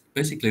it's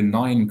basically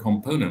 9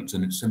 components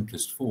in its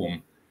simplest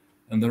form,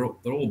 and they're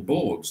all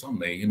boards, aren't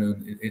they? You know,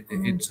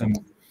 it's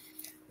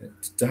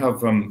to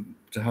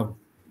have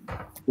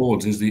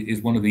boards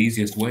is one of the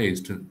easiest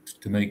ways to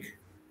make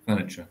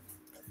furniture.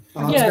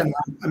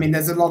 I mean,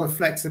 there's a lot of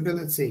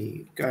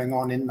flexibility going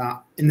on in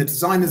the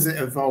design as it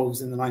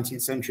evolves in the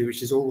 19th century,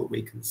 which is all that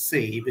we can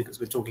see because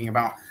we're talking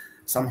about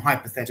some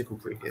hypothetical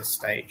previous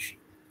stage.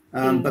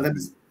 But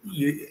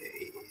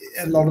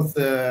a lot of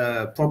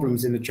the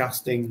problems in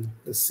adjusting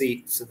the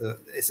seats,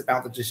 it's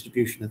about the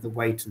distribution of the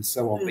weight and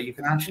so on. But you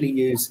can actually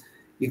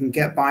you can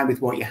get by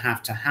with what you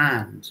have to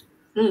hand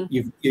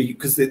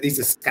because these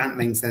are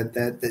scantlings,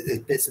 they're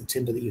bits of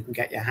timber that you can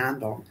get your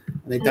hand on,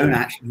 and they don't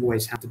actually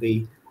always have to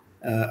be.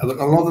 A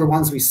lot of the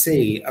ones we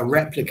see are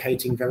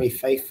replicating very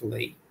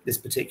faithfully this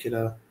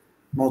particular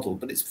model,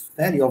 but it's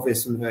fairly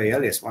obvious from the very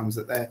earliest ones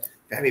that they're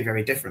very,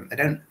 very different. They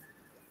don't.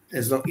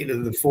 There's not,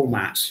 the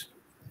format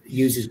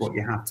uses what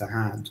you have to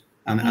hand,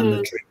 and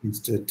the trick is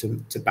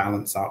to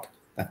balance up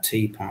that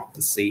T part of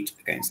the seat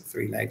against the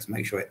three legs,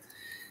 make sure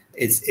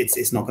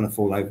it's not going to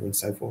fall over and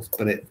so forth.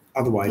 But it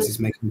otherwise is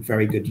making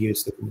very good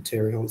use of the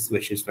materials,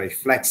 which is very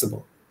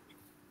flexible.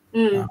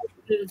 And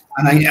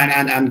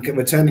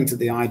returning to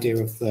the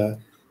idea of the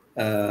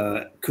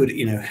where could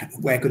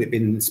it be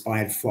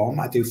inspired from?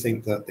 I do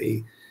think that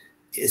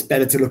it's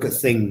better to look at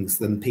things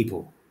than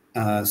people.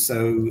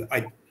 So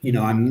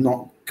I'm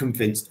not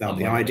convinced about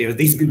the idea of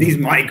these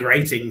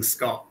migrating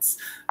Scots,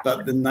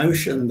 but the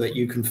notion that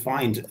you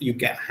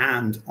get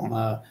hand on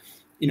a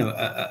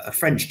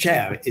French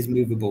chair is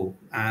movable,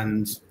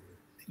 and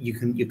you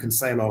can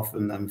sail off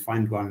and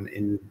find one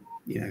in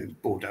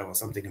Bordeaux or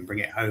something and bring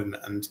it home,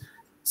 and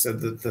so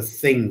the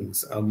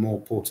things are more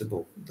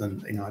portable than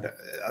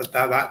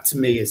that to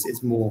me is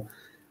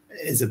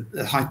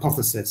a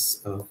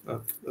hypothesis of a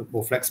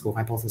more flexible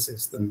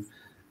hypothesis than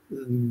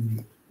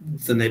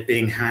it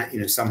being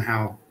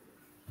somehow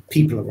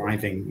people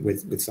arriving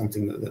with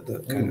something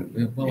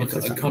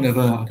that kind of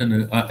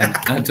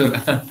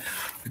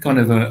I kind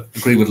of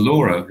agree with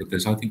Laura with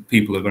this. I think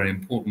people are very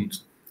important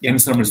in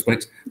some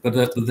respects, but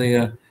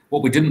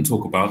what we didn't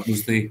talk about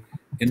was the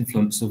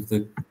influence of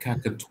the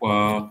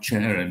Caquetoire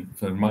chair, and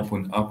from our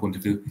point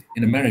of view,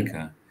 in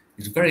America.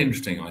 It's very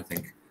interesting, I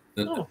think,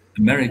 that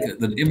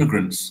that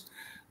immigrants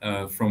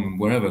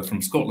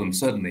from Scotland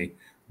certainly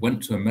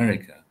went to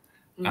America,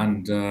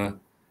 and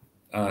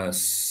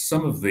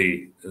some of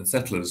the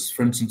settlers,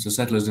 for instance, the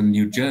settlers in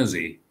New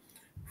Jersey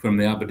from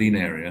the Aberdeen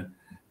area,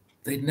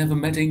 they'd never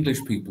met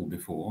English people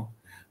before,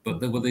 but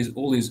there were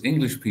all these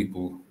English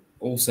people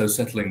also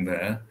settling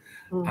there,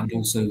 and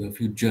also a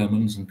few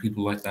Germans and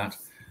people like that.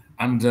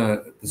 And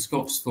the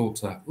Scots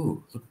thought,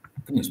 oh,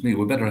 goodness me,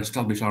 we better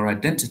establish our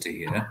identity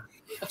here.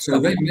 So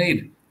they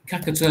made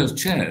Caquetoure's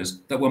chairs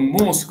that were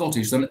more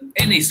Scottish than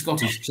any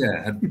Scottish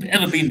chair had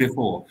ever been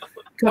before,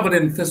 covered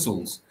in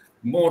thistles,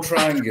 more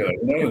triangular,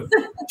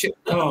 chip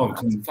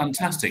carved and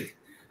fantastic.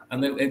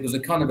 And it was a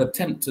kind of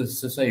attempt to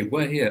say,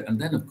 we're here.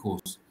 And then, of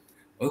course,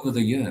 over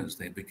the years,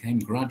 they became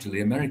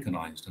gradually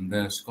Americanized, and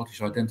their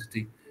Scottish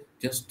identity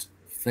just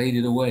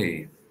faded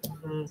away.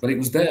 But it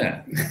was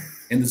there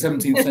in the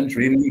 17th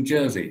century in New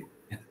Jersey.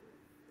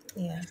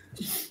 Yeah.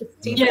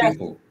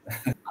 People.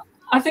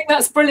 I think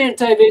that's brilliant,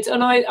 David.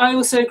 And I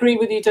also agree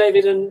with you,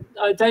 David, and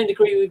I don't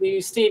agree with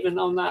you, Stephen,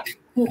 on that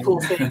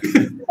people thing.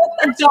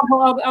 For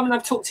example,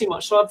 I've talked too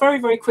much. So a very,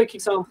 very quick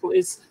example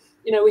is,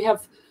 we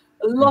have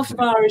a lot of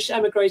Irish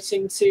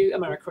emigrating to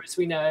America, as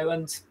we know,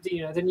 and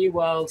the New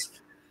World,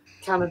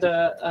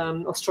 Canada,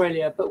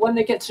 Australia. But when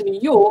they get to New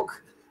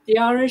York, the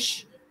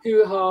Irish,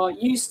 who are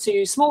used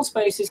to small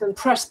spaces and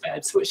press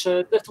beds, which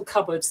are little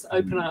cupboards that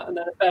open out and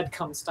then a bed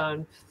comes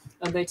down,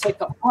 and they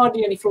take up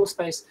hardly any floor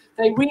space.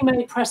 They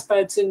remade press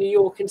beds in New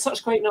York in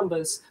such great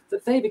numbers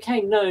that they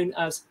became known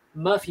as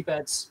Murphy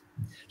beds.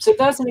 So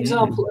that's an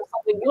example of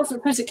something that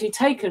wasn't physically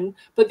taken,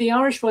 but the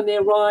Irish, when they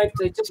arrived,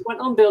 they just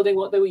went on building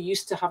what they were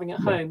used to having at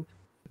home.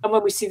 And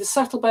when we see the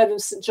settle bed in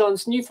St.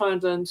 John's,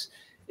 Newfoundland,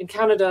 in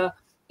Canada,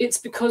 it's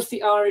because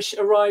the Irish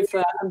arrived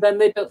there and then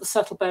they built the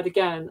settle bed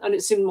again. And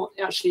it's in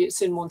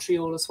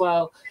Montreal as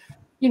well.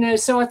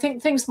 So I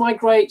think things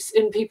migrate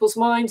in people's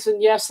minds.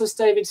 And yes, as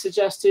David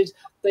suggested,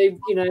 they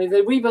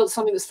rebuilt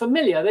something that's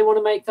familiar. They want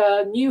to make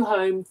their new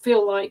home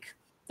feel like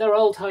their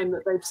old home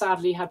that they've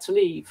sadly had to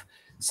leave.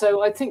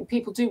 So I think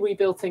people do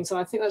rebuild things. And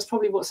I think that's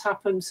probably what's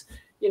happened,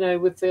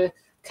 with the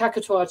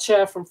Caquetoire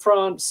chair from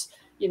France.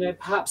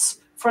 Perhaps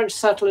French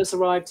settlers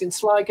arrived in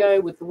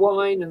Sligo with the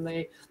wine, and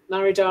they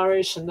married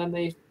Irish, and then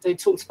they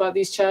talked about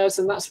these chairs,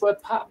 and that's where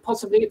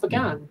possibly it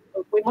began.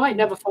 We might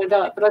never find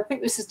out, but I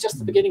think this is just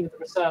the beginning of the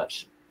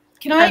research.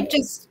 Can I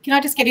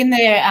just get in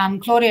there,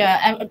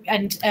 Claudia,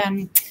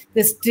 and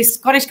this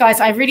Scottish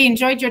guys? I really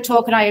enjoyed your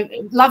talk, and I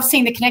love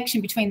seeing the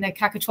connection between the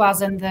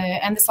Caquetoires and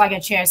the Sligo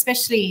chair,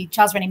 especially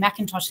Charles Rennie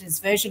Mackintosh's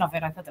version of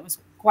it. I thought that was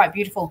quite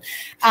beautiful.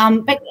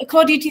 But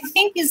Claudia, do you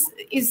think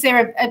is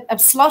there a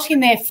slot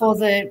in there for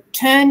the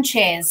turn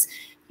chairs?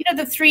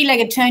 The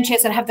three-legged turn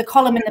chairs that have the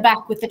column in the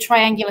back with the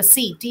triangular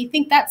seat. Do you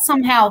think that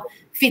somehow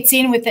fits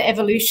in with the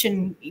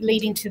evolution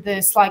leading to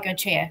the Sligo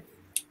chair?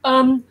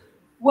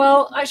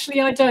 Well,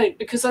 actually, I don't,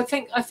 because I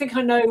think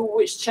I know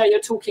which chair you're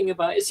talking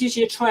about. It's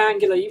usually a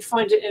triangular. You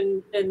find it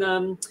in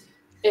the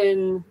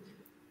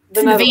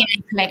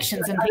V&A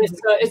collections and things.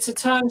 It's a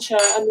turn chair,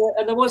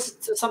 and there was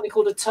something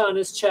called a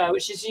turner's chair,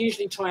 which is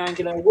usually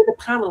triangular with a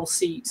panel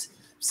seat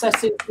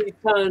set into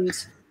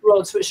turned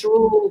rods, which are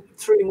all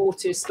through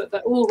mortise, but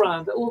they're all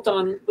round. They're all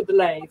done with the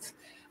lathe,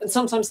 and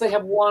sometimes they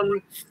have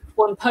one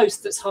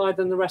post that's higher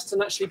than the rest.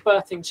 And actually,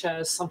 birthing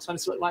chairs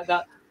sometimes look like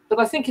that. But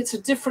I think it's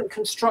a different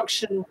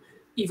construction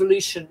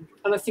evolution,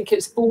 and I think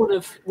it's born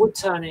of wood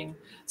turning.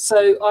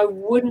 So I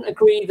wouldn't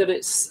agree that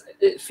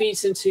it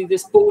feeds into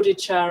this boarded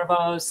chair of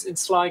ours in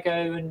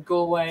Sligo and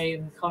Galway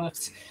and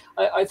Connacht.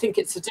 I think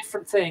it's a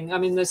different thing. I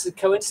mean, there's a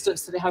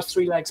coincidence that it has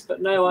 3 legs,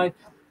 but no, I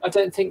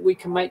don't think we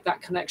can make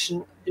that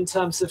connection in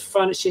terms of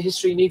furniture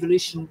history and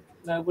evolution.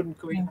 No, I wouldn't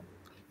agree.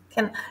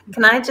 Can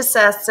I just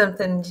ask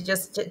something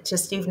to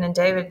Stephen and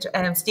David?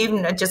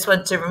 Stephen, I just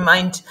want to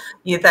remind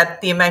you that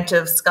the amount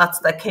of Scots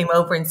that came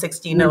over in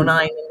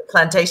 1609 in the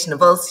plantation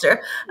of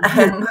Ulster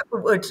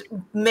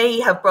may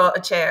have brought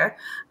a chair,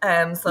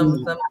 some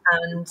of them.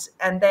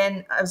 And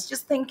then I was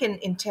just thinking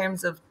in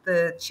terms of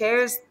the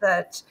chairs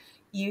that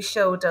you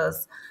showed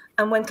us.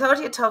 And when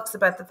Claudia talks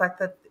about the fact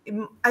that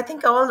I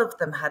think all of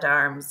them had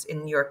arms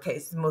in your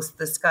case, most of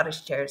the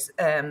Scottish chairs,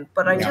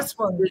 but I just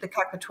wondered the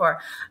Caquetoire.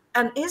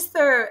 And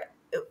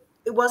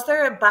was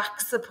there a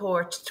back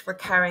support for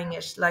carrying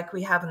it like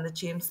we have in the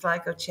Tuam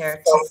Sligo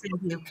chair to see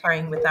you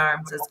carrying with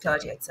arms, as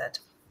Claudia had said?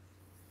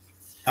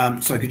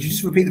 Sorry, could you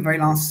just repeat the very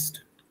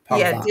last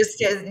part of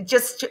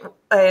that?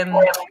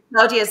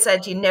 Claudia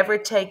said you never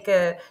take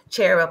a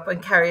chair up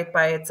and carry it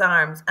by its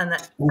arms. And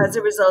as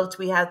a result,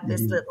 we had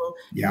this little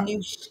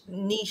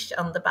niche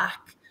on the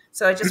back.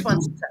 So I just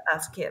wanted to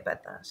ask you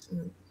about that.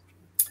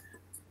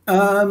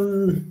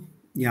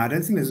 Yeah, I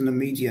don't think there's an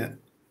immediate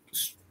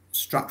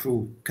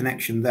structural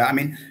connection there. I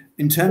mean,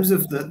 in terms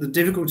of the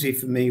difficulty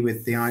for me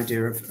with the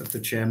idea of the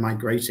chair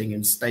migrating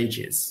in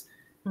stages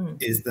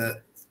is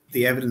that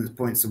the evidence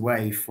points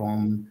away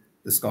from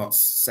the Scots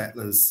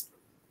settlers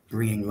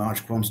bringing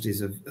large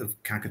quantities of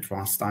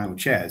Caquetoire style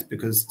chairs,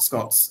 because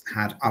Scots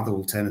had other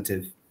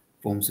alternative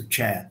forms of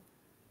chair,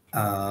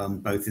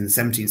 both in the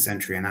 17th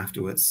century and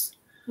afterwards.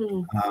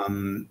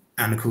 And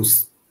of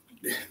course,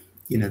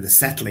 you know, the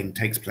settling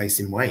takes place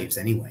in waves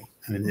anyway.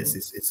 I mean,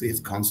 it's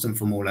constant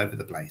from all over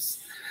the place.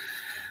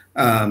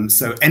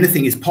 So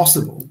anything is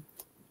possible,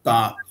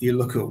 but you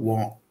look at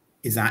what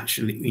is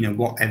actually, you know,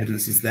 what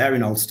evidence is there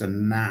in Ulster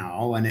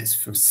now, and it's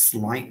for a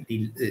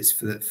slightly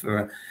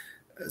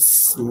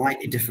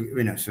different,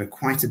 you know, for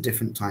quite a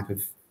different type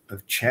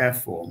of chair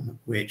form,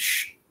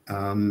 which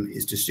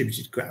is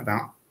distributed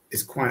about,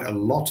 is quite a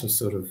lot of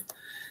sort of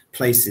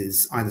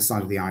places either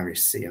side of the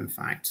Irish Sea, in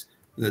fact,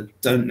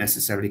 that don't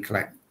necessarily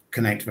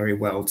connect very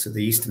well to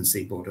the eastern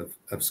seaboard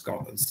of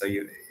Scotland. So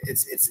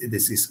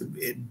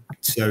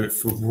so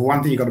for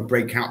one thing, you've got to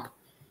break up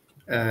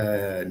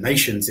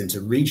nations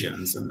into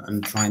regions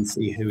and try and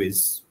see who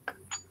is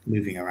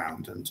moving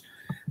around and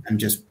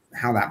just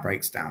how that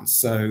breaks down.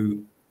 So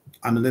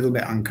I'm a little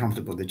bit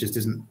uncomfortable. There just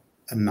isn't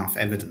enough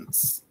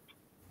evidence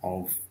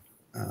of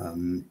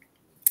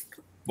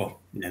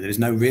well, you know, there is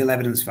no real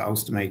evidence for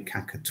Ulster-made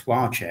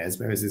Caquetoire chairs,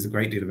 whereas there's a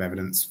great deal of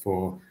evidence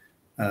for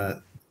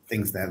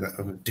things there that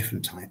are of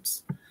different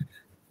types.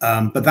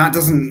 But that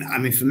doesn't, I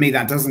mean, for me,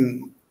 that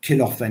doesn't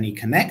kill off any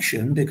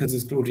connection, because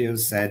as Claudia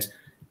said,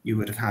 you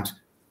would have had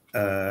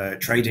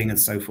trading and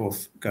so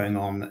forth going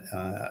on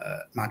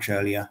much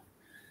earlier.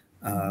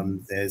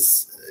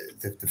 There's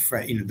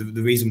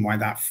the reason why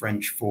that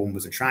French form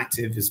was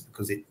attractive is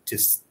because it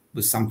just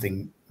was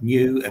something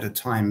new at a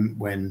time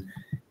when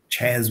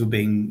chairs were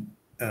being,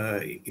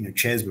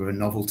 chairs were a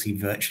novelty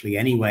virtually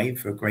anyway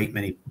for a great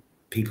many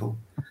people,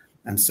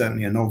 and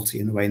certainly a novelty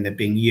in the way they're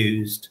being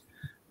used.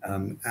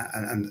 The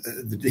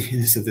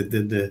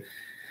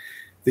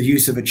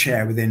use of a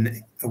chair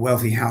within a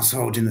wealthy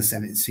household in the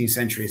 17th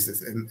century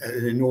is an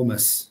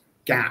enormous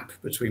gap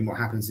between what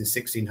happens in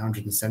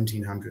 1600 and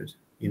 1700.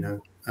 You know,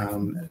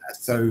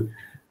 so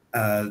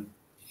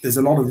there's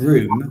a lot of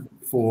room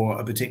for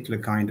a particular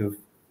kind of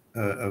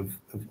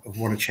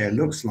what a chair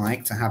looks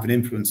like to have an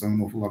influence on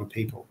an awful lot of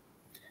people,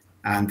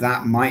 and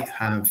that might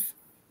have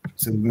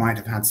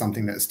had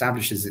something that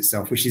establishes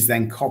itself, which is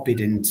then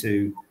copied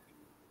into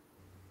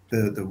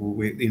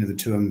the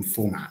Tuam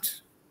format,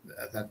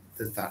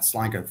 that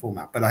Sligo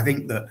format. But I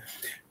think that,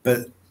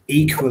 but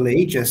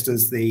equally, just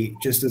as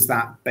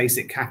that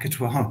basic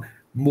Caquetoire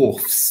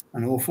morphs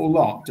an awful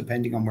lot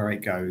depending on where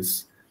it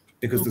goes,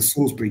 because the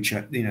Salisbury,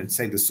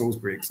 say the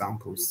Salisbury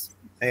examples,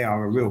 they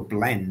are a real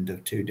blend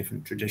of two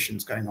different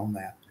traditions going on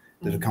there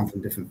that have come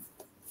from different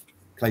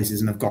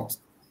places and have got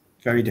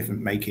very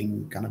different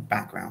making kind of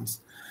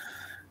backgrounds.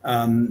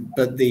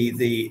 But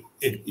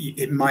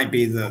it might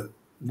be that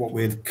what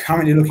we're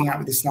currently looking at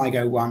with the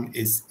Sligo one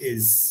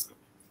is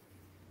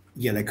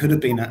there could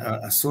have been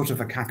a sort of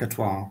a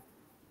Caquetoire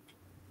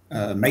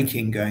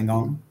making going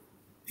on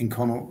in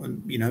Connaught,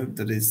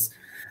 that is,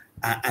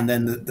 and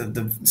then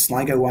the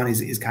Sligo one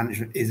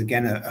is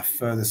again a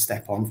further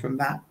step on from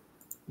that,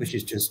 which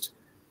is just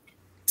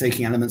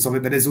taking elements of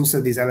it. But there's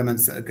also these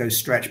elements that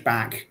stretch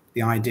back,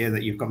 the idea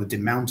that you've got the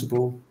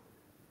demountable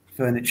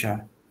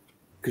furniture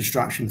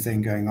construction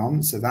thing going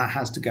on. So that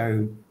has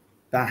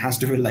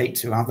to relate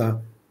to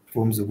other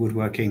forms of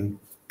woodworking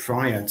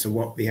prior to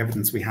what the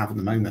evidence we have at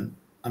the moment.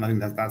 And I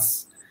think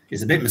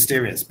it's a bit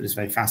mysterious, but it's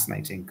very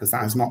fascinating, because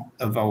that has not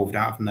evolved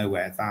out of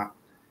nowhere, that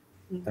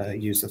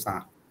use of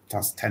that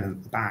plus tenon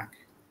at the back.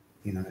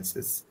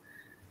 It's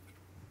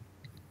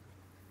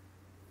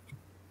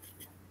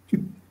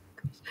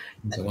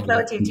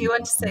Claudia, do you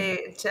want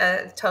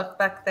to talk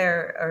back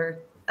there or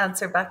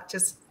answer back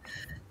just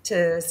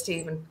to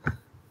Stephen?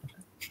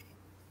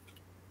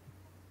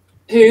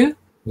 Who?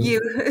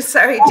 You,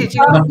 sorry, did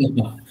you?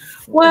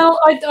 Well,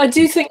 I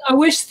do think, I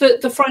wish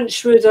that the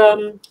French would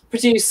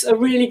produce a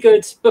really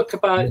good book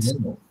about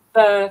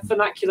their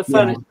vernacular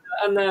furniture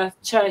and their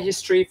chair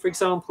history, for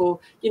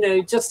example. You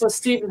know, just as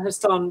Stephen has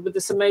done with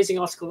this amazing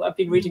article that I've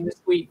been reading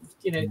this week,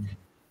 you know,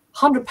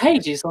 100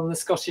 pages on the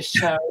Scottish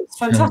chair. It's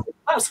fantastic.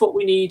 That's what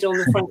we need on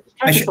the French.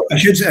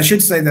 I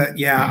should say that,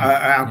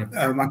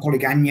 my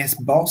colleague Agnès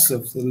Boss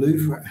of the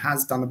Louvre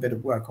has done a bit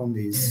of work on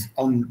these,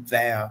 on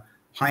their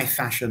high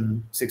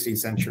fashion 16th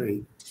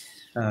century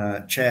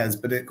chairs,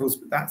 but of course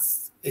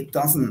it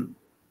doesn't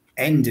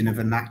end in a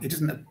vernacular. It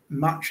doesn't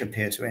much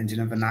appear to end in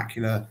a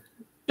vernacular.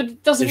 But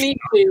it doesn't need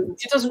to.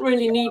 It doesn't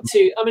really need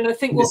to. I mean, I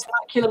think what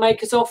vernacular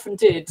makers often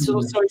did,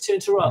 sorry to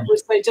interrupt,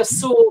 was they just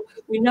saw,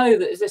 we know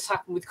that this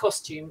happened with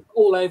costume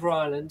all over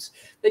Ireland,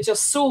 they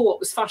just saw what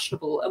was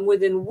fashionable, and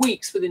within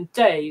weeks, within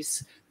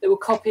days, they were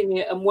copying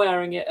it and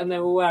wearing it, and they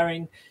were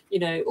wearing, you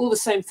know, all the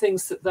same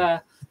things that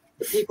the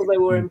people they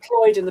were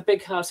employed in the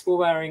big house were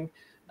wearing.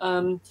 You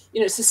know,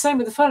 it's the same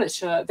with the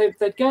furniture.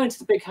 They'd go into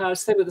the big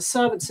house, they were the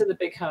servants in the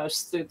big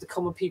house, the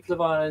common people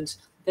of Ireland.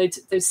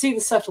 They'd see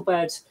the settle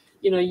bed,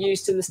 you know,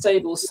 used in the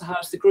stables to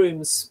house the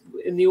grooms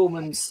in the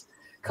Ormonds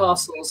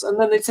castles. And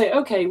then they'd say,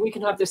 okay, we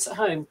can have this at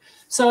home.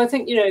 So I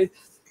think, you know,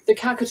 the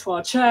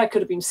Caquetoire chair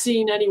could have been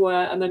seen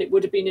anywhere, and then it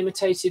would have been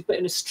imitated, but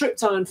in a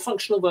stripped down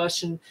functional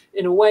version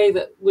in a way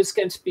that was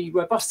going to be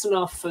robust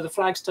enough for the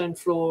flagstone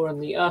floor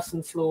and the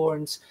earthen floor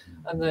and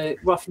the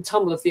rough and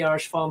tumble of the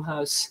Irish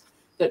farmhouse,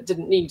 that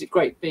didn't need a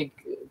great big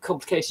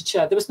complicated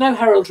chair. There was no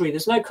heraldry,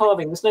 there's no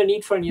carving, there's no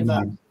need for any of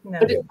that. No.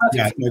 But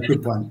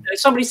good point.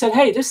 Somebody said,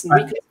 hey, listen,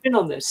 we could spin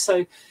on this.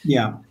 So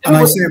yeah, and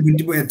I said we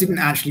didn't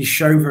actually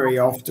show very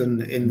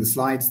often in the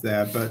slides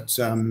there, but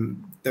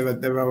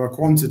there are a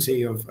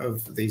quantity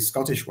of these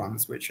Scottish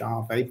ones which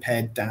are very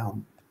pared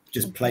down,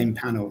 just plain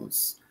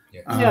panels.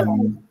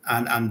 And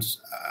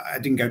I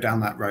didn't go down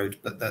that road,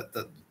 but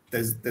that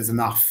there's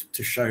enough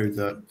to show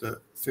that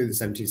through the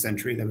 17th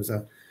century there was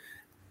a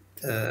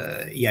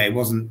it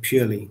wasn't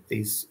purely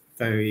these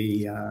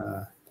very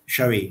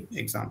showy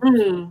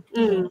examples.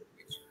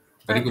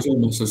 But it was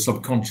almost a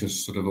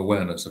subconscious sort of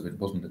awareness of it,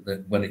 wasn't it?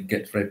 That when it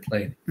gets very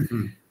plain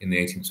in the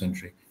 18th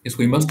century. Yes,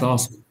 we must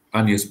ask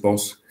Agnès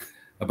Boss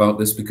about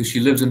this because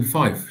she lives in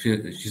Fife.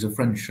 She's a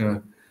French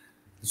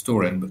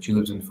historian, but she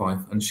lives in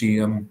Fife, and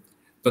she.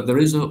 But there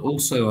is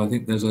also, I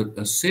think, there's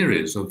a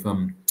series of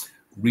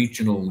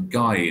regional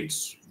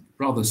guides,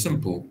 rather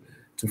simple,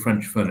 to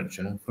French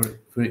furniture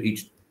for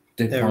each.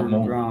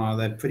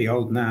 They're pretty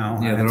old now.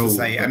 Yeah, I have to old,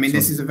 say. I mean,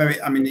 this is a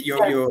very. I mean,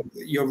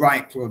 you're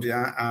right,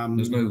 Claudia.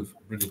 There's no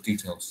really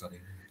detailed study.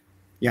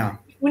 Yeah.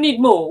 We need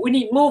more. We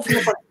need more from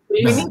the.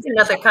 We need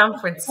another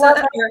conference.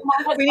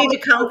 We need a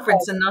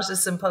conference and not a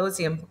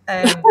symposium.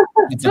 I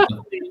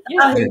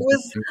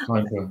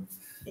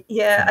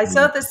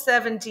saw the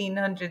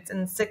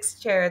 1706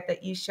 chair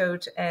that you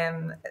showed,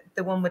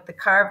 the one with the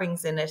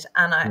carvings in it,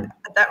 and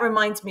that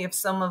reminds me of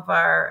some of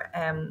our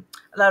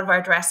a lot of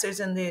our dressers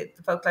in the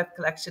Folklife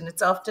collection.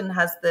 It often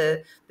has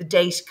the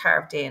date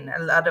carved in. A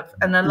lot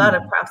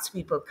of crafts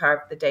people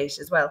carve the date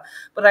as well.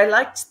 But I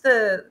liked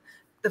the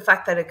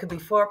fact that it could be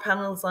 4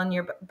 panels on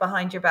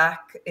behind your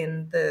back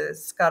in the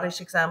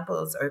Scottish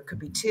examples, or it could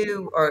be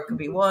 2, or it could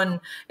be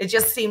 1. It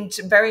just seemed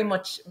very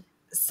much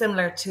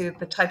similar to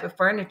the type of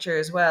furniture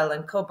as well,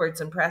 and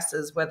cupboards and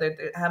presses,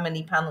 how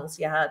many panels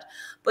you had.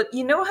 But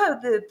you know how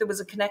there was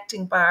a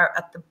connecting bar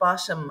at the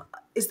bottom?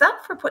 Is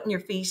that for putting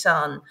your feet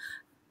on?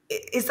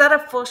 Is that a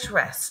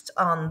footrest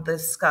on the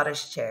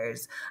Scottish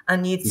chairs?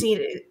 And you'd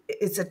see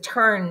it's a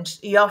turned,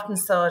 you often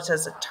saw it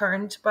as a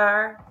turned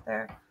bar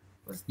there.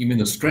 You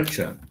mean a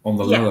stretcher on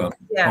the lower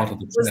part of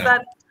the chair? Was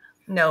that?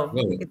 No.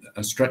 Well,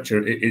 a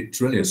stretcher, it's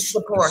really a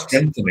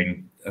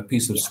strengthening, a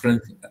piece of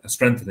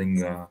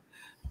strengthening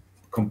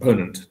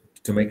component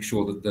to make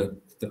sure that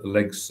the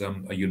legs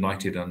are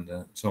united and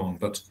so on.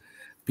 But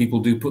people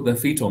do put their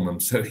feet on them,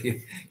 so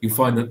you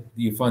find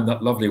that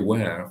lovely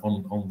wear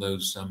on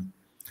those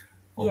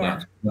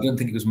that. I don't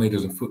think it was made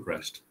as a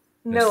footrest.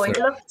 No, it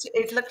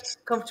looked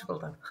comfortable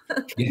though.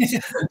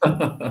 Yes.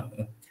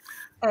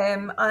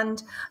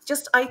 And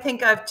just, I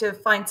think I have to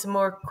find some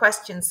more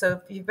questions.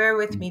 So if you bear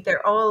with me,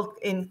 they're all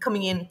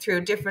coming in through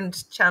a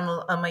different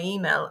channel on my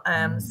email.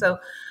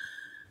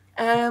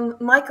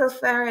 Michael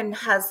Farron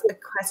has a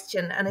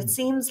question, and it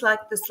seems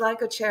like the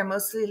Sligo chair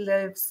mostly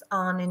lives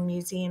on in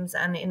museums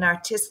and in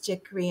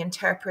artistic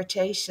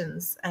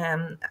reinterpretations.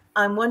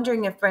 I'm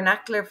wondering if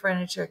vernacular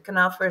furniture can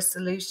offer a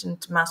solution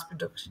to mass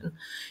production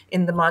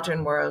in the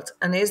modern world,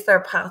 and is there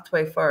a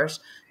pathway for it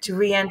to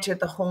re-enter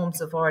the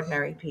homes of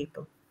ordinary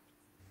people?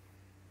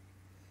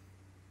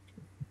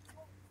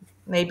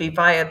 Maybe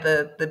via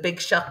the big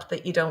shop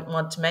that you don't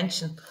want to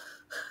mention.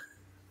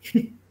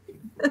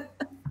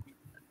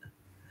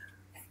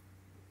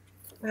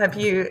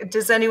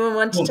 Does anyone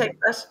want to take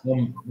that?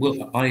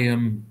 Well, I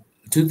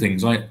two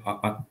things. I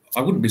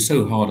wouldn't be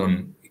so hard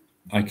on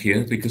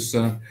IKEA, because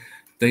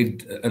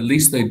at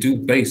least they do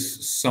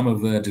base some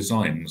of their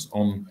designs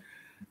on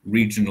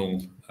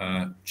regional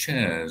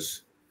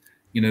chairs.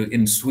 You know,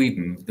 in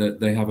Sweden,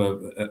 they have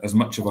as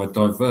much of a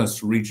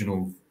diverse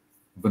regional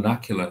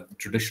vernacular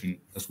tradition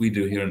as we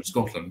do here in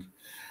Scotland.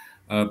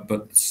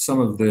 But some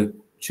of the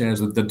chairs,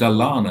 the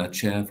Dalarna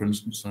chair, for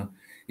instance,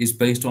 is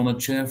based on a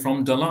chair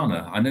from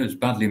Dalarna. I know it's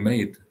badly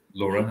made,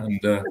 Laura, and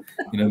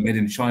you know, made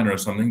in China or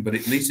something, but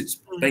at least it's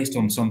based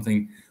on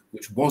something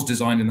which was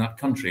designed in that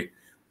country.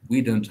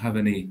 We don't have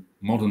any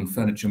modern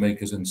furniture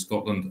makers in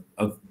Scotland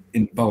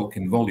in bulk,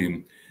 in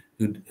volume,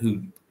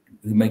 who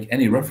make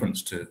any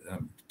reference to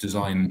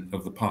design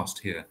of the past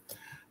here.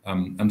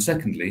 And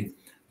secondly,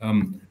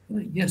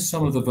 yes,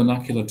 some of the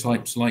vernacular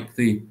types, like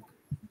the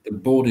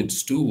boarded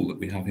stool that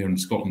we have here in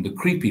Scotland, the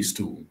creepy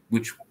stool,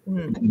 which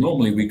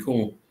normally we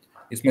call,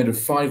 it's made of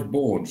 5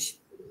 boards,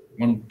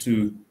 1,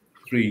 2,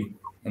 3,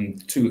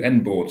 and 2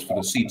 end boards for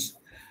the seats.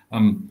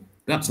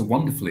 That's a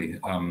wonderfully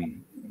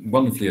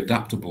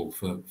adaptable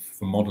for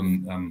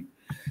modern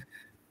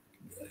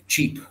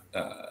cheap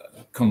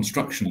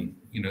construction.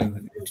 You know,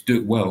 to do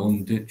it well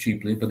and do it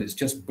cheaply, but it's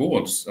just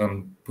boards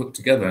put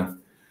together.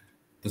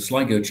 The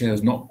Sligo chair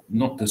is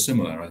not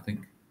dissimilar, I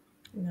think.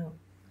 No,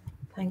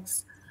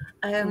 thanks.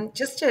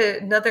 Just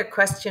another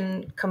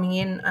question coming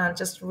in. I'll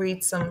just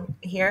read some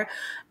here.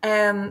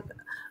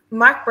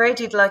 Mark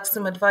Brady'd like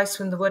some advice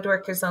from the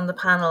woodworkers on the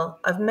panel.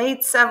 I've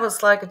made several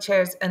Sligo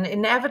chairs, and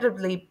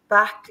inevitably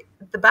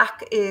the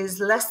back is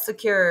less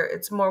secure.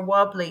 It's more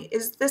wobbly.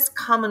 Is this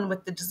common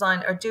with the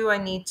design, or do I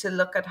need to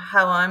look at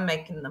how I'm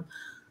making them?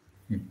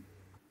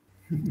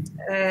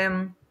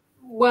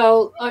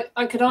 Well,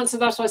 I could answer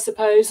that, I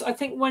suppose. I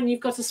think when you've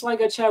got a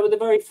Sligo chair with a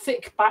very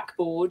thick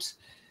backboard,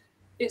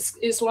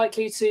 it's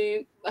likely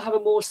to have a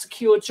more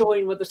secure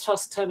join where the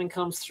truss turning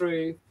comes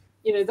through.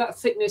 You know, that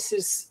thickness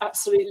is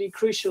absolutely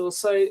crucial.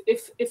 So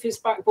if his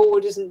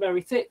backboard isn't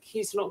very thick,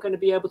 he's not going to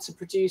be able to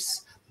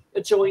produce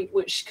a joint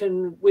which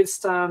can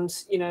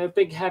withstand, you know, a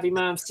big heavy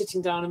man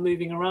sitting down and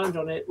moving around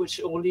on it,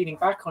 or leaning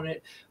back on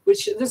it,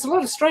 which there's a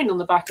lot of strain on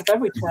the back of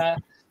every chair.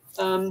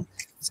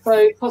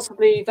 So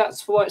possibly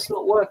that's why it's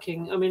not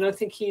working. I mean, I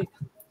think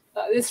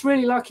it's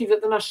really lucky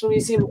that the National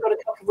Museum have got a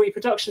couple of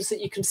reproductions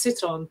that you can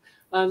sit on.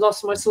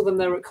 Last time I saw them,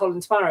 they were at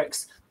Collins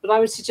Barracks. But I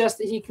would suggest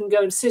that he can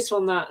go and sit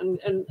on that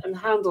and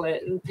handle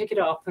it and pick it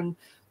up and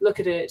look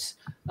at it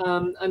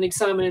and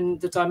examine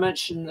the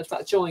dimension of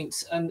that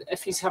joint. And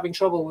if he's having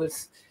trouble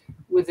with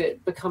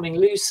it becoming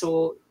loose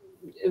or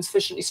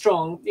insufficiently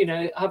strong, you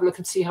know, have a look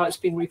and see how it's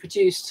been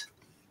reproduced.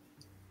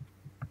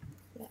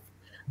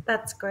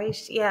 That's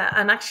great. Yeah.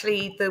 And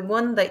actually the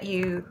one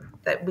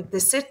with the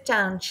sit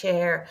down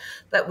chair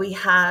that we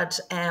had,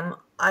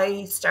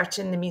 I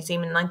started in the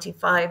museum in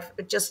 95,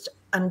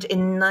 and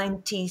in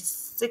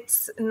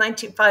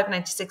 95,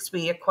 96,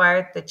 we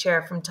acquired the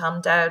chair from Tom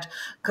Dowd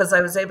because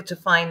I was able to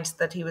find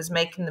that he was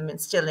making them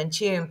still in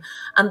Tuam.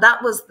 And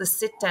that was the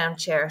sit-down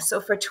chair. So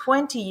for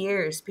 20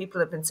 years, people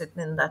have been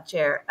sitting in that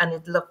chair, and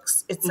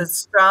it's as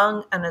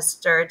strong and as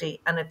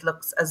sturdy, and it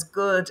looks as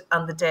good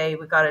on the day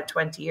we got it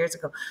 20 years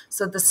ago.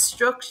 So the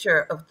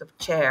structure of the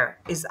chair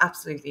is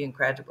absolutely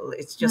incredible.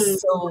 It's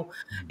just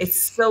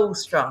it's so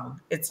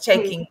strong.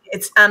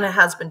 And it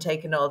has been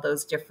taking all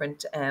those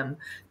different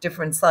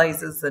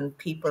sizes and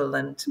people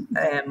and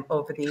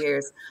over the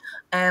years.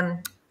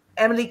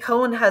 Emily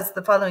Cohen has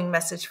the following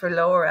message for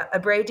Laura: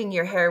 abrading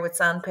your hair with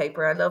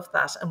sandpaper. I love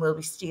that, and we'll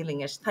be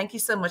stealing it. Thank you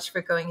so much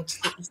for going into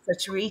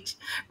such rich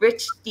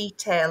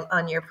detail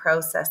on your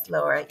process,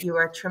 Laura. You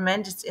are a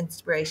tremendous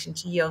inspiration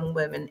to young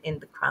women in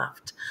the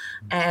craft.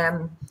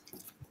 I'll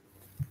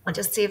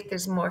just see if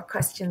there's more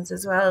questions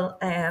as well.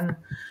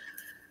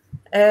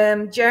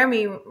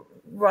 Jeremy,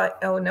 right?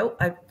 Oh no,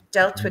 I've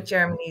dealt with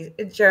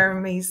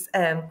Jeremy's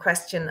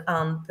question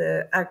on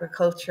the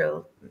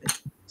agricultural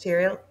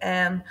material.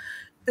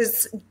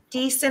 There's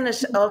Dee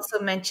Sinnott also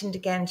mentioned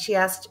again. She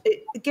asked,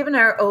 given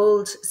our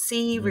old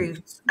sea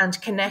roots and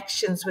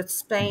connections with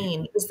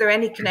Spain, is there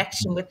any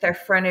connection with their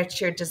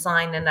furniture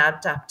design and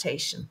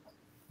adaptation?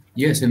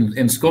 Yes,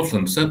 in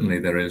Scotland certainly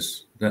there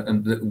is,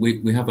 and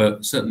we have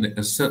a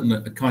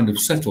certain kind of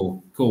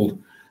settle called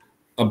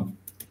a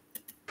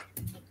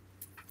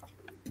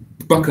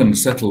buchan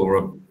settle or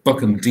a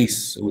buchan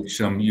dies, which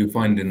you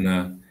find in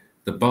the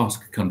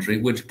Basque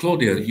country, which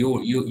Claudia,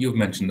 you've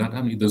mentioned that,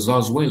 haven't you? The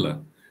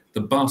zarzuela,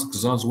 the Basque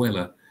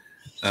zarzuela,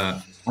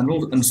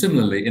 and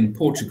similarly in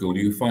Portugal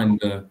you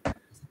find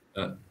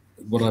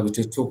what I was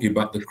just talking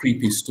about, the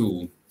creepy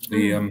stool,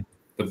 the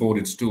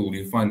boarded stool.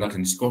 You find that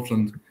in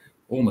Scotland,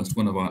 almost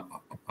one of our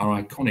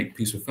iconic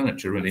piece of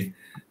furniture, really.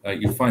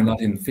 You find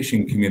that in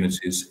fishing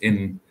communities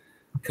in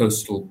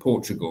coastal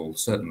Portugal,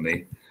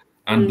 certainly.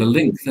 And the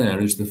link there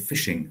is the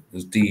fishing,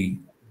 as Dee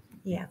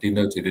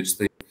denoted. It's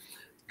the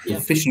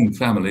fishing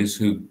families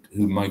who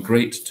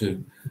migrate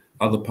to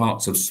other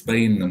parts of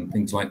Spain and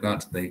things like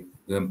that. They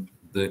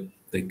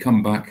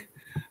come back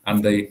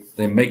and they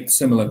make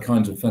similar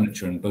kinds of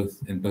furniture in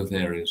both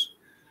areas,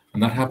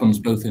 and that happens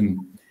both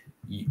in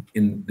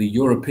the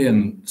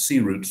European sea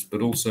routes,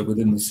 but also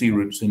within the sea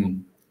routes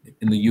in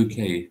in the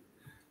UK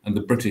and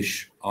the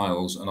British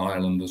Isles and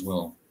Ireland as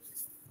well.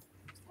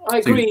 I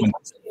agree.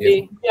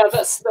 Yeah,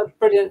 that's a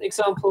brilliant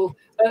example.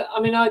 I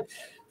mean,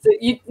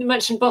 you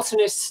mentioned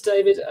botanists,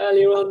 David,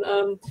 earlier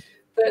on.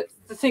 But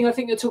the thing I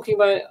think you're talking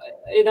about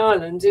in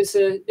Ireland is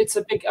it's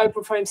a big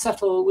open frame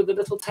settle with a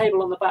little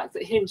table on the back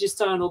that hinges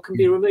down or can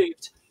be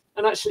removed.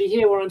 And actually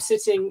here where I'm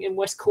sitting in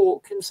West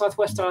Cork in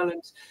Southwest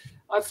Ireland,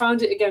 I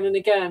found it again and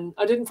again.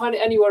 I didn't find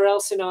it anywhere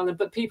else in Ireland,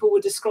 but people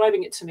were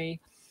describing it to me.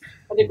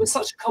 And it was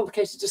such a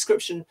complicated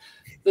description.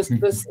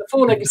 The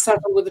four-legged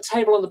settle with a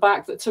table on the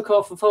back that took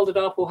off and folded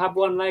up, or had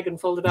one leg and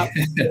folded up.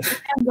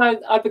 And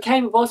I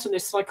became a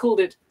botanist, and I called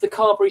it the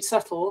Carberry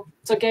settle.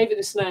 So I gave it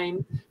this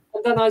name.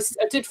 And then I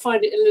did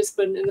find it in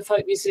Lisbon in the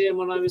Folk Museum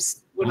when I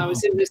was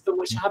in Lisbon,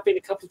 which I have been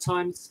a couple of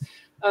times.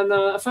 And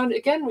I found it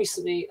again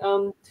recently.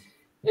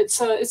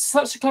 It's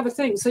such a clever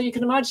thing. So you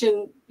can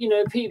imagine, you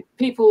know,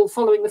 people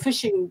following the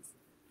fishing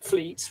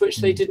fleets, which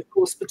they did, of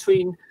course,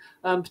 between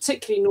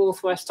particularly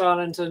Northwest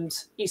Ireland and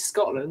East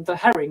Scotland, the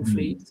herring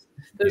fleet.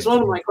 There was a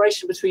lot of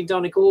migration between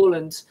Donegal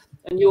and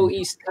your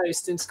east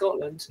coast in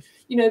Scotland.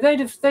 You know, they'd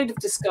have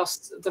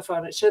discussed the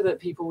furniture that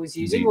people was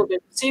using, or they'd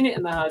seen it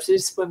in the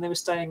houses when they were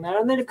staying there,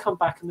 and they'd have come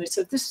back and they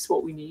said, "This is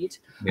what we need."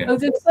 Oh,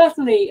 there's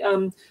certainly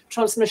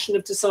transmission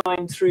of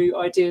design through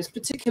ideas,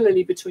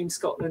 particularly between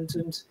Scotland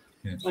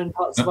and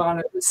parts of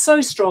Ireland. It's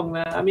so strong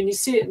there. I mean, you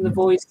see it in the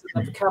voice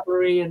and the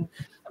vocabulary. And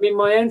I mean,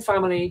 my own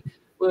family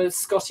was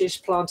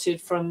Scottish, planted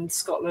from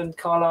Scotland,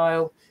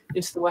 Carlisle,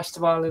 into the west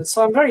of Ireland.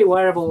 So I'm very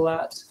aware of all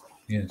that.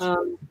 Yes.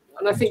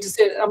 And I think,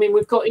 I mean,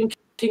 we've got in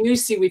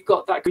Kingusi, we've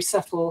got that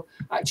settle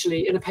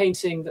actually in a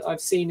painting that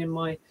I've seen in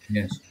my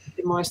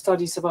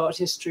studies of art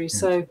history. Yes.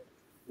 So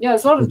yeah,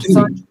 there's a lot of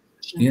design.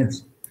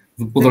 Yes.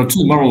 Well, there are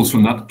two morals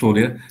from that,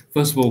 Claudia.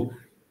 First of all,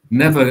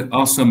 never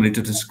ask somebody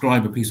to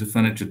describe a piece of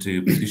furniture to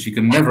you, because you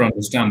can never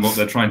understand what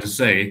they're trying to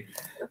say.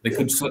 They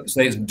could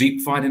say it's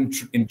deep fried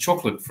in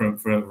chocolate, for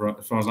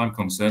as far as I'm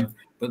concerned.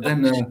 But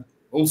then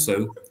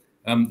also,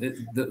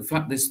 the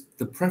fact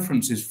the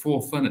preference is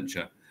for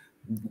furniture.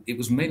 It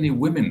was mainly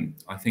women,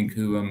 I think,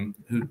 who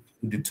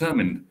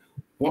determined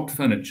what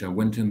furniture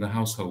went in the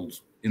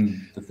households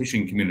in the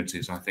fishing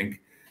communities, I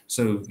think.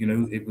 So, you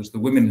know, it was the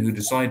women who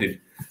decided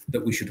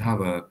that we should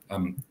have a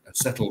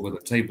settle with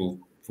a table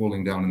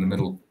falling down in the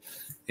middle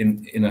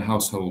in a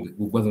household,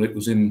 whether it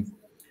was in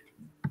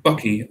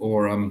Bucky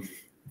or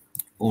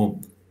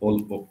Sintra,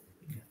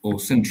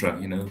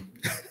 you know.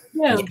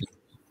 Yeah.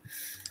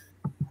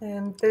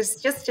 There's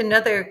just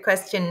another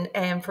question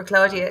for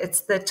Claudia.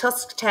 It's the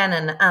tusk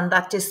tenon and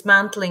that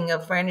dismantling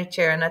of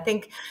furniture. And I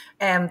think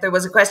there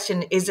was a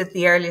question, is it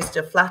the earliest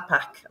of flat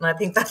pack? And I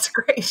think that's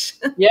great.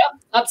 Yeah,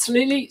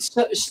 absolutely.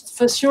 So,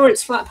 for sure,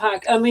 it's flat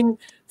pack. I mean,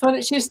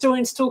 furniture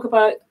historians talk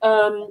about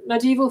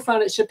medieval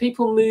furniture,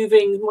 people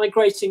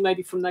migrating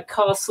maybe from their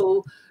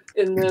castle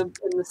in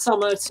the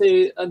summer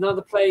to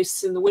another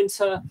place in the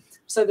winter.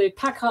 So they'd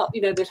pack up, you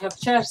know, they'd have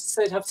chests,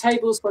 they'd have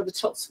tables where the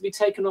tops would be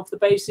taken off the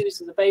bases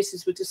and the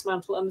bases would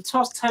dismantle. And the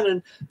tusk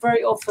tenon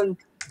very often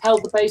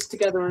held the base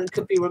together and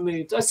could be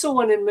removed. I saw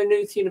one in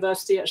Maynooth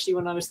University actually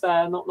when I was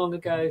there not long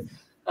ago.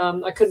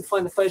 I couldn't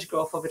find the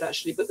photograph of it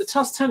actually, but the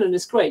tusk tenon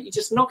is great. You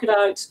just knock it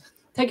out,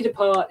 take it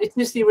apart. It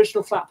is the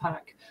original flat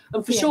pack.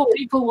 And for sure,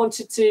 people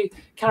wanted to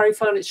carry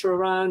furniture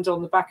around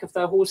on the back of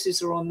their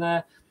horses or on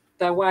their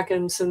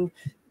wagons, and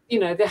you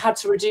know, they had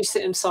to reduce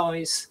it in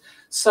size.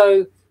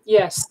 So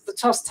yes, the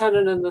tusk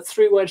tenon and the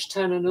through wedge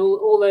tenon,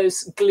 all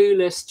those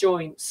glueless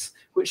joints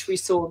which we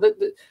saw,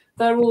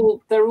 they're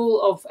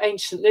all of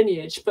ancient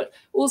lineage. But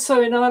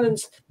also in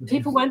Ireland,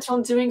 people went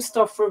on doing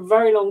stuff for a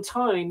very long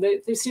time.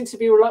 They seem to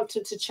be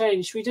reluctant to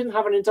change. We didn't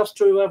have an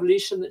industrial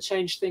revolution that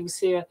changed things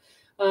here.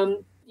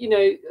 You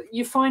know,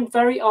 you find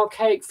very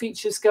archaic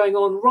features going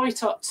on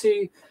right up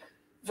to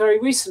very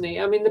recently.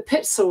 I mean, the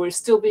pit saw is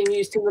still being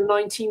used in the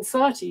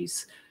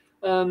 1930s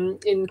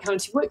in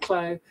County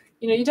Wicklow.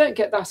 You know, you don't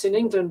get that in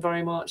England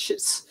very much.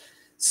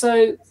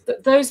 So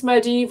those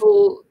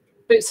medieval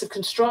bits of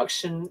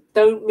construction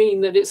don't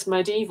mean that it's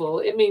medieval.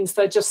 It means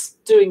they're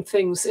just doing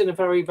things in a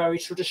very, very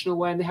traditional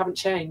way, and they haven't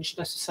changed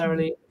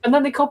necessarily. And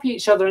then they copy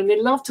each other, and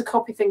they love to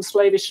copy things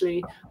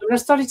slavishly. I mean, I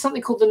studied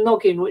something called the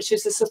noggin, which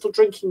is this little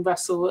drinking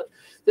vessel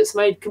that's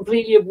made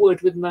completely of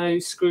wood with no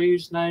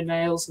screws, no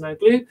nails, no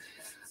glue.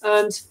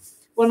 And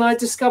when I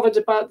discovered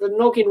about the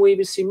noggin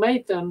weavers who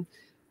made them,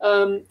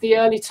 the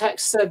early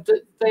text said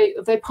that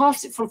they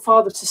passed it from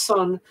father to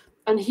son,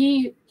 and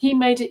he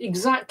made it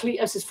exactly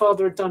as his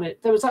father had done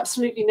it. There was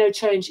absolutely no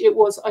change. It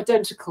was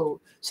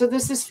identical. So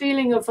there's this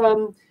feeling of,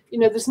 you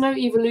know, there's no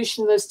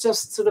evolution. There's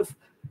just sort of,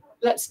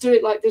 let's do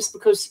it like this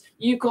because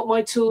you've got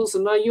my tools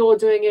and now you're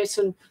doing it.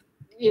 And,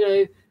 you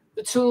know,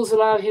 the tools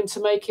allow him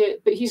to make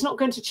it, but he's not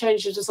going to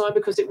change the design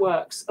because it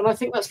works. And I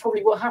think that's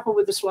probably what happened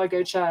with the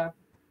Sligo chair.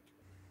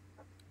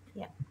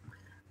 Yeah,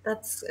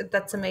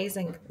 that's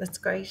amazing. That's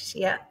great.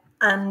 Yeah.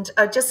 And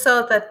I just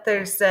saw that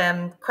there's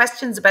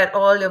questions about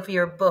all of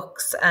your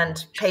books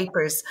and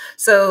papers.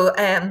 So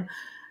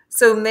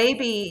so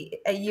maybe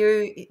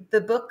the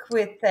book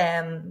with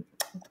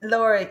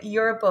Laura,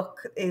 your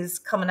book is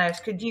coming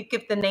out. Could you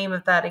give the name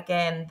of that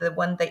again? The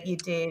one that you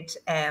did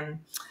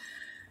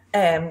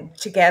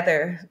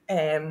together,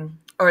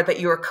 or that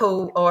you were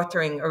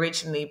co-authoring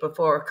originally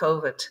before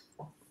COVID.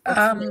 What's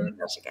the name of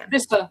that again?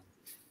 Krista.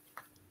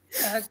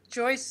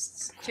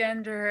 Joists,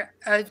 Gender,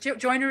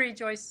 Joinery,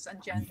 Joists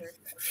and Gender,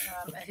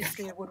 a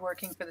history of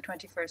woodworking for the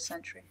 21st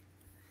century.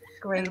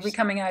 Great. It'll be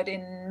coming out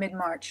in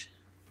mid-March.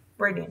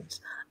 Brilliant.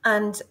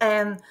 And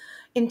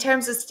in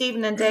terms of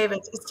Stephen and David,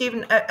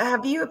 Stephen,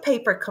 have you a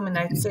paper coming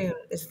out soon?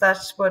 Is that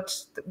what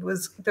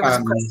was, there was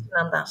a question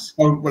on that?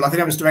 Oh, well, I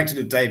think I was directed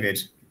at David.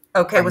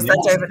 Okay, was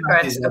that David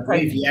Grant? I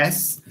believe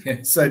yes.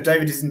 So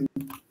David is in.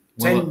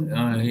 Well,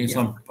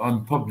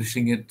 I'm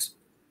publishing it,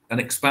 an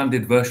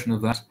expanded version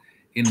of that,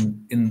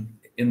 in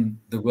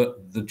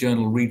the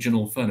journal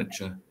Regional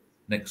Furniture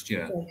next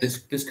year.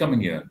 This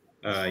coming year.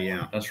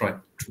 Yeah, that's right,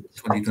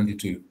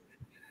 2022,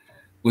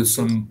 with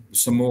some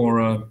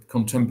more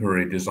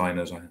contemporary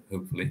designers,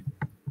 hopefully.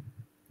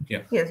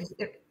 Yeah. Yes,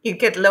 you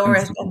get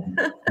Laura.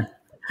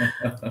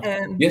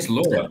 Yes,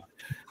 Laura.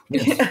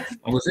 Yes,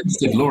 I was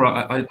interested,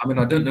 Laura. I mean,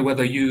 I don't know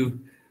whether you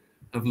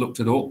have looked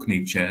at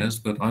Orkney chairs,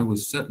 but I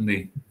was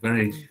certainly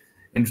very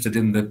interested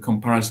in the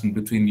comparison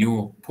between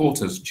your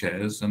porter's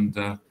chairs and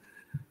the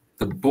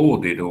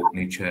boarded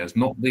Orkney chairs,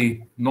 not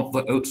the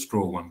oat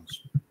straw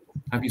ones.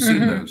 Have you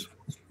seen those?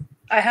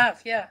 I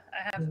have, yeah,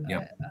 I have.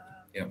 Yeah,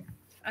 yeah.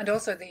 And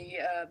also the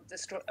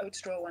oat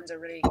straw ones are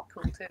really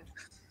cool too.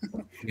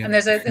 Yeah. And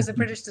there's a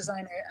British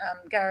designer,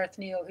 Gareth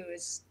Neal, who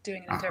is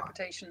doing an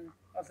interpretation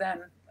of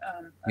them.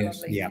 A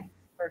lovely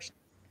version.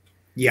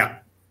 Yeah.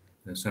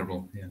 There's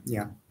several. Yeah.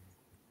 Yeah.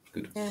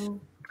 Good.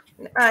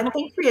 I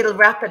think we'll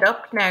wrap it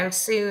up now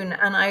soon,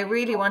 and I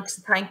really want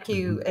to thank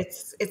you.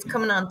 It's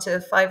coming on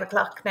to 5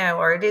 o'clock now,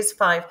 or it is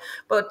 5,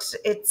 but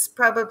it's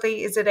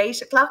probably, is it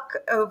 8 o'clock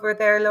over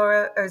there,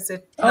 Laura, or is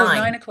it 9?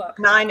 9 o'clock.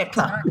 9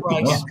 o'clock,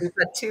 right? We've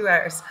got 2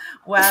 hours.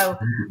 Wow.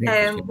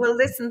 Well,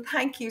 listen,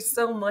 thank you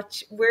so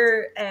much.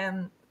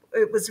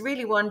 It was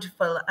really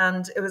wonderful,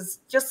 and it was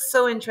just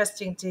so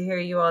interesting to hear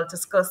you all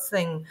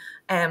discussing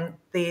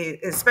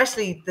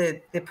especially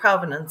the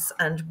provenance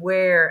and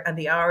where and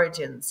the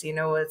origins. You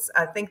know,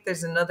 I think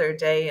there's another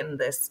day in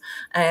this,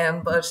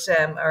 or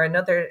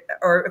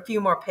a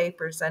few more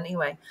papers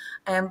anyway.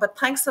 But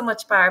thanks so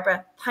much,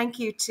 Barbara. Thank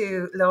you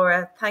to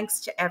Laura. Thanks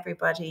to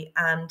everybody,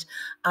 and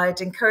I'd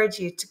encourage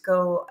you to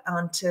go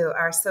onto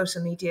our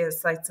social media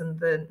sites in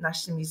the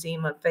National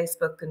Museum on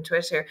Facebook and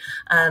Twitter,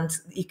 and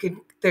you could.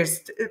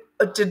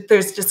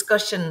 There's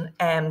discussion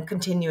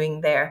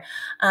continuing there,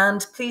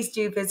 and please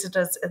do visit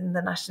us in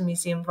the National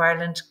Museum of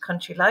Ireland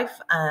Country Life.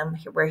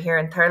 We're here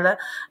in Thurles,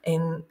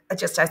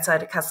 just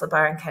outside of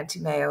Castlebar in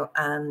County Mayo,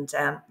 and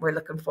we're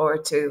looking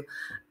forward to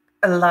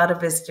a lot of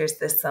visitors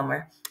this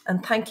summer.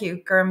 And thank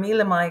you, Gur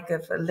Míle Maigh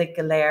for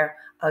Ligalair,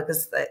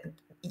 August,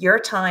 your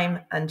time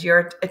and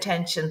your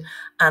attention,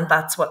 and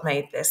that's what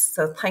made this.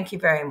 So thank you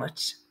very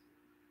much.